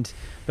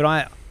 But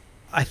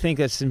I think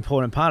that's an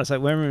important part. It's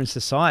like, when we're in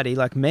society,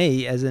 like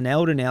me as an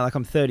elder now, like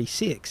I'm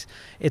 36,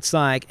 it's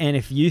like, and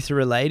if youth are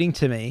relating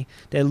to me,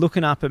 they're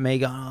looking up at me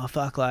going, oh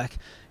fuck, like,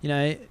 you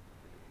know,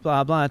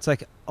 blah blah. It's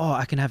like, oh,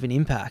 I can have an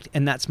impact,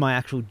 and that's my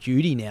actual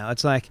duty now.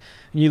 It's like,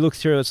 when you look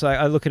through, it's like,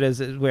 I look at it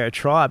as we're a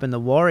tribe, and the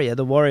warrior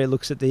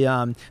looks at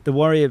the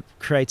warrior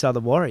creates other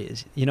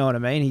warriors, you know what I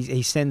mean.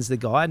 He sends the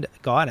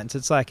guidance.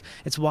 It's like,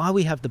 it's why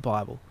we have the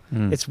Bible.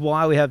 It's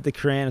why we have the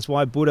Quran. It's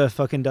why Buddha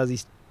fucking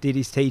did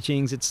his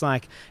teachings. It's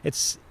like,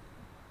 it's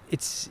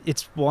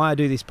why I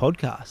do this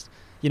podcast,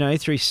 you know.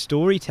 Through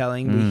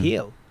storytelling we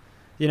heal,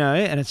 you know.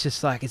 And it's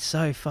just like, it's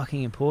so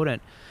fucking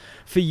important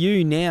for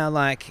you now,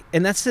 like,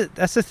 and that's the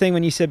thing.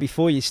 When you said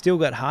before, you still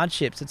got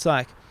hardships, it's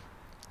like,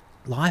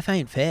 life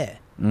ain't fair.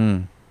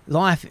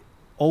 Life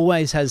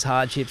always has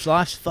hardships.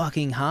 Life's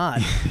fucking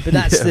hard, but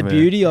that's the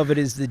beauty of it,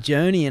 is the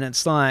journey. And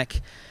it's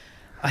like,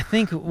 I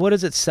think, what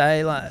does it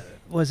say, like,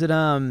 was it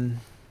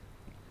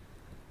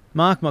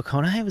Mark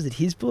McConaughey, was it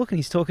his book? And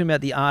he's talking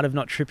about the art of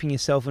not tripping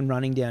yourself and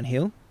running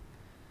downhill.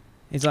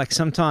 It's like,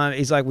 sometimes,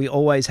 he's like, we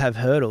always have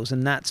hurdles,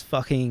 and that's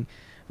fucking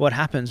what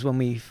happens when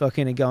we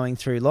fucking are going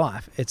through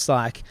life. It's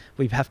like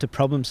we have to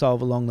problem solve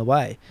along the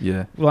way.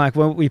 Yeah. Like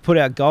when we put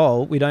our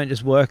goal, we don't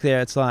just work there.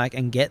 It's like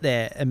and get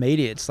there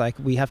immediate. It's like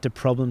we have to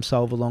problem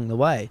solve along the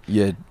way.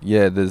 Yeah.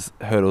 There's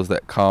hurdles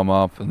that come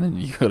up, and then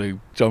you got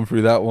to jump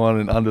through that one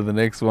and under the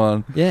next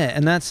one. Yeah,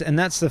 and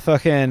that's the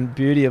fucking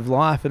beauty of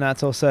life, and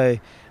that's also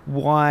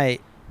why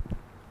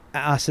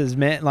us as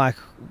men, like,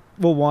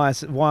 well,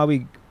 why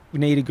we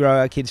need to grow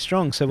our kids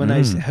strong. So when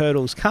those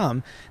hurdles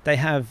come, they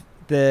have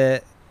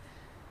the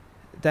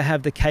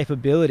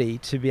capability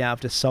to be able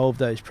to solve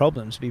those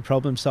problems, be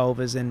problem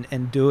solvers,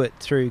 and do it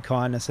through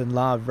kindness and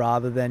love,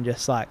 rather than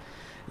just like,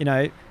 you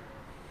know,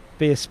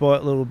 be a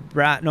spoilt little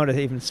brat, not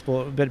even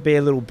sport, but be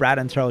a little brat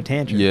and throw a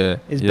tantrum. Yeah.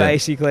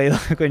 Basically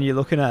like when you're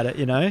looking at it,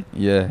 you know?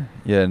 Yeah.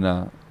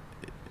 No.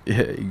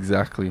 Yeah,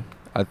 exactly.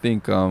 I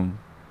think,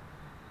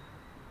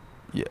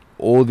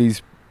 all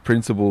these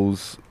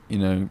principles, you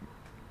know,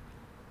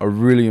 are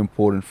really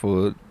important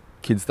for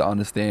kids to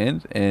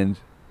understand, and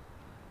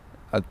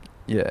I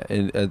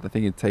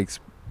think it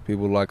takes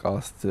people like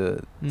us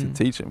to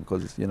teach them,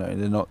 because, you know,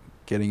 they're not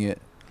getting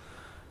it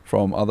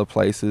from other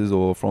places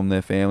or from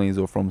their families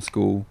or from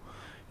school,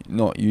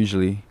 not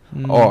usually.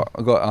 Oh,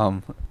 I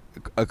got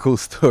a cool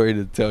story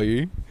to tell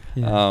you.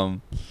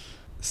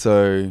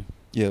 So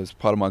yeah, it was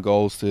part of my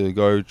goals to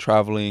go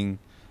traveling.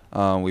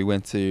 We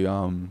went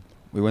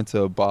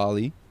to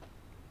Bali.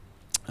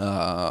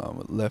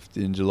 Left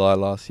in July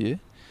last year,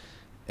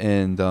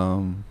 and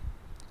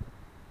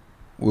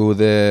we were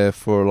there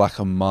for like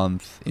a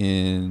month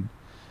in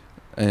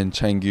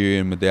Canggu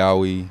and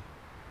Madawi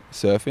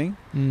surfing,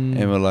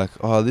 and we're like,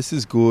 oh, this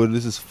is good,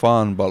 this is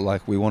fun, but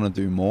like we want to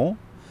do more.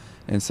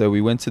 And so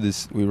we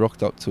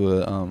rocked up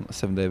to a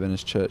Seventh-day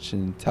Adventist church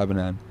in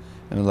Tabernan,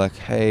 and we're like,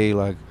 hey,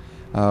 like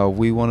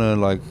we want to,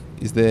 like,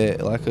 is there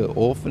like an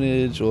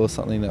orphanage or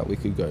something that we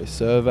could go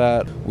serve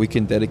at? We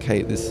can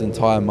dedicate this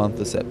entire month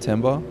of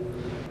September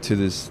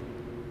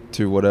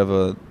to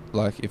whatever,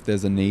 like if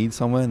there's a need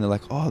somewhere. And they're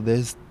like, oh,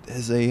 there's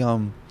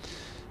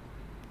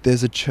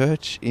a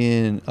church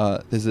in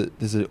there's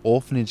an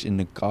orphanage in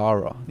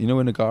Nagara. You know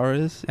where Nagara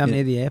is? Out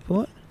near the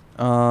airport?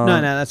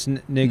 No, that's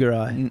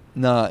Nugarai.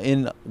 Nah,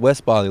 in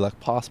West Bali, like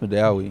past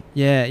Madawi.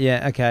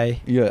 Yeah,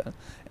 okay. Yeah,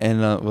 and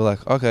we're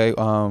like, okay,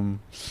 all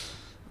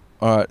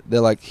right.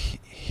 They're like,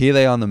 here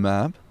they are on the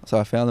map. So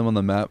I found them on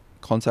the map,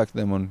 contacted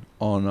them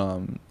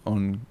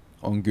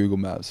on Google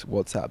Maps,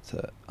 WhatsApp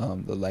to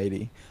the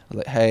lady. I was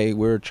like, hey,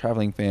 we're a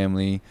traveling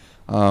family.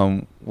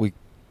 Can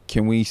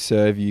we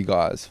serve you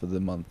guys for the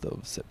month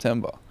of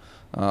September?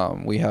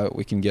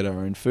 We can get our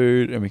own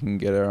food, and we can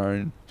get our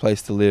own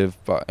place to live,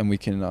 and we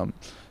can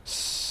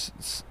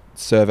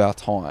serve our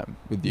time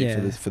with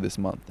you for this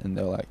month. And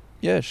they're like,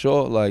 yeah,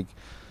 sure, like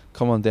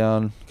come on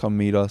down, come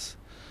meet us.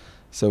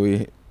 So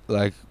we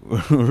like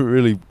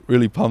really,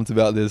 really pumped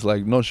about this,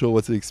 like not sure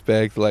what to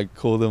expect, like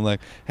call them like,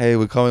 hey,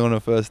 we're coming on our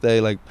first day,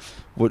 like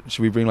what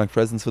should we bring, like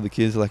presents for the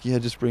kids? Like, yeah,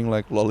 just bring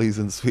like lollies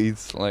and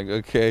sweets. Like,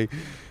 okay.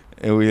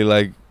 And we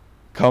like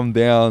come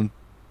down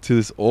to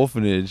this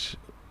orphanage,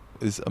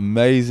 this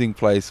amazing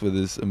place with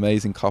this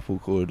amazing couple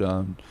called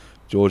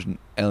George and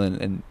Ellen,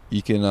 and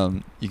you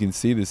can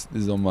see this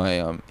is on my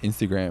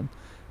Instagram.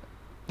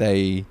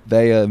 They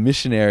are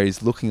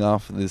missionaries looking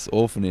after this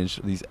orphanage,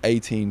 these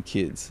 18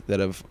 kids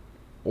that have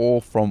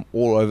all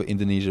over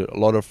Indonesia, a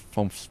lot of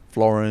from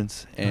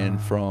Florence and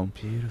from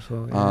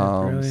beautiful,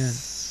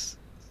 brilliant.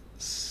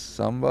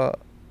 Samba,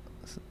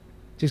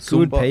 just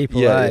good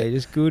people,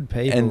 just good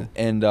people.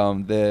 And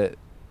they're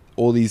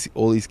all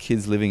these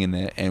kids living in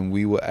there, and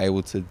we were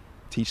able to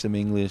teach them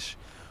English.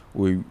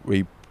 We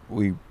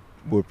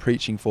were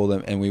preaching for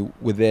them, and we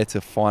were there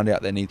to find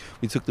out their needs.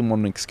 We took them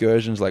on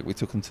excursions, like we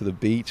took them to the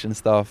beach and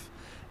stuff,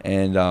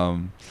 and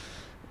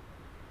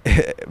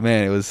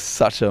man, it was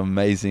such an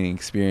amazing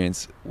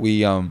experience.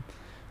 We ran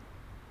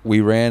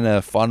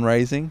a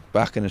fundraising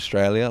back in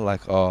Australia,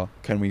 like, oh,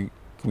 can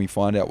we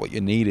find out what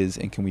your need is,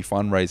 and can we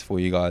fundraise for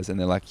you guys? And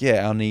they're like,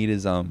 yeah, our need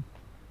is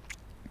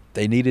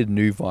they needed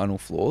new vinyl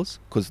floors,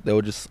 because they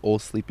were just all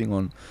sleeping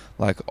on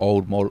like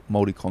old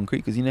moldy concrete,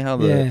 because you know how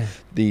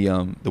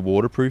the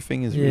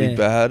waterproofing is really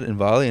bad in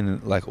Bali,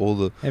 and like all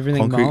the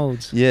everything concrete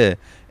molds. Yeah.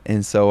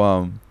 And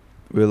so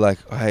we were like,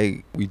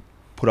 hey, we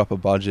put up a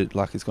budget,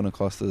 like it's going to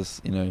cost us,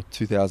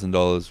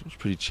 $2,000, which is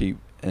pretty cheap,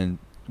 and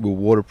we'll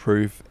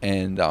waterproof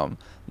and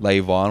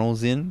lay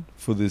vinyls in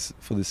for this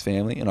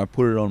family. And I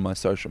put it on my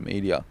social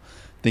media,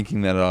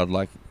 thinking that I'd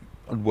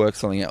work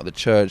something out with the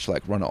church,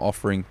 like run an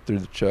offering through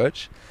the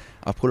church.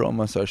 I put it on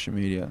my social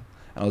media,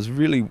 and I was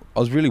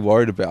really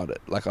worried about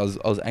it. Like I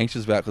was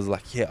anxious about it, because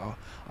like, yeah,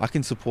 I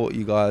can support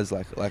you guys.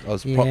 Like I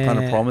was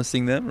kind of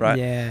promising them, right?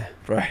 Yeah.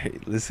 Right.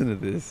 Listen to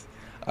this.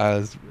 I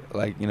was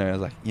like,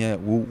 yeah,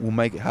 we'll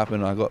make it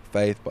happen. I got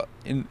faith, but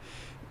in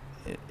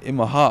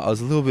my heart, I was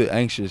a little bit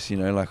anxious.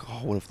 Like,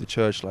 oh, what if the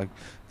church like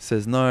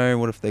says no?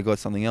 What if they got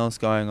something else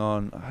going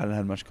on? I hadn't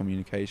had much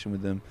communication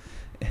with them,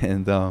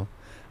 and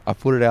I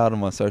put it out on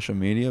my social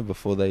media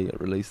before they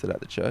released it at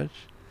the church,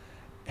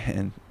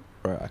 and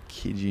bro, I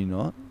kid you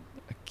not,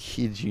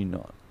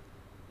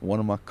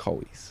 one of my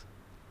cowies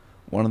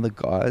one of the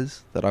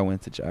guys that I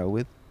went to jail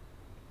with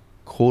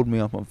called me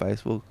up on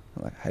Facebook,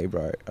 like, hey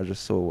bro, I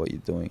just saw what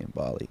you're doing in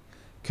Bali.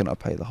 Can I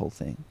pay the whole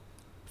thing?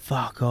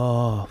 Fuck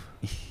off.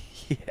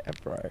 Yeah,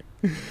 bro.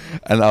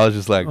 And I was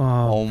just like,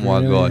 oh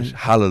my gosh,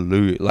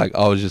 hallelujah. Like,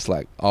 I was just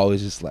like,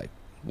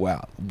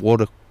 wow, what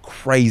a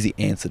crazy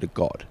answer to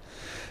God.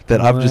 That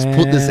I've just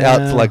put this out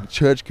to like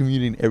church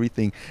community and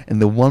everything,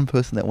 and the one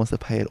person that wants to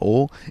pay it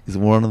all is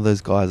one of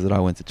those guys that I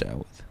went to jail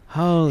with.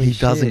 Holy He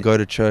shit. doesn't go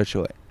to church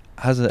or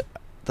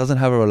doesn't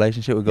have a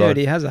relationship with God. Dude,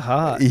 he has a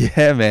heart.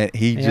 Yeah, man.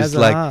 He has just a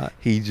like heart.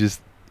 he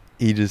just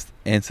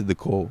answered the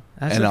call.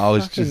 That's and a I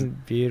was fucking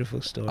just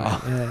beautiful story.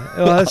 Yeah.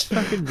 Oh, that's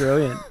fucking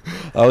brilliant.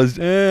 I was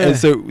and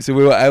so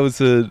we were able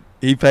to,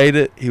 he paid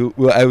it. We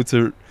were able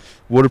to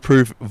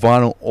waterproof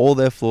vinyl all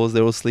their floors.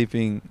 They're all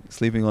sleeping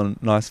on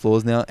nice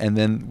floors now, and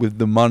then with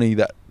the money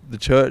that the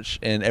church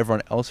and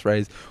everyone else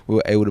raised, we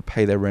were able to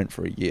pay their rent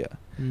for a year.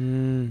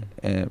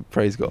 And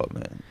praise God,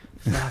 man.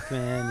 Fuck,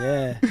 man,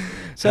 yeah.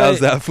 So how's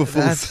that for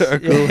full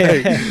circle?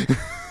 Yeah.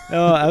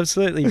 Oh,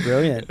 absolutely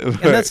brilliant. And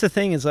that's the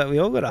thing, is like, we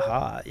all got a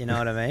heart, you know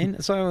what I mean?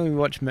 It's like when we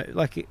watch,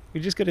 like, we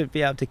just got to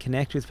be able to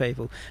connect with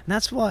people. And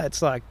that's why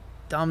it's like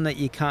dumb that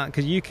you can't,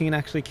 because you can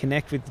actually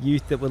connect with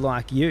youth that were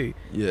like you.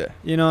 Yeah.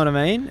 You know what I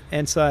mean?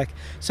 And it's like,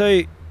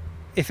 so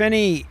if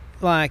any,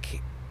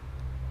 like,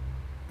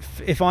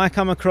 if I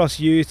come across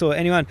youth or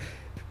anyone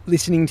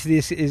listening to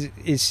this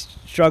is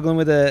struggling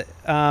with a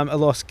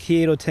lost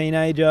kid or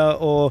teenager,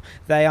 or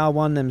they are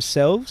one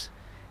themselves,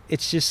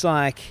 it's just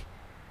like,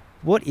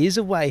 what is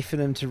a way for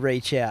them to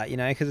reach out, you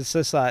know? Because it's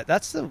just like,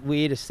 that's the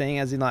weirdest thing,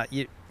 as in like,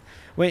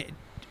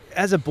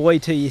 as a boy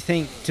too, you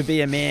think to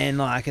be a man,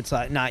 like, it's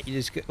like, no, you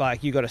just,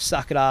 like, you got to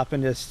suck it up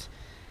and just,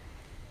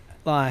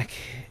 like,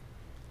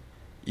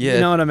 yeah, you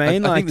know what I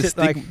mean? I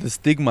think the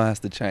stigma has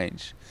to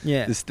change.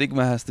 Yeah. The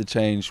stigma has to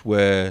change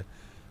where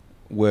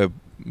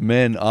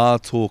men are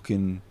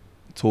talking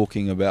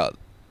about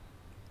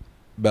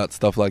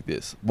stuff like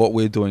this, what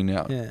we're doing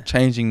now. Yeah.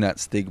 Changing that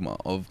stigma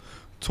of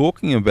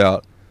talking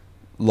about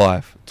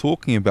life,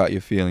 talking about your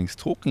feelings,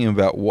 talking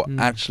about what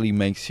actually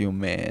makes you a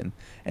man,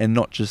 and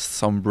not just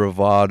some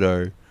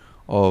bravado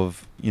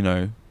of, you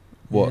know,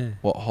 what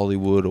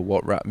Hollywood or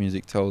what rap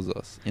music tells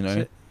us, you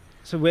know.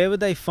 So where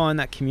would they find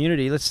that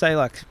community? Let's say,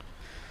 like,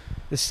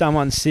 there's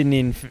someone sitting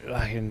in,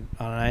 like, I don't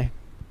know,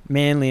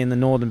 Manly in the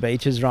Northern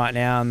Beaches right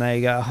now, and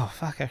they go, oh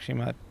fuck, actually,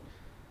 mate,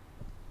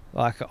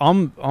 like,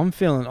 I'm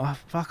feeling, oh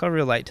fuck, I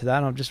relate to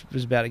that. I just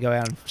was about to go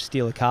out and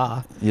steal a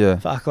car. Yeah.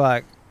 Fuck,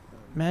 like,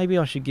 maybe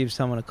I should give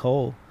someone a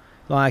call.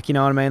 Like, you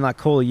know what I mean? Like,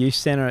 call a youth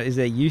centre. Is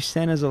there youth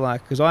centres, or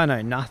like, because I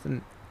know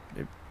nothing.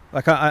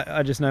 Like,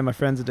 I just know my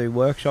friends that do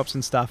workshops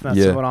and stuff, and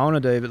that's what I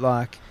want to do. But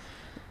like,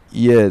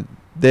 yeah,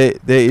 there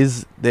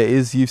is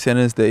youth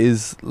centres. There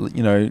is,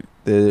 you know,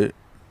 there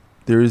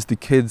is the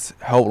kids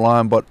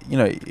helpline. But, you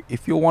know,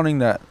 if you're wanting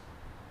that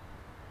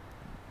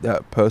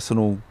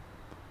personal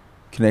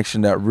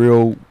connection, that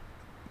real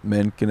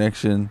men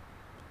connection,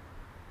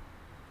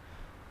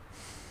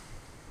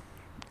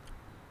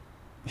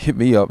 hit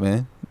me up,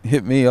 man.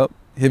 Hit me up.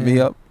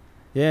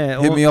 Yeah.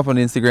 Hit me up on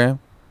Instagram.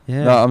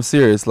 Yeah. No, I'm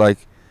serious.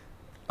 Like,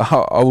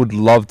 I would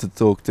love to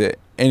talk to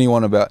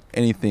anyone about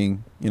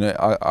anything. You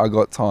know, I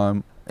got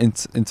time. In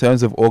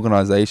terms of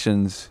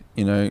organizations,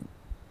 you know,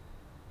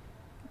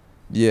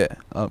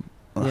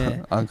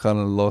 I'm kind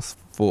of lost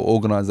for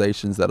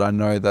organizations that I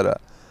know that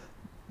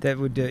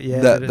would do,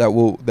 that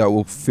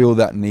will fill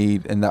that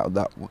need, and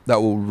that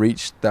will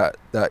reach that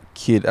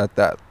kid at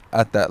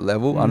that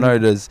level. I know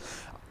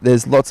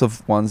there's lots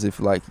of ones, if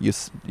like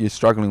you're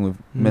struggling with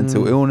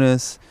mental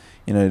illness,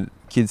 you know,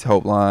 kids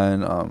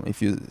helpline,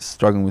 if you're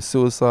struggling with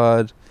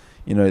suicide,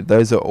 you know,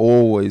 those are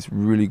always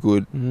really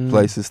good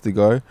places to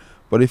go.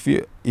 But if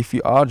you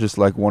are just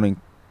like wanting,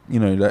 you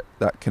know,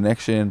 that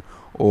connection,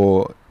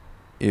 or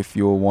if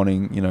you're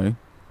wanting, you know,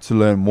 to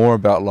learn more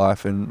about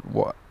life and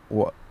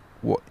what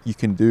you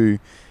can do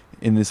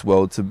in this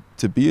world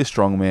to be a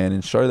strong man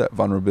and show that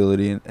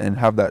vulnerability and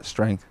have that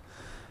strength,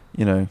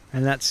 you know.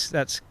 And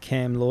that's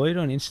Cam Lloyd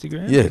on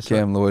Instagram? Yeah,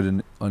 Cam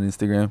Lloyd on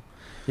Instagram.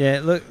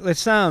 Yeah, look,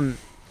 let's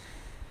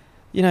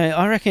you know,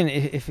 I reckon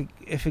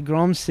if a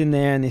Grom's in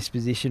there in this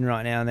position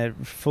right now and they're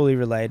fully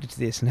related to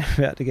this and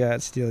they're about to go out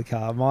and steal a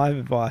car, my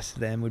advice to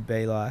them would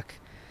be like,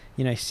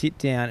 you know, sit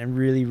down and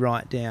really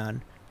write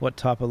down what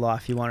type of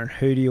life you want and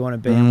who do you want to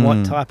be and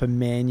what type of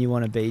man you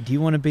want to be. Do you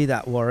want to be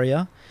that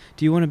warrior?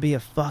 Do you want to be a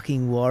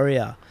fucking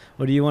warrior?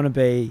 Or do you want to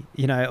be,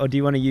 you know, or do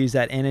you want to use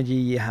that energy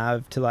you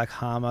have to like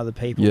harm other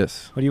people?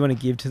 Yes. Or do you want to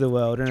give to the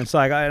world? And it's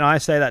like, and I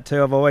say that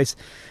too. I've always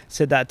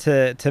said that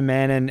to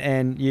men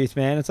and youth,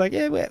 man. It's like,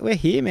 yeah, we're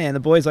here, man.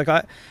 The boys, like,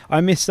 I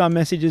miss some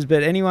messages,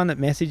 but anyone that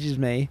messages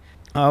me,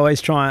 I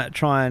always try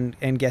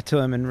and get to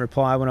them and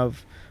reply when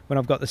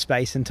I've got the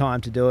space and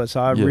time to do it.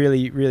 So I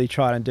really, really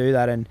try to do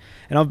that. And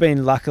I've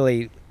been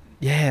luckily,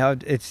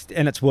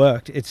 it's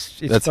worked. It's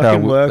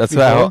fucking worked. That's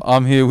how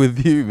I'm here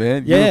with you,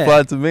 man. You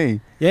replied to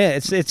me. Yeah,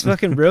 it's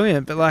fucking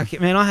brilliant. But like,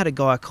 man, I had a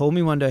guy call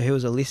me one day who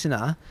was a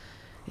listener,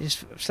 he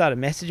just started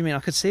messaging me, and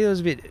I could see there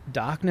was a bit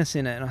darkness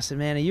in it. And I said,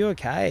 "Man, are you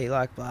okay?"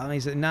 Like, blah. And he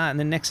said, "Nah." And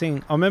the next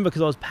thing I remember,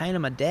 because I was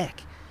painting my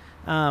deck,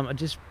 I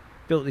just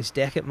built this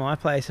deck at my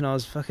place, and I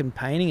was fucking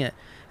painting it,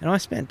 and I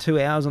spent 2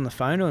 hours on the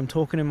phone to him,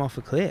 talking him off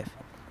a cliff.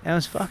 And it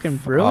was fucking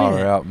brilliant.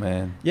 Far out,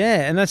 man.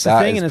 Yeah, and that's the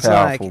That thing, is and it's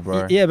powerful, like,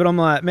 bro. yeah, but I'm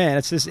like, man,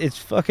 it's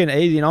fucking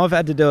easy, and I've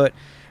had to do it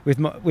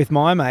with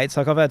my mates.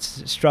 Like, I've had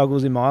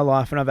struggles in my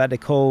life, and I've had to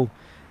call,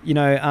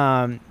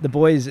 the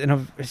boys,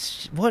 and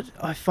what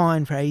I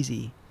find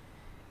crazy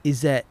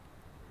is that,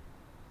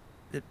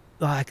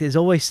 like, there's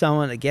always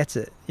someone that gets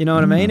it. You know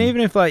what I mean?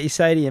 Even if, like, you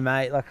say to your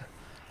mate,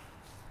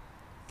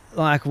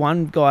 like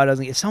one guy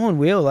doesn't get, someone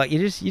will. Like, you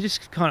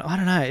just kind of, I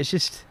don't know. It's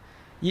just,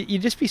 you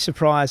just be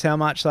surprised how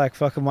much, like,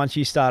 fucking once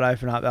you start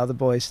opening up, the other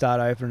boys start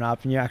opening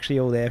up, and you're actually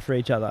all there for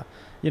each other.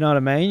 You know what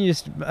I mean?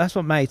 That's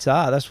what mates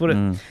are. That's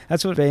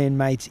what being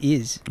mates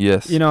is.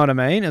 Yes. You know what I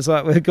mean? It's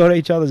like we've got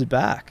each other's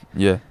back.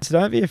 Yeah. So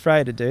don't be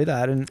afraid to do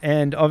that.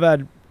 And I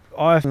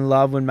often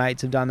love when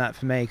mates have done that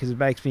for me, because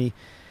it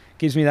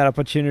gives me that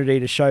opportunity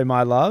to show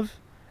my love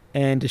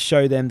and to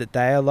show them that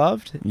they are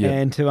loved,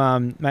 and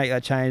to make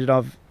that change.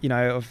 And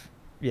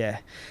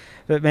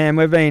But man,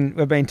 we've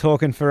been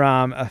talking for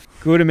a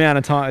good amount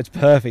of time. It's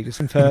perfect. It's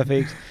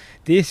perfect.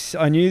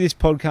 I knew this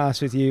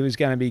podcast with you was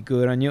going to be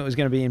good. I knew it was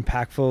going to be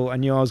impactful. I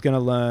knew I was going to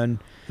learn.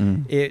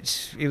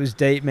 It was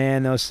deep,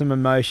 man. There was some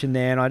emotion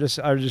there, and I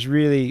just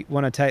really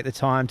want to take the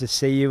time to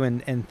see you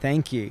and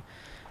thank you,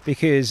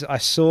 because I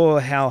saw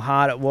how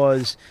hard it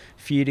was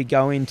for you to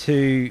go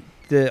into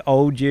the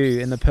old you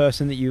and the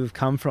person that you have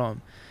come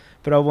from.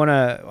 But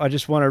I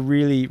just want to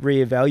really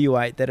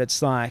reevaluate that.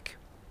 It's like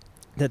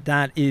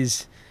that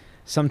is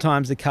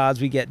sometimes the cards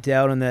we get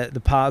dealt and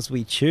the paths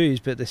we choose,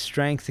 but the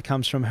strength that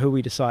comes from who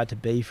we decide to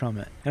be from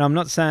it. And I'm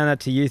not saying that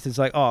to youth. It's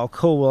like, oh,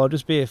 cool, well, I'll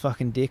just be a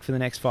fucking dick for the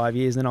next 5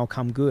 years and then I'll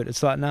come good.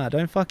 It's like, nah,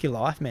 don't fuck your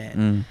life,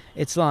 man.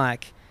 It's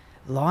like,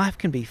 life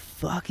can be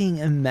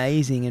fucking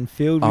amazing and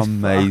filled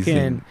with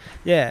fucking,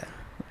 yeah.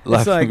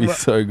 Life can be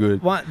so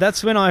good.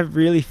 That's when I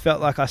really felt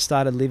like I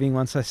started living,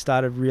 once I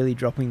started really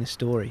dropping the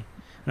story.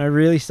 And I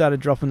really started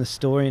dropping the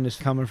story and just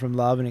coming from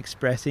love and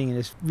expressing and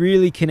just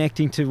really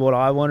connecting to what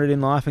I wanted in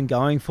life and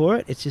going for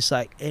it. It's just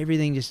like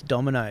everything just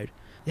dominoed.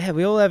 Yeah,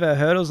 we all have our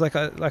hurdles. Like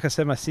I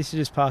said, my sister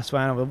just passed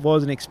away and I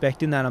wasn't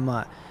expecting that. I'm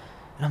like,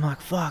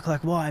 fuck,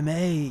 like, why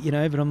me?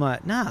 But I'm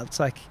like, nah,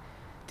 it's like,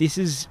 this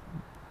is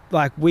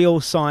like, we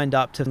all signed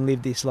up to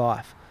live this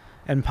life.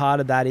 And part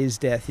of that is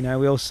death. We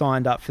all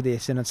signed up for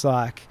this. And it's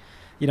like,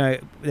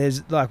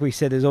 there's, like we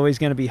said, there's always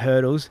going to be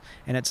hurdles,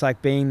 and it's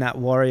like being that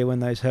warrior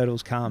when those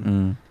hurdles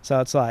come. So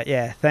it's like,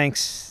 yeah,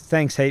 thanks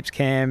heaps,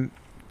 Cam,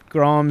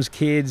 Groms,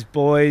 kids,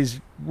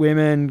 boys,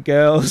 women,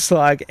 girls,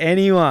 like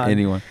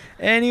anyone,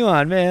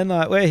 man.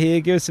 Like, we're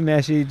here. Give us a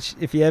message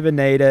if you ever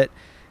need it.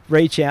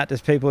 Reach out to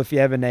people if you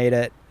ever need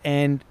it,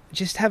 and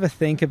just have a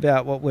think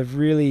about what we've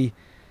really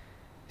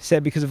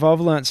said, because if I've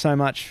learnt so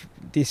much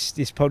this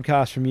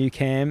podcast from you,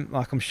 Cam,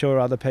 like I'm sure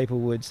other people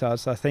would. So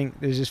I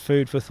think there's just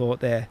food for thought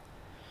there.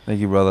 Thank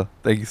you, brother.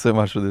 Thank you so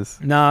much for this.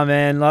 Nah,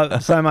 man,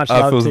 so much I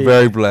love to feel you.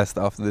 very blessed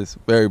after this.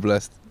 Very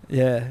blessed.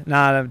 Yeah.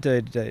 Nah,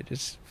 dude,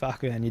 just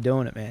fuck, man, you're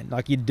doing it, man.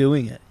 Like, you're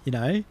doing it,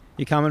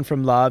 You're coming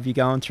from love, you're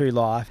going through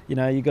life.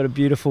 You've got a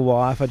beautiful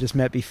wife I just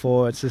met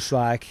before. It's just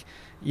like,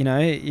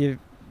 you've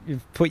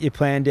put your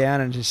plan down,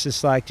 and it's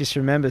just like, just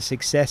remember,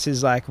 success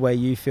is like where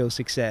you feel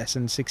success.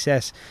 And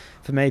success,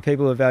 for me,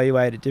 people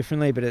evaluate it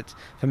differently, but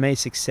for me,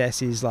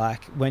 success is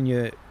like when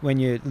you're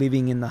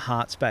living in the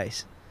heart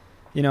space.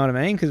 You know what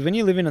I mean? Because when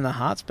you're living in the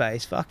heart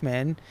space, fuck,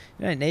 man,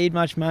 you don't need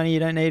much money, you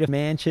don't need a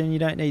mansion, you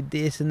don't need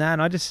this and that.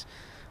 And I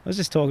was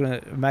just talking to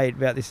a mate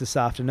about this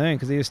afternoon,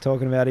 because he was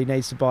talking about he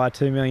needs to buy a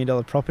 $2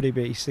 million property to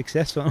be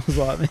successful. I was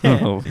like,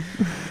 man,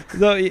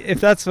 so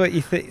if that's what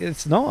you think,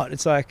 it's not.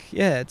 It's like,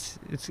 yeah,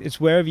 it's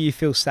wherever you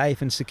feel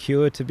safe and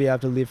secure to be able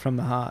to live from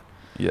the heart.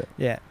 Yeah.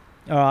 Yeah.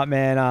 All right,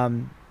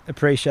 man.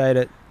 Appreciate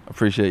it.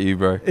 Appreciate you,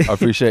 bro. I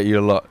appreciate you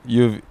a lot.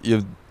 You've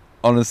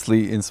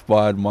honestly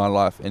inspired my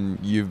life,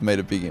 and you've made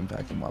a big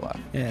impact in my life.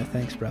 Yeah,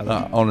 thanks,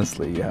 brother.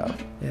 Honestly, you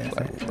have. Yeah,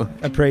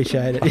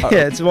 appreciate it.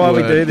 Yeah, it's why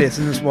we do this,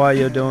 and it's why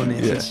you're doing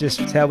this. Yeah. It's just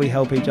how we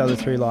help each other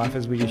through life,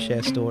 as we just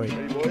share story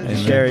and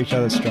share each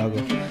other's struggle.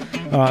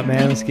 All right,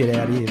 man, let's get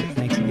out of here. But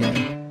thanks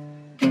again.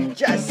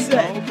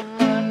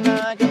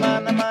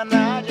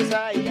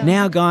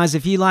 Now, guys,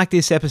 if you like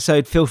this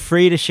episode, feel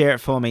free to share it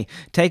for me.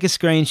 Take a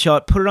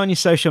screenshot, put it on your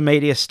social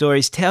media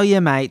stories, tell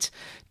your mates,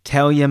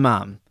 tell your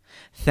mum.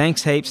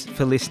 Thanks heaps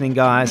for listening,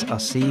 guys. I'll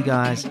see you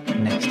guys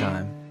next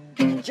time.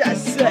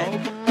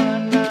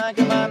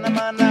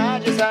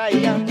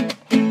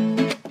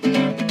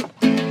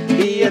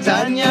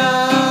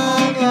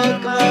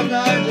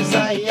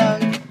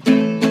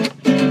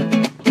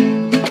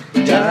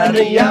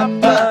 Cari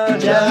apa,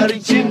 cari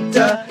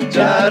cinta,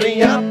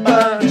 cari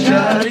apa,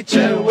 cari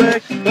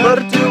cewek,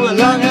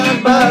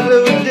 bertualangan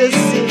baru di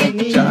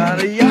sini.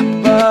 Cari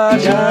apa,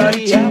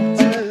 cari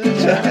cinta,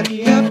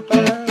 cari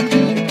apa,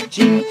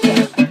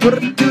 cinta,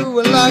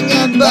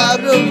 bertualangan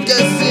baru di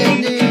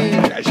sini.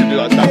 I should do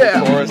like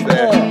that chorus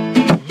there.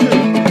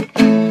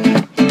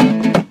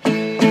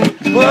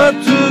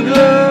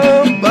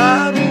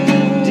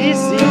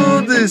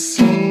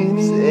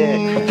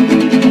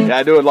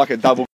 do it like a double